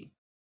treat me?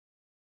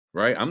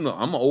 Right? I'm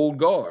an old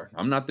guard.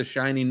 I'm not the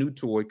shiny new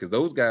toy because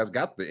those guys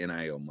got the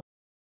NIL money.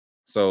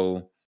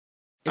 So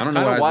it's kind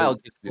of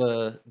wild.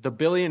 The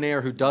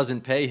billionaire who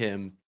doesn't pay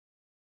him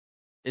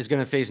is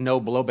going to face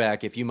no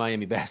blowback if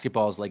Miami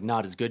basketball is like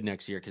not as good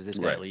next year because this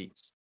guy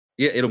leaves.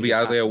 Yeah, it'll be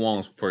Isaiah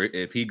Wong's for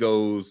if he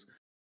goes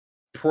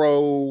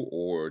pro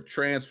or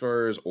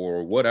transfers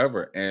or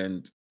whatever.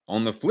 And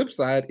on the flip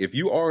side, if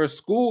you are a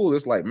school,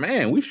 it's like,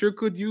 man, we sure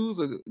could use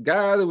a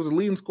guy that was a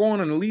leading scorer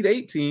on an Elite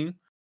 18.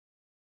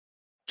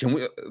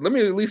 Let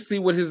me at least see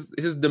what his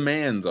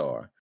demands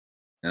are.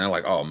 And they're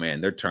like, oh man,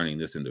 they're turning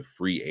this into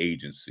free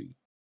agency.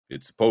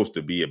 It's supposed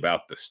to be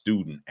about the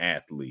student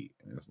athlete.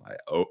 And it's like,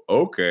 oh,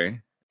 okay.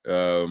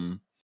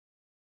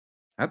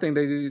 I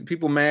think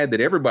people mad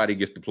that everybody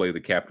gets to play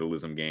the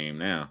capitalism game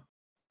now.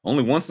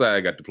 Only one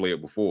side got to play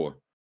it before.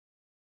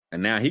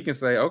 And now he can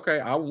say, okay,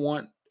 I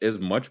want as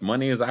much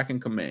money as I can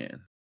command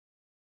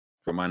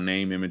for my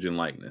name, image, and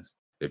likeness.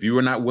 If you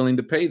are not willing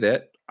to pay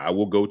that, I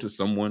will go to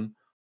someone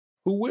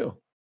who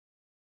will.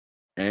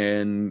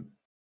 And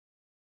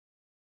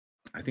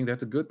I think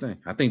that's a good thing.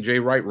 I think Jay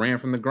Wright ran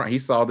from the ground. He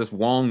saw this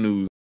Wong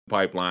news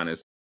pipeline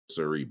as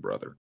Surrey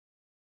brother.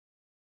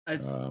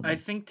 I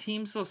think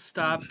teams will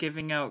stop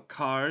giving out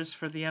cars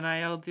for the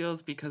NIL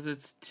deals because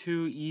it's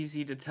too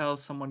easy to tell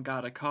someone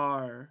got a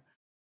car.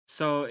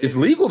 So it's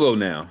legal though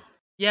now.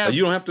 Yeah,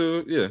 you don't have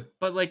to. Yeah,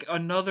 but like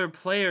another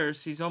player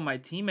sees, oh, my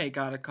teammate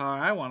got a car.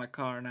 I want a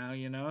car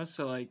now.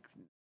 So like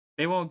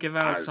they won't give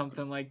out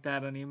something like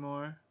that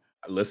anymore.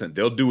 Listen,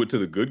 they'll do it to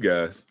the good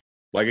guys.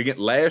 Like again,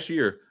 last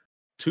year,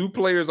 3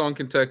 players on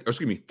Kentucky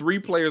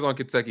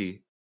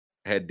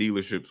had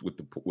dealerships with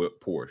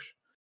Porsche.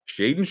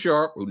 Shaden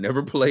Sharp, who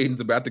never played and is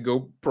about to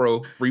go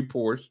pro, free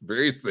Porsche,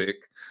 very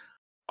sick.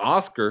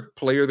 Oscar,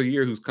 player of the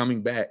year, who's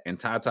coming back, and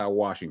Ty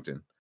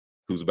Washington,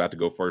 who's about to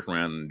go first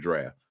round in the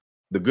draft.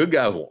 The good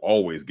guys will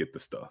always get the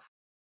stuff.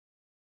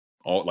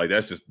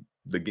 That's just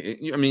the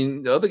game. I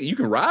mean, you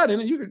can ride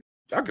in it.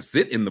 I could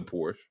sit in the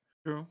Porsche.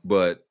 True.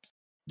 But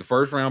the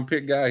first round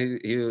pick guy,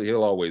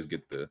 he'll always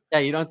get the. Yeah,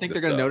 you don't think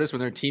they're going to notice when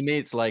their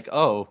teammates like,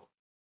 oh,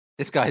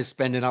 this guy's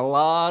spending a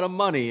lot of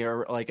money,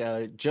 or like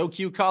a Joe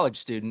Q college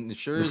student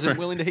sure isn't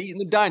willing to eat in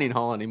the dining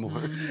hall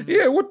anymore.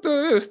 Yeah, what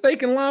the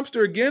steak and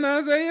lobster again,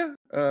 Isaiah?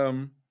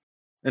 And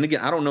again,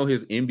 I don't know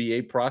his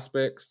NBA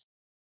prospects,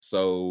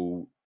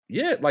 so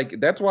yeah, like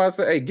that's why I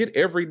say, hey, get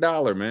every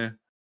dollar, man,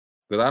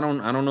 because I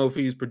don't know if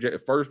he's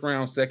projected first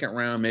round, second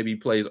round. Maybe he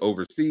plays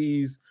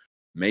overseas.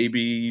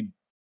 Maybe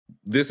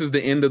this is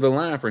the end of the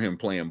line for him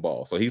playing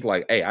ball. So he's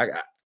like, hey,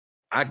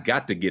 I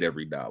got to get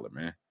every dollar,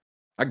 man.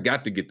 I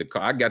got to get the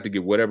car. I got to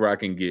get whatever I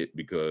can get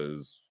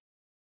because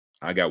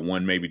I got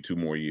 1, maybe 2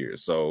 more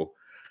years. So,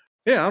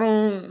 yeah,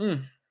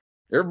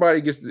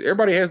 everybody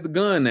has the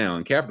gun now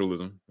in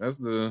capitalism.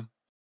 People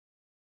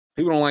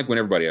don't like when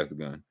everybody has the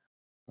gun.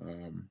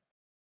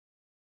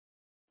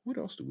 What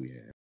else do we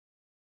have?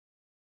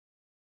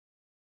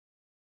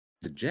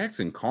 The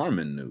Jackson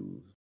Carman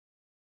news.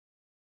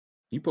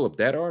 You pull up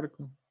that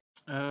article?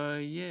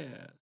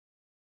 Yeah.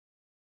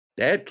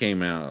 That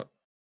came out.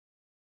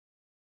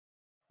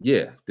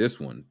 Yeah, this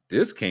one.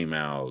 This came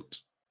out,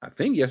 I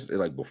think yesterday,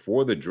 like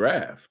before the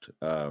draft.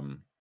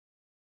 From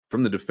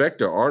the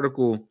Defector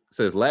article,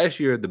 says last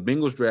year the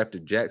Bengals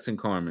drafted Jackson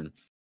Carman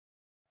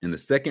in the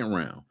second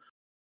round.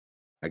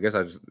 I guess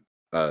I just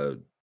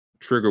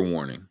trigger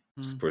warning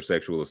for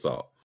sexual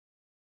assault.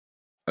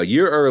 A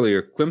year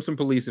earlier, Clemson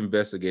police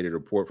investigated a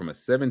report from a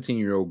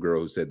 17-year-old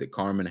girl who said that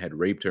Carman had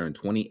raped her in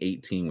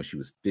 2018 when she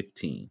was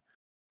 15.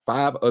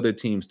 5 other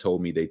teams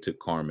told me they took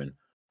Carman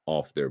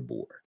off their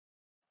board.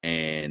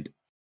 And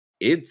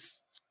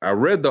I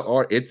read the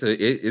art. It's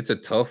a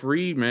tough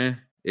read,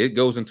 man. It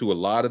goes into a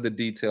lot of the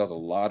details, a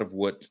lot of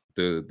what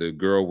the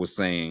girl was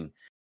saying.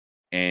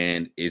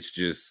 And it's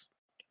just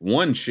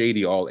one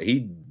shady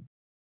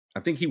I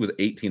think he was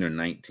 18 or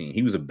 19.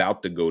 He was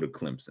about to go to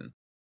Clemson.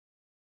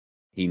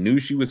 He knew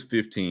she was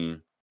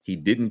 15. He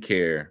didn't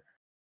care.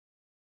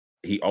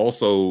 He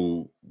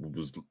also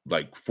was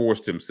like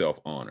forced himself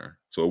on her.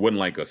 So it wasn't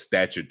like a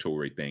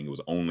statutory thing. It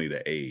was only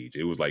the age.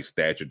 It was like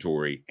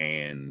statutory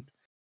and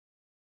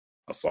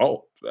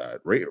assault,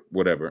 rape,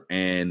 whatever.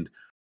 And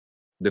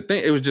the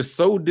thing, it was just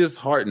so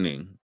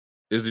disheartening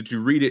is that you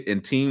read it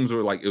and teams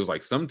were like, it was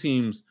like some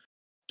teams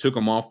took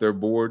them off their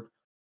board.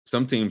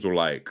 Some teams were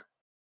like,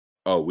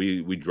 oh,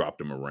 we dropped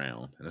them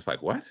around. And it's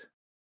like, what?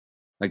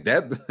 Like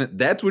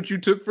that's what you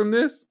took from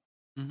this?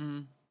 Mm-hmm.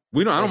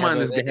 I don't mind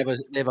this. They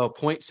have a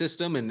point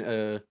system,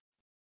 and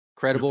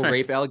credible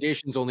rape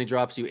allegations only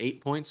drops you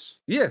 8 points.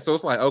 Yeah, so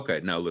it's like,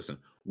 okay, no, listen,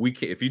 we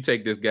can't. If you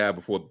take this guy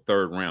before the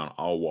 3rd round,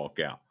 I'll walk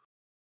out.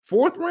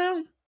 4th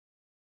round,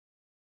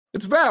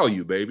 it's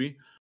value, baby.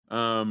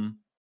 But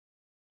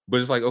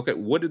it's like, okay,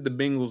 what did the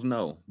Bengals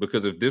know?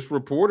 Because if this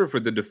reporter for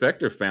the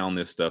Defector found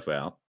this stuff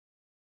out,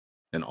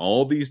 and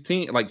all these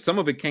teams, like some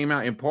of it came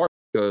out in part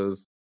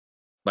because,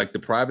 like the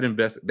private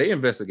they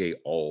investigate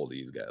all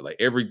these guys, like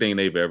everything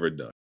they've ever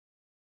done.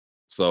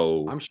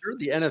 So I'm sure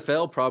the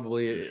NFL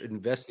probably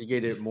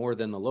investigated more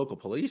than the local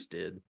police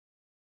did.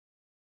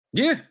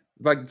 Yeah,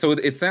 like so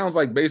it sounds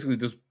like basically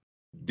this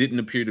didn't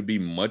appear to be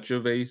much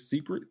of a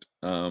secret.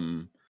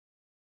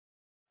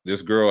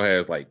 This girl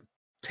has like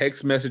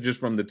text messages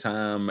from the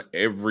time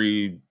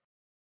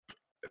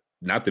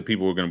not that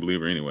people were going to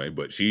believe her anyway,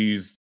 but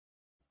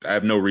I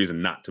have no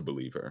reason not to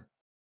believe her.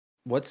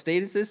 What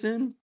state is this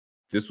in?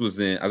 This was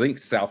in, I think,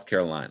 South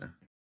Carolina.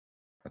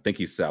 I think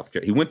he's South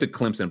Carolina. He went to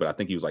Clemson, but I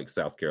think he was like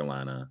South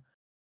Carolina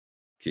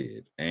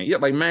kid. And yeah,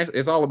 like Max,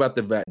 it's all about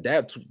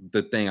that's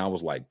the thing. I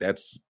was like,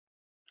 that's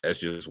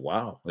just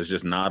wow. It's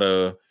just not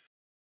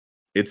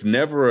it's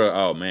never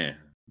oh man,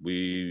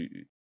 the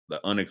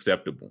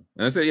unacceptable.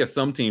 And I said, yeah,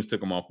 some teams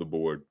took him off the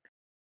board.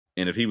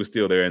 And if he was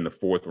still there in the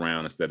 4th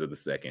round instead of the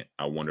 2nd,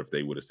 I wonder if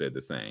they would have said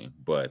the same.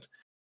 But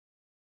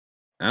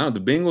I don't know,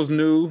 the Bengals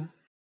knew,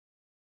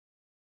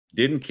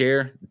 didn't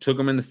care, took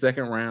him in the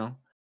 2nd round.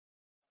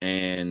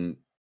 And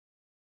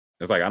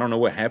it's like, I don't know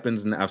what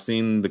happens. And I've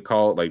seen the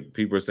call, like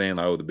people are saying,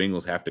 like, oh, the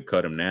Bengals have to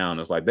cut him now. And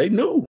it's like, they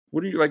knew.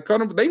 What are you like,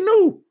 cut him? They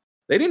knew.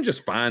 They didn't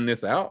just find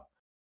this out.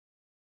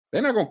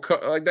 They're not going to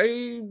cut. Like,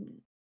 they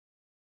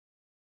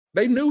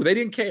knew. They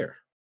didn't care.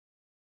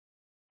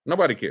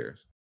 Nobody cares.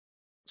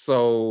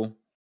 So,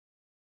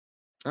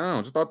 I don't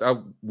know. Just thought I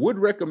would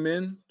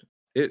recommend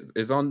it.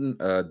 Is on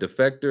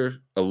Defector.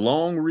 A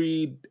long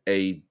read,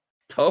 a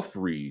tough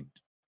read,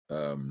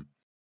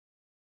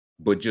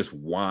 but just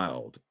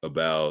wild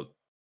about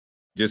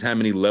just how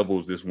many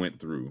levels this went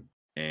through.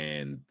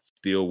 And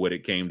still what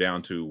it came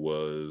down to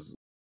was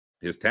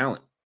his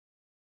talent.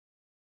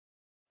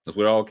 That's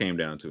what it all came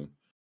down to.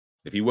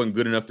 If he wasn't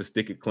good enough to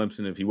stick at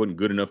Clemson, if he wasn't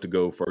good enough to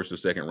go 1st or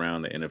 2nd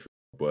round in the NFL,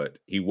 but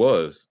he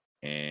was.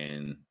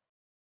 And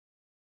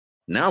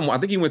now I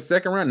think he went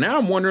 2nd round. Now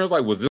I'm wondering,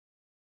 like, was this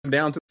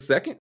down to the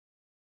 2nd?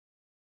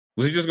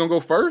 Was he just going to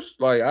go 1st?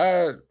 Like,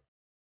 I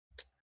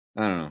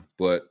don't know.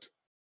 But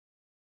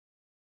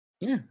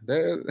yeah,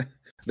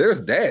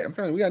 there's that. I'm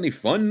trying to, we got any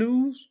fun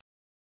news?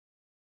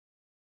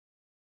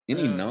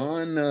 Any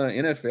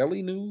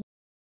non-NFL-y news?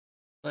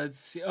 Let's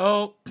see.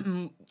 Oh,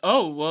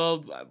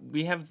 well,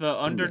 we have the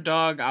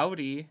underdog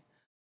Audi.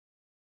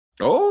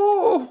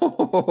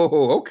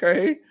 Oh,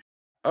 okay.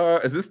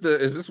 Is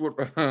this what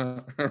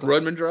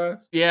Rudman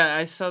drives? Yeah,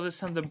 I saw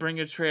this on the Bring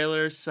a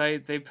Trailer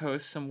site. They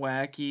post some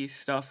wacky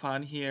stuff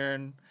on here,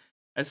 and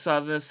I saw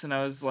this and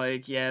I was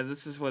like, yeah,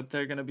 this is what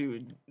they're gonna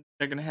be.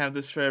 They're gonna have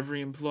this for every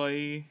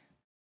employee.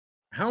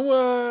 How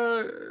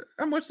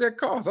much that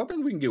cost? I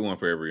think we can get one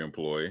for every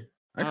employee.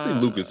 I can see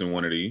Lucas in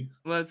one of these.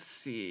 Let's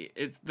see.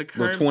 It's the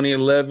current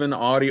 2011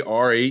 Audi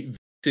R8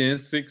 10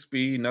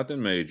 6-speed,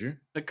 nothing major.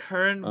 The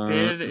current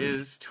bid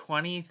is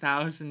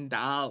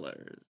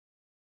 $20,000.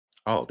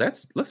 Oh,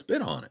 let's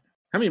bid on it.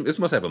 I mean, this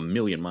must have 1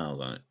 million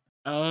miles on it.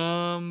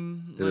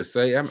 Does it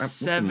say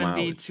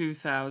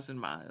 72,000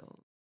 miles?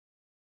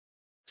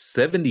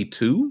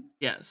 72?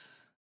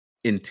 Yes.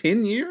 In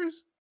 10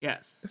 years?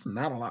 Yes. That's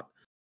not a lot.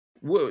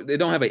 What, they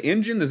don't have an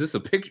engine? Is this a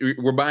picture?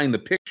 We're buying the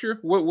picture?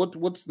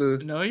 What's the?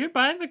 No, you're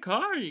buying the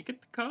car. You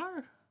get the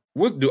car.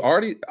 Do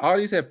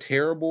Audis have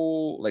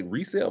terrible like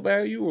resale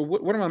value, or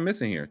what am I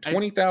missing here?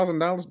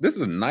 $20,000. This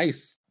is a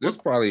nice. This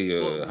is probably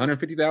a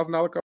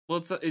 $150,000 car.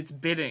 Well, it's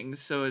bidding,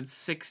 so it's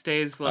 6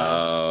 days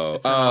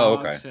left.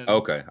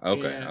 Okay.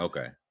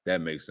 That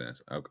makes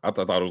sense. I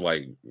thought it was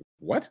like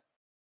what?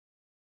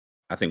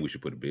 I think we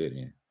should put a bid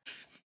in.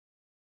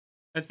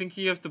 I think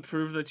you have to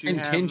prove that you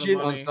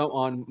contingent have the money.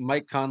 on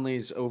Mike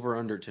Conley's over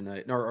under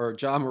tonight, or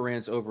John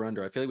Morant's over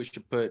under. I feel like we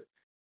should put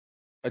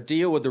a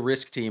deal with the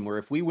risk team where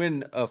if we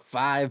win a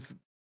 5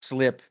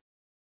 slip,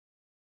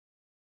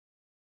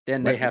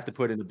 then they have to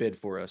put in a bid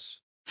for us.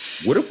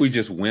 What if we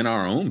just win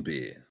our own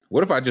bid?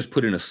 What if I just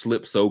put in a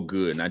slip so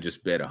good and I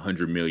just bet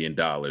 $100 million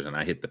and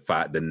I hit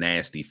the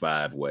nasty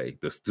 5-way,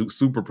 the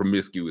super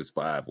promiscuous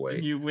 5-way?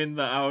 You win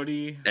the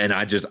Audi, and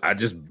I just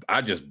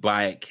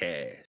buy it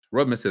cash.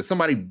 Rubman says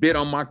somebody bid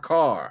on my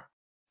car,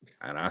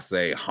 and I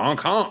say honk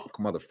honk,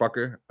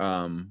 motherfucker.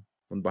 From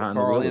behind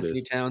Carl the road.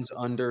 Anthony Towns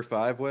under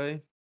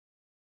 5-way.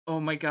 Oh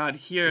my God!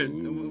 Here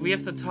we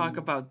have to talk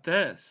about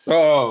this.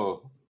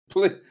 Oh,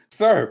 please,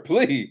 sir,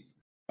 please.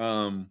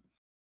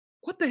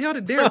 What the hell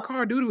did Derek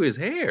Carr do to his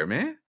hair,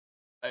 man?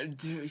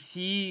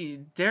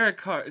 Derek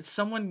Carr.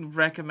 Someone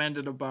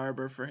recommended a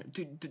barber for him.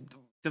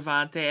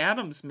 Devontae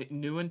Adams,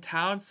 new in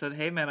town, said,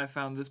 "Hey man, I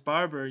found this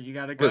barber. You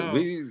gotta go."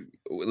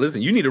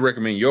 Listen, you need to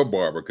recommend your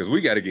barber because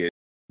we got to get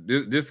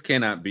this. This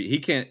cannot be. He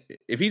can't.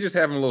 If he's just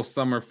having a little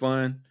summer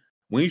fun,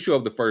 when you show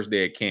up the first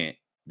day at camp,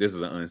 this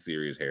is an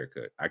unserious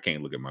haircut. I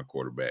can't look at my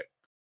quarterback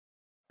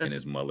and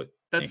his mullet.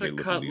 That's a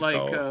cut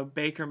like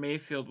Baker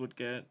Mayfield would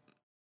get.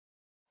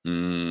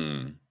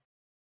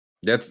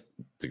 That's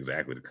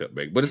exactly the cut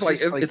back. But it's like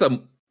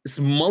it's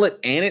mullet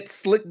and it's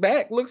slick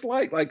back. Looks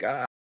like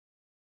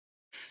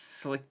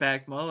slick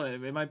back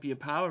mullet. It might be a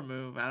power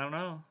move. I don't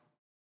know.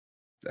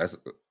 That's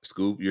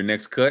Scoop. Your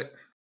next cut.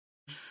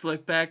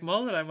 Slick back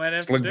mullet. I might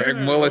have slick back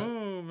mullet.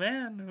 Oh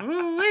man.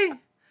 Ooh-wee.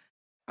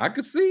 I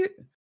could see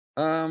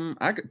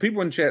it.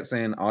 People in chat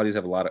saying Audis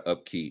have a lot of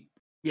upkeep.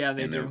 Yeah,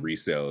 they and do. Their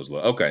resale is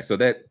low. Okay, so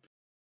that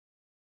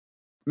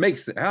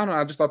makes sense. I don't know.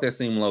 I just thought that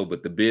seemed low,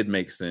 but the bid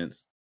makes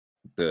sense.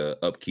 The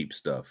upkeep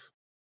stuff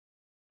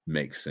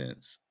makes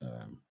sense.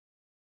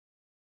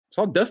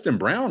 Saw Dustin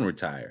Brown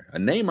retire. A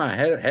name I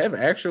have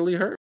actually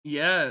heard.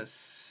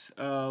 Yes.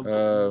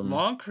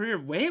 Long career.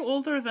 Way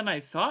older than I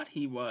thought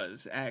he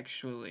was,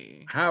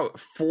 actually. How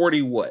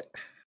 40 what?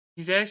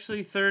 He's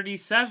actually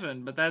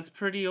 37, but that's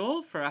pretty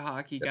old for a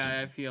hockey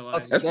guy, I feel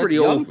like. That's pretty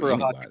old for a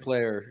hockey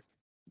player.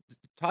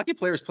 Hockey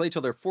players play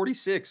till they're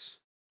 46.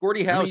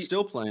 Gordie Howe's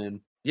still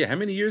playing. Yeah, how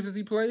many years has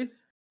he played?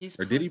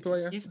 Did he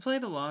play? He's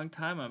played a long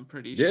time, I'm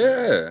pretty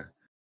sure. Yeah.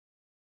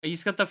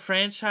 He's got the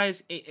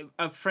franchise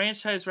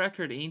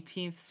record,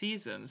 18th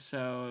season,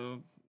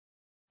 so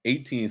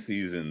 18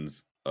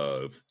 seasons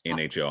of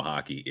NHL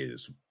hockey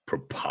is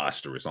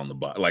preposterous on the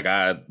bottom. Like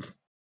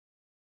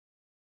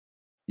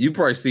you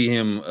probably see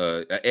him,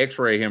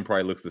 X-ray him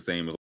probably looks the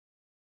same as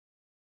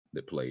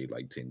that played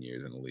like 10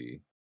 years in the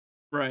league.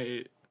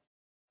 Right.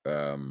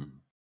 And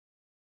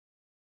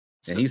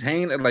he's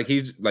hanging like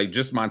he's like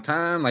just my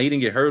time. Like he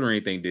didn't get hurt or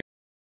anything.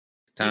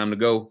 Time to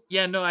go.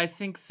 Yeah, no, I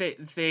think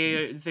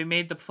they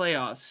made the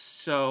playoffs.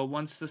 So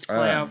once this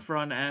playoff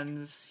run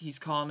ends, he's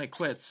calling it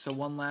quits. So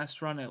one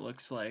last run, it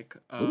looks like.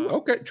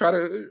 Okay, try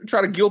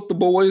to guilt the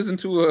boys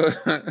into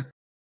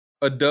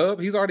a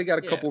dub. He's already got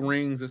a couple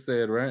rings. It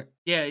said right.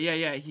 Yeah.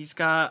 He's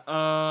got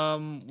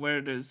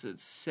where does it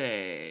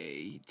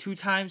say?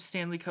 2-time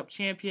Stanley Cup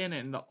champion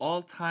and the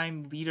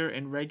all-time leader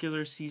in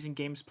regular season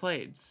games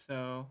played.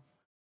 So.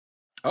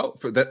 Oh,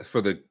 for the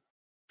Kings.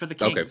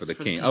 Okay, for the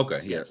King. Okay,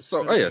 yeah.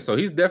 So so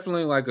he's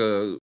definitely like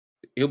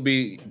he'll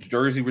be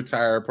jersey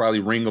retired, probably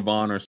Ring of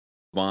Honor.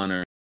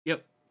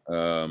 Yep.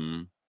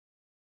 No,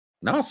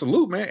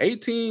 salute, man.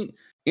 18.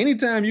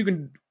 Anytime you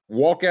can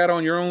walk out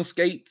on your own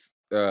skates,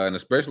 and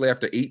especially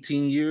after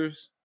 18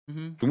 years.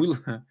 Mm-hmm. Can we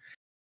look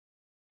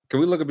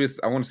at this?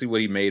 I want to see what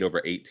he made over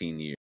 18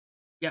 years.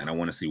 Yeah. And I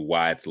want to see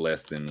why it's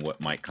less than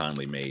what Mike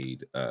Conley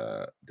made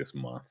this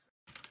month.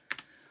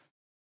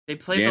 They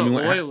played the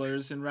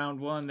Oilers in round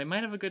 1. They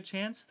might have a good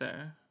chance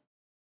there.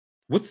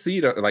 What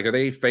seed? Like, are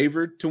they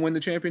favored to win the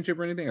championship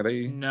or anything? Are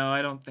they? No,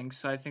 I don't think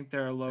so. I think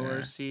they're a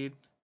lower seed.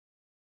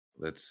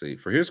 Let's see.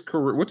 For his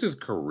career, what's his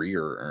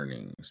career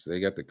earnings? They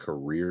got the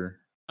career.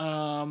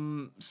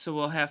 So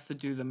we'll have to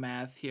do the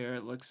math here.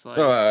 It looks like.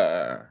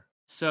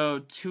 So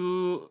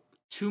 2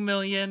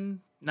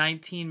 million,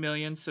 19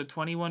 million, so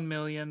 21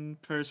 million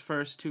for his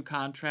first 2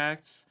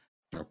 contracts.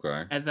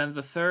 Okay. And then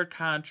the third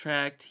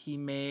contract, he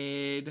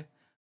made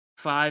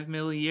 $5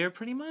 million a year,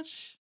 pretty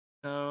much.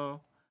 So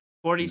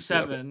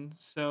 47.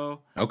 So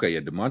okay, yeah.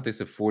 DeMonte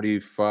said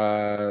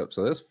 45.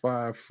 So that's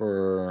 5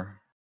 for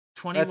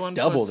 21 that's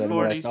double plus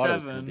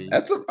 47.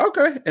 That's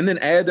okay. And then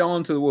add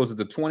on to what was it,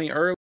 the 20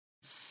 early?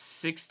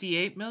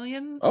 68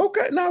 million.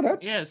 Okay, no,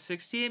 that's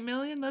 68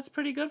 million. That's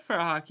pretty good for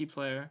a hockey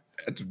player.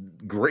 That's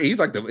great. He's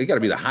like he got to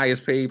be the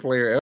highest paid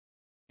player ever.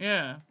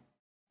 Yeah.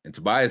 And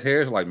Tobias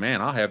Harris, like,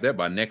 man, I'll have that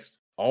by next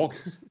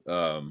August.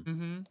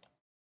 Mm-hmm.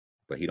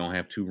 But he don't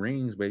have 2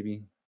 rings,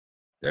 baby.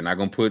 They're not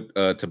gonna put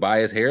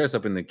Tobias Harris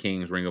up in the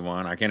Kings Ring of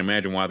Honor. I can't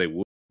imagine why they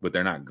would, but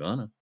they're not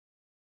gonna.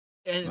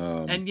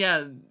 And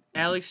yeah,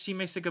 Alex G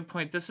makes a good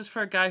point. This is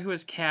for a guy who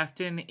was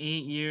captain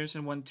 8 years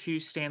and won 2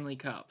 Stanley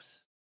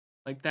Cups.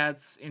 Like,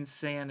 that's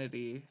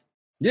insanity.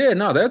 Yeah,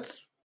 no,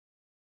 that's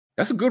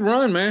a good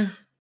run, man.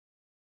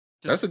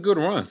 That's a Just good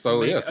run.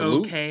 So yeah,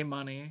 salute. okay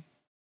money.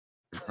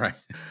 Right.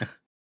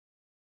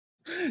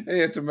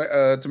 Yeah,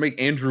 to make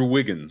Andrew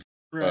Wiggins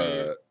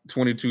Right.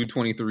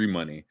 22-23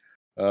 money.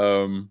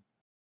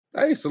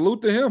 Hey,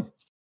 salute to him.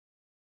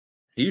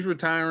 He's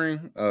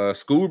retiring.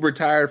 Scoob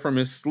retired from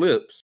his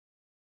slips.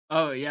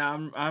 Oh yeah,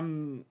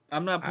 I'm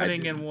not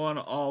putting in one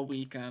all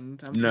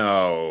weekend.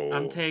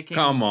 I'm taking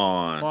come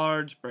on.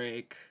 large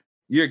break.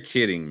 You're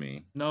kidding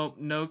me. Nope,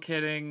 no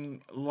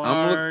kidding.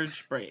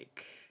 Large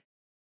break.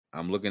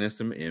 I'm looking at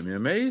some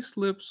MMA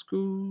slips,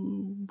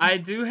 Scoob. I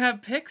do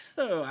have picks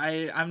though.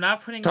 I'm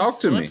not putting Talk in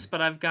to slips, me.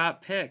 but I've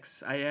got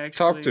picks. I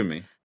actually Talk to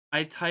me.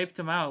 I typed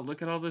them out.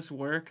 Look at all this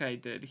work I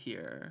did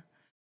here.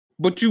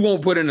 But you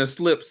won't put in a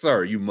slip,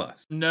 sir. You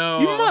must. No,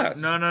 You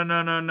must.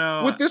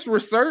 No. With this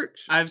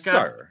research, I've got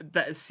sir.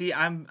 that. See,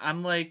 I'm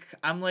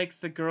like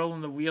the girl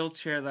in the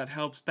wheelchair that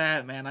helps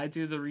Batman. I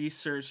do the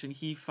research and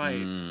he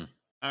fights.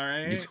 All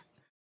right.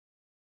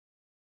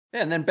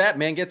 Yeah, and then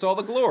Batman gets all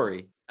the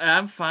glory.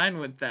 I'm fine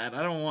with that.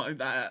 I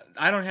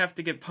don't have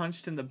to get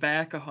punched in the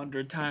back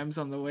 100 times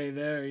on the way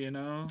there. You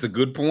know. It's a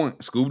good point.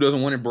 Scoob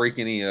doesn't want to break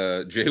any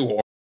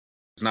jaywalk.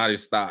 It's not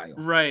his style.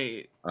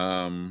 Right.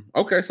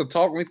 Okay, so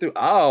talk me through.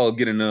 I'll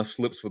get enough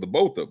slips for the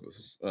both of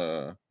us.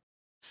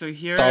 So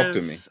here talk is,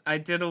 to me. I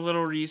did a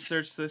little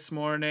research this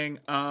morning.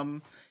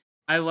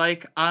 I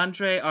like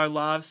Andre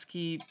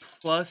Arlovsky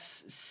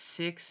plus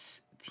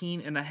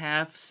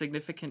 16.5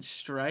 significant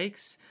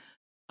strikes.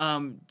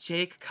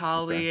 Jake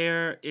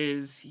Collier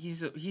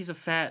he's a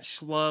fat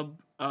schlub.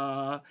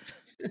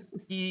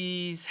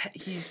 He's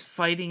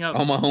fighting up.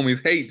 All my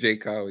homies hate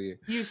Jake Collier.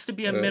 He used to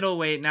be a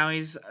middleweight. Now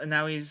he's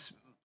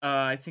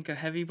I think a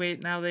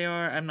heavyweight now they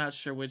are. I'm not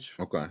sure which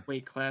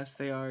weight class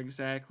they are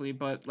exactly,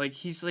 but like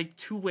he's like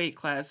 2 weight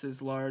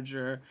classes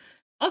larger.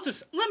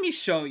 Let me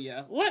show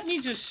you. Let me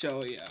just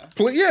show you.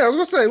 Yeah, I was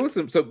gonna say,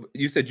 listen. So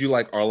you said you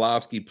like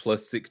Arlovsky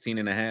plus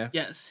 16.5?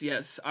 Yes.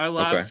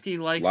 Arlovsky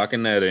likes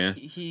locking that in.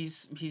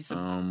 He's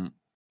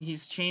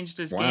changed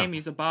his Wow. game.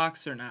 He's a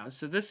boxer now.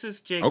 So this is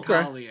Jake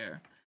Okay.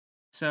 Collier.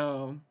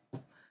 So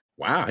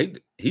Wow,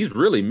 he's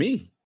really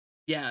me.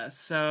 yeah.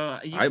 So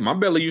My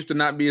belly used to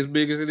not be as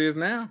big as it is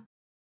now.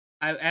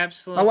 I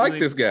absolutely like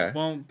this guy.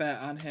 Won't bet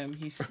on him.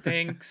 He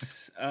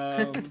stinks.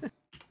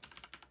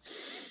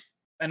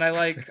 And I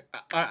like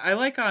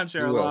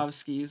Andre Who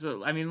Arlovsky.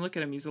 Look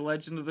at him. He's a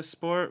legend of the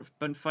sport.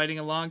 Been fighting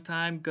a long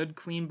time. Good,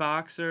 clean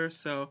boxer.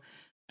 So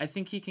I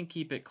think he can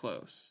keep it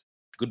close.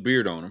 Good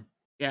beard on him.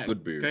 Yeah,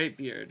 good beard. Great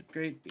beard.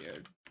 Great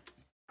beard.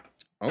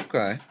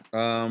 Okay.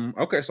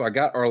 Okay, so I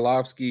got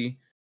Arlovsky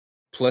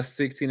plus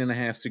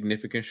 16.5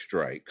 significant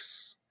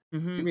strikes.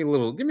 Mhm. Give me a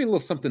little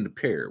something to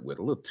pair it with,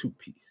 a little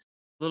 2-piece.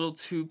 Little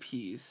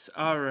 2-piece.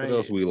 All right. What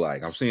else we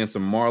like? I'm seeing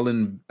some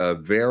Marlon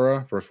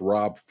Vera versus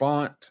Rob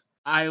Font.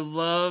 I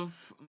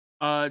love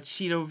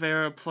Cheeto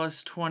Vera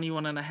plus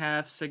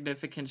 21.5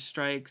 significant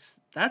strikes.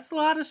 That's a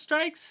lot of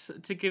strikes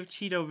to give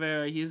Cheeto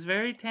Vera. He's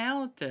very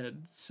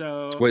talented.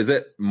 So Wait, is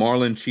that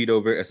Marlon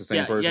Cheeto Vera? That's the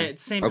same person? Yeah,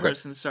 it's same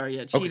person. Sorry.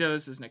 Yeah, Cheeto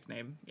is his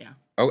nickname. Yeah.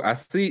 Oh, I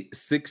see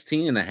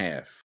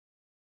 16.5.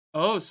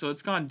 Oh, so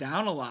it's gone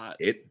down a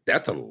lot.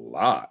 That's a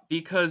lot.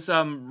 Because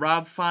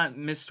Rob Font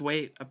missed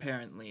weight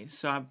apparently.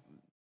 So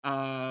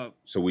So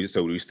we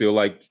still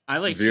like I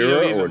like Vera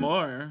Cheeto even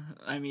more.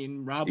 I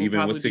mean, Rob will even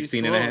probably with be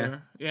 16.5?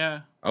 slower.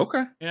 Yeah.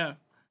 Okay. Yeah.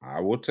 I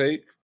will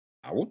tie.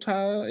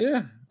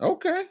 Yeah.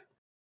 Okay.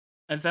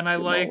 And then I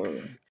Good like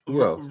Lord.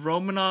 Who else?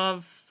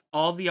 Romanov,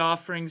 all the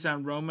offerings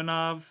on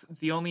Romanov.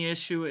 The only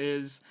issue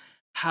is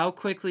how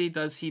quickly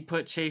does he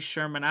put Chase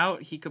Sherman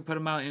out? He could put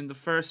him out in the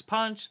first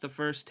punch, the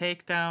first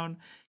takedown.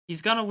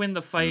 He's going to win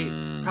the fight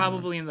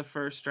probably in the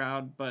first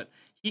round, but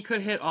he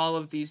could hit all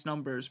of these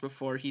numbers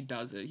before he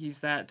does it. He's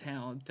that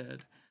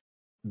talented.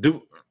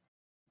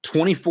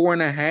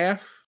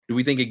 24.5? Do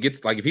we think it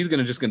gets, like, if he's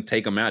gonna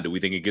take him out, do we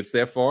think it gets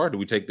that far? Do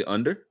we take the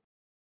under?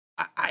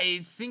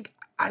 I think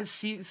I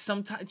see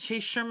sometimes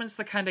Chase Sherman's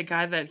the kind of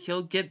guy that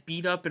he'll get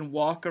beat up and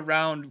walk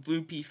around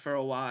loopy for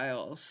a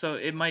while, so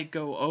it might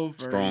go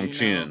over. Strong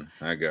chin.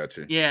 I got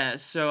you. Yeah,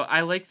 so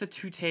I like the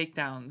 2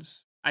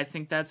 takedowns. I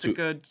think that's a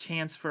good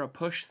chance for a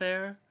push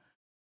there.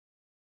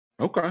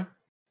 Okay.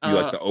 You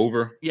like the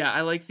over? Yeah,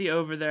 I like the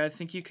over there. I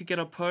think you could get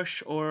a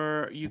push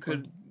or you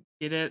could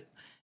get it.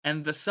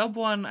 And the sub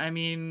one, I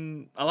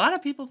mean, a lot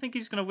of people think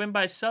he's going to win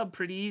by sub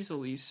pretty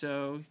easily.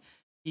 So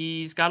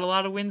he's got a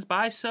lot of wins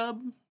by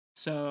sub.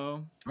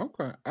 So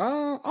okay,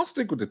 I'll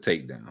stick with the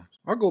takedowns.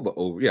 I'll go the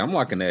over. Yeah, I'm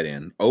locking that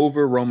in.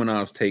 Over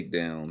Romanov's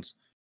takedowns.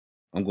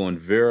 I'm going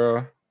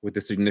Vera with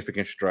the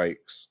significant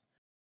strikes,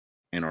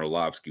 and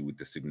Arlovsky with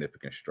the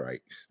significant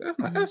strikes.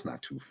 That's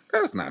not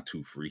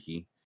too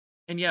freaky.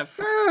 And yeah,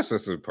 that's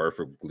just a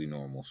perfectly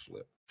normal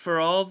slip. For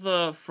all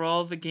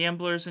the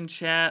gamblers in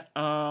chat,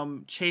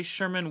 Chase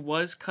Sherman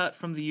was cut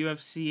from the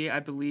UFC, I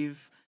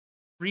believe,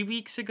 3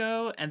 weeks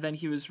ago, and then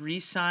he was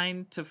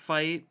re-signed to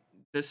fight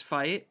this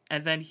fight,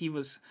 and then he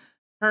was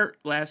hurt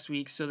last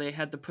week, so they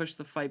had to push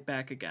the fight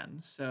back again.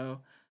 So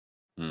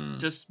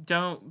just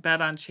don't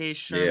bet on Chase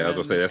Sherman. Yeah, I was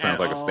gonna say that sounds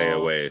like a stay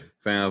away.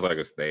 Sounds like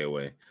a stay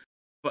away.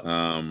 But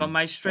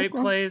my straight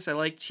plays, I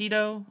like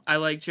Cheeto. I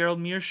like Gerald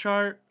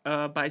Mearshart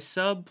by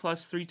sub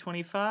plus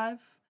 325.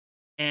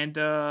 And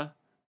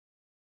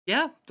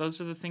yeah,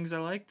 those are the things I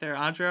like there.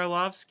 Andrei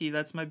Arlovsky,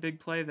 that's my big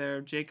play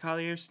there. Jay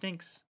Collier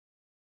stinks.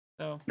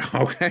 So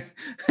okay.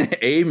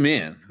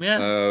 Amen.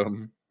 Yeah.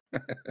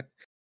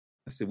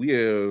 Let's see, we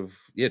have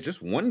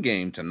just one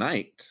game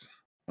tonight.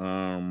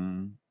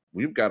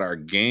 We've got our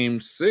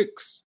game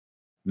 6.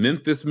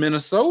 Memphis,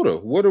 Minnesota.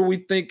 What are we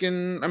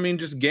thinking? I mean,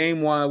 just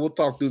game wise, we'll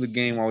talk through the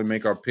game while we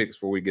make our picks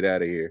before we get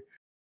out of here.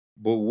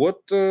 But what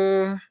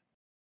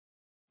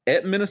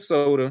at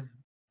Minnesota,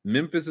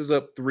 Memphis is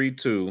up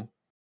 3-2.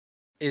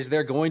 Is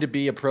there going to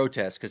be a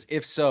protest? Because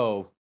if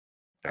so,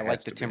 I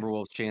like the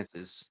Timberwolves'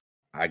 chances.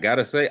 I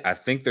gotta say, I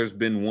think there's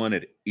been one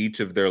at each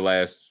of their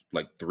last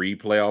 3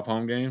 playoff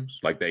home games.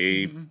 Like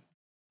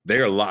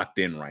they're locked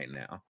in right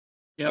now.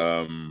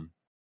 Yep.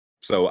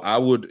 So I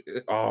would.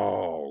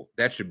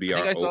 That should be. I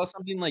think I saw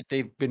something like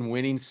they've been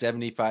winning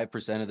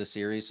 75% of the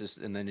series,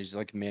 and then just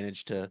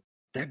managed to.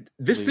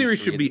 This series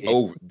should be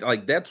over.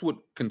 Like that's what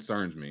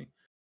concerns me.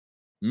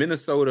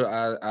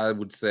 Minnesota, I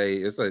would say,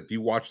 it's like if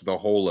you watch the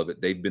whole of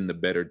it, they've been the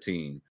better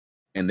team,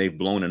 and they've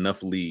blown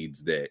enough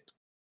leads that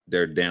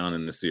they're down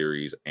in the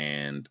series,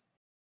 and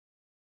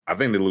I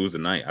think they lose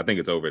tonight. I think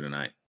it's over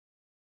tonight.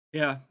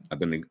 Yeah, I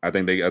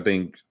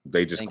think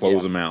they just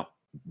close them out.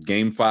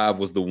 Game 5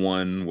 was the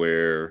one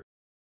where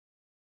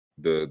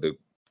the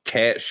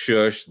cat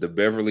shush, the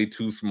Beverly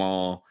too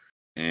small,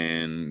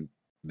 and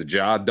the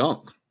jaw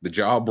dunk, the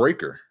jaw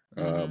breaker.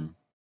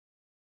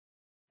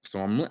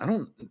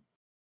 So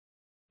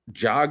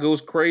Ja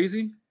goes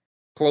crazy.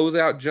 Close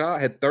out Ja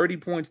had 30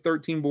 points,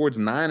 13 boards,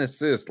 9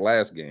 assists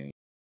last game.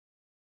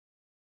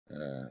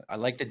 I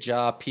like the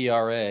Ja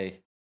PRA.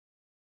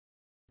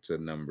 What's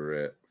that number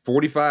at?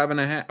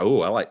 45.5.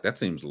 Oh, I like that.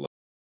 Seems low.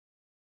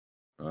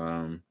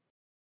 You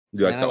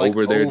like the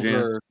over there,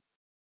 Jim?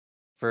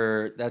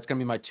 That's gonna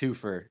be my 2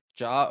 for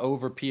Ja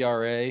over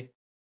PRA,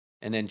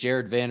 and then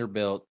Jared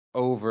Vanderbilt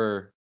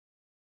over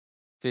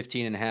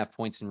 15.5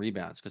 points and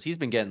rebounds, because he's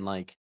been getting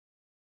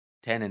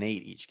 10 and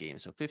 8 each game,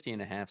 so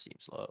 15.5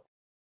 seems low.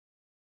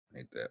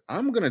 Ain't that?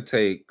 I'm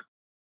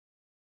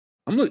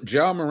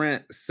Ja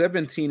Morant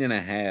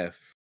 17.5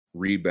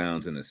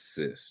 rebounds and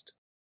assists.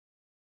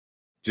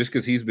 Just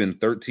because he's been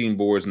 13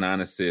 boards,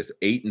 9 assists,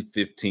 8 and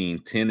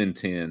 15, 10 and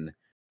 10.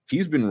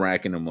 He's been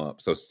racking them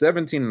up. So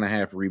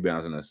 17.5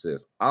 rebounds and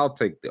assists. I'll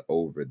take the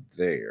over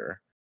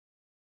there.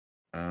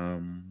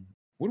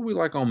 What do we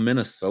like on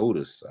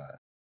Minnesota's side?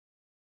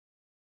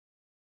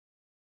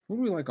 What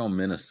do we like on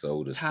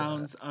Minnesota's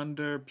Towns side?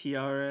 under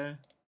PRA.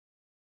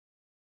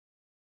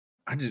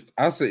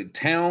 I'll say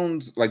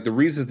Towns, the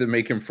reasons that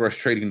make him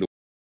frustrating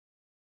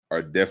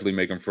are definitely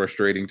make him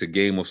frustrating to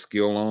game of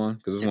skill on.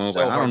 Because it's one of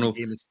I don't know.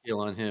 Game of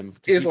skill on him.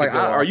 It's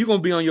are you going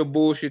to be on your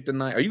bullshit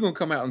tonight? Are you going to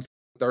come out and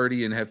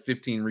 30 and have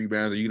 15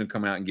 rebounds? Or are you going to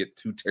come out and get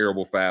 2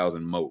 terrible fouls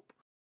and mope?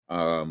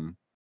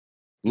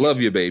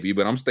 Love you, baby,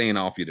 but I'm staying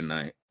off you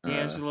tonight.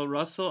 D'Angelo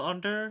Russell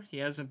under? He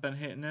hasn't been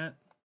hitting it.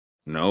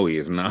 No, he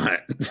is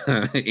not.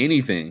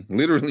 Anything.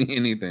 Literally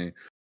anything.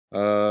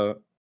 I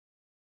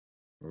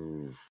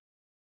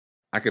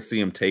could see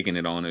him taking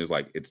it on as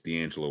it's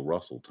D'Angelo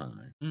Russell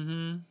time.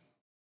 Mm-hmm.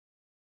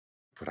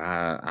 But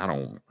I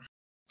don't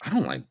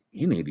like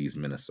any of these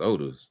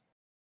Minnesotas.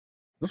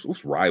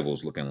 What's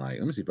rivals looking like?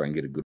 Let me see if I can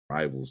get a good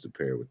rivals to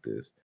pair with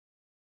this.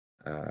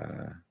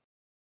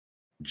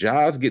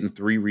 Ja's getting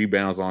 3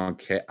 rebounds on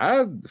Cat.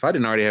 If I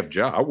didn't already have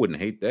Ja, I wouldn't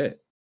hate that.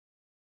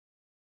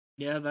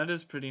 Yeah, that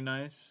is pretty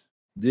nice.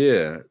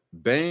 Yeah.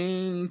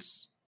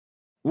 Baines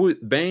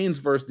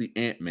versus the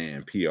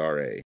Ant-Man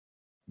PRA.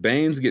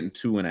 Baines getting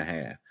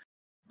 2.5.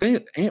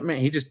 Ant-Man,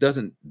 he just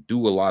doesn't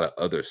do a lot of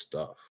other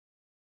stuff.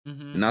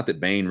 Mm-hmm. Not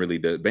that Bane really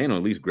does. Bane will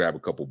at least grab a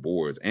couple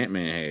boards.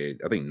 Ant-Man had,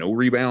 I think, no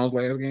rebounds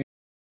last game.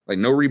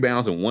 No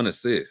rebounds and 1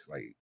 assist.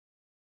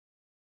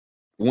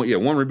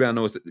 One rebound,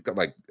 no assist.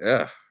 I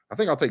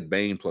think I'll take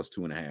Bane plus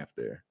 2.5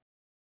 there.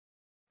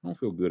 I don't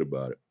feel good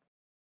about it.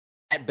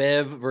 Pat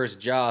Bev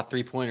versus Ja,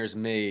 3-pointers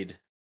made.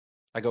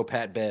 I go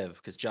Pat Bev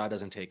because Ja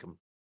doesn't take them.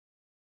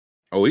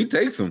 Oh, he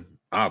takes them.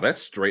 Oh,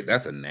 that's straight.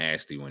 That's a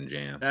nasty one,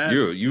 Jam. That's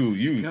you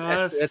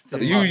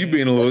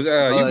being a little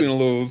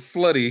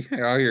slutty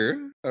out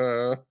here.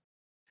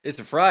 It's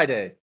a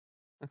Friday.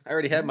 I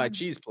already had my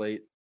cheese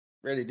plate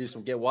ready to do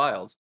some get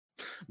wild.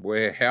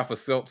 Boy, half a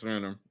seltzer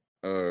in them,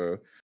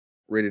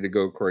 ready to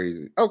go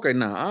crazy. Okay,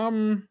 now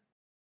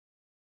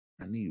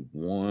I need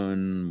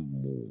one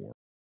more,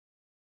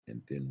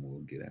 and then we'll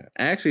get out.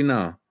 Actually,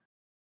 no.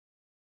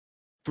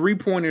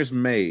 3-pointers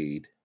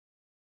made.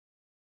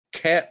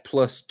 Cat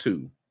plus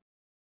 2.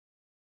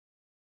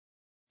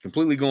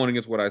 Completely going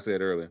against what I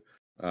said earlier.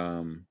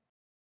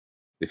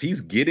 If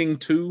he's getting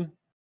 2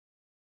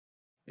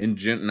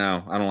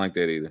 no, I don't like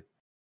that either.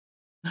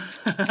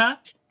 I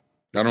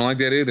don't like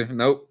that either.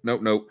 Nope.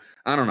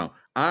 I don't know.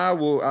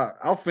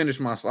 I'll finish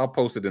I'll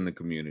post it in the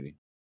community.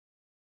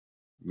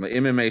 My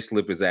MMA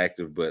slip is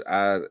active, but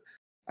I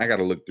got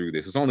to look through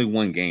this. It's only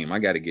one game. I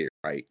got to get it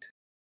right.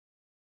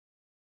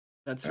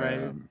 That's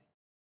right.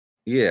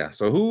 Yeah.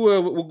 So who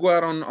will go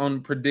out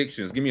on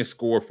predictions? Give me a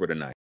score for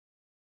tonight.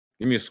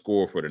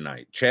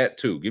 Chat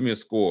too. Give me a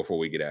score before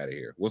we get out of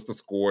here. What's the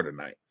score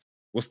tonight?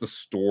 What's the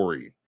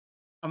story?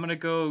 I'm gonna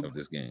go of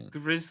this game.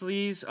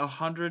 Grizzlies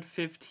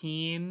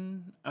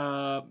 115,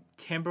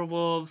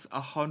 Timberwolves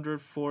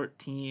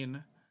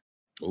 114.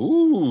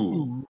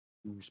 Ooh,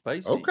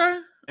 spicy. Okay.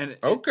 And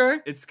okay,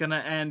 it's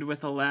gonna end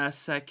with a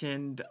last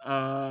second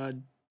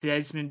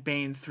Desmond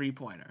Bane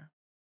 3-pointer.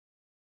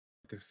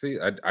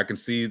 I can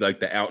see like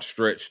the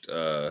outstretched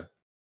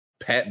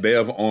Pat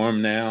Bev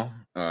arm now,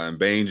 and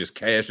Bane just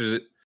cashes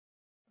it.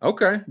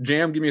 Okay,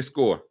 Jam, give me a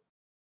score.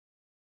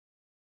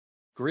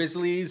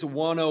 Grizzlies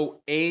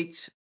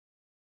 108,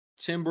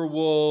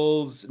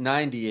 Timberwolves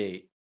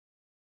 98.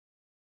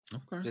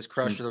 Okay, just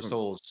crush their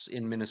souls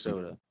in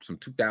Minnesota. Some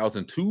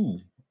 2002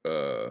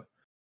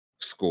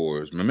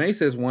 scores. Mame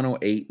says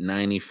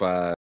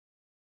 108-95,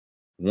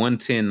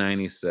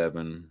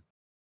 110-97.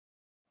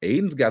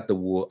 Aiden's got the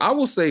wool. I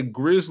will say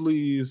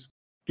Grizzlies.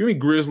 Give me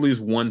Grizzlies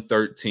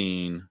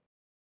 113,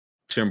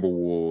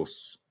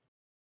 Timberwolves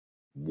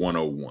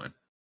 101.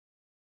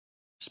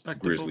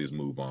 Grizzlies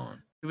move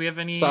on. Do we have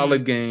any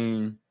solid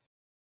game?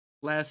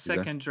 Last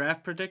second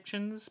draft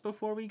predictions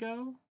before we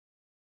go?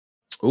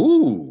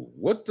 Ooh,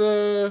 what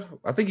the?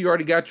 I think you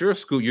already got your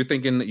scoop. You're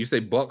thinking you say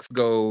Bucks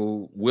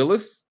go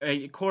Willis?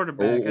 A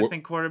quarterback. I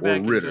think quarterback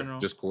or Ritter, in general.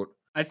 Just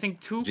I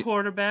think 2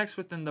 quarterbacks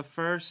within the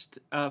first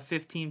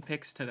 15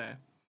 picks today.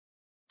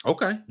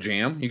 Okay,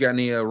 Jam. You got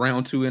any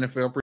round 2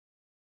 NFL?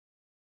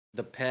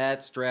 The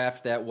Pats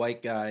draft that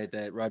white guy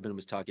that Rodman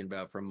was talking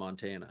about from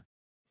Montana.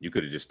 You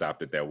could have just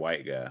stopped at that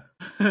white guy.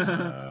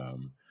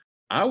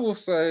 I will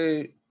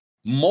say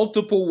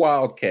multiple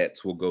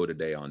Wildcats will go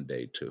today on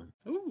day 2.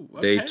 Ooh,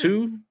 okay. Day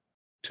 2,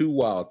 2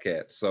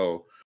 Wildcats.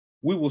 So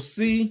we will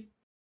see.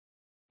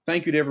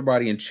 Thank you to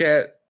everybody in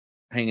chat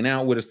hanging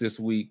out with us this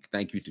week.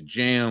 Thank you to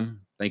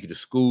Jam. Thank you to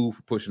School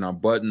for pushing our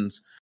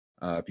buttons.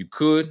 If you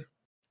could,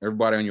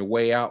 everybody on your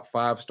way out,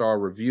 5-star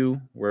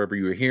review wherever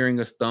you're hearing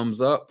us.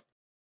 Thumbs up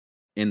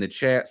in the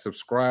chat.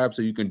 Subscribe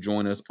so you can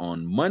join us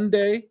on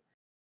Monday.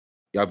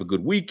 Y'all have a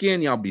good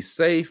weekend. Y'all be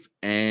safe.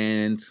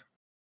 And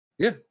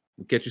yeah,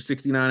 we'll catch you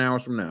 69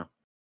 hours from now.